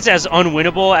 I don't think it's as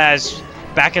unwinnable as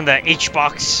back in the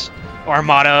H-Box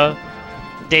Armada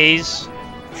days.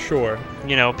 Sure.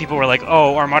 You know, people were like,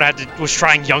 "Oh, Armada was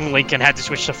trying Young Link and had to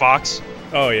switch to Fox."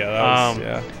 Oh yeah, that was,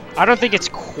 yeah. I don't think it's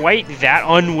quite that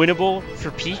unwinnable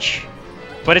for Peach,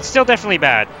 but it's still definitely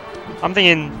bad. I'm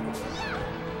thinking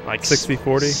like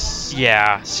 60-40?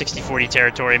 Yeah, 60-40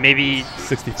 territory, maybe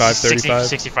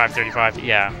 65-35. 65-35,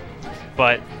 yeah.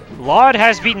 But Laud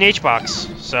has beaten H-Box,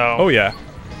 so Oh yeah.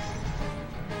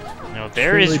 you know,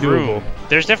 there is Truly room. doable.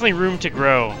 There's definitely room to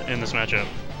grow in this matchup.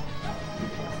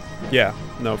 Yeah,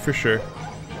 no, for sure.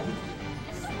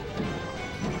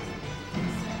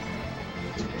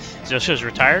 Zosho's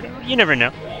retired? You never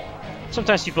know.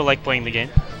 Sometimes people like playing the game.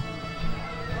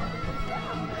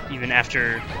 Even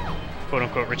after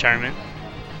quote-unquote retirement.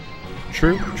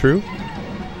 True, true.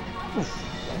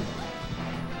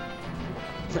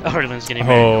 Arlen's getting Oh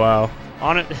married. wow.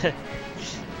 On it.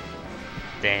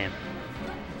 Damn.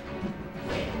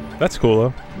 That's cool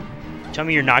though. Tell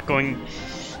me you're not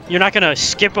gonna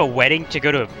skip a wedding to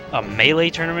go to a melee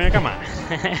tournament? Come on.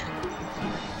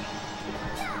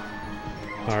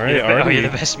 All right, You're Arty. the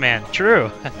best man.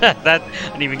 True. That I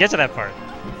didn't even get to that part.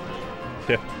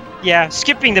 Yeah. Yeah,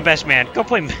 skipping the best man. Go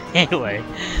play melee.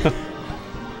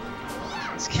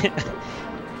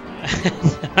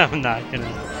 I'm not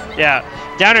gonna. Yeah,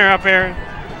 down air, up air.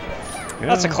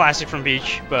 That's a Yeah. classic from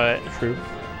Beach, but True.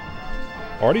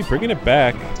 Arty bringing it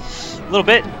back. a little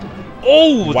bit.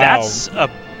 Oh, Wow. that's a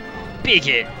big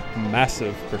hit.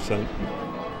 Massive percent.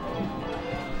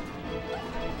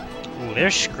 Ooh,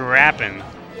 they're scrapping,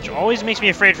 which always makes me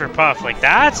afraid for Puff. Like,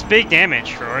 that's big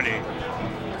damage for Arty.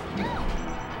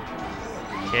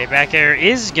 Okay, back air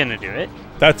is gonna do it.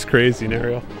 That's crazy,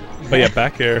 Nariel. But yeah,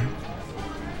 back air.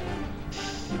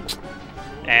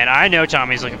 And I know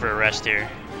Tommy's looking for a rest here.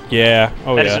 Yeah.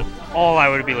 Oh That yeah. is all I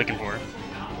would be looking for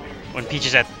when Peach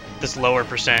is at this lower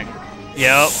percent.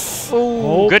 Yep.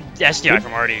 Oh, Good SDI good-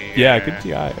 from Arty. Yeah, good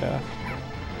DI, yeah.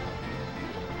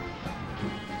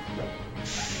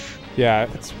 Yeah,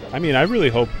 it's. I mean, I really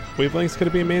hope Wavelength's going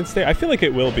to be a mainstay. I feel like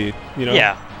it will be. You know,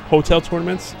 Yeah. hotel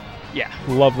tournaments, Yeah.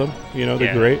 love them. You know, they're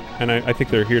Yeah. great, and I think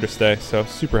they're here to stay. So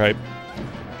super hype.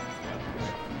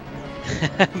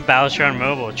 Ballastron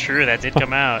Mobile. True, that did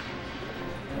come out.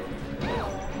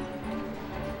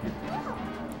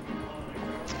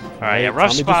 All right, yeah,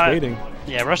 rough Tommy spot. Just waiting.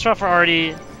 Yeah, rough spot for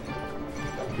Arty.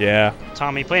 Yeah,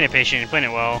 Tommy playing it patient, playing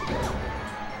it well.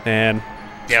 and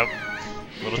Yep.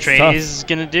 Little It's trade tough. is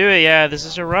gonna do it. Yeah, this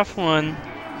is a rough one.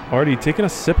 Arty taking a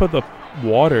sip of the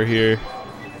water here.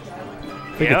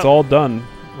 I think Yep. it's all done,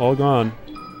 all gone.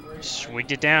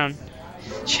 Swigged it down.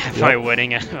 At Yep. my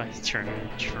wedding at my tournament.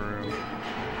 True.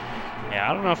 Yeah,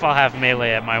 I don't know if I'll have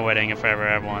melee at my wedding if I ever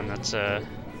have one. That's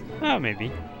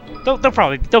maybe.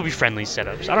 They'll be friendly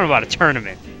setups. I don't know about a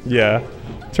tournament. Yeah,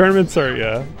 tournaments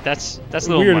are That's a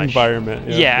little weird much. environment.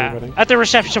 Yeah, for a Yeah, wedding. at the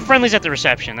reception. So friendlies at the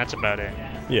reception. That's about it.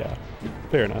 Yeah,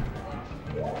 fair enough.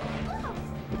 All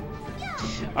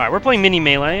right, we're playing mini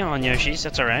melee on Yoshi's.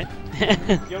 That's all right.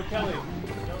 Yo, Kelly.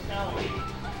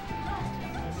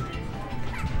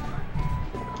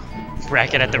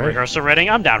 Bracket at the Alright. rehearsal reading.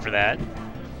 I'm down for that.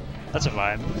 That's a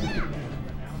vibe.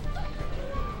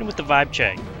 And with the vibe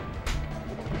check.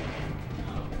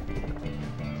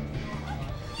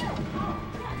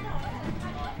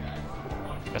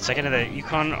 Got second of the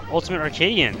Yukon Ultimate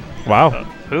Arcadian. Wow.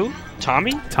 Who?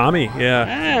 Tommy? Tommy, yeah.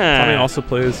 Ah. Tommy also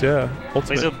plays, yeah,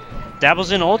 Plays Ultimate.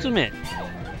 dabbles in Ultimate.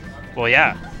 Well,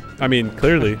 yeah. I mean,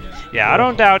 clearly. Yeah, I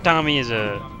don't doubt Tommy is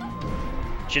a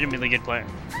legitimately good player.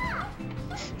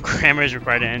 Grammar is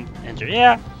required to enter.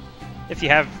 Yeah, if you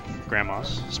have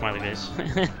grandmas. Smiley face.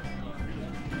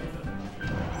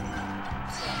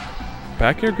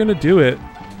 Back air gonna do it.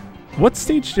 What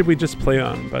stage did we just play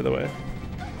on, by the way?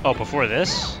 Oh, before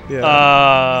this?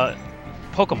 Yeah.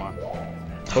 Pokemon.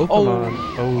 Pokemon.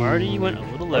 Oh, Arty went a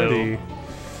little low. Arty.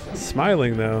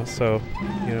 Smiling though, so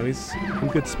you know he's in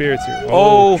good spirits here.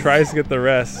 Oh. Tries to get the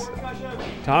rest.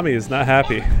 Tommy is not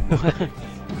happy. I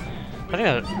think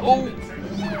that. Oh.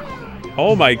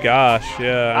 Oh my gosh,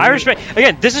 yeah. I respect.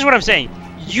 Again, this is what I'm saying.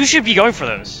 You should be going for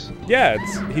those. Yeah,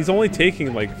 he's only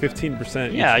taking like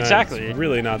 15%. Yeah, exactly. It's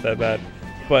really not that bad.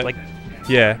 But like,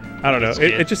 yeah, I don't know.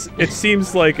 it's It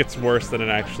seems like it's worse than it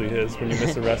actually is when you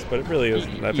miss a rest, but it really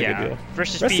isn't that big a deal.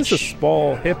 Versus Rest Peach. is a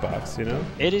small hitbox, you know.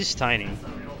 It is tiny.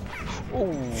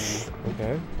 Ooh.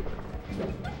 Okay.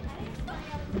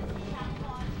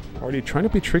 Arty trying to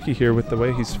be tricky here with the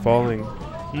way he's falling.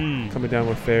 Coming down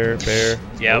with fair, bear.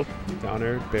 Yep. Oh, down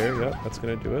air, bear. Yep, that's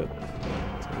gonna do it.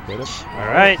 That's gonna get it. All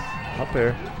right. Up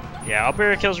air. Yeah, up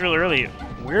air kills real early.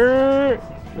 We're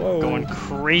Whoa. going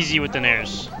crazy with the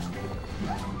nairs.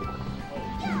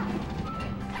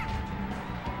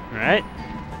 All right.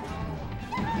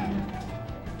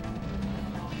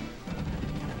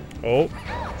 Oh.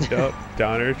 Yep.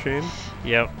 Down air chain.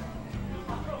 Yep.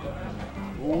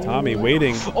 Tommy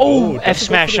waiting. Oh, doesn't F go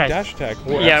smash. for the dash attack.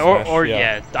 Yeah, F smash, or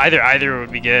yeah, either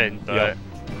would be good. But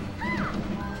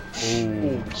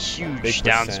Ooh, huge big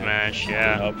down percent. smash.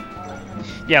 Yeah. Yep.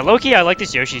 Yeah, low-key, I like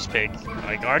this Yoshi's pick.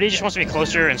 Like, Arty just wants to be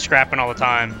closer and scrapping all the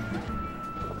time.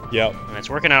 Yep. And it's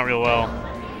working out real well.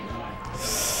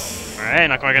 Alright,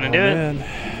 not quite gonna do Man.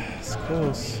 It's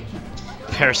close. it.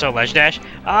 Parasol ledge dash?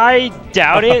 I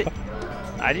doubt it.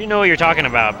 I do know what you're talking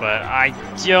about, but I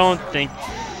don't think...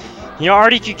 You know,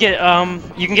 Arty could get,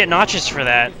 you can get notches for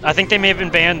that. I think they may have been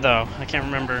banned, though. I can't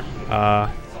remember.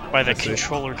 By the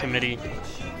controller committee.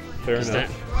 Fair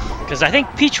enough. Because I think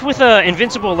Peach with a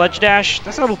invincible ledge dash,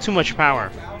 that's a little too much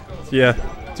power. Yeah,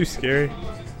 too scary.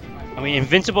 I mean,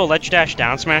 invincible ledge dash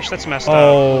down smash, that's messed up.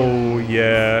 Oh,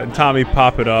 yeah. And Tommy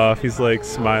pop it off. He's like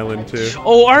smiling too.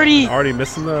 Oh, Arty! Arty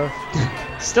missing the...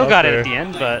 Still got it at the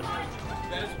end, but...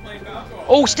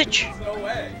 Oh, Stitch!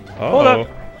 Uh-oh. Hold up.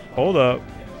 Hold up.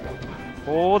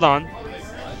 Hold on.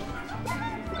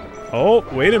 Oh,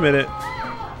 wait a minute.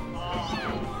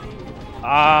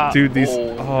 Dude, these...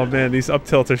 Oh, man, these up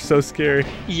tilts are so scary.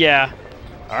 Yeah.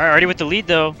 Alright, Arty with the lead,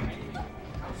 though.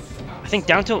 I think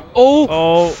down tilt...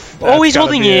 Oh! Oh, he's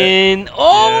holding in!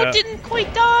 Oh, Yeah. didn't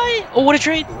quite die! Oh, what a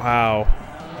trade! Wow.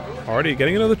 Arty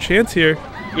getting another chance here.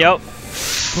 Yep.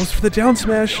 Goes for the down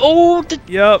smash. Oh, the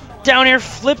Yep. down air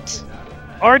flipped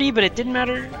Arty, but it didn't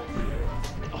matter.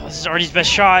 Oh, this is Arty's best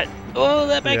shot. Oh,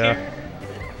 that back air.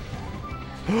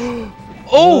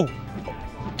 Oh!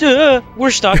 Duh!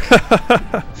 We're stuck.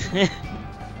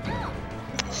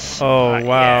 Oh, wow.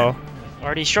 Yeah.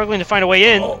 Arty struggling to find a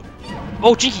way in.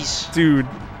 Oh, jeez. Dude.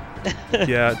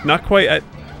 Yeah, not quite at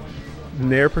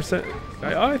Nair percent.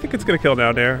 I think it's going to kill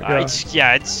now, Nair.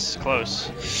 Yeah. It's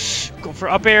close. Go for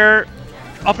up air.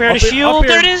 Up air to shield.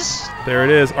 There it is. There it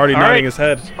is. Arty nodding his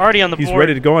head. Arty on the board. He's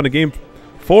ready to go on to game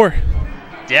 4.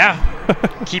 Yeah.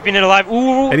 Keeping it alive.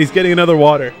 Ooh. And he's getting another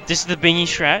water. This is the BINGHI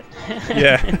strat.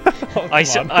 Yeah.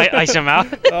 Ice him out.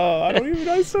 Oh, I don't even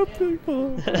ice up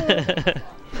people.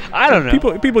 I don't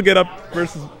know. People get up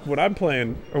versus when I'm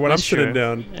playing or when I'm sitting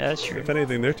down. Yeah, that's true. If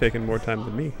anything, they're taking more time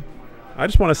than me. I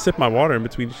just want to sip my water in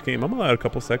between each game. I'm allowed a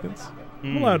couple seconds.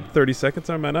 I'm allowed 30 seconds,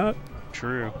 am I not?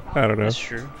 True. I don't know. That's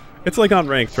true. It's like on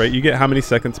ranked, right? You get how many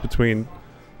seconds between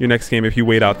your next game if you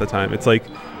wait out the time? It's like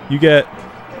you get,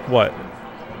 what,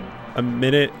 a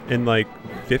minute and like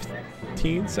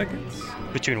 15 seconds?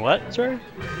 Between what, sorry?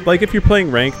 Like if you're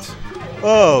playing ranked.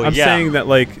 Oh, I'm saying that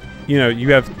like, you know,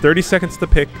 you have 30 seconds to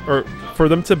pick or for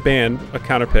them to ban a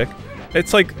counter pick.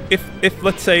 It's like if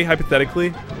let's say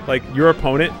hypothetically, like your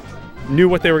opponent knew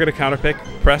what they were going to counter pick,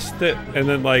 pressed it, and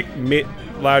then like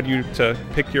allowed you to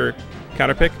pick your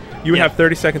counter pick, you would have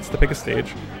 30 seconds to pick a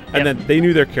stage, and then they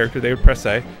knew their character, they would press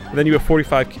A, and then you have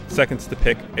 45 seconds to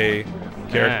pick a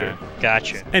character.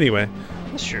 Gotcha. Anyway.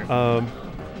 That's true.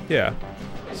 Yeah.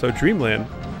 So Dreamland.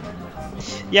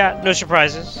 Yeah, no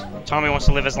surprises. Tommy wants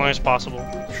to live as long as possible.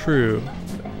 True.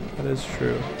 That is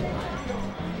true.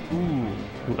 Ooh.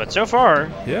 But so far,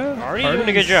 yeah, Arty's doing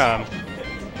a good job.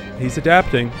 He's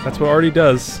adapting. That's what Arty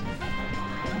does.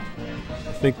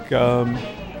 I think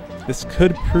this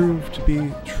could prove to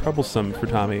be troublesome for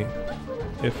Tommy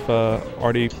if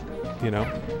Arty, you know,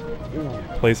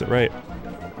 plays it right.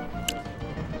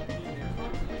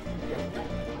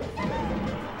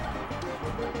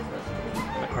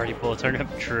 Arty pull a turnip,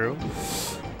 true.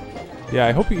 Yeah,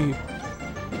 I hope he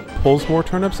pulls more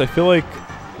turnips. I feel like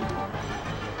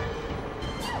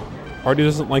Arty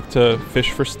doesn't like to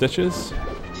fish for stitches.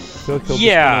 I feel like he'll just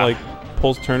kinda, like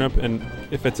pulls turnip, and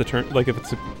if it's a turn, like if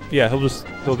it's a, yeah, he'll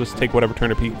just take whatever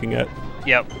turnip he can get.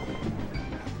 Yep.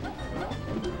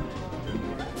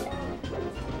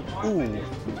 Ooh.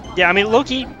 Yeah, I mean,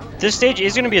 low-key, this stage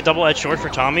is going to be a double-edged sword for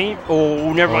Tommy.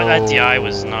 Oh, never mind. That DI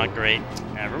was not great.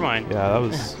 Never mind. Yeah, that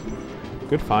was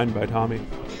good find by Tommy.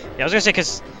 Yeah, I was going to say,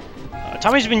 because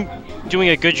Tommy's been doing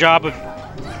a good job of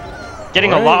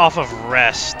getting a lot off of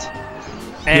rest.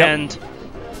 And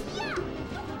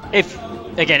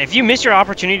if you miss your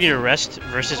opportunity to rest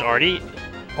versus Arty...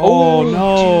 Oh,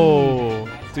 no!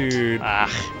 Dude.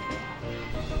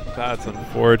 That's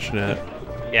unfortunate.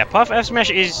 Yeah, Puff F Smash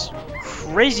is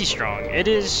crazy strong. It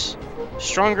is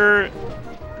stronger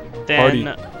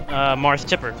than Marth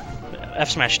Tipper.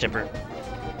 F Smash Tipper.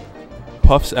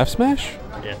 Puff's F Smash?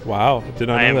 Yeah. Wow, did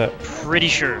not know that. I'm pretty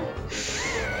sure.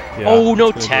 Yeah, oh,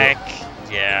 no tech.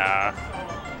 Yeah.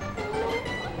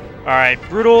 Alright,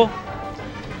 brutal.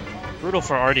 Brutal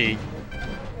for Arty.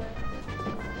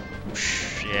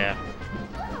 Yeah.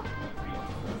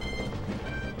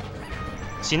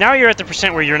 See, now you're at the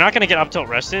percent where you're not going to get up tilt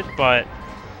rested, but...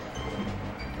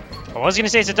 I was going to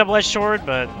say it's a double-edged sword,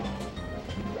 but...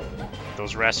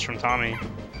 Those rests from Tommy.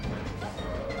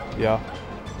 Yeah.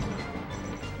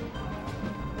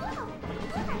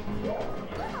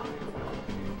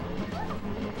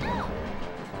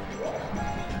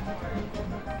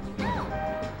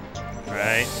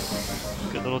 Right.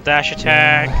 Good little dash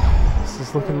attack. This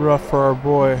is looking rough for our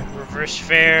boy. Reverse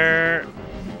fair.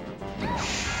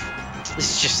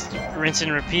 This is just rinse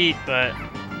and repeat, but...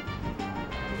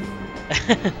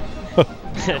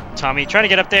 Tommy trying to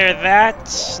get up there.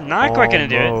 That's not quite going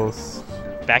to do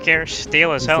it. Back air,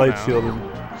 stale as hell light now. shielding.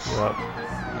 Yep.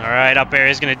 Alright, up air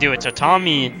is going to do it. So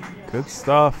Tommy... Good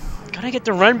stuff. Gotta get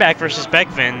the run back versus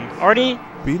Bekvin. Arty?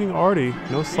 Beating Arty.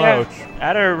 No slouch. Yeah,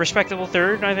 at a respectable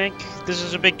third, I think. This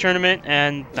is a big tournament,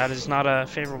 and that is not a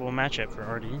favorable matchup for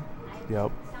Arty.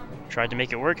 Yep. Tried to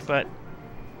make it work, but...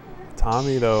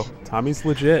 Tommy, though. Tommy's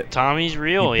legit. Tommy's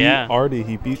real, he beat Arty.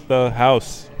 He beat the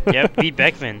house. Yep, beat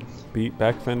Bekvin. Beat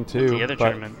Bekvin, too. The other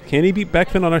tournament. Can he beat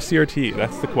Bekvin on our CRT?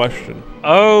 That's the question.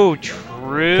 Oh,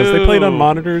 true. Because they played on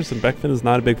monitors, and Bekvin is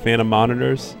not a big fan of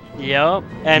monitors. Yep.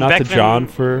 And not Bekvin, to John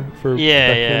for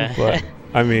yeah, Bekvin, but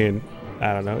I mean,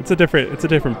 I don't know. It's a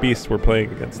different beast we're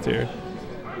playing against here.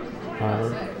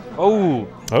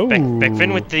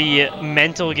 Bekvin with the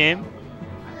mental game.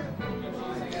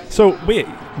 So wait,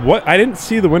 what? I didn't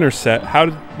see the winner set. How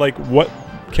did what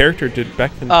character did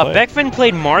Bekvin play? Bekvin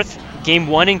played Marth game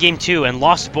 1 and game 2 and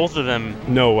lost both of them.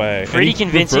 No way. Pretty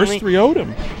convincingly. Reverse 3-0'd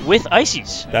him with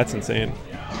ices. That's insane.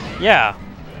 Yeah.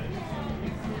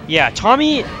 Yeah,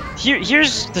 Tommy.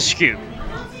 Here's the scoop.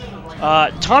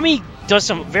 Tommy does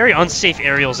some very unsafe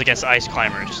aerials against ice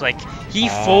climbers. Like he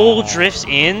full drifts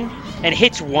in and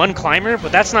hits one climber,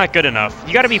 but that's not good enough.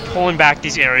 You got to be pulling back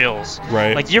these aerials.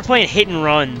 Right. Like you're playing hit and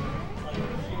run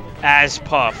as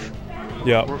Puff.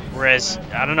 Yeah. Whereas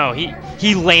I don't know,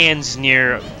 he lands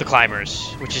near the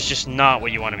climbers, which is just not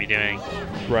what you want to be doing.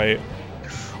 Right.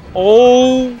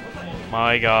 Oh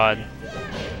my God.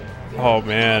 Oh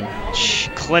man.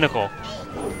 Clinical.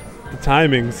 The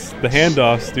timings, the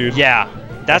handoffs, dude. Yeah,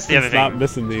 that's the other thing. Not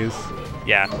missing these.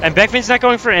 Yeah, and Bekvin's not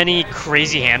going for any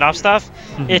crazy handoff stuff.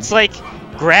 It's like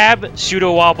grab,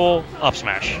 pseudo wobble, up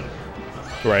smash.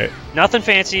 Right. Nothing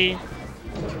fancy.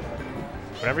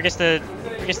 Whatever gets the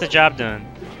job done.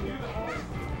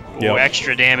 Yep. Oh,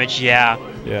 extra damage. Yeah.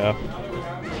 Yeah.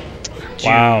 Dude.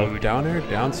 Wow. Down air,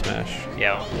 down smash.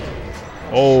 Yeah.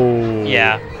 Oh.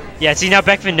 Yeah. Yeah. See, now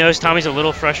Bekvin knows Tommy's a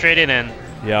little frustrated and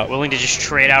yeah, willing to just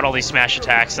trade out all these smash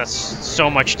attacks. That's so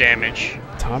much damage.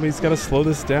 Tommy's got to slow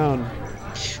this down.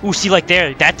 Ooh, see, like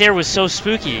there, that there was so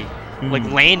spooky. Like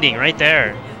landing right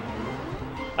there.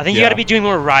 I think you got to be doing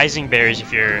more rising berries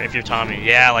if you're Tommy.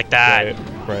 Yeah, like that.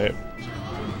 Right.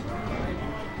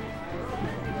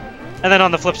 And then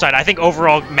on the flip side, I think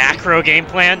overall macro game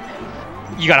plan,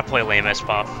 you got to play lame as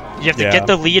Puff. You have to get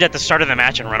the lead at the start of the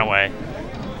match and run away.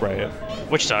 Right.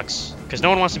 Which sucks, because no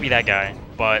one wants to be that guy,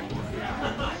 but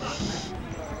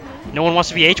no one wants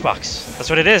to be H-Box. That's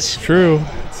what it is. It's true,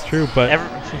 but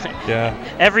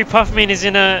every Puff main is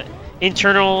in a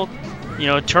internal,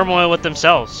 turmoil with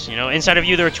themselves. Inside of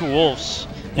you there are two wolves.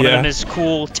 One of them is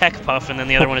cool tech Puff, and then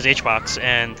the other one is H-Box,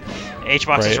 and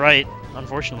H-Box is right,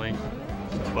 unfortunately.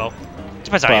 Well,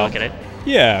 depends how you look at it.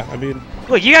 Yeah, I mean,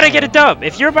 look, you gotta get a dub.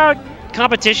 If you're about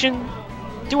competition,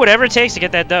 do whatever it takes to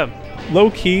get that dub.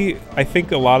 Low key, I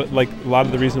think a lot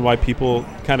of the reason why people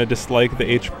kind of dislike the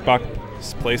H-Box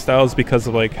playstyle is because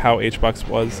of how H-Box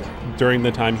was during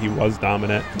the time he was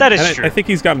dominant. That is true. I think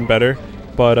he's gotten better,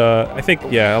 but I think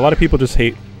a lot of people just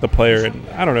hate the player, and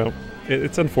I don't know.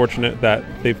 It's unfortunate that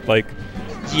they've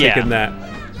taken that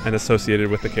and associated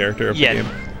with the character of the game.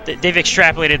 They've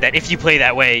extrapolated that if you play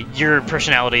that way, your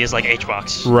personality is like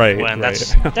H-Box. Right. When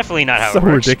that's definitely not how so it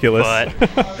works. So ridiculous. But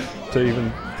to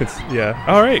even,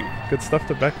 all right, good stuff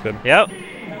to Bekvin. Yep.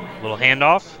 Little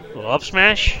handoff, little up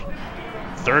smash,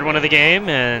 third one of the game,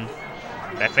 and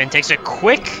Bekvin takes a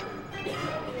quick,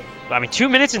 2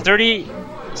 minutes and 30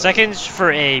 seconds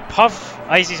for a Puff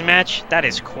Icy's match. That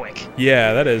is quick.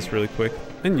 Yeah, that is really quick.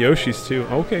 And Yoshi's too.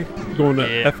 Okay, going to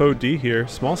Yeah. FOD here.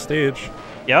 Small stage.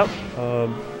 Yep.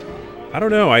 I don't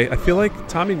know. I feel like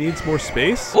Tommy needs more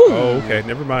space. Ooh. Oh, okay.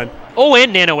 Never mind. Oh,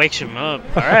 and Nana wakes him up.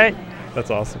 All right. That's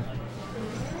awesome.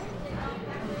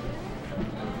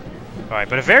 All right,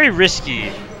 but a very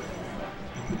risky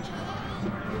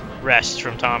rest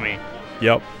from Tommy.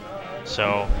 Yep.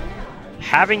 So,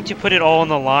 having to put it all on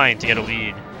the line to get a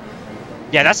lead.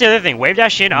 Yeah, that's the other thing. Wave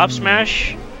dash in, up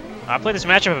smash. I played this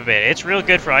matchup a bit. It's real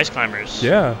good for ice climbers.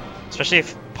 Yeah. Especially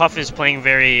if Puff is playing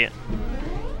very,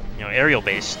 aerial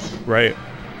based. Right.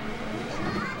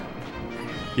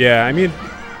 Yeah, I mean,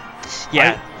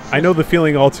 Yeah. I know the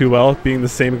feeling all too well, being the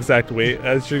same exact weight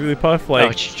as Jigglypuff.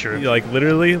 Like, it's true. Like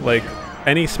literally, like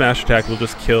any smash attack will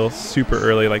just kill super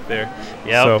early, like there.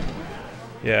 Yep. So,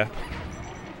 yeah.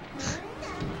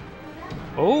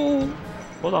 Oh,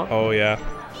 hold on. Oh yeah.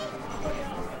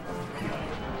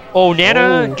 Oh,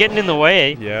 Nana Oh. getting in the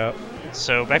way. Yeah.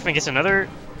 So Bekvin gets another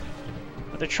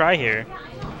try here.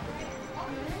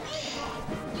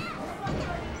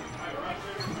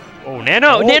 Oh,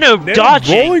 Nano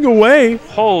dodging. Rolling away.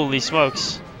 Holy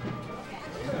smokes.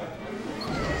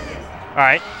 All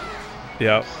right.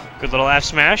 Yep. Good little F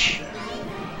smash.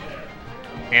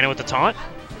 Nano with the taunt.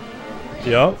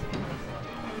 Yep.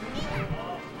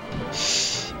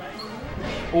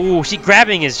 Oh, see,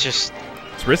 grabbing is just...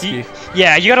 It's risky.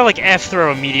 Yeah, you gotta like F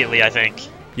throw immediately, I think.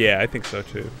 Yeah, I think so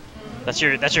too. That's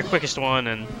your quickest one,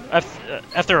 and F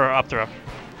throw or up throw.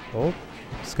 Oh,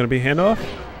 it's gonna be handoff.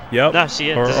 Yep. No, see,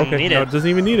 it Or, doesn't okay. need No, it. it doesn't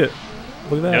even need it.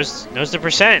 Look at that. Knows the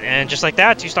percent, and just like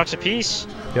that, 2 stocks apiece.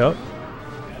 Yep.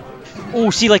 Oh,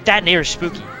 see, like that nair is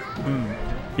spooky.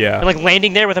 Yeah. And like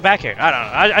landing there with a back air. I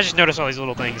don't know. I just noticed all these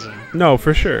little things, and No,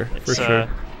 for sure. For it's, sure.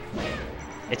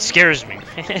 It scares me.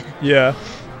 Yeah.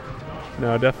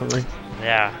 No, definitely.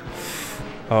 Yeah.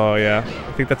 Oh yeah.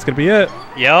 I think that's gonna be it.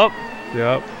 Yep.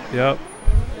 Yep. Yep.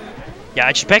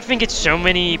 Yeah, Bekvin gets so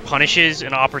many punishes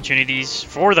and opportunities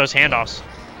for those handoffs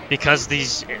because the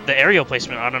aerial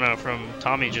placement, I don't know, from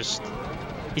Tommy just...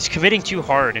 He's committing too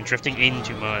hard and drifting in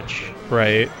too much.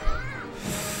 Right.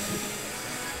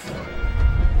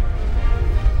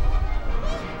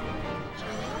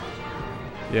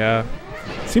 Yeah.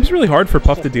 Seems really hard for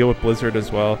Puff to deal with Blizzard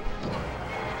as well.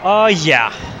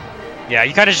 Yeah. Yeah,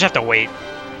 you kind of just have to wait.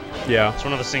 Yeah. It's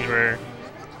one of those things where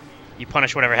you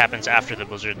punish whatever happens after the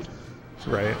Blizzard.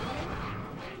 Right.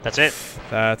 That's it.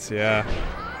 Yeah.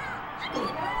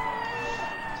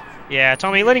 Yeah,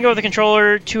 Tommy letting go of the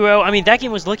controller, 2-0. I mean, that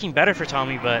game was looking better for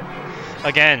Tommy, but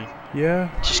again, Yeah.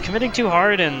 just committing too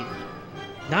hard and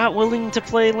not willing to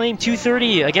play lame.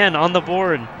 230 again on the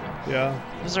board. Yeah.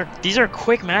 These are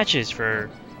quick matches for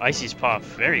Icy's Puff.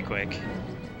 Very quick.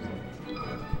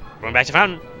 Going back to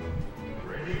Fountain.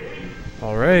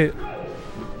 All right.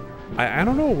 I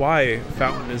don't know why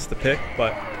Fountain is the pick,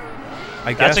 but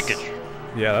I guess That's a good.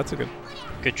 Yeah, that's a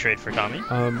good trade for Tommy.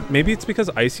 Maybe it's because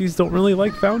Icy's don't really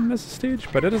like Fountain as a stage,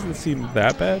 but it doesn't seem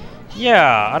that bad.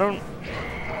 Yeah, I don't.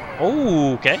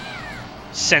 Oh, okay.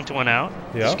 Sent one out.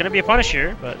 Yeah. It's gonna be a punish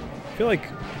here, but I feel like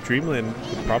Dreamland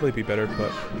would probably be better,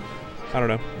 but I don't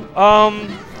know.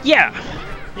 yeah,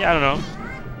 I don't know.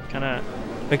 Kind of.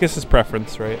 I guess it's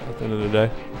preference, right? At the end of the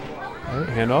day. All right,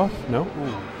 handoff? No.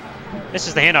 This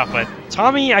is the handoff, but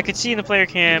Tommy, I could see in the player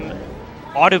cam,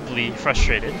 audibly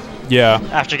frustrated. Yeah.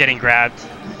 After getting grabbed.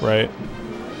 Right.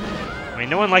 I mean,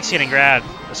 no one likes getting grabbed,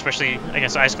 especially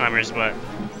against ice climbers, but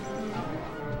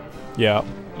Yeah.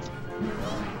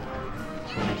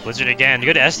 Blizzard again.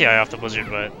 Good SDI off the Blizzard,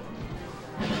 but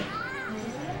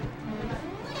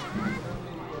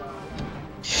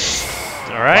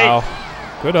all right.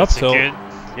 Wow. Good up That's a tilt. good,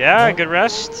 yeah, Yep. good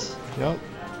rest. Yep.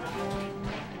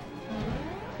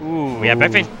 Ooh, yeah,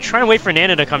 Bekvin trying to wait for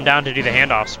Nana to come down to do the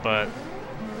handoffs, but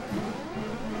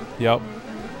Yep.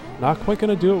 Not quite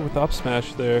gonna do it with the up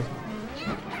smash there.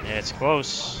 yeah, it's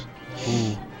close.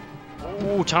 Ooh.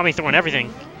 Ooh, Tommy throwing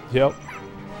everything. Yep.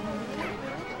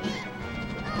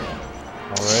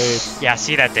 All right. Yeah,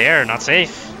 see that there, not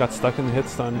safe. Got stuck in the hit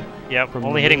stun. Yep, from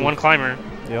only the hitting move. one climber.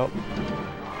 Yep.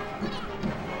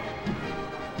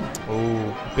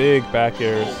 Oh, big back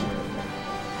airs.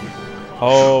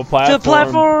 Oh, platform. The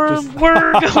platform, Just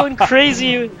we're going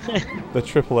crazy. the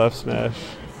triple F smash.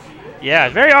 Yeah,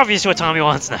 very obvious what Tommy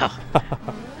wants now.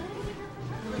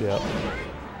 Yep.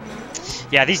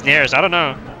 Yeah, these nairs, I don't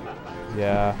know.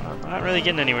 Yeah. Not really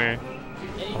getting anywhere.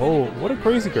 Oh, what a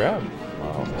crazy grab.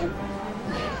 Wow.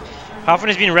 How often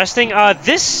has been resting?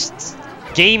 This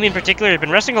game in particular has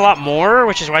been wrestling a lot more,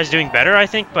 which is why he's doing better, I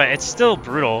think. But it's still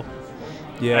brutal.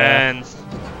 Yeah. And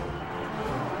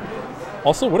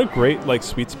also, what a great like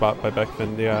sweet spot by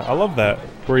Bekvin. Yeah, I love that.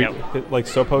 Where like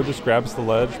Sopo just grabs the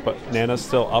ledge, but Nana's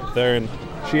still up there, and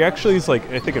she actually is like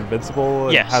I think invincible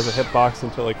and has a hitbox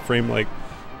until like frame like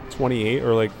 28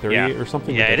 or like 38 or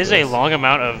something. Yeah, it is a long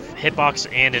amount of hitbox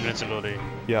and invincibility.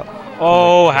 Yeah.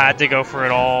 Oh, had to go for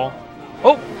it all.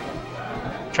 Oh,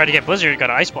 tried to get Blizzard,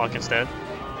 got an ice block instead.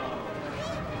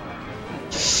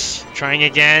 Trying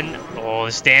again. Oh,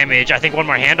 this damage. I think one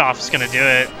more handoff is gonna do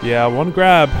it. Yeah, one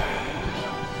grab,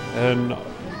 and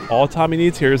all Tommy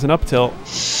needs here is an up tilt.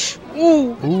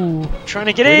 Ooh. Ooh. Trying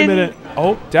to get Wait in. a minute.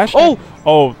 Oh, dash. Oh.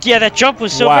 Oh. Yeah, that jump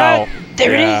was so bad.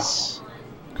 There it is.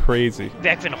 Crazy.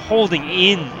 Bekvin holding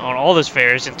in on all those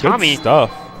fairs, and Tommy Good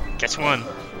stuff. gets one.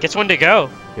 Gets one to go.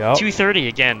 Yep. 230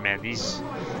 again, man. These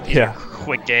are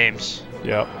quick games.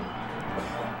 Yep.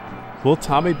 Will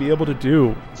Tommy be able to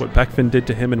do what Bekvin did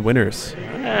to him in Winners?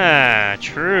 Ah,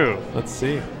 true. Let's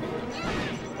see.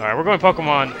 All right, we're going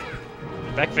Pokemon.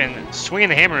 Bekvin swinging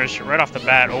the hammers right off the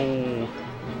bat. Oh.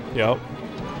 Yep.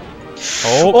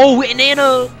 Oh, and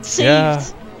Nana saved. Yeah.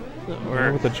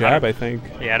 Or with the jab, I think.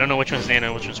 Yeah, I don't know which one's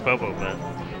Nana, which one's Popo, but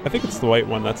I think it's the white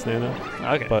one that's Nana.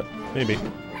 Okay. But maybe.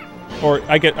 Or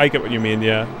I get what you mean.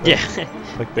 Yeah. Yeah.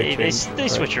 Like they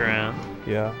switch around.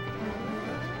 Yeah.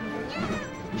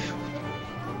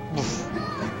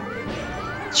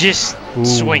 Just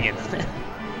swinging.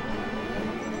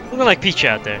 Looking like Peach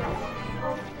out there.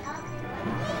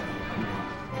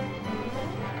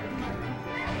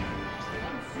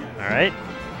 Alright.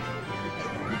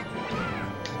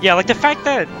 Yeah, like the fact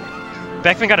that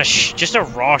Bekvin got just a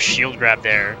raw shield grab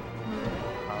there.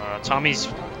 Tommy's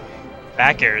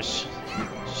back airs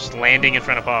just landing in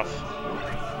front of Puff.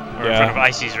 Or in front of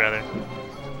Icy's, rather.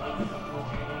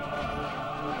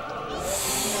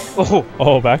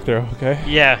 Oh, back there, okay.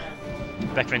 Yeah.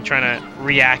 Bekvin trying to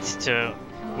react to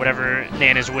whatever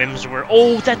Nana's whims were.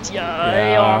 Oh, that's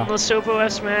on the Sopo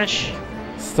F smash.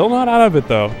 Still not out of it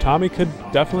though. Tommy could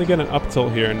definitely get an up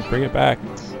tilt here and bring it back.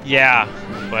 Yeah,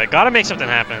 but gotta make something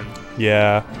happen.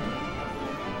 Yeah.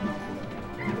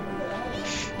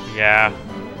 Yeah.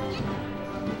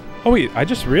 Oh wait, I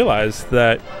just realized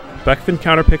that Bekvin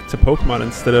counterpicked to Pokemon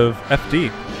instead of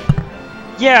FD.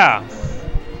 Yeah.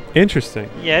 Interesting.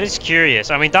 Yeah, it is curious.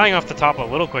 I mean, dying off the top a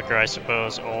little quicker, I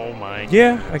suppose. Oh my.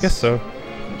 Yeah, I guess so.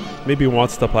 Maybe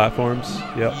wants the platforms.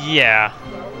 Yep. Yeah.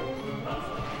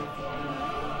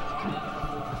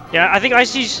 Yeah, I think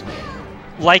Icy's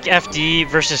like FD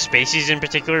versus Spaceys in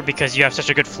particular because you have such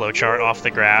a good flowchart off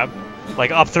the grab. Like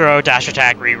up throw, dash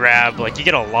attack, re-grab. Like you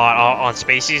get a lot on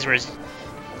Spaceys, whereas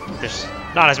there's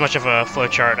not as much of a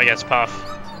flowchart against Puff.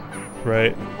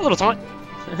 Right. A little taunt.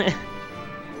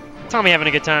 Tommy having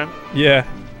a good time. Yeah.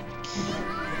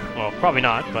 Well, probably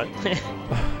not, but.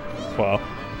 Well.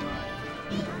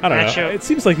 I don't know. It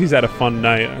seems like he's had a fun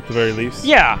night at the very least.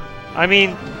 Yeah. I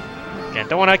mean, again,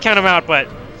 don't want to count him out, but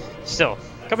still.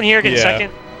 Coming here, getting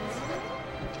second.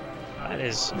 That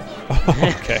is.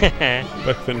 Okay.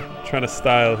 Bekvin trying to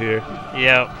style here.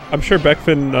 Yep. I'm sure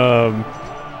Bekvin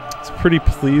is pretty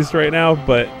pleased right now,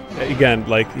 but again,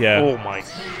 like, yeah. Oh my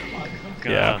God.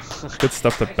 Yeah. Good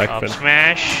stuff to Bekvin. Up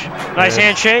smash. Nice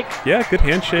handshake. Yeah, good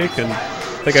handshake, and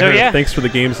I think I heard thanks for the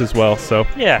games as well. So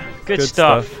yeah, good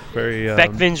stuff. Very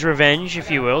Bekvin's revenge, if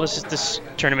you will. This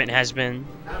tournament has been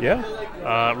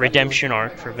redemption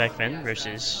arc for Bekvin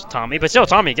versus Tommy, but still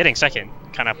Tommy getting second,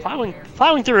 kind of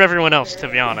plowing through everyone else, to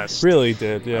be honest. Really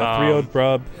did, yeah. 3-0'd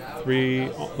Brub,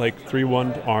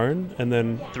 3-1 Arn, and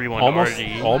then 3-1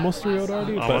 Arty. Almost 3-0'd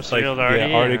Arty, almost but like 3-0'd Arty,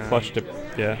 yeah, Arty clutched it.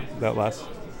 Yeah, that last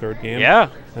third game. Yeah.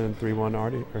 And then 3-1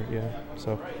 Arty.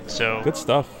 So good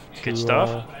stuff. Good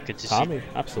stuff. Good to Tommy, see.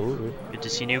 Absolutely. Good to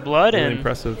see new blood. Really and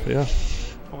impressive. Yeah.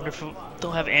 I wonder if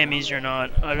they'll have Ammies or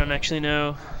not. I don't actually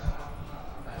know.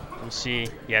 We'll see.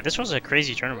 Yeah, this was a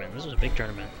crazy tournament. This was a big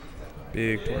tournament.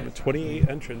 Big tournament. 28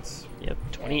 entrants. Yep,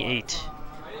 28.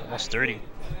 Almost 30.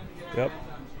 Yep.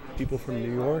 People from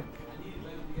New York.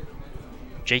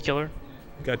 J Killer.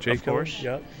 Got J Killer. Of course.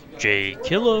 Yep. J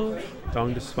Killer.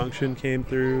 Dong Dysfunction came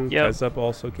through. Yep. Kezzup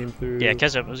also came through. Yeah,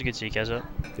 Kezzup. It was good to see Kezzup.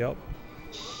 Yep.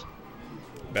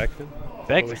 Bekvin.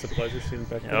 Always a pleasure seeing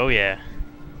Bekvin. Oh, yeah.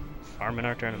 Farming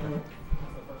our tournament.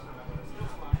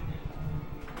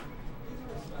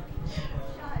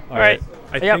 All right.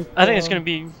 I think it's going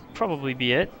to probably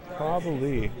be it.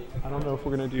 Probably. I don't know if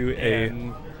we're going to do a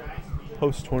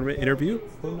post-tournament interview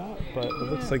or not, but it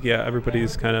looks like,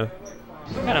 everybody's kind of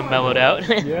mellowed out.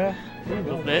 Yeah. A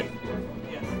little bit.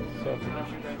 So.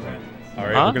 All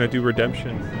right, we're going to do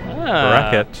Redemption.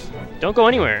 Bracket. Don't go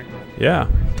anywhere. Yeah.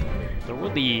 there will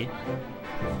be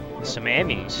some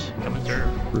Emmys coming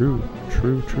through.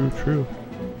 True.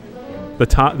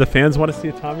 The fans want to see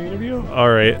a Tommy interview? All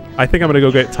right. I think I'm going to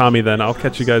go get Tommy then. I'll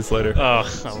catch you guys later. Oh,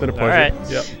 it's been a pleasure. All right.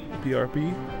 Yep.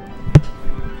 BRB.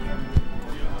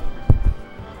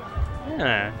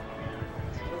 Yeah.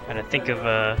 Gotta think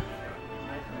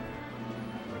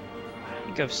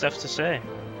of stuff to say.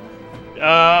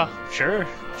 Sure,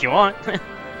 if you want. I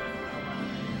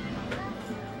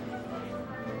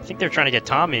think they're trying to get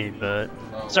Tommy, but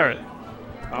it's alright.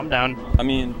 I'm down. I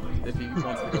mean, if he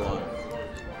wants to go on.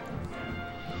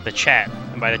 The chat,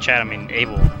 and by the chat I mean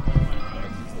Abel.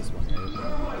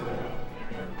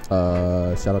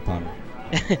 Shout out Tommy.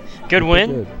 Good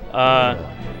win. Good.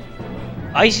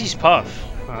 Icy's Puff.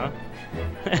 Huh?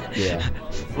 Yeah.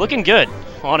 Looking good,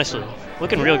 honestly.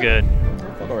 Looking real good.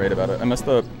 I felt alright about it. I messed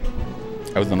up.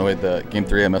 I was annoyed that game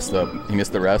 3 I messed up. He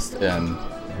missed the rest, and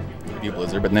if you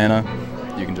Blizzard Banana,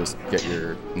 you can just get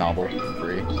your novel for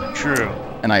free. True.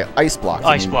 And I ice blocked.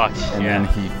 And yeah. then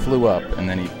he flew up, and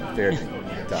then he fared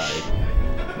died.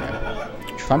 Yeah.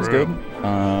 Time's good.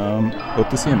 Hope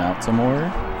to see him out some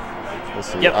more. We'll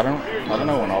see. Yep. I don't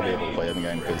know when I'll be able to play him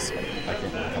again because I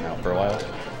can't really come out for a while.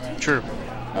 True.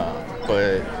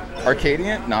 But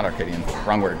Arcadian, not Arcadian.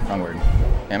 Wrong word.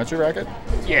 Amateur racket?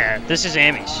 Yeah, this is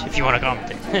Amy's. If you want to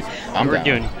commentate. I'm we're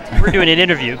down. doing an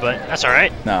interview, but that's all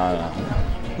right. No.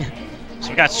 So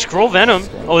we got Scroll Venom.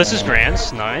 This is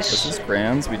Grand's. Nice. This is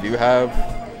Grand's. We do have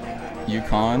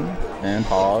Yukon and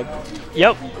HoG.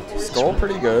 Yep. Scroll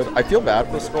pretty good. I feel bad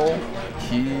for Scroll.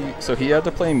 He had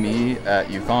to play me at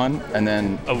Yukon, and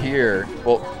then here,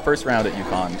 first round at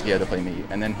Yukon, he had to play me,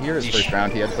 and then here his first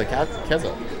round, he had to play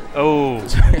Kezzup. Oh.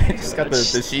 So he just got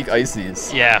the chic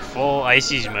ices. Yeah, full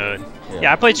ices mode.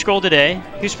 Yeah, I played Scroll today.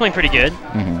 He was playing pretty good.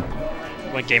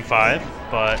 Went game 5,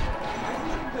 but...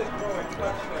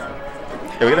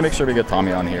 Yeah, we gotta make sure we get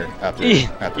Tommy on here after this.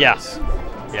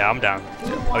 Yeah, I'm down.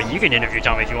 Yeah. Oh, you can interview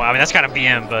Tommy if you want. I mean, that's kind of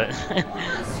BM, but...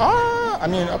 I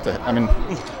mean,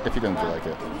 if you didn't feel like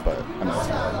it, but I know it's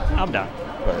fine. I'm down.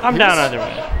 But I'm down either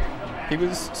way. He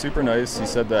was super nice. He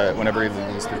said that whenever he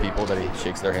loses to people that he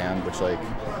shakes their hand, which, like...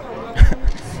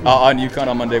 on Yukon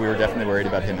on Monday, we were definitely worried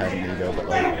about him having an ego, but,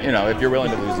 like, you know, if you're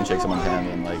willing to lose and shake someone's hand,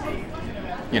 then, like,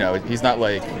 you know, he's not,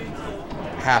 like,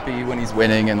 happy when he's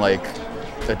winning and, like,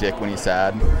 a dick when he's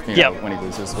sad, you know, when he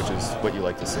loses, which is what you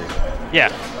like to see. Yeah,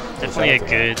 definitely a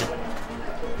good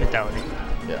mentality.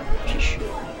 Yeah.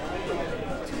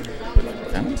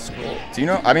 Venom Scroll. Do you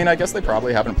know? I mean, I guess they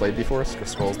probably haven't played before.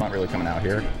 Scroll's not really coming out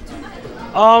here.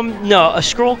 No, a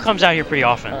Scroll comes out here pretty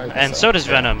often, and so does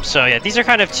Venom. So yeah, these are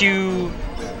kind of two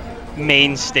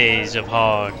mainstays of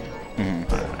HoG.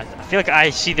 I feel like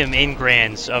I see them in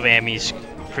Grands of Amis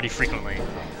pretty frequently.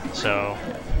 So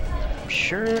I'm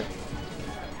sure.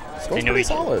 Scroll's pretty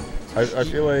solid. I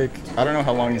feel like, I don't know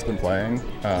how long he's been playing,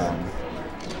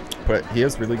 but he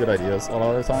has really good ideas a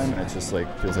lot of the time, and it's just like,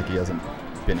 feels like he hasn't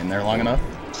been in there long enough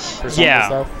for some of the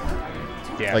stuff.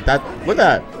 Yeah. Like that, look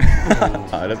at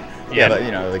that. But,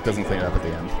 you know, like doesn't clean it up at the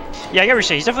end. Yeah, I get what you're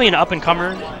saying. He's definitely an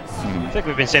up-and-comer. I feel like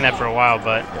we've been saying that for a while,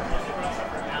 but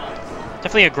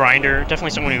definitely a grinder, definitely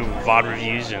someone who VOD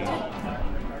reviews and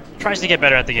tries to get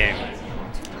better at the game.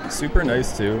 Super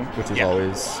nice, too, which is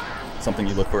always something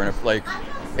you look for. And like,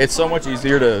 it's so much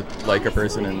easier to like a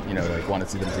person and, you know, like want to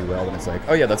see them do well when it's like,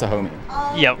 oh yeah, that's a homie.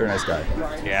 Yep. They're a nice guy.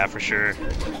 Yeah, for sure.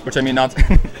 Which, I mean, not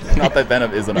not that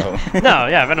Venom isn't a homie. No,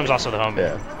 yeah, Venom's also the homie.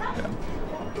 Yeah.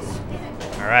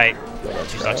 All right.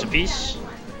 2 stocks apiece.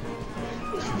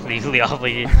 Legally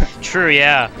oddly true,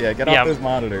 yeah. Yeah, get off those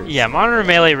monitors. Yeah, monitor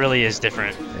melee really is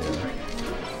different.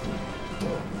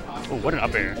 Oh, what an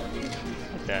up air.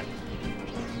 Like that.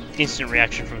 Instant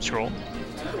reaction from Scroll.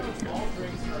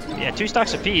 Yeah, 2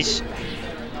 stocks apiece.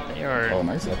 They are... Oh,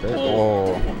 nice up air.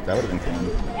 Oh, that would have been clean.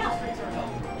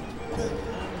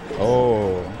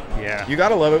 Oh. Yeah. You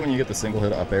gotta love it when you get the single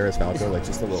hit up air as Falco, like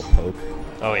just a little poke.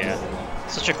 Oh, yeah.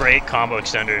 Such a great combo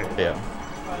extender. Yeah.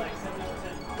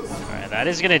 Alright, that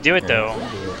is going to do it, though.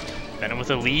 Venom with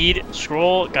a lead.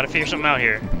 Scroll, got to figure something out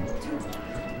here.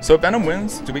 So if Venom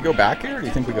wins, do we go back here, or do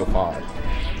you think we go HoG?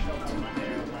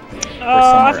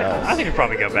 I think we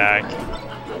probably go back.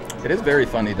 It is very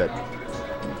funny that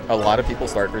a lot of people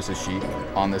start versus Sheik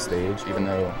on this stage, even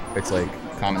though it's like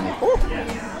commonly... Oh!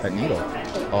 That needle.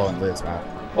 Oh, and Liz, wow.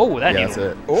 Oh, that needle. That's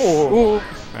it. Oh!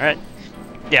 Alright.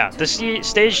 Yeah, this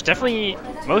stage definitely,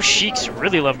 most Sheiks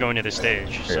really love going to this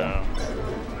stage. So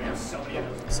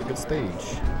it's a good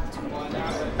stage.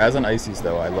 As an Ices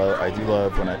though, I do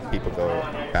love when people go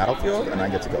Battlefield and I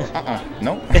get to go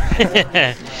no.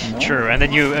 No. True, and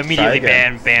then you immediately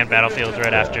ban Battlefield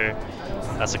right after.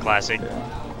 That's a classic.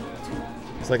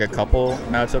 Is like a couple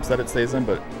matchups that it stays in,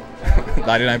 but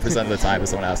 99% of the time, if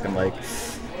someone asks him like,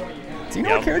 "Do you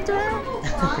know what character I am?"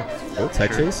 Oh,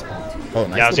 tech chase. Oh,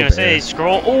 nice. Yeah, I was gonna say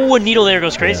scroll. Oh, a needle there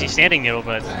goes crazy. Standing needle,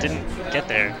 but didn't get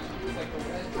there.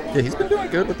 Yeah, he's been doing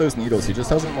good with those needles. He just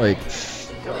hasn't like.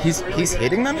 He's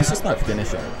hitting them. He's just not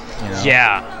finishing. You know?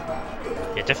 Yeah.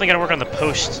 Yeah, definitely gotta work on the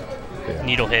post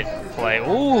needle hit play.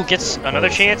 Ooh, gets another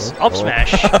chance. Up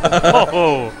smash.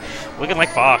 Oh, looking like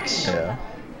Fox. Yeah.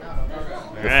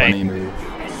 The funny move.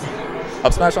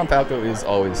 Up smash on Falco is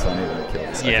always funny when it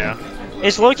kills. Yeah.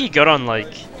 It's low-key good on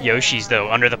like Yoshi's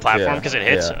though, under the platform, because it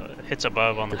hits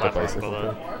above on the platform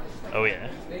below. Oh yeah.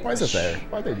 Why is it there?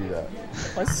 Why'd they do that?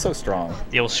 Why is it so strong?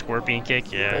 The old scorpion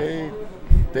kick, yeah.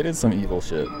 They did some evil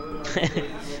shit.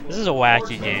 This is a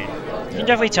wacky game. You can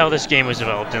definitely tell this game was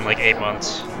developed in like 8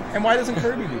 months. And why doesn't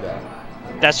Kirby do that?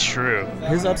 That's true.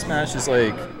 His up smash is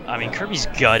like... I mean, Kirby's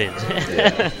gutted.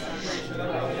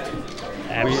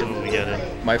 Absolutely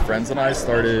gutted. My friends and I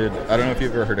started... I don't know if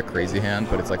you've ever heard of Crazy Hand,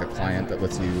 but it's like a client that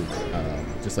lets you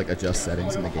just like adjust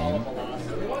settings in the game.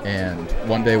 And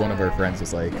one day one of our friends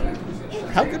was like,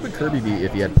 how good would Kirby be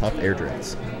if he had puff air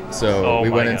drills? So we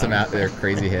went into their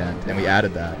Crazy Hand and we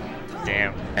added that.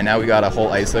 Damn. And now we got a whole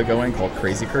ISO going called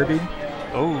Crazy Kirby.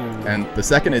 Oh. And the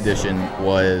second edition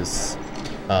was,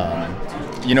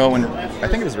 you know, when I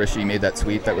think it was Rishi made that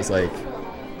tweet that was like,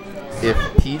 if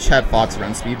Peach had Fox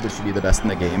run speed, would she be the best in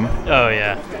the game? Oh,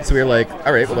 yeah. So we were like,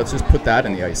 all right, well, let's just put that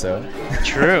in the ISO.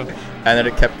 True. And then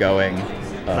it kept going.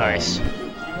 Nice.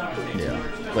 Yeah.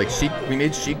 Like, we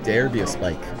made Sheik Dare be a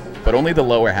spike, but only the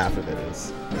lower half of it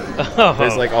is. Oh.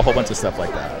 There's like a whole bunch of stuff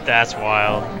like that. That's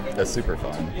wild. That's super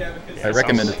fun. I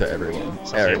recommend it to everyone.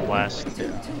 Sounds like a blast.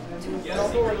 Yeah.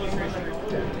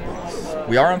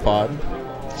 We are on pod.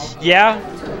 Yeah.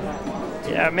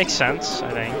 Yeah, it makes sense,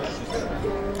 I think.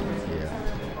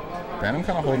 Yeah. Random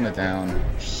kind of holding it down.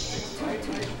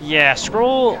 Yeah,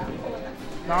 Scroll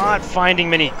not finding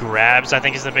many grabs, I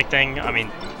think, is the big thing. I mean...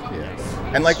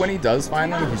 Yeah. And like when he does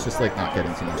find them, he's just like not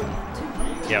getting too much.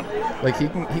 Yep. Like he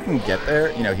can get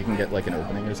there, you know, he can get like an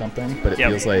opening or something, but it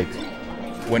feels like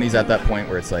when he's at that point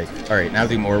where it's like, all right, now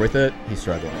do more with it, he's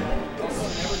struggling.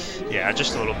 Yeah,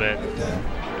 just a little bit. Yeah.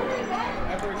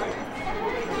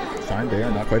 Shine Bear,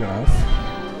 not quite enough.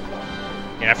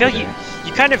 Yeah, I feel like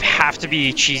you kind of have to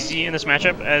be cheesy in this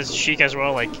matchup as Sheik as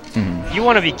well. Like, you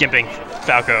want to be gimping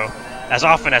Falco as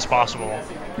often as possible.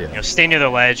 Yeah. You know, stay near the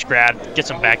ledge, grab, get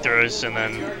some back throws, and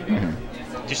then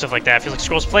do stuff like that. I feel like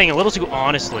Scroll's playing a little too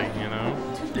honestly, you know?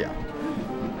 Yeah.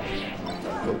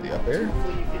 Go the up air.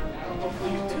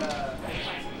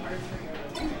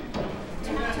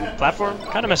 Platform,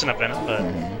 kind of messing up in it, but...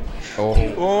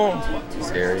 Oh,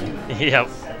 scary. Yep.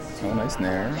 Oh, nice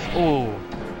nair. Ooh.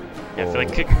 Yeah, I feel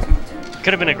like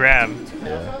could have been a grab.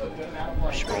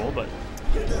 Yeah. Scroll, but...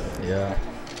 Yeah.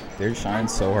 They shine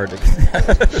so hard to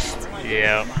contest.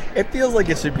 Yeah. It feels like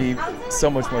it should be so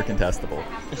much more contestable.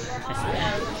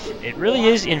 It really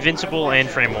is invincible and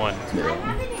frame one. Yeah.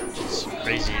 Which is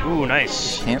crazy. Ooh,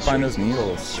 nice. Can't find those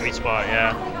needles. Sweet spot,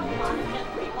 yeah.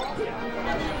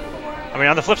 I mean,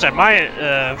 on the flip side, my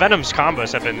Venom's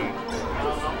combos have been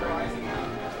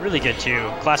really good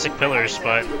too. Classic pillars,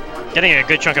 but getting a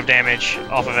good chunk of damage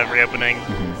off of every opening.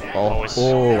 Always.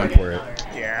 Oh, went for it.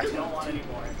 Yeah.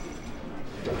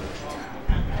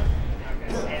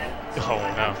 Oh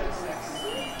no.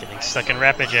 Getting stuck in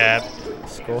rapid jab.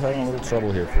 Skull having a little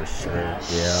trouble here for sure.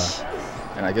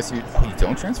 Yeah. And I guess you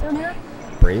don't transform here?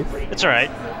 Brave? It's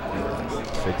alright.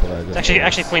 It's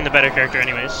actually playing the better character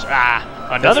anyways. Ah,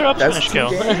 another up smash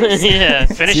kill. Yeah,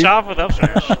 finish off with up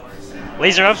smash.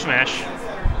 Laser up smash.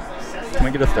 Can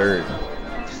we get a third?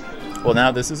 Well,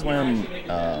 now this is when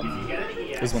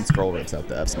Scroll rips out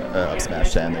the up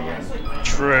smash to end the game.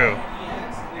 True.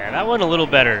 Yeah, that one a little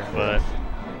better, but...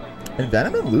 And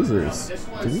Venom and losers.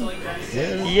 Do we?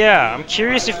 Yeah, I'm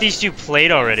curious if these two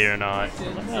played already or not.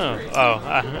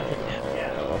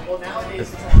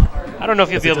 I don't know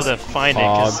if you'll be able to find it.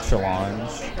 HoG challenge.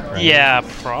 Right? Yeah,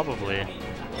 probably.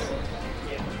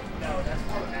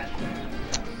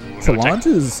 Challenge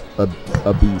is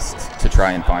a beast to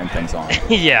try and find things on.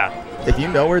 Yeah. If you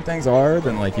know where things are,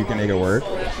 then like you can make it work.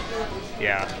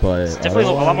 Yeah. But it's definitely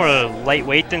a lot more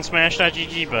lightweight than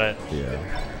Smash.gg, but yeah.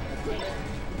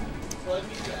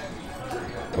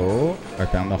 Oh, I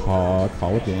found the HoG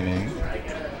Hall of Gaming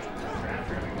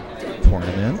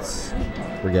tournaments.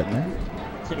 We're getting there.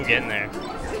 I'm getting there.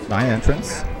 9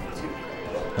 entrants.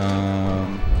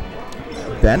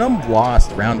 Venom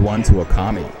lost round 1 to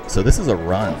Okami, so this is a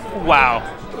run. Wow.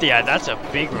 Yeah, that's a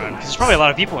big run. There's probably a lot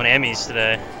of people in Emmys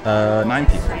today. 9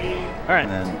 people. All right.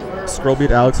 And then Scroll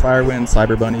beat Alex Firewind,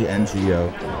 Cyber Bunny, and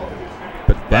Geo.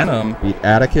 But Venom beat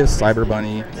Atticus, Cyber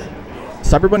Bunny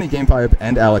Game 5,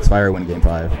 and Alex Fire win Game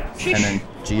 5. Sheesh. And then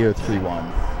Geo 3-1.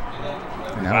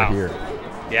 And now we're here.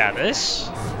 Yeah, this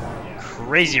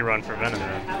crazy run for Venom.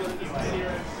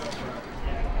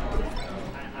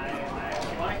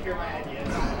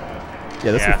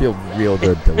 Yeah, this would feel real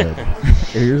good to win.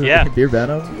 If you're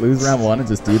Venom, lose round 1 and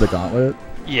just do the gauntlet.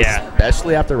 Yeah.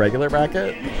 Especially after regular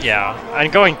bracket. Yeah, and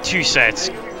going 2 sets,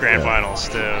 grand finals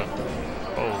too.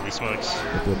 Holy smokes.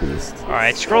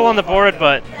 Alright, scroll on the board,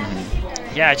 but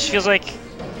yeah, it just feels like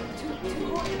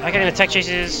not getting the tech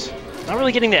chases, not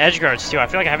really getting the edge guards too. I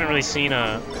feel like I haven't really seen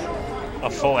a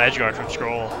full edge guard from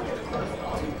Scroll.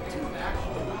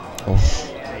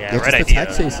 Yeah, right just idea. The tech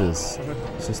chases.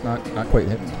 It's just not quite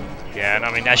hitting. Yeah, and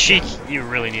I mean, as Sheik, you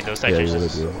really need those tech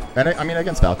chases. You really do. And I mean,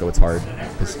 against Falco, it's hard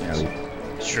because you know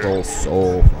Scroll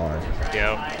so far.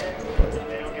 Yeah.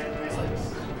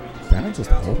 Venom just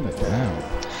holding it down.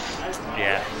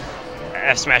 Yeah.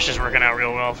 F Smash is working out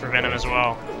real well for Venom as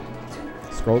well.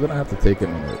 Scroll gonna have to take a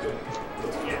minute.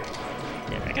 Yeah,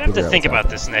 I'm gonna have to think about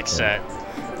this next set,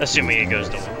 assuming it goes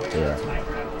to 1. Yeah.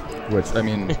 Which, I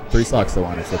mean, 3 stocks to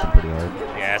 1 is looking pretty hard.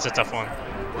 Yeah, it's a tough one.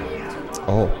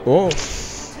 Oh.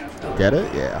 Get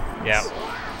it? Yeah. Yeah.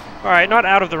 Alright, not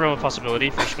out of the realm of possibility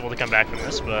for Scroll to come back from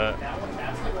this, but...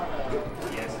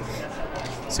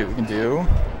 See what we can do.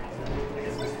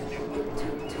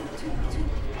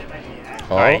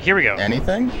 Oh, alright, here we go.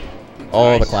 Anything?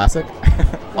 Oh, the classic?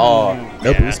 Oh,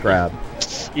 no boost grab.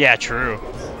 Yeah, true.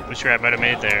 Boost grab might have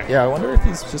made it there. Yeah, I wonder if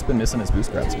he's just been missing his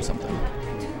boost grabs or something.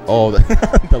 Oh,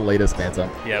 the latest Phantom.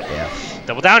 Yep. Yeah.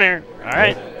 Double down air.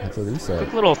 Alright. That's what he said.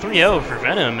 Quick little 3-0 for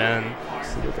Venom, man.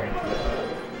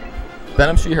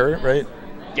 Venom, she hurt, right?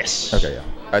 Yes. Okay, yeah.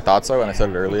 I thought so, and I said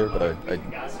it earlier, but I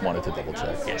wanted to double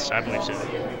check. Yes, I believe so.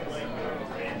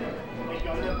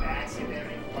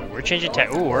 We're changing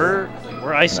tech. Ooh, we're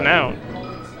icing out.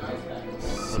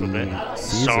 A little bit.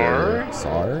 Sar?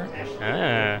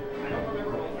 Ah.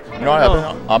 You know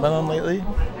what I've been on lately?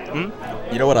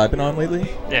 You know what I've been on lately?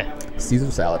 Yeah.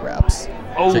 Caesar salad wraps.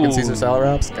 Oh. Chicken Caesar salad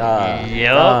wraps? God.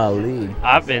 Yep. Golly.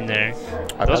 I've been there.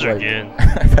 Those are good.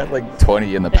 I've had like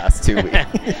 20 in the past 2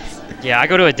 weeks. Yeah, I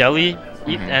go to a deli,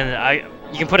 and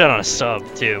you can put it on a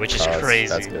sub too, which is crazy.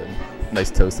 That's good. Nice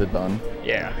toasted bun.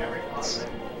 Yeah.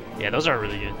 Yeah, those are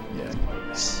really good. Yeah.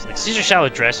 Like Caesar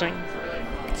salad dressing.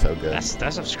 So good. That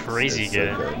stuff's crazy It's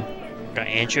good. So good. Got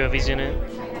anchovies in it.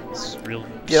 It's real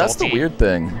Yeah, that's the salty. weird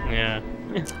thing. Yeah.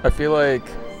 I feel like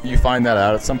you find that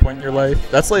out at some point in your life.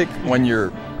 That's like when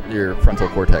your frontal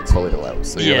cortex fully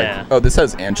develops. So you're like, oh, this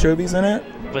has anchovies in it?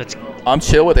 But I'm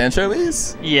chill with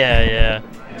anchovies? Yeah.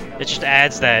 It just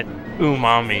adds that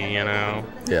umami, you know?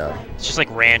 Yeah. It's just like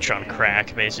ranch on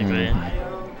crack, basically.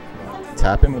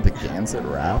 Tap in with the Gansett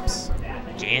wraps?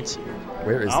 Gansett?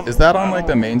 Where is that on like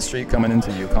the main street coming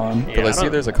into Yukon? Because I see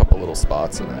there's a couple little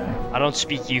spots in there. I don't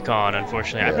speak Yukon,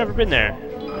 unfortunately. I've never been there.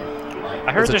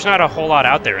 I heard there's not a whole lot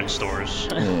out there in stores.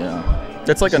 Yeah.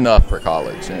 It's like enough for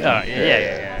college. Yeah.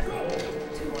 Yeah.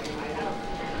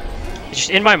 It's just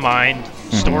in my mind,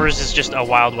 stores is just a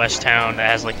Wild West town that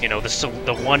has like, you know,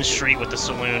 the one street with the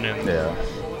saloon and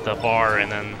the bar,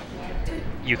 and then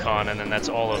Yukon, and then that's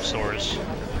all of stores.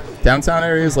 Downtown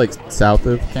area is like south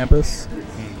of campus?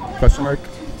 Question mark?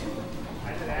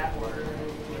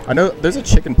 I know there's a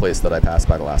chicken place that I passed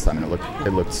by the last time, and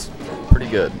it looks pretty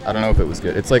good. I don't know if it was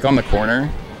good. It's like on the corner.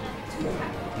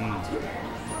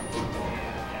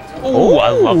 Oh, I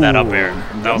love that up air.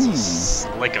 That was a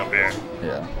slick up air.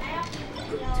 Yeah.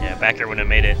 Yeah, back air wouldn't have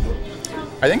made it.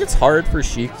 I think it's hard for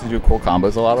Sheik to do cool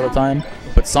combos a lot of the time,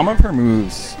 but some of her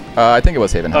moves, I think it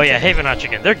was Haven Hot Chicken. Haven Hot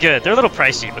Chicken. They're good. They're a little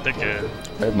pricey, but they're good.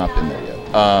 I have not been there yet.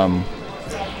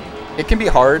 It can be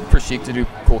hard for Sheik to do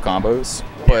cool combos,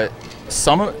 but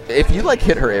if you like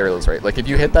hit her aerials right, like if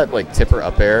you hit that like tipper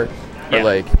up air,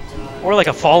 or like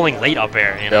a falling late up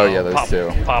air, you know. Oh yeah, those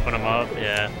two. Popping them up,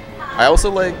 yeah. I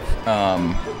also like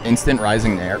instant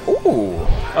rising nair. Ooh.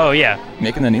 Oh yeah.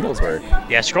 Making the needles work.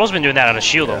 Yeah, Scroll's been doing that out of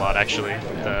shield a lot actually.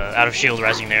 The out of shield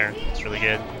rising nair. It's really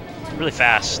good. Really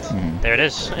fast. There it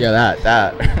is. Yeah,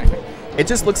 that. It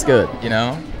just looks good, you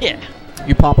know? Yeah.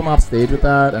 You pop them off stage with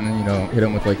that, and then hit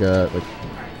them with like a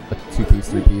 2-piece,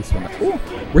 3-piece. Ooh,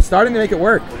 we're starting to make it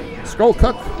work. Scroll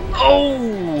cook.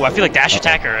 Oh, I feel like dash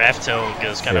attack or F tilt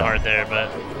goes kind of hard there,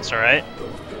 but it's all right.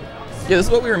 Yeah, this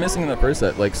is what we were missing in the first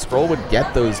set. Like Scroll would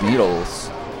get those needles,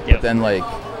 but then like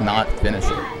not finish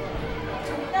it.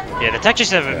 Yeah, the tech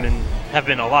chases have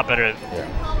been a lot better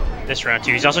this round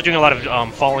too. He's also doing a lot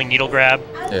of falling needle grab.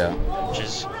 Yeah. Which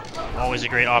is always a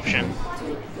great option.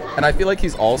 And I feel like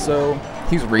he's also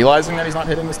he's realizing that he's not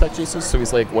hitting the stack chases, so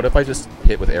he's like, what if I just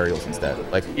hit with aerials instead?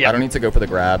 Like, I don't need to go for the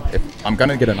grab. If I'm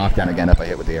gonna get a knockdown again if I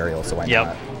hit with the aerial, so why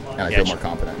not? And I feel more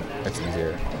confident. It's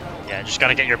easier. Yeah, just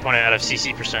gotta get your opponent out of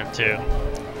CC % too.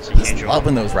 So he's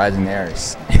loving those rising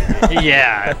airs.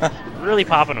 Yeah, really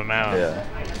popping them out. Yeah.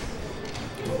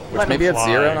 Which maybe at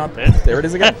 0, not there it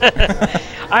is again.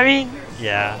 I mean,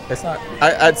 yeah. It's not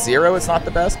at 0. It's not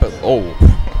the best, but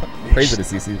crazy to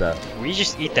CC that. We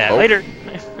just eat that later.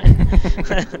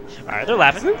 All right, they're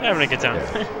laughing. They're having a good time.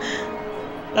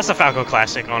 Yeah. That's a Falco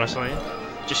classic, honestly.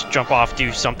 Just jump off,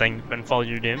 do something, and follow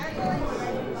your doom.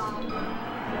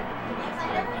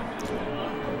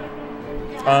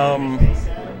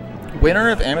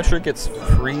 Winner of amateur gets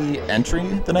free entry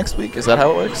the next week. Is that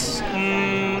how it works?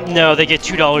 No, they get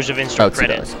 $2 of in-store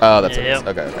credit. Oh, that's it.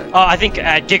 Okay. Oh, I think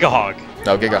at GigaHog.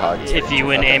 Oh, GigaHog. If you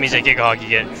win Amy's at GigaHog, you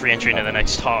get free entry into the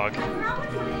next HoG.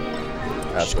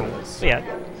 That's cool. Yeah,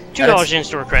 $2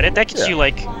 in-store credit. That gets you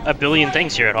like a billion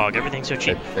things here at HoG. Everything's so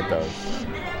cheap. It does.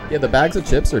 Yeah, the bags of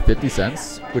chips are 50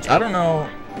 cents, which I don't know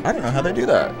how they do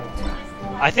that.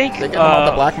 I think they get them on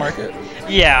the black market.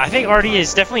 Yeah, I think Arty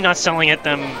is definitely not selling at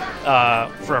them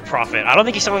for a profit. I don't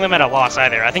think he's selling them at a loss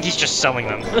either. I think he's just selling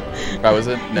them. Oh, is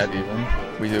it net even?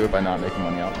 We do it by not making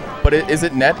money out. But is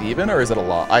it net even or is it a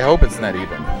loss? I hope it's net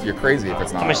even. You're crazy if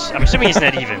it's not. I'm assuming it's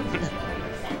net even.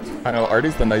 I know,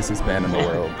 Arty's the nicest man in the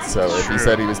world, so if he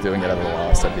said he was doing it at a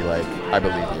loss, I'd be like, I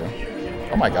believe you.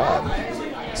 Oh my god.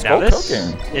 Scroll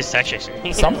cooking. Is tech chasing.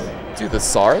 Dude, the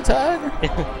Sara tag?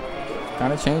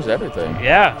 Kind of changed everything.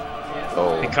 Yeah.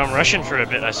 Become Russian for a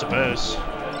bit, I suppose.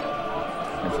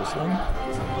 Interesting.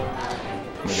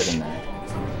 Let me get in there.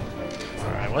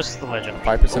 Alright, what's the legend?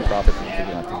 5% profit from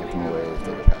figuring out to get them away if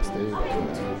they get past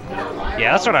 8.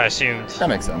 Yeah, that's what I assumed. That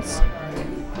makes sense.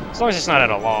 As long as it's not at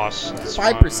a loss.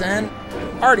 5%?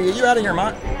 Arty, are you out of your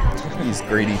mind? These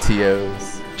greedy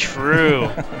TOs.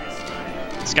 True.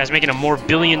 This guy's making more $1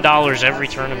 billion every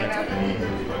tournament.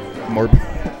 More.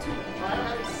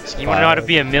 You want to know how to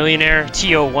be a millionaire?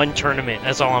 TO1 tournament.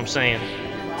 That's all I'm saying.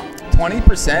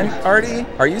 20%, Arty?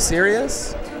 Are you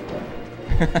serious?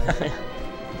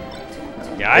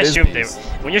 Yeah, I assume they.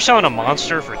 When you're selling a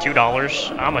monster for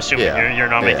 $2, I'm assuming you're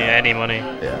not making any money.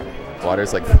 Yeah.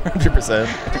 Water's like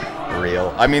 400%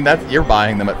 real. I mean, you're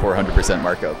buying them at 400%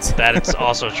 markups. That is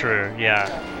also true. Yeah.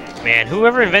 Man,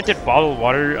 whoever invented bottled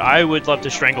water, I would love to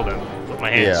strangle them with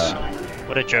my hands. Yeah.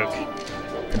 What a joke.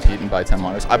 Compete and buy 10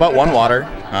 waters. I bought 1 water.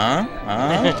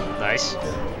 Nice.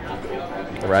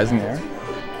 The rising air.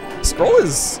 Scroll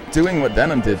is doing what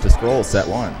Venom did to Scroll set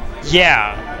 1.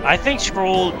 Yeah, I think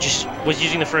Scroll just was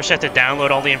using the first set to download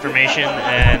all the information,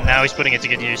 and now he's putting it to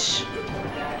good use.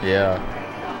 Yeah.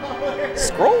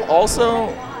 Scroll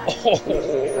also...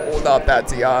 Oh, not that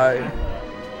TI.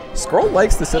 Scroll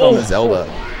likes to sit on the Zelda.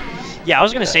 Yeah, I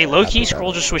was going to say, low-key,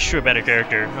 Scroll just switched to a better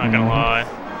character. Not going to lie.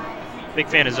 Big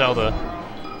fan of Zelda.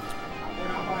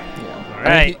 All right.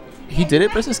 I mean, he did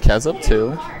it versus Kezzup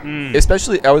too.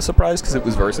 Especially, I was surprised because it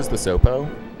was versus the Sopo,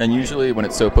 and usually when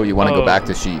it's Sopo, you want to go back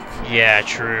to Sheik. Yeah,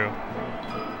 true.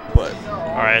 But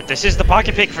all right, this is the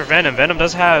pocket pick for Venom. Venom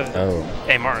does have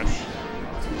a Marth,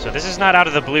 so this is not out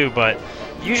of the blue. But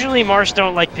usually Marths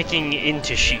don't like picking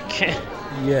into Sheik.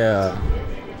 Yeah,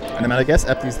 and I mean, I guess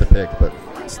Epti's the pick, but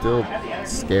still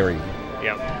scary.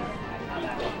 Yep.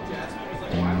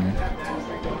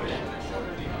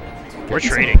 We're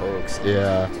trading.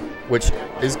 Yeah, which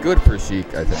is good for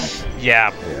Sheik, I think.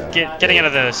 Yeah. Getting out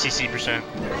of the CC %.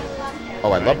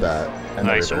 Oh, I love that. And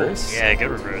nice the reverse. Yeah,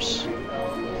 good reverse.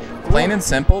 Plain and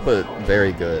simple, but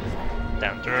very good.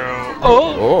 Down throw.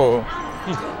 Oh!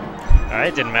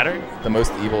 Alright, didn't matter. The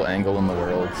most evil angle in the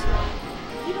world.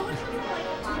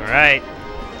 Alright.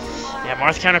 Yeah,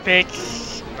 Marth counter pick.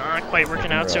 Not quite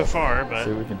working out so far, but...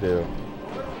 See what we can do.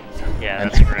 Yeah,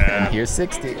 that's a grab. And here's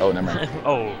 60. Oh, never mind.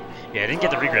 Oh, yeah, I didn't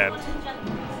get the regrab.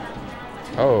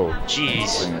 Oh.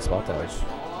 Jeez. Putting a spot dodge.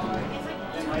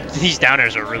 These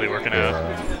downers are really working out.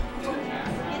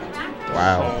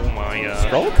 Wow. Oh my god.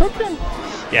 Scroll cooking?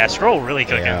 Yeah, Scroll really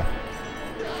cooking. Yeah.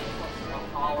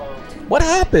 What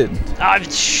happened?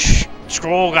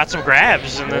 Scroll got some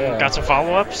grabs and then got some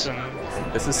follow-ups and...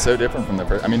 This is so different from the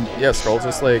first. I mean, yeah, Scroll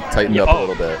just like tightened up a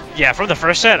little bit. Yeah, from the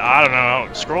first set, I don't know.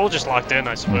 Scroll just locked in,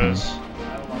 I suppose.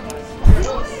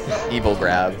 Evil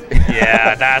grab.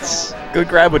 Yeah, that's... Good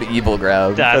grab with evil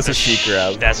grab. That's a Sheik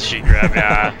grab. That's a Sheik grab,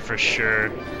 yeah, for sure.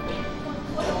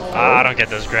 I don't get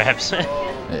those grabs.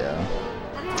 Yeah.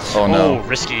 Oh, no. Oh,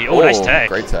 risky. Oh, nice tech.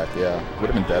 Great tech, yeah. Would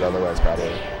have been dead otherwise,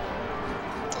 probably.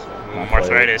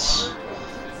 Arthritis.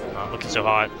 Not looking so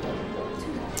hot.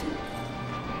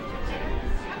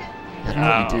 I don't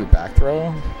know what you do. Back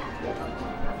throw?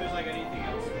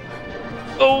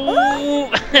 Oh!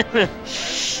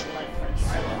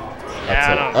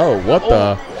 Yeah, oh, what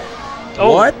the?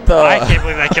 Oh, what the? I can't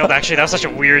believe that killed, actually. That was such a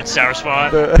weird sour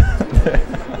spot.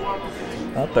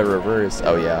 Not the reverse.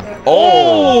 Oh, yeah.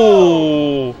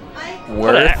 Oh!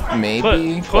 Worth,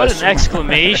 maybe? Put an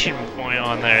exclamation point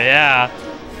on there, yeah.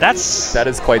 That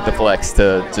is quite the flex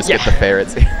to just get the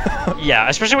ferrets. Yeah,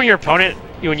 especially when your opponent,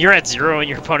 when you're at 0 and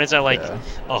your opponent's at like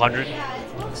 100.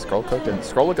 Scroll cooking.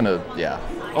 Scroll looking to, yeah.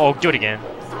 Oh, do it again.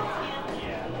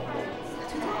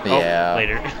 Yeah. Oh,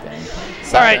 later.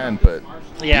 All right. But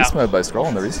beast mode by Scroll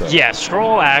on the reset. Yeah,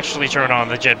 Scroll actually turned on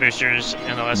the jet boosters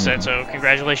in the last set, so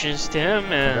congratulations to him.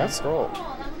 And congrats, Scroll.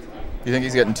 You think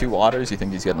he's getting 2 waters? You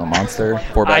think he's getting a monster?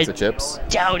 4 bags of chips? I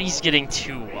doubt he's getting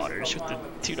 2 waters with the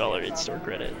 $2 in-store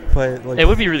credit. But like, it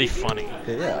would be really funny.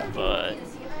 Yeah. But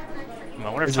I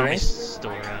wonder if Tommy's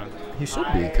still around. He should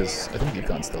be, because I think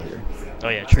Yukon's still here. Oh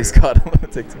yeah, true. He's got him to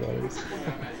take 2 waters.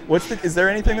 Is there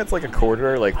anything that's like a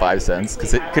quarter or like 5 cents?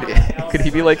 Because could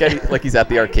he be like he's at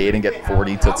the arcade and get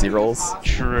 40 Tootsie Rolls?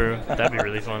 True. That'd be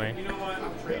really funny.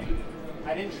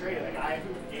 I didn't trade it.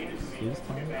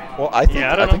 Well, I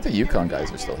think the Yukon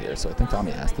guys are still here, so I think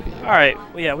Tommy has to be here. All right.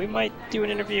 Well, yeah, we might do an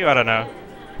interview. I don't know.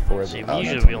 Usually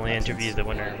we only interview the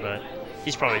winner, but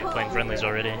he's probably playing friendlies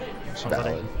already.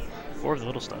 Valid. Or the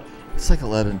little stuff. It's like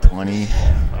 11:20.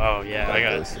 Oh yeah, I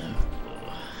got it.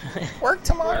 Work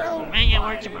tomorrow. Man, yeah,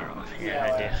 work tomorrow. Yeah,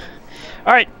 I do.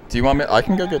 All right. Do you want me? I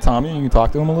can go get Tommy and you can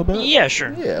talk to him a little bit. Yeah,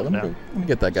 sure. Yeah, let me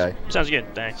get that guy. Sounds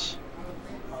good. Thanks.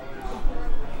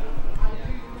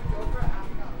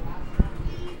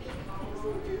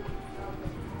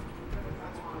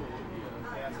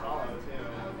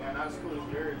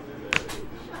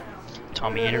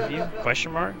 Tommy interview?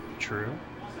 Question mark? True.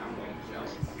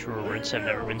 Truer words have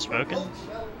never been spoken.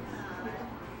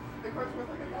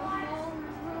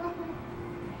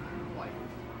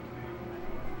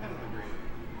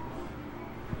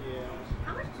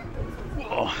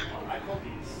 Oh.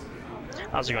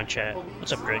 How's it going, chat?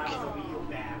 What's up, Greg?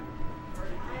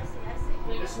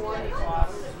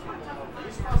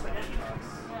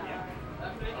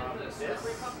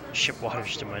 Ship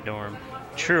waters to my dorm.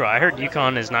 True, I heard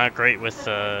Yukon is not great with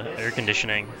air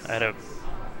conditioning. I had a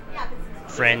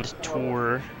friend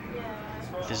tour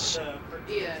with his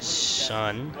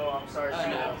son. Oh, I'm sorry.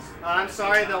 I'm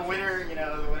sorry. The winner,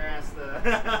 the winner asked the.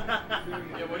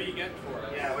 Yeah, what do you get for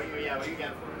it? Yeah, what do you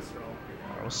get for this role?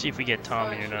 We'll see if we get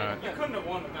Tommy or not. You couldn't have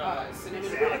won without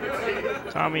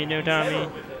Tommy, no Tommy.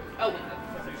 Well,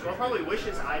 probably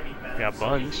wishes I beat better. Got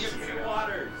buns.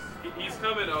 He's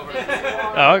coming over.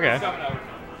 Oh, okay. He's coming over.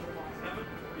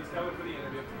 He's coming for the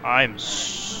interview. I'm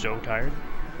so tired.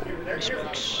 Holy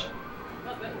smokes.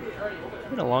 It's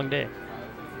been a long day.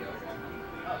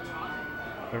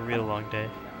 A real long day.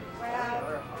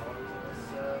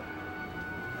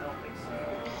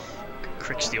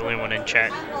 Crick's the only one in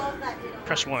chat.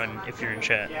 Press 1 if you're in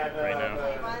chat right now.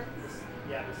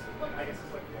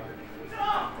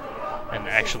 And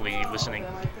actually listening.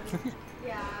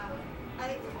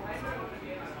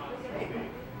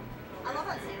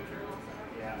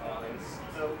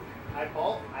 So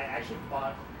I actually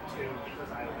bought 2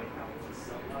 because I like Hamilton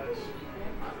so much.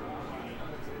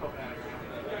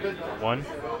 1.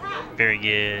 Very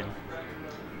good.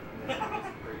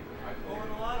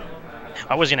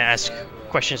 I was gonna ask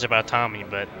questions about Tommy,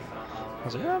 but I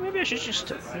was like, oh, maybe I should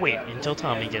just wait until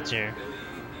Tommy gets here.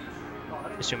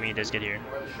 Assuming he does get here.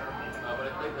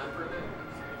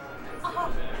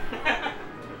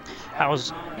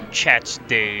 How's chat's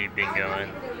day been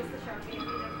going?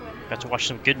 Got to watch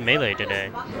some good Melee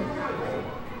today.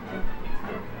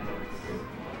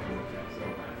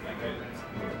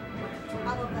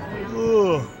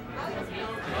 Ugh.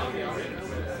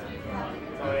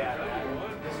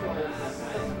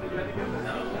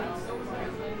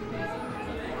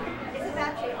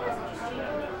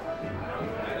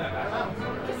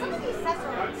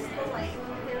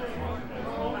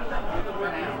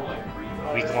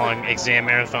 Week-long exam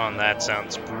marathon, that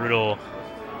sounds brutal.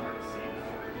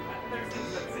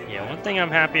 Yeah, one thing I'm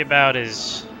happy about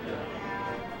is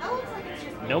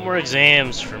no more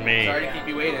exams for me. Sorry to keep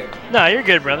you waiting. No, you're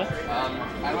good, brother.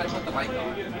 How do I put the mic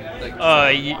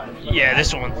on? Yeah,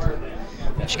 this one.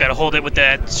 Just gotta hold it with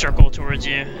that circle towards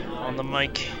you on the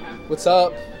mic. What's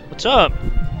up? What's up?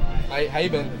 How you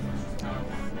been?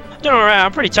 Doing alright.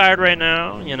 I'm pretty tired right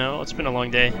now. It's been a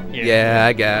long day. Yeah,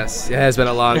 I guess. It has been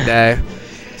a long day.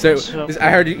 So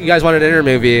I heard you guys wanted to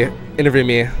interview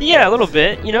me. Yeah, a little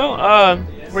bit.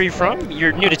 Where are you from?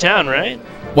 You're new to town, right?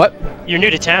 What? You're new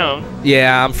to town.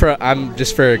 Yeah, I'm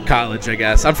just for college, I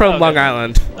guess. I'm from Long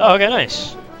Island. Oh, okay,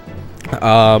 nice.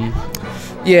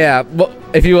 Yeah. Well,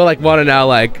 if you like want to know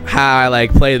like how I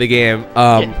like play the game,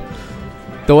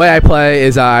 the way I play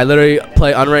is I literally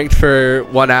play unranked for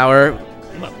 1 hour,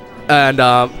 and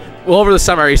well, over the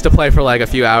summer I used to play for like a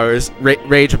few hours,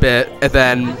 rage a bit, and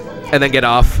then get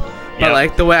off. But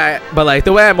like the way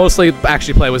I mostly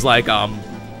actually play was like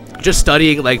just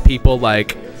studying like people,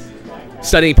 like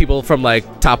studying people from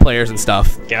like top players and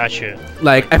stuff. Gotcha.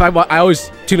 Like if I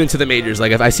always tune into the majors.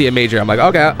 Like if I see a major, I'm like,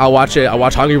 okay, I'll watch it. I'll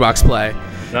watch Hungrybox play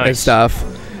and stuff.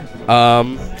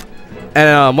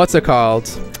 What's it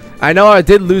called? I know I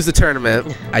did lose the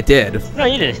tournament. I did. No,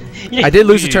 you did. I did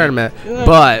lose the tournament,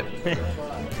 but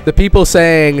the people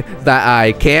saying that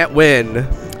I can't win,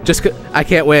 I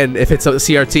can't win if it's a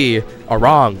CRT, are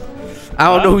wrong. I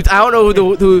don't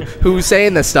know who's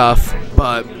saying this stuff,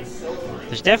 but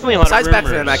there's definitely a lot of rumors.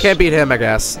 Bekvin, I can't beat him, I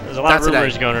guess. There's a lot of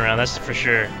rumors going around, that's for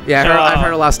sure. Yeah, so, I've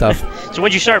heard a lot of stuff. So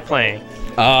when'd you start playing?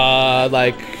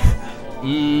 Like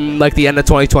the end of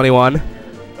 2021.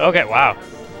 Okay, wow.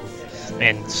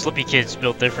 Man, Slippy Kid's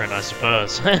built different, I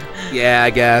suppose. Yeah, I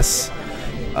guess.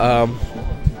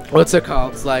 What's it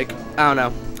called? It's like, I don't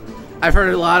know. I've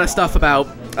heard a lot of stuff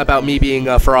about me being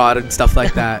a fraud and stuff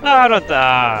like that. I don't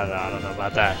know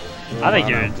about that. I think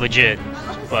you're legit,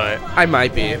 but I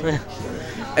might be.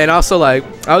 And also, like,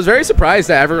 I was very surprised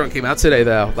that everyone came out today,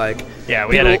 though. Like, yeah,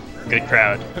 we had a good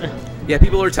crowd. Yeah,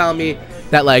 people were telling me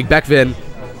that like Bekvin.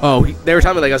 They were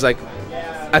telling me like I was like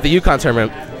at the Yukon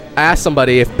tournament. I asked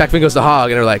somebody if Bekvin goes to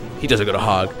HoG, and they're like, he doesn't go to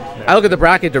HoG. I look at the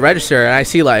bracket to register, and I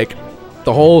see like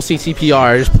the whole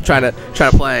CCPR just trying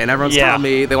to play, and everyone's telling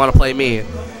me they want to play me.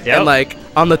 Yep. And like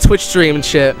on the Twitch stream and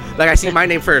shit, like I see my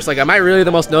name first. Like, am I really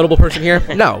the most notable person here?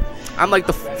 No, I'm like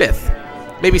the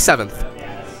 5th, maybe 7th.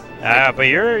 But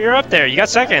you're up there. You got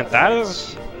 2nd. That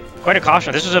is quite a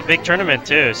caution. This was a big tournament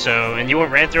too, and you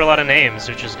ran through a lot of names,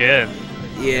 which is good.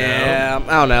 Yeah,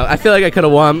 I don't know. I feel like I could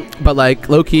have won, but like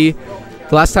low key,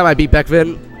 the last time I beat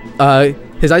Bekvin,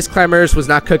 his ice climbers was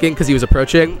not cooking because he was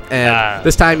approaching, and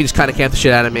this time he just kind of camped the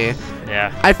shit out of me.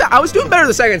 Yeah. I was doing better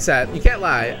the 2nd set. You can't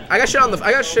lie. I got shit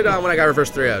on when I got reverse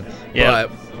 3-0'd. Yeah.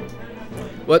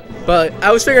 But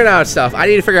I was figuring out stuff. I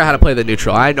need to figure out how to play the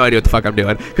neutral. I had no idea what the fuck I'm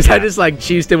doing because I just like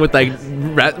cheesed him with like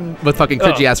with fucking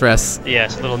cringy ass rests.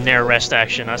 Yes, a little nair rest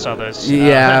action. I saw those.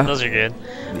 Yeah. Those are good.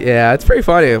 Yeah, it's pretty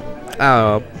funny. I don't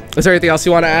know. Is there anything else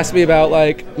you want to ask me about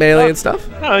like Melee and stuff?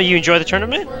 Oh, you enjoy the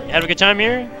tournament? You have a good time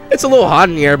here? It's a little hot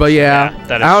in here, but yeah.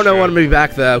 That is I don't know true. when I'm gonna be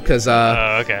back though, because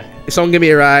okay. If someone give me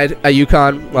a ride at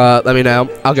Yukon, let me know.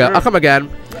 I'll go. Sure. I'll come again.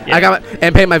 Yeah.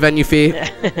 And pay my venue fee.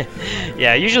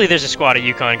 Yeah, usually there's a squad of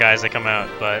Yukon guys that come out,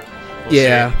 but we'll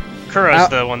yeah. see. Kuro's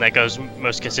the one that goes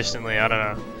most consistently. I don't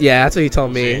know. Yeah, that's what he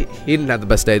told me. He didn't have the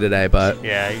best day today, but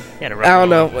yeah, he had a rough I don't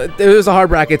know. It was a hard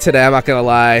bracket today. I'm not gonna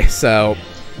lie. So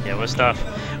yeah, it was tough.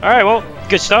 All right, well,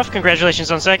 good stuff.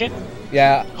 Congratulations on 2nd.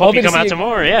 Yeah. Hope you come out to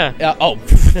more. Yeah. Oh.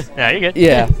 Yeah, you're good.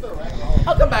 Yeah.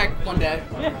 I'll come back one day.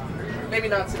 Yeah. Maybe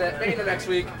not today. Maybe the next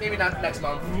week. Maybe not next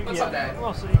month. But someday.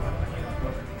 We'll see.